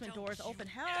the basement door is open?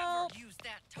 Help. Ever use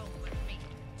that tone with me?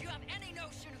 Do you have any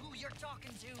notion who you're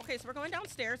talking to? Okay, so we're going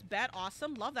downstairs. Bet,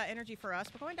 awesome. Love that energy for us.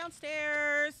 We're going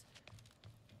downstairs.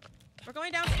 We're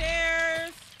going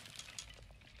downstairs.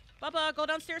 Bubba, go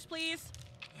downstairs, please.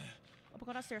 Bubba,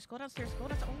 go downstairs. Go downstairs. Go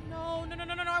downstairs. Oh, no. No, no,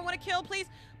 no, no, no. I want to kill, please.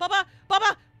 Bubba,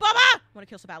 Bubba, Bubba. I want to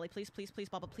kill so badly. Please, please, please,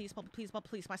 Bubba. Please, Bubba, please, Bubba,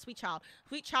 please. My sweet child.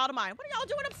 Sweet child of mine. What are y'all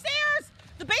doing upstairs?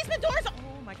 The basement doors.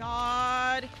 Oh, my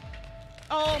God.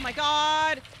 Oh, my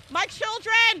God. My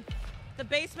children. The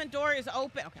basement door is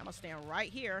open. Okay, I'm going to stand right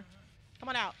here. Come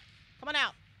on out. Come on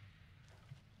out.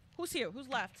 Who's here? Who's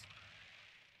left?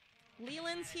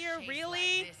 Leland's here?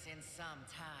 Really? Like this in some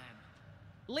time.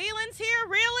 Leland's here?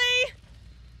 Really?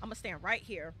 I'm going to stand right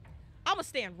here. I'm going to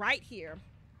stand right here.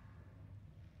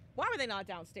 Why were they not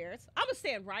downstairs? I'm going to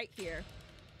stand right here.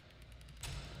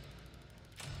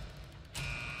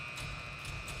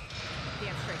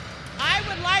 Damn straight. I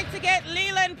would like to get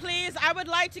Leland, please. I would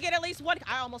like to get at least one.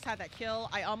 I almost had that kill.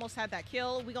 I almost had that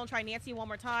kill. We're going to try Nancy one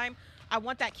more time. I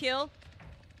want that kill.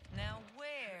 Now where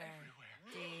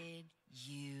did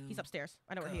you He's upstairs.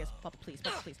 I know where he is. Bubba, please.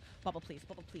 Bubba, please. Bubba, please.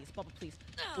 Bubba, please. Bubba, please.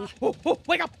 Ooh, ooh, ooh.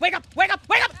 Wake up. Wake up. Wake up.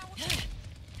 Wake up.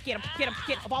 Get him. Get him.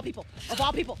 Get him. Of all people. Of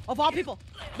all people. Of all people.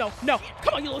 No. No.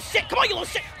 Come on, you little shit. Come on, you little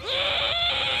shit.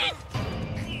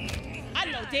 I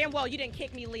know damn well you didn't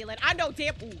kick me, Leland. I know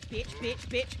damn. Ooh, bitch, bitch,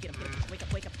 bitch. Get him. Get him. Wake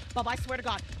up. Wake up. Bubba, I swear to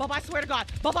God. Bubba, I swear to God.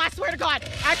 Bubba, I swear to God.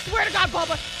 I swear to God,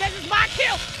 Bubba. This is my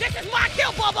kill. This is my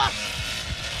kill, Bubba.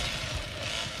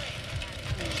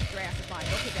 Ooh, your ass is mine.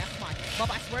 Okay, that's mine.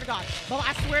 Bubba, I swear to God. Bubba,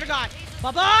 I swear to God.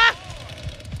 Bubba!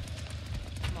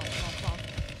 Come on, come on, come on.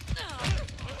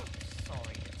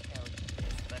 Sorry to tell you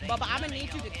this, but Bubba, I'm gonna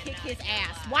need you to kick his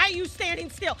ass. Why are you standing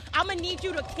still? I'm gonna need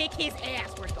you to kick his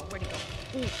ass. Where'd he go? Where'd he go?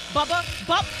 Ooh, Bubba,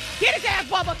 get his ass,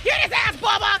 Bubba! Get his ass,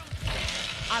 Bubba!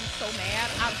 I'm so mad.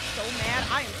 I'm so mad.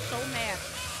 I am so mad.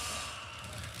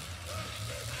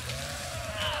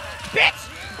 Bitch!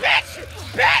 Bitch!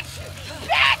 Bitch!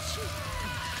 Bitch!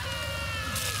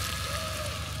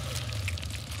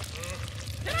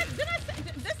 Did I say,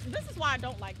 this is why I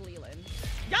don't like Leland.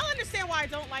 Y'all understand why I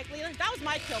don't like Leland? That was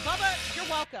my kill. Bubba, you're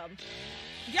welcome.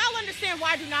 Y'all understand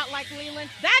why I do not like Leland?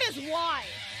 That is why.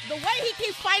 The way he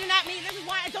keeps fighting at me, this is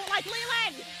why I don't like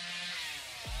Leland.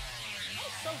 That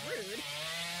was so rude.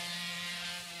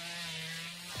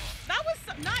 That was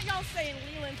not y'all saying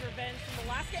Leland's revenge from the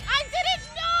last game. I didn't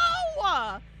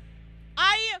know!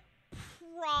 I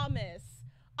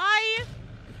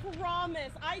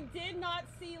promise. I did not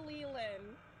see Leland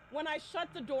when I shut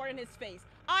the door in his face.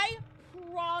 I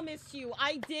promise you,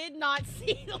 I did not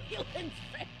see Leland's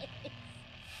face.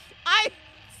 I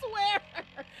swear.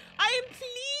 I am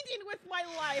pleading with my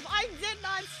life. I did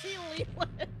not see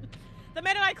Leland. The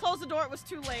minute I closed the door, it was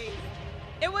too late.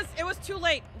 It was too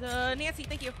late. Nancy,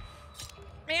 thank you.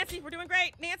 Nancy, we're doing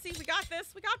great. Nancy, we got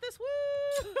this. We got this.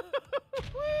 Woo!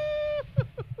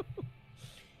 Woo!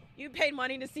 You paid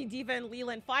money to see Diva and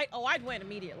Leland fight? Oh, I'd win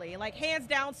immediately. Like, hands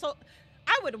down. So,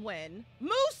 I would win.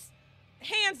 Moose,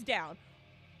 hands down.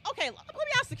 Okay, let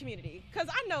me ask the community. Because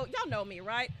I know, y'all know me,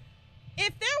 right?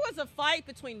 If there was a fight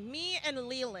between me and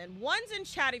Leland, one's in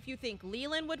chat if you think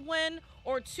Leland would win,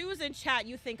 or two's in chat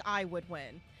you think I would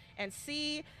win. And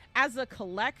see, as a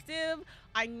collective,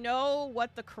 I know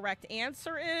what the correct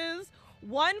answer is.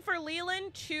 1 for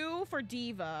Leland, 2 for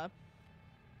Diva.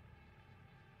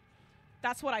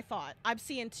 That's what I thought. I'm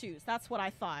seeing 2s. That's what I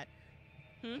thought.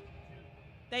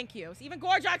 Thank you. Even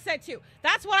Gorjak said 2.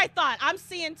 That's what I thought. I'm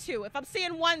seeing 2. If I'm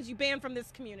seeing 1s, you ban from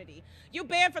this community. You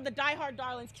ban from the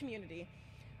DieHardDarlings community.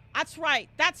 That's right.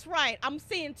 That's right. I'm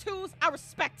seeing 2s. I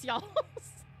respect y'all.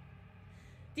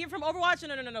 Diva from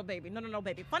Overwatch? No, baby. No,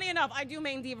 baby. Funny enough, I do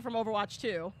main Diva from Overwatch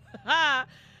too.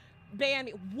 Ban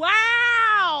me.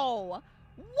 Wow!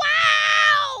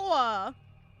 Wow!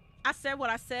 I said what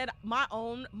I said. My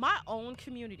own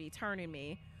community turning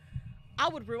me. I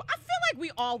would ruin. I feel like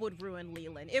we all would ruin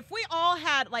Leland if we all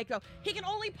had like a. He can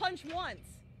only punch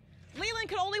once. Leland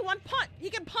can only one punch. He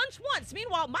can punch once.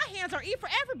 Meanwhile, my hands are E for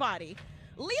everybody.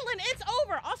 Leland, it's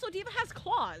over. Also, Diva has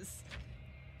claws.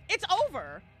 It's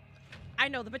over. I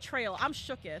know, the betrayal. I'm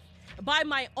shooketh by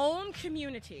my own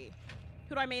community.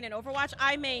 Who do I main in Overwatch?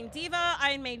 I main Diva,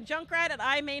 I main Junkrat, and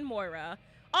I main Moira.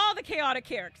 All the chaotic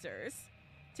characters.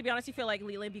 To be honest, you feel like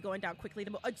Leland be going down quickly.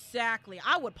 Exactly.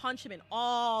 I would punch him in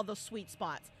all the sweet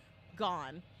spots.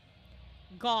 Gone.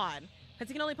 Gone. Because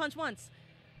he can only punch once.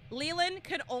 Leland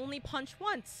could only punch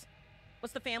once.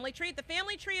 What's the family tree? The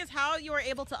family tree is how you are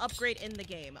able to upgrade in the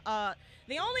game.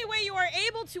 The only way you are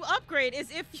able to upgrade is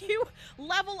if you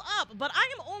level up. But I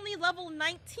am only level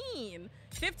 19.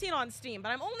 15 on Steam, but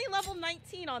I'm only level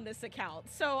 19 on this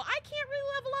account. So I can't really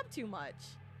level up too much.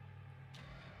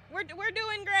 We're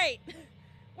doing great.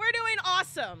 We're doing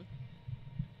awesome.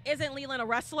 Isn't Leland a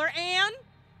wrestler? And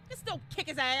he can still kick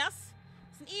his ass.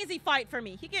 It's an easy fight for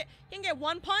me. He can get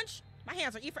one punch. My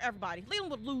hands are E for everybody. Leland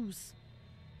would lose.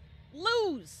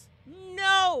 Lose.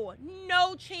 No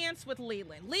chance with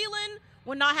Leland. Leland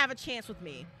would not have a chance with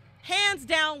me. Hands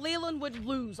down, Leland would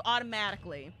lose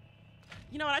automatically.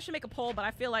 You know what? I should make a poll, but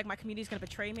I feel like my community's gonna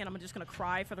betray me and I'm just gonna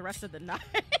cry for the rest of the night.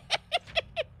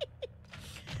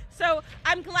 So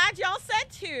I'm glad y'all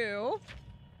said 2.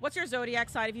 What's your zodiac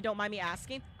sign, if you don't mind me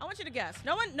asking? I want you to guess.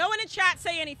 No one in chat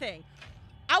say anything.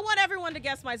 I want everyone to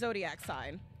guess my zodiac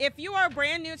sign. If you are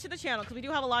brand new to the channel, because we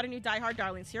do have a lot of new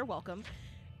DieHardDarlings here, welcome.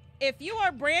 If you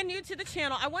are brand new to the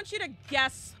channel, I want you to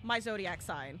guess my zodiac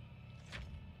sign.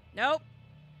 Nope.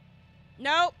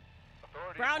 Nope.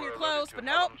 Brown, you're close, but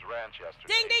nope.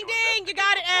 Ding, ding, ding, you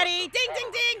got it, Eddie. Ding,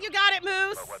 ding, ding, you got it,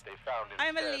 Moose. I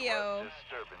am a Leo.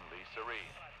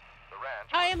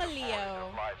 I am a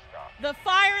Leo. The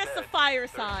fire is the fire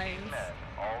signs.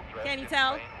 Can you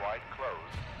tell?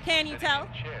 Can you tell?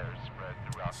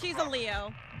 She's a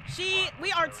Leo.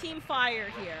 We are team fire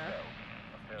here.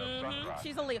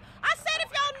 She's a Leo. I said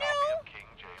if y'all knew.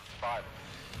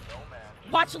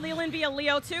 Watch Leland be a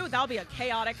Leo too. That would be a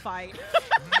chaotic fight.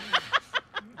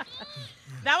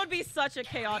 That would be such a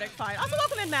chaotic fight. Also,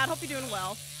 welcome in, Matt. Hope you're doing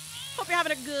well. Hope you're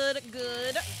having a good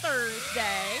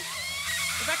Thursday.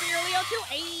 Rebecca, you're a Leo too.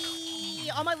 Ayy,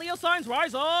 all my Leo signs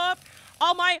rise up.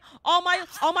 All my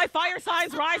fire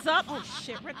signs rise up. Oh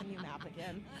shit, we're at the new map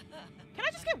again. Can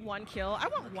I just get 1 kill? I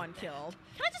want 1 kill.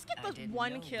 Can I just get the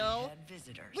 1 kill?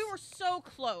 We were so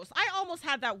close. I almost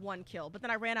had that 1 kill, but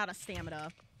then I ran out of stamina.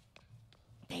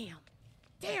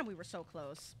 Damn, we were so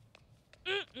close.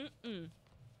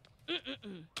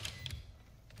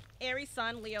 Aries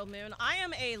sun, Leo moon. I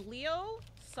am a Leo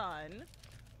sun,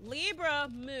 Libra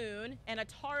moon, and a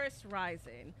Taurus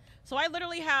rising. So I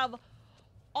literally have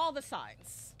all the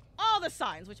signs. All the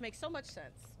signs, which makes so much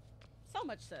sense. So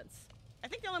much sense. I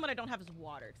think the only one I don't have is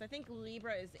water, because I think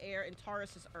Libra is air and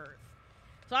Taurus is earth.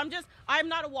 So I'm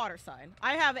not a water sign.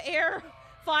 I have air,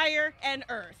 fire, and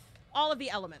earth. All of the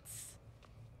elements.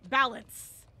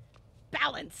 Balance.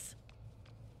 Balance.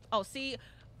 Oh, see,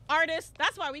 artists,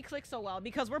 that's why we click so well,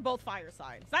 because we're both fire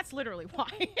signs. That's literally why.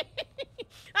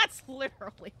 That's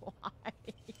literally why.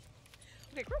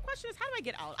 Okay, real question is, how do I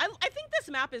get out? I think this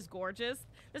map is gorgeous.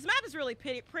 This map is really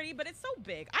pretty, but it's so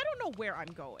big. I don't know where I'm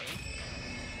going.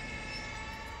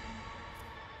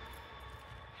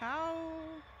 How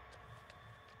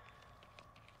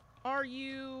are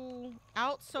you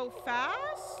out so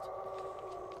fast?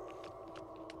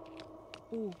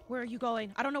 Ooh, where are you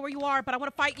going? I don't know where you are, but I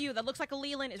want to fight you. That looks like a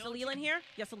Leland. Is the Leland here?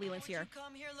 Yes, the Leland's here.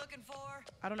 Come here looking for?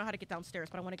 I don't know how to get downstairs,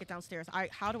 but I want to get downstairs.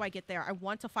 How do I get there? I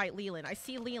want to fight Leland. I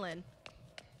see Leland.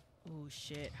 Oh,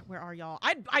 shit. Where are y'all?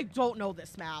 I don't know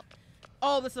this map.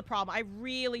 Oh, this is a problem. I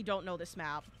really don't know this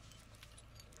map.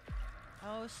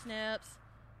 Oh, snips.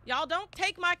 Y'all don't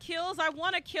take my kills. I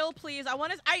want to kill, please. I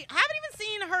haven't even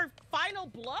seen her final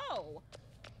blow.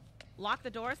 Lock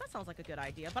the doors? That sounds like a good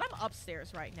idea, but I'm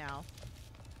upstairs right now.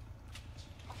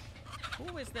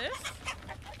 Who is this?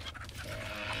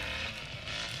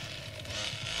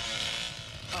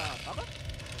 Bubba?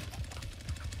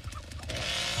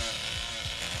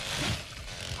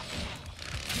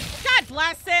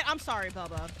 bless it. I'm sorry,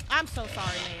 Bubba. I'm so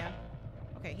sorry, man.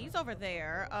 Okay, he's over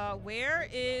there. Where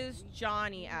is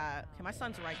Johnny at? Okay, my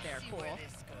son's right there. Cool.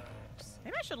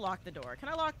 Maybe I should lock the door. Can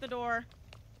I lock the door?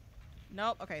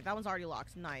 Nope. Okay, that one's already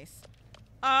locked. Nice.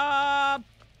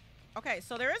 Okay,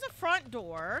 so there is a front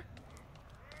door.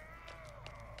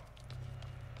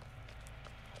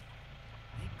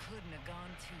 They couldn't have gone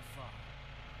too far.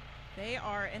 They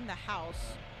are in the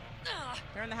house.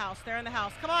 They're in the house. They're in the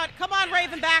house. Come on. Come on,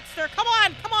 Raven Baxter. Come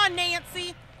on. Come on,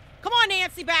 Nancy. Come on,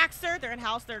 Nancy Baxter. They're in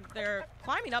house. They're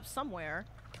climbing up somewhere.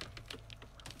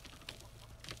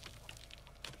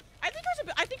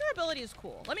 I think her ability is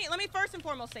cool. Let me first and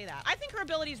foremost say that. I think her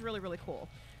ability is really, really cool.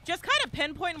 Just kind of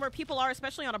pinpointing where people are,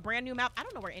 especially on a brand new map. I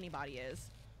don't know where anybody is.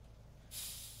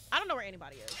 I don't know where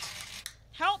anybody is.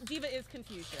 Help, Diva is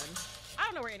confusion. I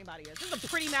don't know where anybody is. This is a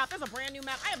pretty map. This is a brand new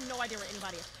map. I have no idea where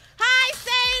anybody is.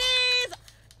 Hi,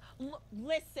 Sadies!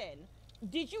 Listen,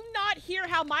 did you not hear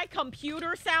how my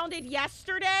computer sounded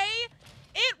yesterday?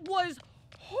 It was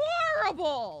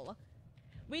horrible.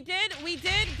 We did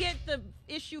get the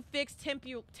issue fixed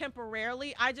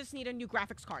temporarily. I just need a new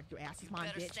graphics card. Your ass is mine,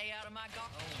 bitch. Stay out of my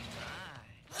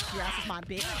Your ass is mine,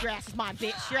 bitch. Your ass is mine,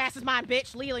 bitch. Your ass is mine,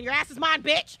 bitch. Leland, your ass is mine,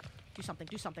 bitch. Do something.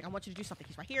 Do something. I want you to do something.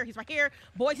 He's right here. He's right here.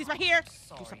 Boys, he's right here.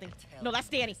 Do something. No, that's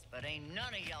Danny. But ain't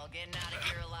none of y'all getting out of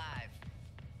here alive.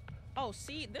 Oh,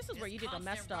 see, this is where you did the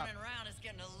messed up. Around is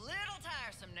getting a little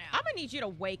tiresome now. I'm gonna need you to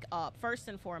wake up first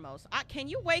and foremost. Can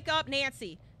you wake up,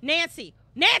 Nancy? Nancy!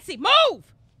 Nancy, move!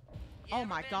 Oh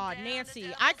my God,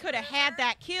 Nancy! I could have had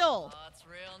that kill. Oh, it's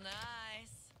real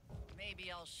nice.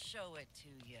 Maybe I'll show it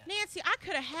to you. Nancy, I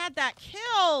could have had that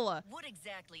kill. What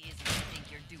exactly is it you think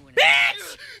you're doing?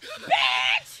 Bitch!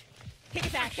 Bitch! Kick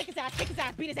his ass! Kick his ass! Kick his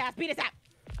ass! Beat his ass! Beat his ass!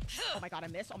 Oh my God, I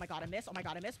missed! Oh my God, I missed! Oh my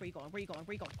God, I missed! Where you going? Where you going?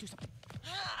 Where you going? Do something.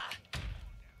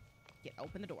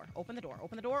 Open the door. Open the door.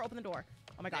 Open the door. Open the door.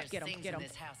 Oh my God, get him. Get him.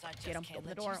 Get him. Open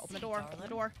the door. Open the door. Open the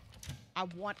door. I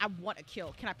want a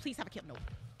kill. Can I please have a kill? No.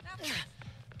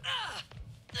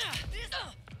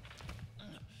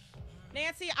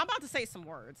 Nancy, I'm about to say some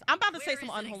words. I'm about to say some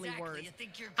unholy words.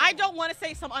 I don't want to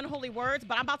say some unholy words,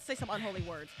 but I'm about to say some unholy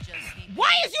words.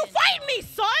 Why is you fighting me,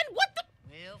 son? What the?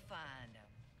 We'll find him.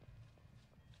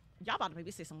 Y'all about to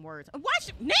maybe say some words. Why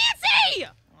should Nancy?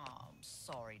 Oh, I'm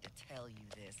sorry to tell you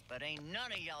this, but ain't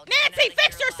none of y'all. Nancy,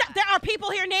 fix yourself. There are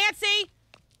people here, Nancy.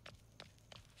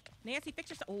 Nancy, fix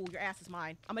yourself. Oh, your ass is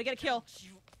mine. I'm gonna get a kill. Don't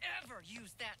you ever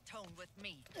use that tone with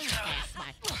me. Come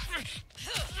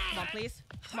on, please.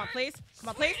 Come on, please. Come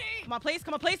on, please. Come on, please.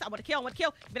 Come on, please. I want to kill. I want to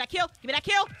kill. Give me that kill. Give me that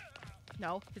kill.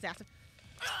 No, his ass.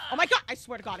 Oh my God! I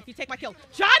swear to God, if you take my kill,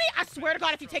 Johnny! I swear to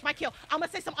God, if you take my kill, I'm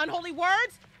gonna say some unholy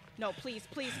words. No, please,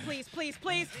 please, please, please,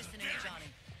 please. Listen to me, Johnny.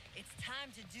 It's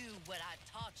time to do what I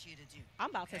taught you to do. I'm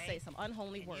about to say some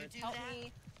unholy words. Help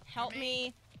me. Help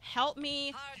me. Help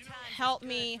me. Help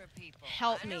me.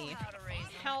 Help me.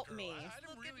 Help me.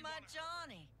 Look at my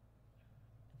Johnny.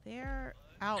 They're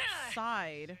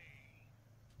outside.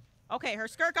 Okay, her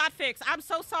skirt got fixed. I'm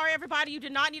so sorry, everybody. You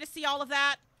did not need to see all of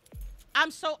that.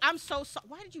 I'm so sorry.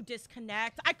 Why did you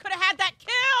disconnect? I could have had that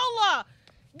kill!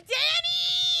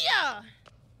 Danny!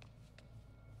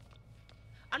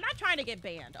 I'm not trying to get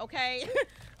banned, okay?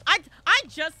 I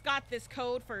just got this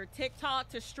code for TikTok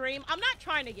to stream. I'm not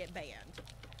trying to get banned.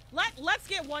 Let's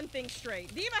get one thing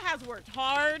straight. Diva has worked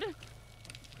hard.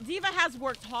 Diva has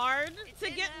worked hard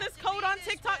to get this code on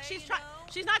TikTok.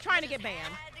 She's not trying to get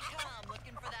banned.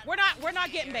 We're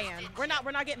not getting banned. We're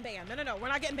not getting banned. No, we're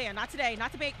not getting banned. Not today.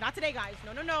 Not today, guys.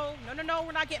 No,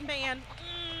 we're not getting banned.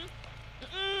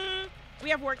 We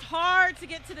have worked hard to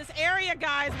get to this area,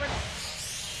 guys.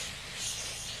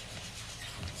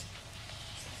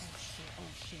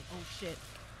 Oh shit.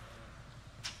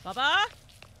 Bubba?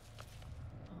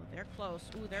 Oh, they're close.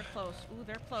 Ooh, they're close. Ooh,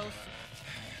 they're close.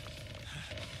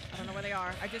 I don't know where they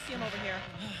are. I just see them over here.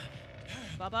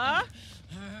 Bubba?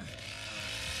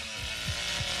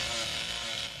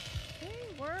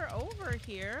 They were over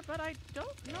here, but I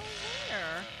don't know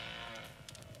where.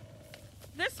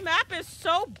 This map is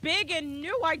so big and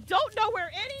new, I don't know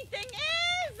where anything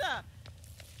is!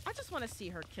 I just want to see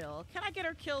her kill. Can I get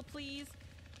her kill, please?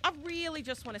 I really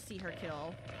just want to see her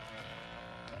kill.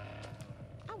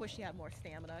 I wish she had more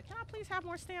stamina. Can I please have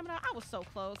more stamina? I was so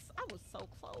close. I was so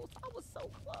close. I was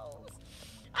so close.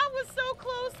 I was so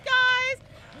close, guys.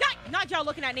 Not y'all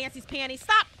looking at Nancy's panties.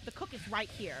 Stop. The cook is right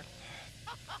here.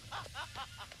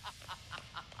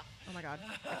 Oh my God.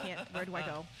 I can't. Where do I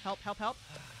go? Help, help, help.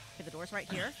 Okay, the door's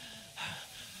right here.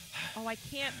 Oh, I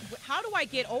can't. How do I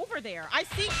get over there? I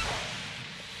see.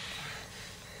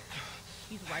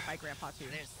 He's right by Grandpa, too.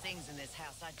 There's things in this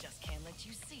house I just can't let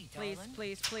you see, Please, darling.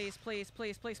 please, please, please,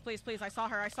 please, please, please, please. I saw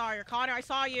her. I saw her. Connie, I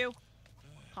saw you.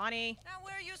 Connie. Now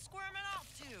where are you squirming off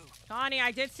to? Connie,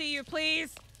 I did see you.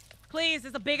 Please. Please,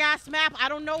 it's a big-ass map. I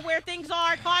don't know where things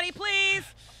are. Connie, please.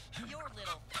 Your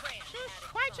little friend. Shush.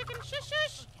 Quiet, chicken. Shush,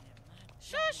 shush.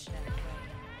 Shush.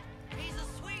 He's a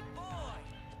sweet boy.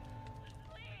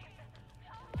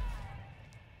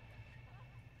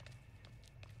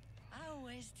 I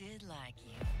always did like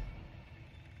you.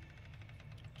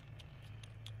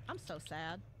 I'm so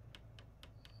sad.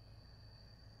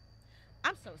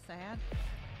 I'm so sad.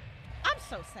 I'm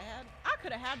so sad. I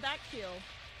could have had that kill.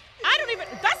 I don't even,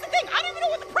 that's the thing, I don't even know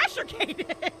what the pressure gate is.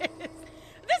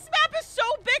 This map is so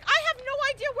big, I have no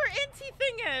idea where NT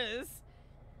thing is.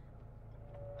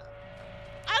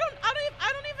 I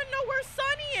don't even know where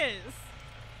Sunny is.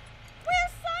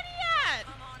 Where's Sunny at?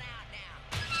 Come on out now.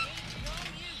 Ain't no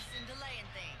use in delaying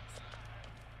things.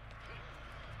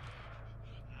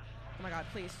 Oh my god,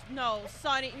 please. No,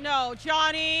 Sunny, no,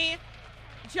 Johnny.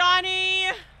 Johnny.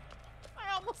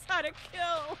 I almost had a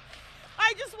kill.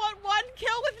 I just want one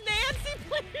kill with Nancy,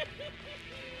 please.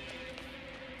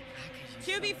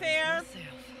 To be fair,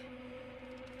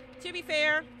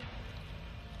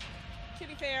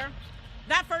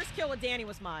 that first kill with Danny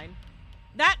was mine.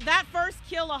 That first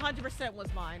kill 100%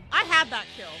 was mine. I had that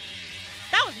kill.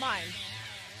 That was mine.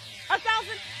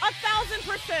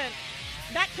 1,000%.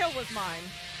 That kill was mine.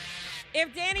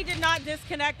 If Danny did not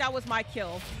disconnect, that was my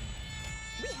kill.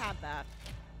 We had that.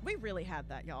 We really had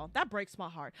that, y'all. That breaks my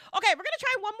heart. Okay, we're gonna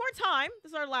try one more time. This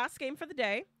is our last game for the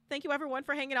day. Thank you, everyone,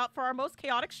 for hanging out for our most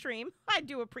chaotic stream. I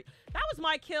do appreciate. That was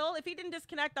my kill. If he didn't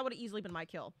disconnect, that would have easily been my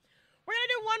kill. We're gonna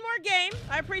do one more game.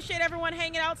 I appreciate everyone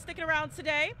hanging out, sticking around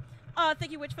today.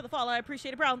 Thank you, Witch, for the follow. I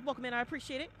appreciate it. Brown, welcome in. I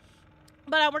appreciate it.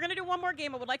 But we're gonna do one more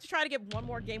game. I would like to try to get one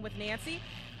more game with Nancy.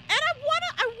 And I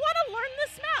wanna learn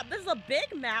this map. This is a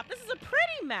big map. This is a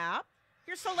pretty map.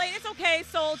 You're so late. It's okay,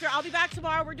 soldier. I'll be back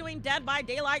tomorrow. We're doing Dead by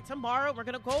Daylight tomorrow. We're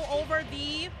gonna go over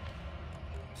the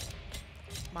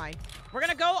We're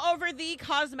gonna go over the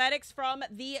cosmetics from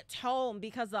the tome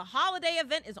because the holiday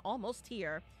event is almost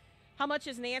here. How much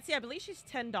is Nancy? I believe she's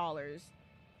 $10.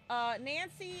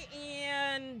 Nancy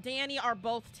and Danny are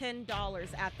both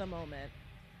 $10 at the moment.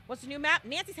 What's the new map?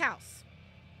 Nancy's house.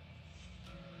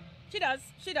 She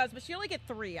does, but she only get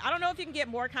 3. I don't know if you can get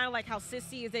more, kind of like how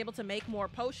Sissy is able to make more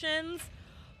potions,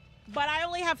 but I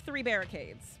only have 3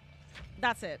 barricades.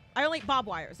 That's it. Bob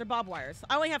wires. They're bob wires.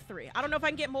 I only have 3. I don't know if I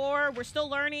can get more. We're still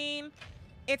learning.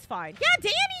 It's fine. Yeah,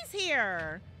 Danny's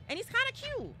here, and he's kind of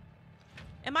cute.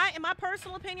 In my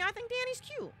personal opinion, I think Danny's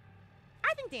cute.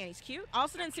 I think Danny's cute. I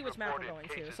also didn't see which map we're going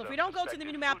to, so if we don't go to the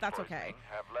new map, that's okay.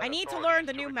 I need to learn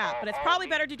the new map, but it's probably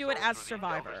better to do it as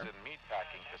Survivor.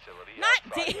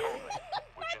 Not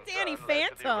Danny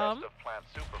Phantom.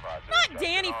 Not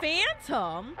Danny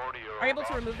Phantom. Are you able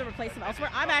to remove them, replace them elsewhere?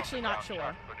 I'm actually not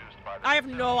sure. I have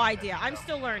no idea. I'm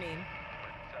still learning.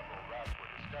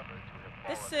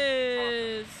 This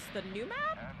is the new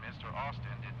map?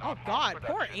 Oh God,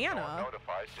 poor Anna.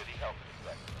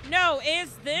 No,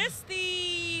 is this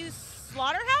the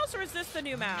slaughterhouse or is this the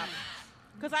new map?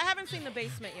 Because I haven't seen the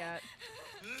basement yet.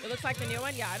 It looks like the new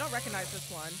one. Yeah, I don't recognize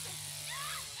this one.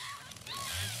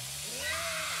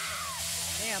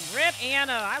 Damn, rip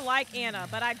Anna. I like Anna,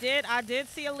 but I did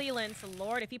see a Leland. So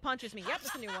Lord, if he punches me, yep,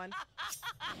 it's a new one.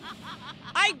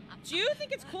 I do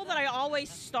think it's cool that I always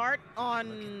start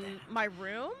on my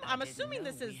room. I'm assuming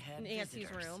this is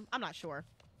Nancy's room. I'm not sure.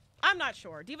 I'm not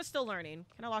sure. Diva's still learning.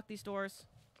 Can I lock these doors?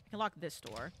 I can lock this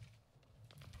door.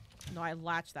 No, I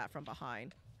latched that from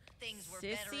behind. Things were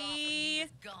better off when he was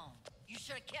gone. You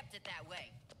should have kept it that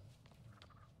way.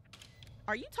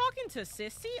 Are you talking to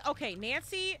Sissy? Okay,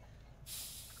 Nancy.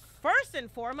 First and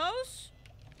foremost,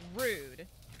 rude.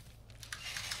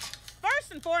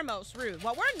 First and foremost, rude.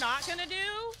 What we're not gonna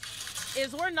do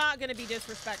is we're not gonna be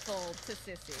disrespectful to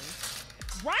Sissy.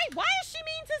 Right? Why is she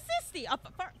mean to Sissy?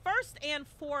 First and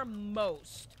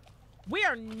foremost, we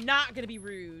are not gonna be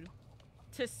rude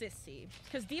to Sissy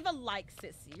because Diva likes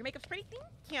Sissy. Your makeup's pretty. Thank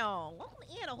you. Welcome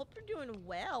in. I hope you're doing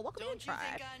well. Welcome in, tribe.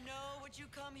 Don't you think I know what you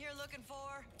come here looking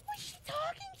for? Who's she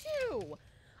talking to?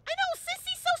 I know,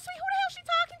 Sissy's so sweet. Who the hell is she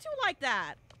talking to like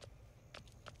that?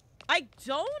 I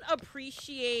don't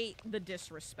appreciate the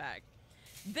disrespect.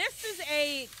 This is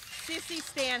a Sissy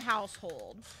Stan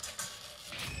household.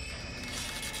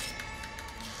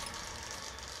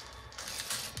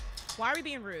 Why are we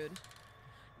being rude?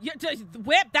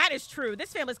 Whip, that is true.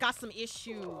 This family's got some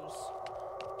issues.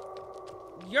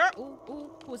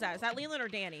 Who's that? Is that Leland or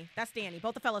Danny? That's Danny.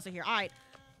 Both the fellas are here. All right.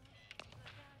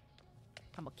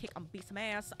 I'm gonna kick, I'm gonna beat some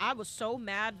ass. I was so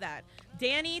mad that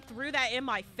Danny threw that in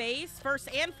my face, first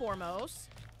and foremost.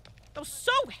 That was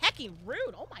so hecking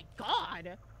rude. Oh my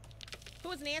god.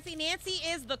 Who is Nancy? Nancy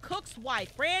is the cook's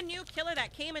wife. Brand new killer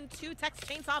that came into Texas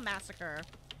Chain Saw Massacre.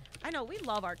 I know, we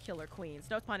love our killer queens.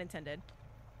 No pun intended.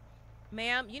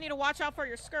 Ma'am, you need to watch out for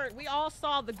your skirt. We all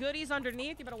saw the goodies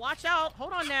underneath. You better watch out.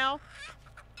 Hold on now.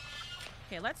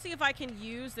 Okay, let's see if I can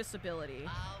use this ability.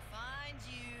 I'll find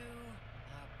you.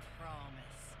 I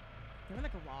promise. They're in the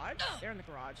garage. They're in the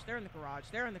garage. They're in the garage.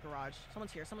 They're in the garage.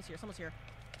 Someone's here. Someone's here. Someone's here.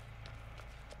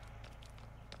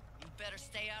 You better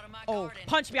stay out of my Oh, garden.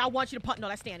 punch me. I want you to punch. No,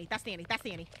 that's Danny. That's Danny. That's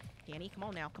Danny. Danny, come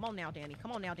on now. Come on now, Danny.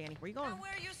 Come on now, Danny. Where you going? Now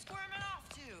where are you squirming off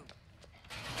to?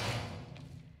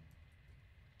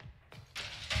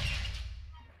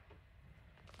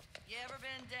 You ever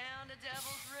been down to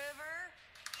Devil's River?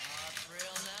 Oh, it's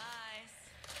real nice.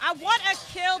 I want a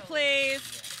kill, please.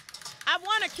 I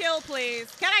want a kill,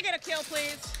 please. Can I get a kill,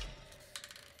 please?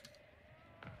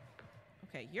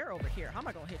 Okay, you're over here. How am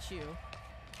I gonna hit you?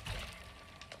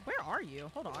 Where are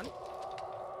you? Hold on.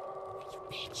 You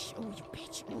bitch. Oh, you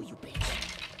bitch. Oh, you bitch.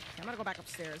 Okay, I'm gonna go back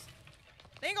upstairs.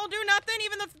 They ain't gonna do nothing.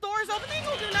 Even the door's open, they ain't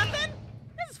gonna do nothing.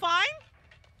 This is fine.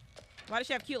 Why does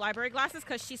she have cute library glasses?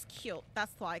 Because she's cute.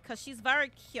 That's why. Because she's very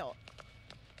cute.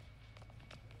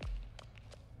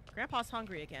 Grandpa's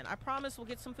hungry again. I promise we'll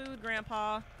get some food,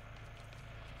 Grandpa.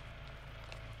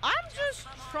 I'm just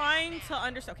trying to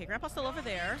understand. Okay, Grandpa's still over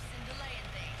there.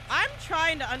 I'm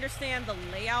trying to understand the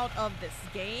layout of this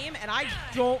game, and I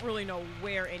don't really know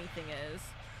where anything is.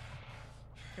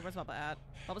 Okay, where's Bubba at?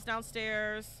 Bubba's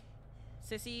downstairs.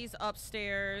 Sissy's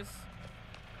upstairs.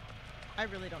 I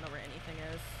really don't know where anything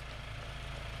is.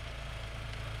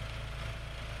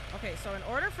 Okay, so in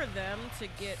order for them to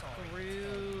get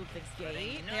through the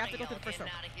gate, they have to go through the first door.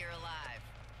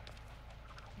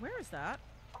 Where is that?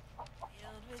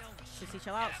 Sissy,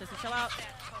 chill out. Sissy, chill out.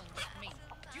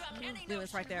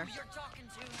 It's right there.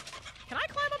 Can I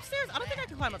climb upstairs? I don't think I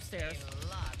can climb upstairs.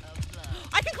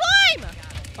 I can climb!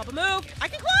 Bubba, move. I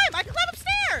can climb! I can climb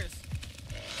upstairs!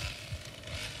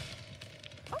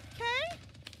 Okay.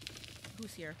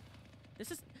 Who's here?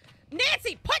 This is...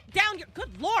 Nancy, put down your...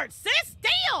 Good lord, sis!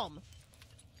 Damn!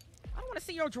 I don't want to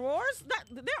see your drawers.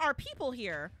 There are people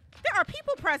here. There are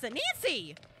people present.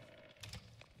 Nancy!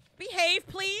 Behave,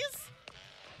 please.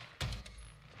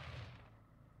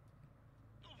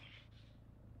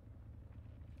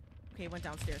 Okay, went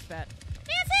downstairs, bet.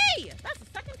 Nancy! That's the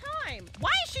second time. Why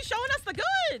is she showing us the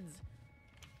goods?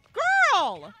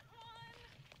 Girl!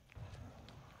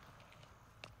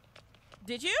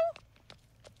 Did you?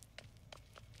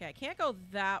 Okay, I can't go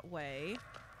that way.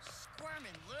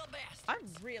 Squirming little bastard. I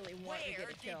really want to get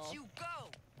a kill. Where did you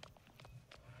go?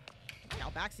 Now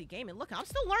backseat gaming. Look, I'm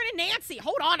still learning Nancy.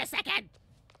 Hold on a second.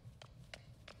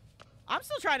 I'm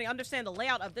still trying to understand the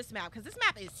layout of this map because this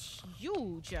map is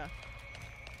huge.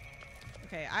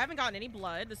 Okay, I haven't gotten any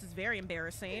blood. This is very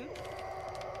embarrassing.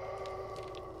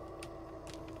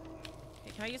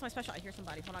 Okay, can I use my special? I hear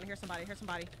somebody. Hold on, I hear somebody. I hear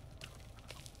somebody.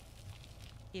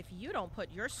 If you don't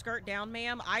put your skirt down,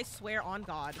 ma'am, I swear on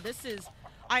God. This is...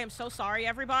 I am so sorry,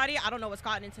 everybody. I don't know what's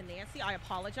gotten into Nancy. I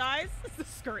apologize. This is the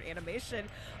skirt animation.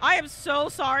 I am so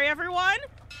sorry, everyone.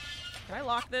 Can I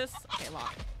lock this? Okay,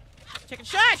 lock. Chicken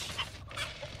shush!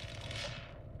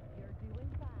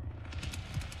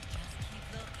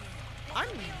 I'm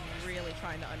really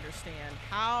trying to understand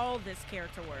how this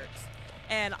character works.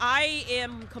 And I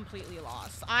am completely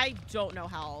lost. I don't know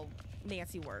how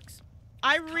Nancy works.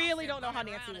 I really don't know how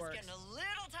Nancy works.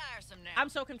 I'm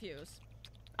so confused.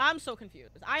 I'm so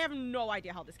confused. I have no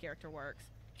idea how this character works.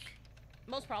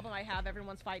 Most problem I have,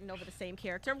 everyone's fighting over the same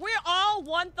character. We all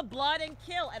want the blood and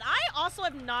kill. And I also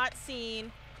have not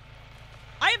seen...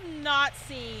 I have not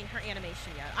seen her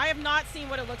animation yet. I have not seen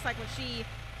what it looks like when she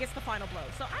gets the final blow.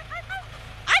 So I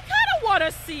kind of want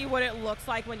to see what it looks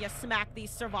like when you smack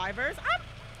these survivors. I'm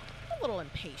a little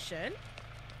impatient.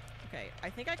 Okay, I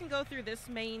think I can go through this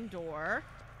main door.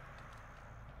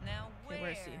 Now okay,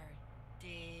 where is he?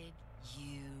 Did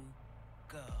you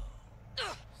go?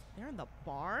 They're in the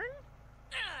barn?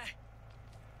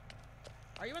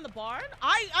 Are you in the barn?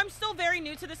 I'm still very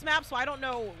new to this map, so I don't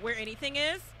know where anything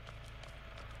is.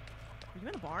 Are you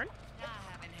in the barn?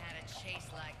 I haven't had a chase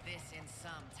like this in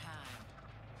some time.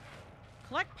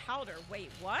 Collect powder. Wait,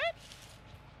 what?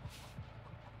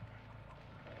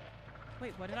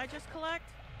 Wait, what did I just collect?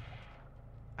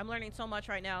 I'm learning so much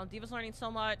right now. Diva's learning so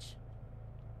much.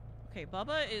 Okay,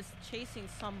 Bubba is chasing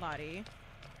somebody.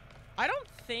 I don't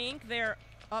think they're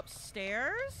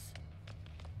upstairs.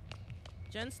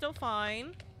 Jen's still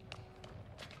fine.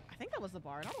 I think that was the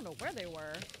barn. I don't know where they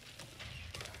were.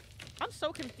 I'm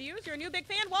so confused. You're a new big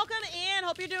fan. Welcome in.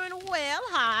 Hope you're doing well,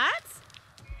 hot.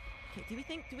 Okay, do we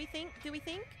think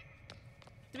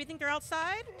they're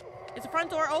outside? Is the front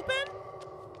door open?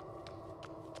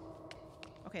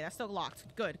 Okay, that's still locked.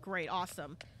 Good, great,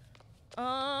 awesome.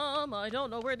 I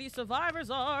don't know where these survivors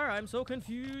are. I'm so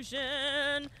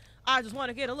confusion. I just want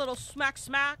to get a little smack,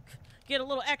 get a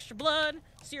little extra blood,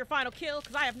 see your final kill,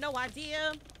 because I have no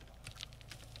idea.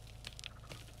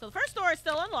 So the first door is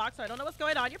still unlocked, so I don't know what's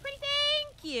going on. You're pretty,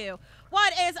 thank you.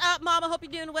 What is up, mama? Hope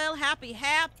you're doing well. Happy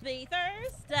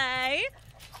Thursday.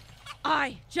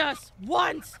 I just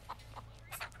want...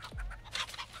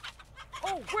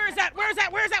 Oh, where is that? Where is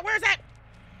that? Where is that? Where is that?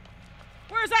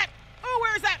 Where is that? Oh,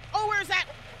 where is that? Oh, where is that?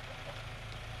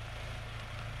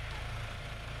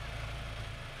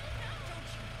 Don't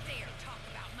you dare talk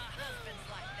about my husbands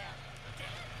like that.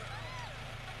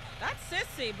 That's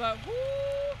Sissy, but who...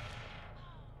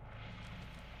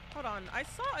 Hold on, I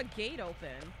saw a gate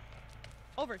open.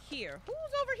 Over here.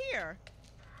 Who's over here?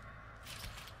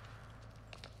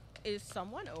 Is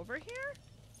someone over here?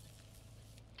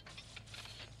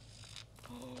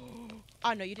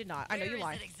 Oh, no, you did not. I know you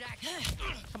lied. Exactly?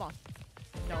 Come on.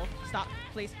 No, stop,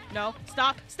 please. No,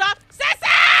 stop, stop!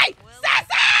 Sissy! Well,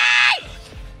 Sissy!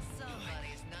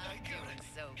 Somebody's not doing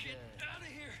so good. Out of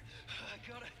here. I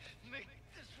gotta make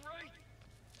this right.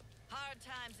 Hard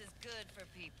times is good for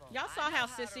people. Y'all I saw know how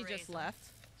to Sissy raise just 'em.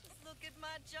 left. Just look at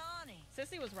my Johnny.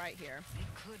 Sissy was right here. It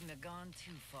couldn't have gone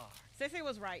too far. Sissy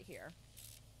was right here.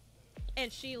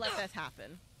 And she let this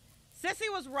happen. Sissy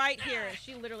was right here and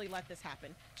she literally let this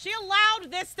happen. She allowed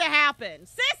this to happen.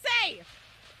 Sissy!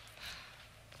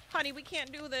 Honey, we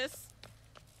can't do this.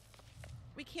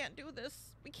 We can't do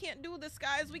this. We can't do this,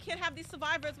 guys. We can't have these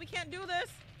survivors. We can't do this.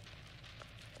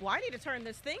 Well, I need to turn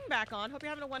this thing back on. Hope you're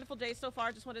having a wonderful day so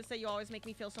far. Just wanted to say you always make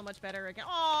me feel so much better again.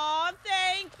 Aw,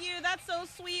 thank you. That's so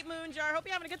sweet, Moonjar. Hope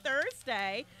you're having a good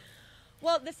Thursday.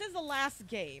 Well, this is the last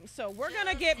game, so we're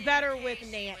gonna get better with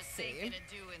Nancy.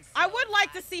 I would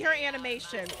like to see her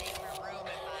animation.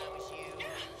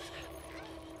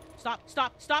 Stop,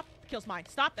 stop, stop. That kills mine.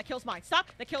 Stop, that kills mine. Stop,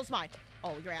 that kills mine.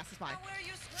 Oh, your ass is mine.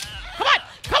 Come on,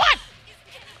 come on!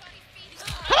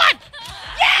 Come on!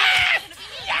 Yes!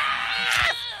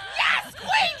 Yes! Yes,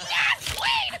 queen! Yes,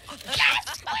 queen!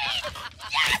 Yes, queen!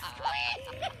 Yes, queen!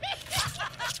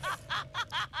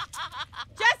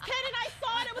 Just kidding, I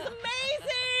saw it. It was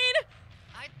amazing.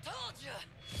 I told you.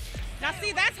 Now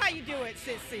see, that's how you do it,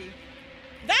 sissy.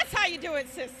 That's how you do it,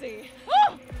 sissy.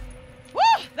 Woo!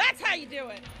 Woo! That's how you do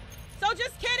it. So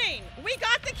just kidding. We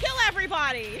got to kill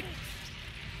everybody.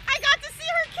 I got to see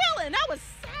her killing. That was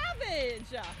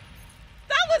savage.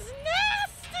 That was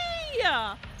nasty.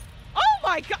 Oh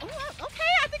my God.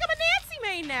 Okay, I think I'm a Nancy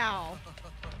main now.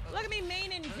 Look at me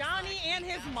maining Johnny and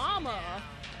his mama.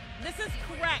 This is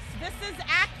correct. This is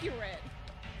accurate.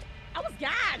 I was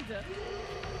gagged.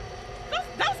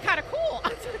 That was kind of cool.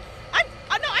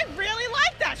 I know, I really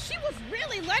like that. She was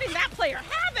really letting that player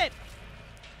have it.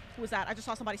 Who was that? I just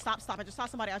saw somebody. Stop, stop. I just saw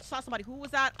somebody. I just saw somebody. Who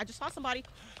was that? I just saw somebody.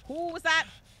 Who was that?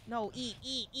 No, eat,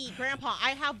 eat, eat. Grandpa,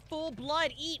 I have full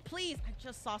blood. Eat, please. I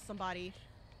just saw somebody.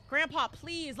 Grandpa,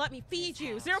 please let me feed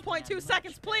you. 0.2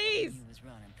 seconds, please.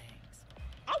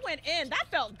 I went in. That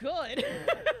felt good.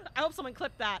 I hope someone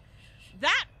clipped that.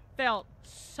 That felt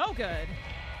so good.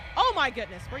 Oh my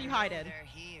goodness. Where you hiding? They're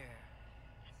here.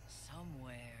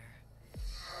 Somewhere.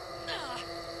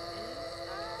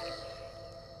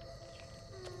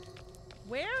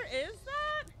 Where is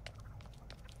that?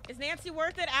 Is Nancy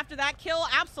worth it after that kill?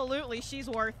 Absolutely, she's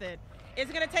worth it. Is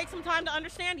it gonna take some time to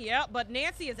understand? Yeah, but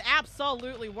Nancy is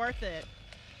absolutely worth it.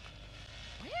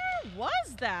 Where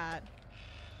was that?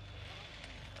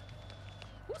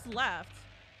 Who's left?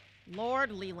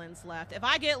 Lord, Leland's left. If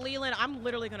I get Leland, I'm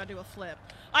literally gonna do a flip.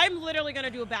 I'm literally gonna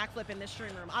do a backflip in this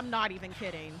stream room. I'm not even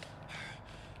kidding.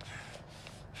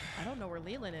 I don't know where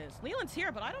Leland is. Leland's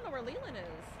here, but I don't know where Leland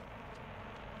is.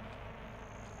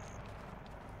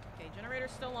 Okay,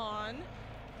 generator's still on.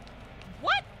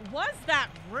 What was that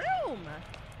room?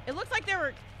 It looks like there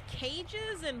were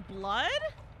cages and blood.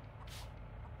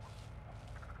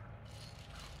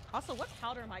 Also, what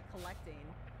powder am I collecting?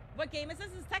 What game is this?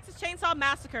 This is Texas Chain Saw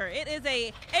Massacre. It is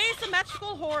a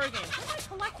asymmetrical horror game. What am I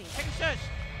collecting? Take a shush.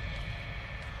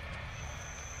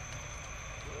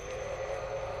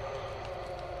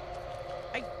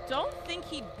 I don't think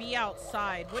he'd be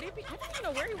outside. Would he be? I don't even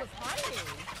know where he was hiding.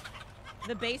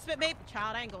 The basement, babe?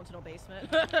 Child, I ain't going to no basement.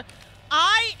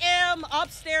 I am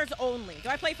upstairs only. Do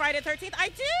I play Friday the 13th? I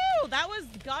do! That was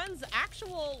Gun's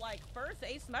actual, like, first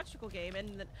asymmetrical game,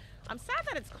 and I'm sad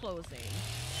that it's closing.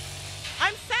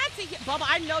 I'm sad to hear. Bubba,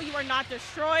 I know you are not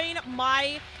destroying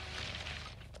my...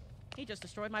 He just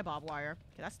destroyed my barbed wire.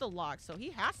 Okay, that's still locked, so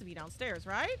he has to be downstairs,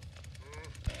 right?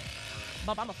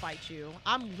 Bub, I'm gonna fight you.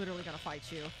 I'm literally gonna fight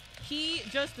you. He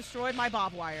just destroyed my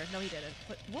barbed wire. No, he didn't.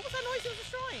 But what was that noise he was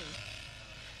destroying?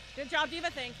 Good job, Diva.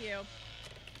 Thank you.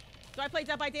 Do I play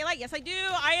Dead by Daylight? Yes, I do.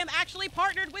 I am actually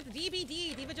partnered with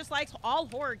DBD. Diva just likes all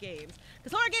horror games.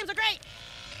 Because horror games are great.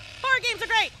 Horror games are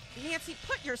great. Nancy,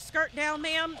 put your skirt down,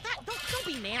 ma'am. Don't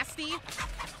be nasty.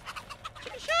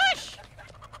 Shush.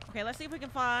 Okay, let's see if we can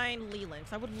find Leland.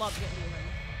 I would love to get Leland.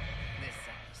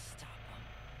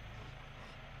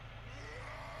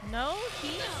 No,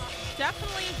 he's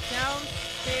definitely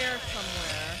downstairs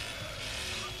somewhere.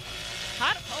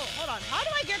 Hold on. How do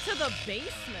I get to the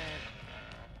basement?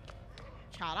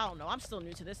 Child, I don't know. I'm still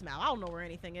new to this map. I don't know where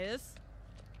anything is.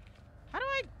 How do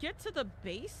I get to the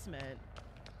basement?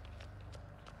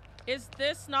 Is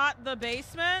this not the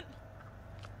basement?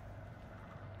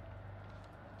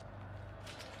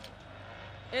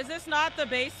 Is this not the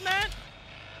basement?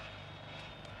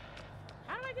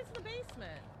 How do I get to the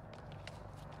basement?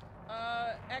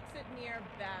 Exit near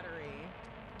battery.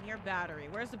 Near battery.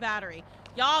 Where's the battery?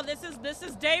 Y'all, this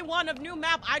is day one of new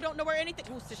map. I don't know where anything.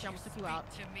 Ooh, Sissy, I'm gonna stick you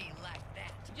out. To me like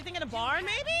that. Did you think in a barn,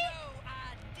 maybe? No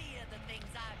idea the things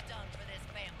I've done for this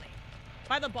family.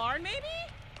 By the barn, maybe?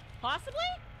 Possibly?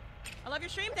 I love your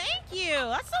stream. Thank you.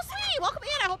 That's so sweet. Welcome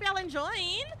in. I hope y'all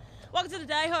enjoying. Welcome to the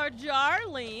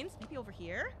DieHardDarlings. Maybe over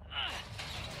here?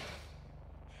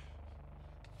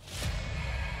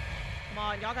 Come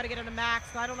on, y'all gotta get him to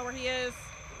Max. I don't know where he is.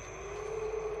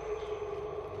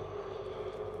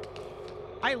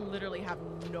 I literally have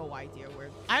no idea where.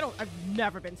 I've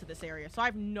never been to this area, so I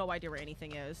have no idea where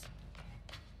anything is.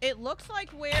 It looks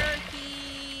like where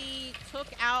he took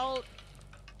out.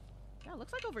 Yeah, it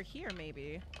looks like over here,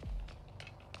 maybe.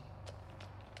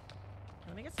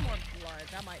 Let me get some more blood.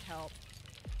 That might help.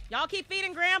 Y'all keep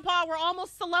feeding Grandpa. We're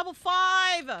almost to level 5.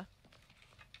 I don't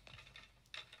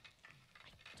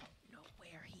know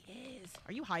where he is.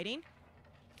 Are you hiding?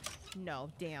 No,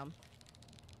 damn.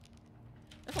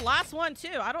 That's the last one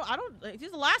too. I don't.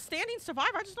 He's the last standing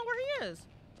survivor. I just know where he is.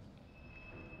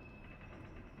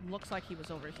 Looks like he was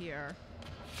over here.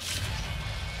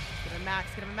 Get him a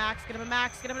Max. Get him a Max. Get him a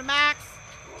Max. Get him a Max.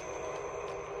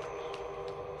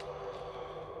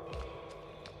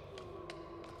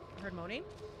 I heard moaning.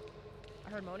 I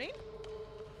heard moaning.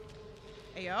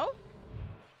 Ayo.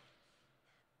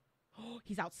 Oh,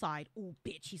 he's outside. Oh,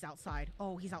 bitch, he's outside.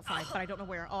 Oh, he's outside, but I don't know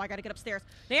where. Oh, I gotta get upstairs.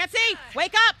 Nancy,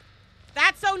 wake up!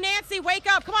 That's so Nancy, wake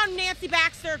up! Come on, Nancy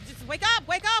Baxter, just wake up!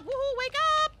 Wake up! Woohoo! Wake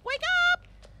up! Wake up!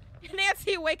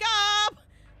 Nancy, wake up!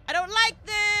 I don't like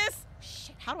this.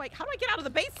 Shit! How do I get out of the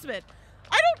basement?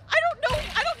 I don't know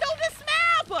this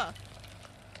map.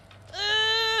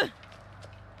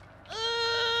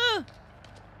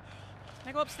 Can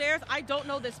I go upstairs? I don't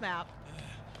know this map.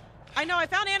 I know I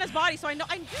found Anna's body, so I do know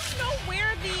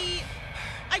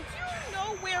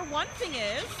where one thing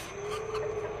is.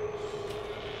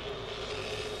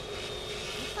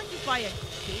 Looks like he's by a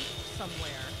gate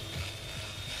somewhere.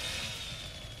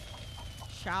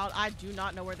 Child, I do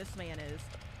not know where this man is.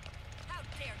 How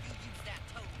dare you use that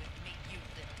toad with me, you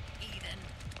little heathen?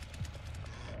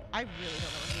 I really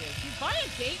don't know where he is. He's by a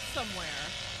gate somewhere.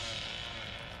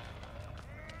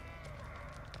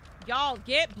 Y'all,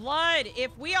 get blood.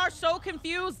 If we are so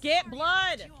confused, get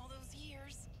blood.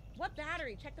 What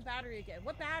battery? Check the battery again.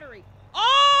 What battery?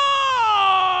 Oh!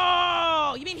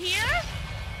 You mean here?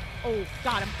 Oh,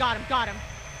 got him, got him, got him.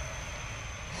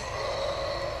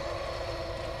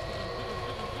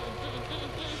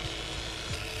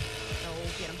 No,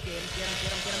 get him, get him, get him, get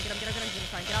him, get him, get him, get him, get him, get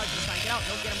him. Get out, get out.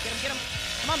 No, get him, get him, get him.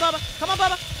 Come on, Bubba. Come on,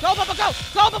 Bubba. Go, Bubba, go.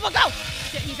 Go, Bubba, go.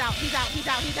 Shit, he's out, he's out, he's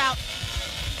out, he's out.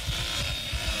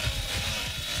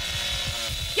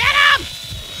 Get him!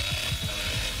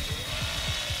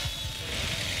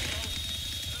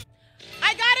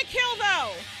 I got a kill,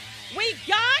 though. We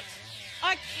got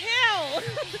a kill.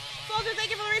 Soldier, thank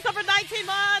you for the resub for 19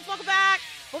 months. Welcome back.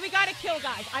 But we got a kill,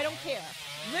 guys. I don't care.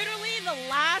 Literally, the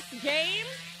last game,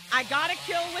 I got a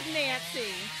kill with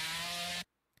Nancy.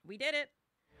 We did it.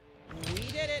 We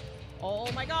did it.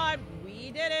 Oh, my God.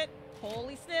 We did it.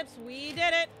 Holy snips. We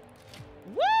did it.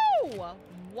 Woo!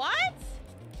 What?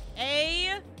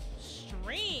 A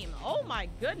stream. Oh my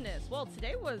goodness. Well,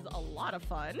 today was a lot of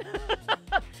fun.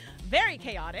 Very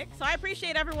chaotic. So I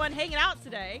appreciate everyone hanging out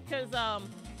today because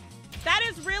that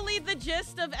is really the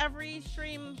gist of every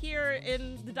stream here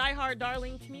in the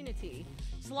DieHardDarling community.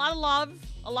 Just a lot of love,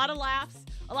 a lot of laughs,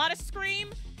 a lot of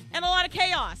scream, and a lot of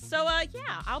chaos. So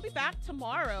yeah, I'll be back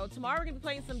tomorrow. Tomorrow we're gonna be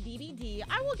playing some DBD.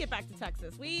 I will get back to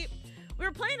Texas. We're We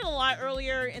were playing it a lot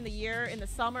earlier in the year, in the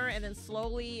summer, and then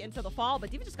slowly into the fall, but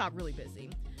DIVA just got really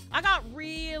busy. I got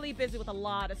really busy with a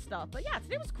lot of stuff. But yeah,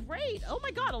 today was great. Oh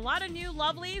my god, a lot of new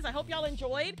lovelies. I hope y'all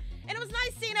enjoyed. And it was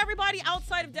nice seeing everybody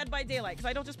outside of Dead by Daylight, because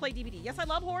I don't just play DVD. Yes, I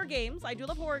love horror games. I do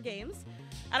love horror games.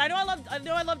 And I know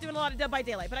I love doing a lot of Dead by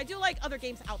Daylight, but I do like other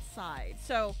games outside.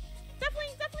 So definitely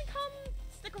come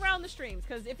stick around the streams,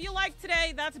 because if you like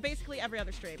today, that's basically every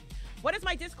other stream. What is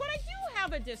my Discord? I do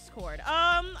have a Discord.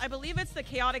 I believe it's the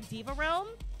Chaotic Diva Realm.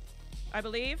 I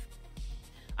believe.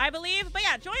 But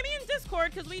yeah, join me in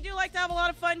Discord, because we do like to have a lot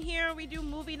of fun here. We do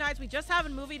movie nights. We just had a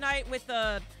movie night with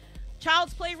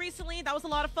Child's Play recently. That was a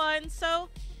lot of fun. So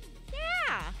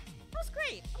yeah, that was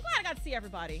great. I'm glad I got to see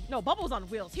everybody. No, Bubba was on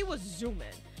wheels. He was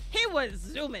zooming. He was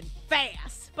zooming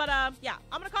fast. But yeah,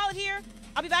 I'm gonna call it here.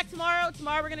 I'll be back tomorrow.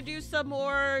 Tomorrow we're gonna do some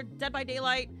more Dead by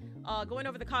Daylight, going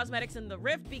over the cosmetics in the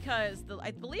Rift, because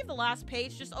I believe the last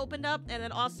page just opened up, and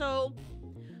then also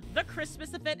the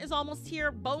Christmas event is almost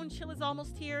here. Bone Chill is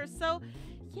almost here. So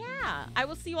yeah, I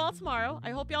will see you all tomorrow.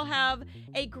 I hope y'all have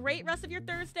a great rest of your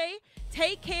Thursday.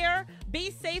 Take care.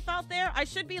 Be safe out there. I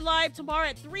should be live tomorrow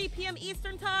at 3 p.m.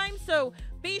 Eastern time. So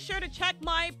be sure to check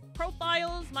my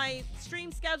profiles, my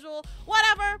stream schedule,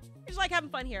 whatever. Just like having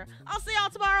fun here. I'll see y'all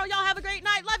tomorrow. Y'all have a great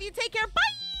night. Love you. Take care.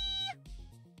 Bye.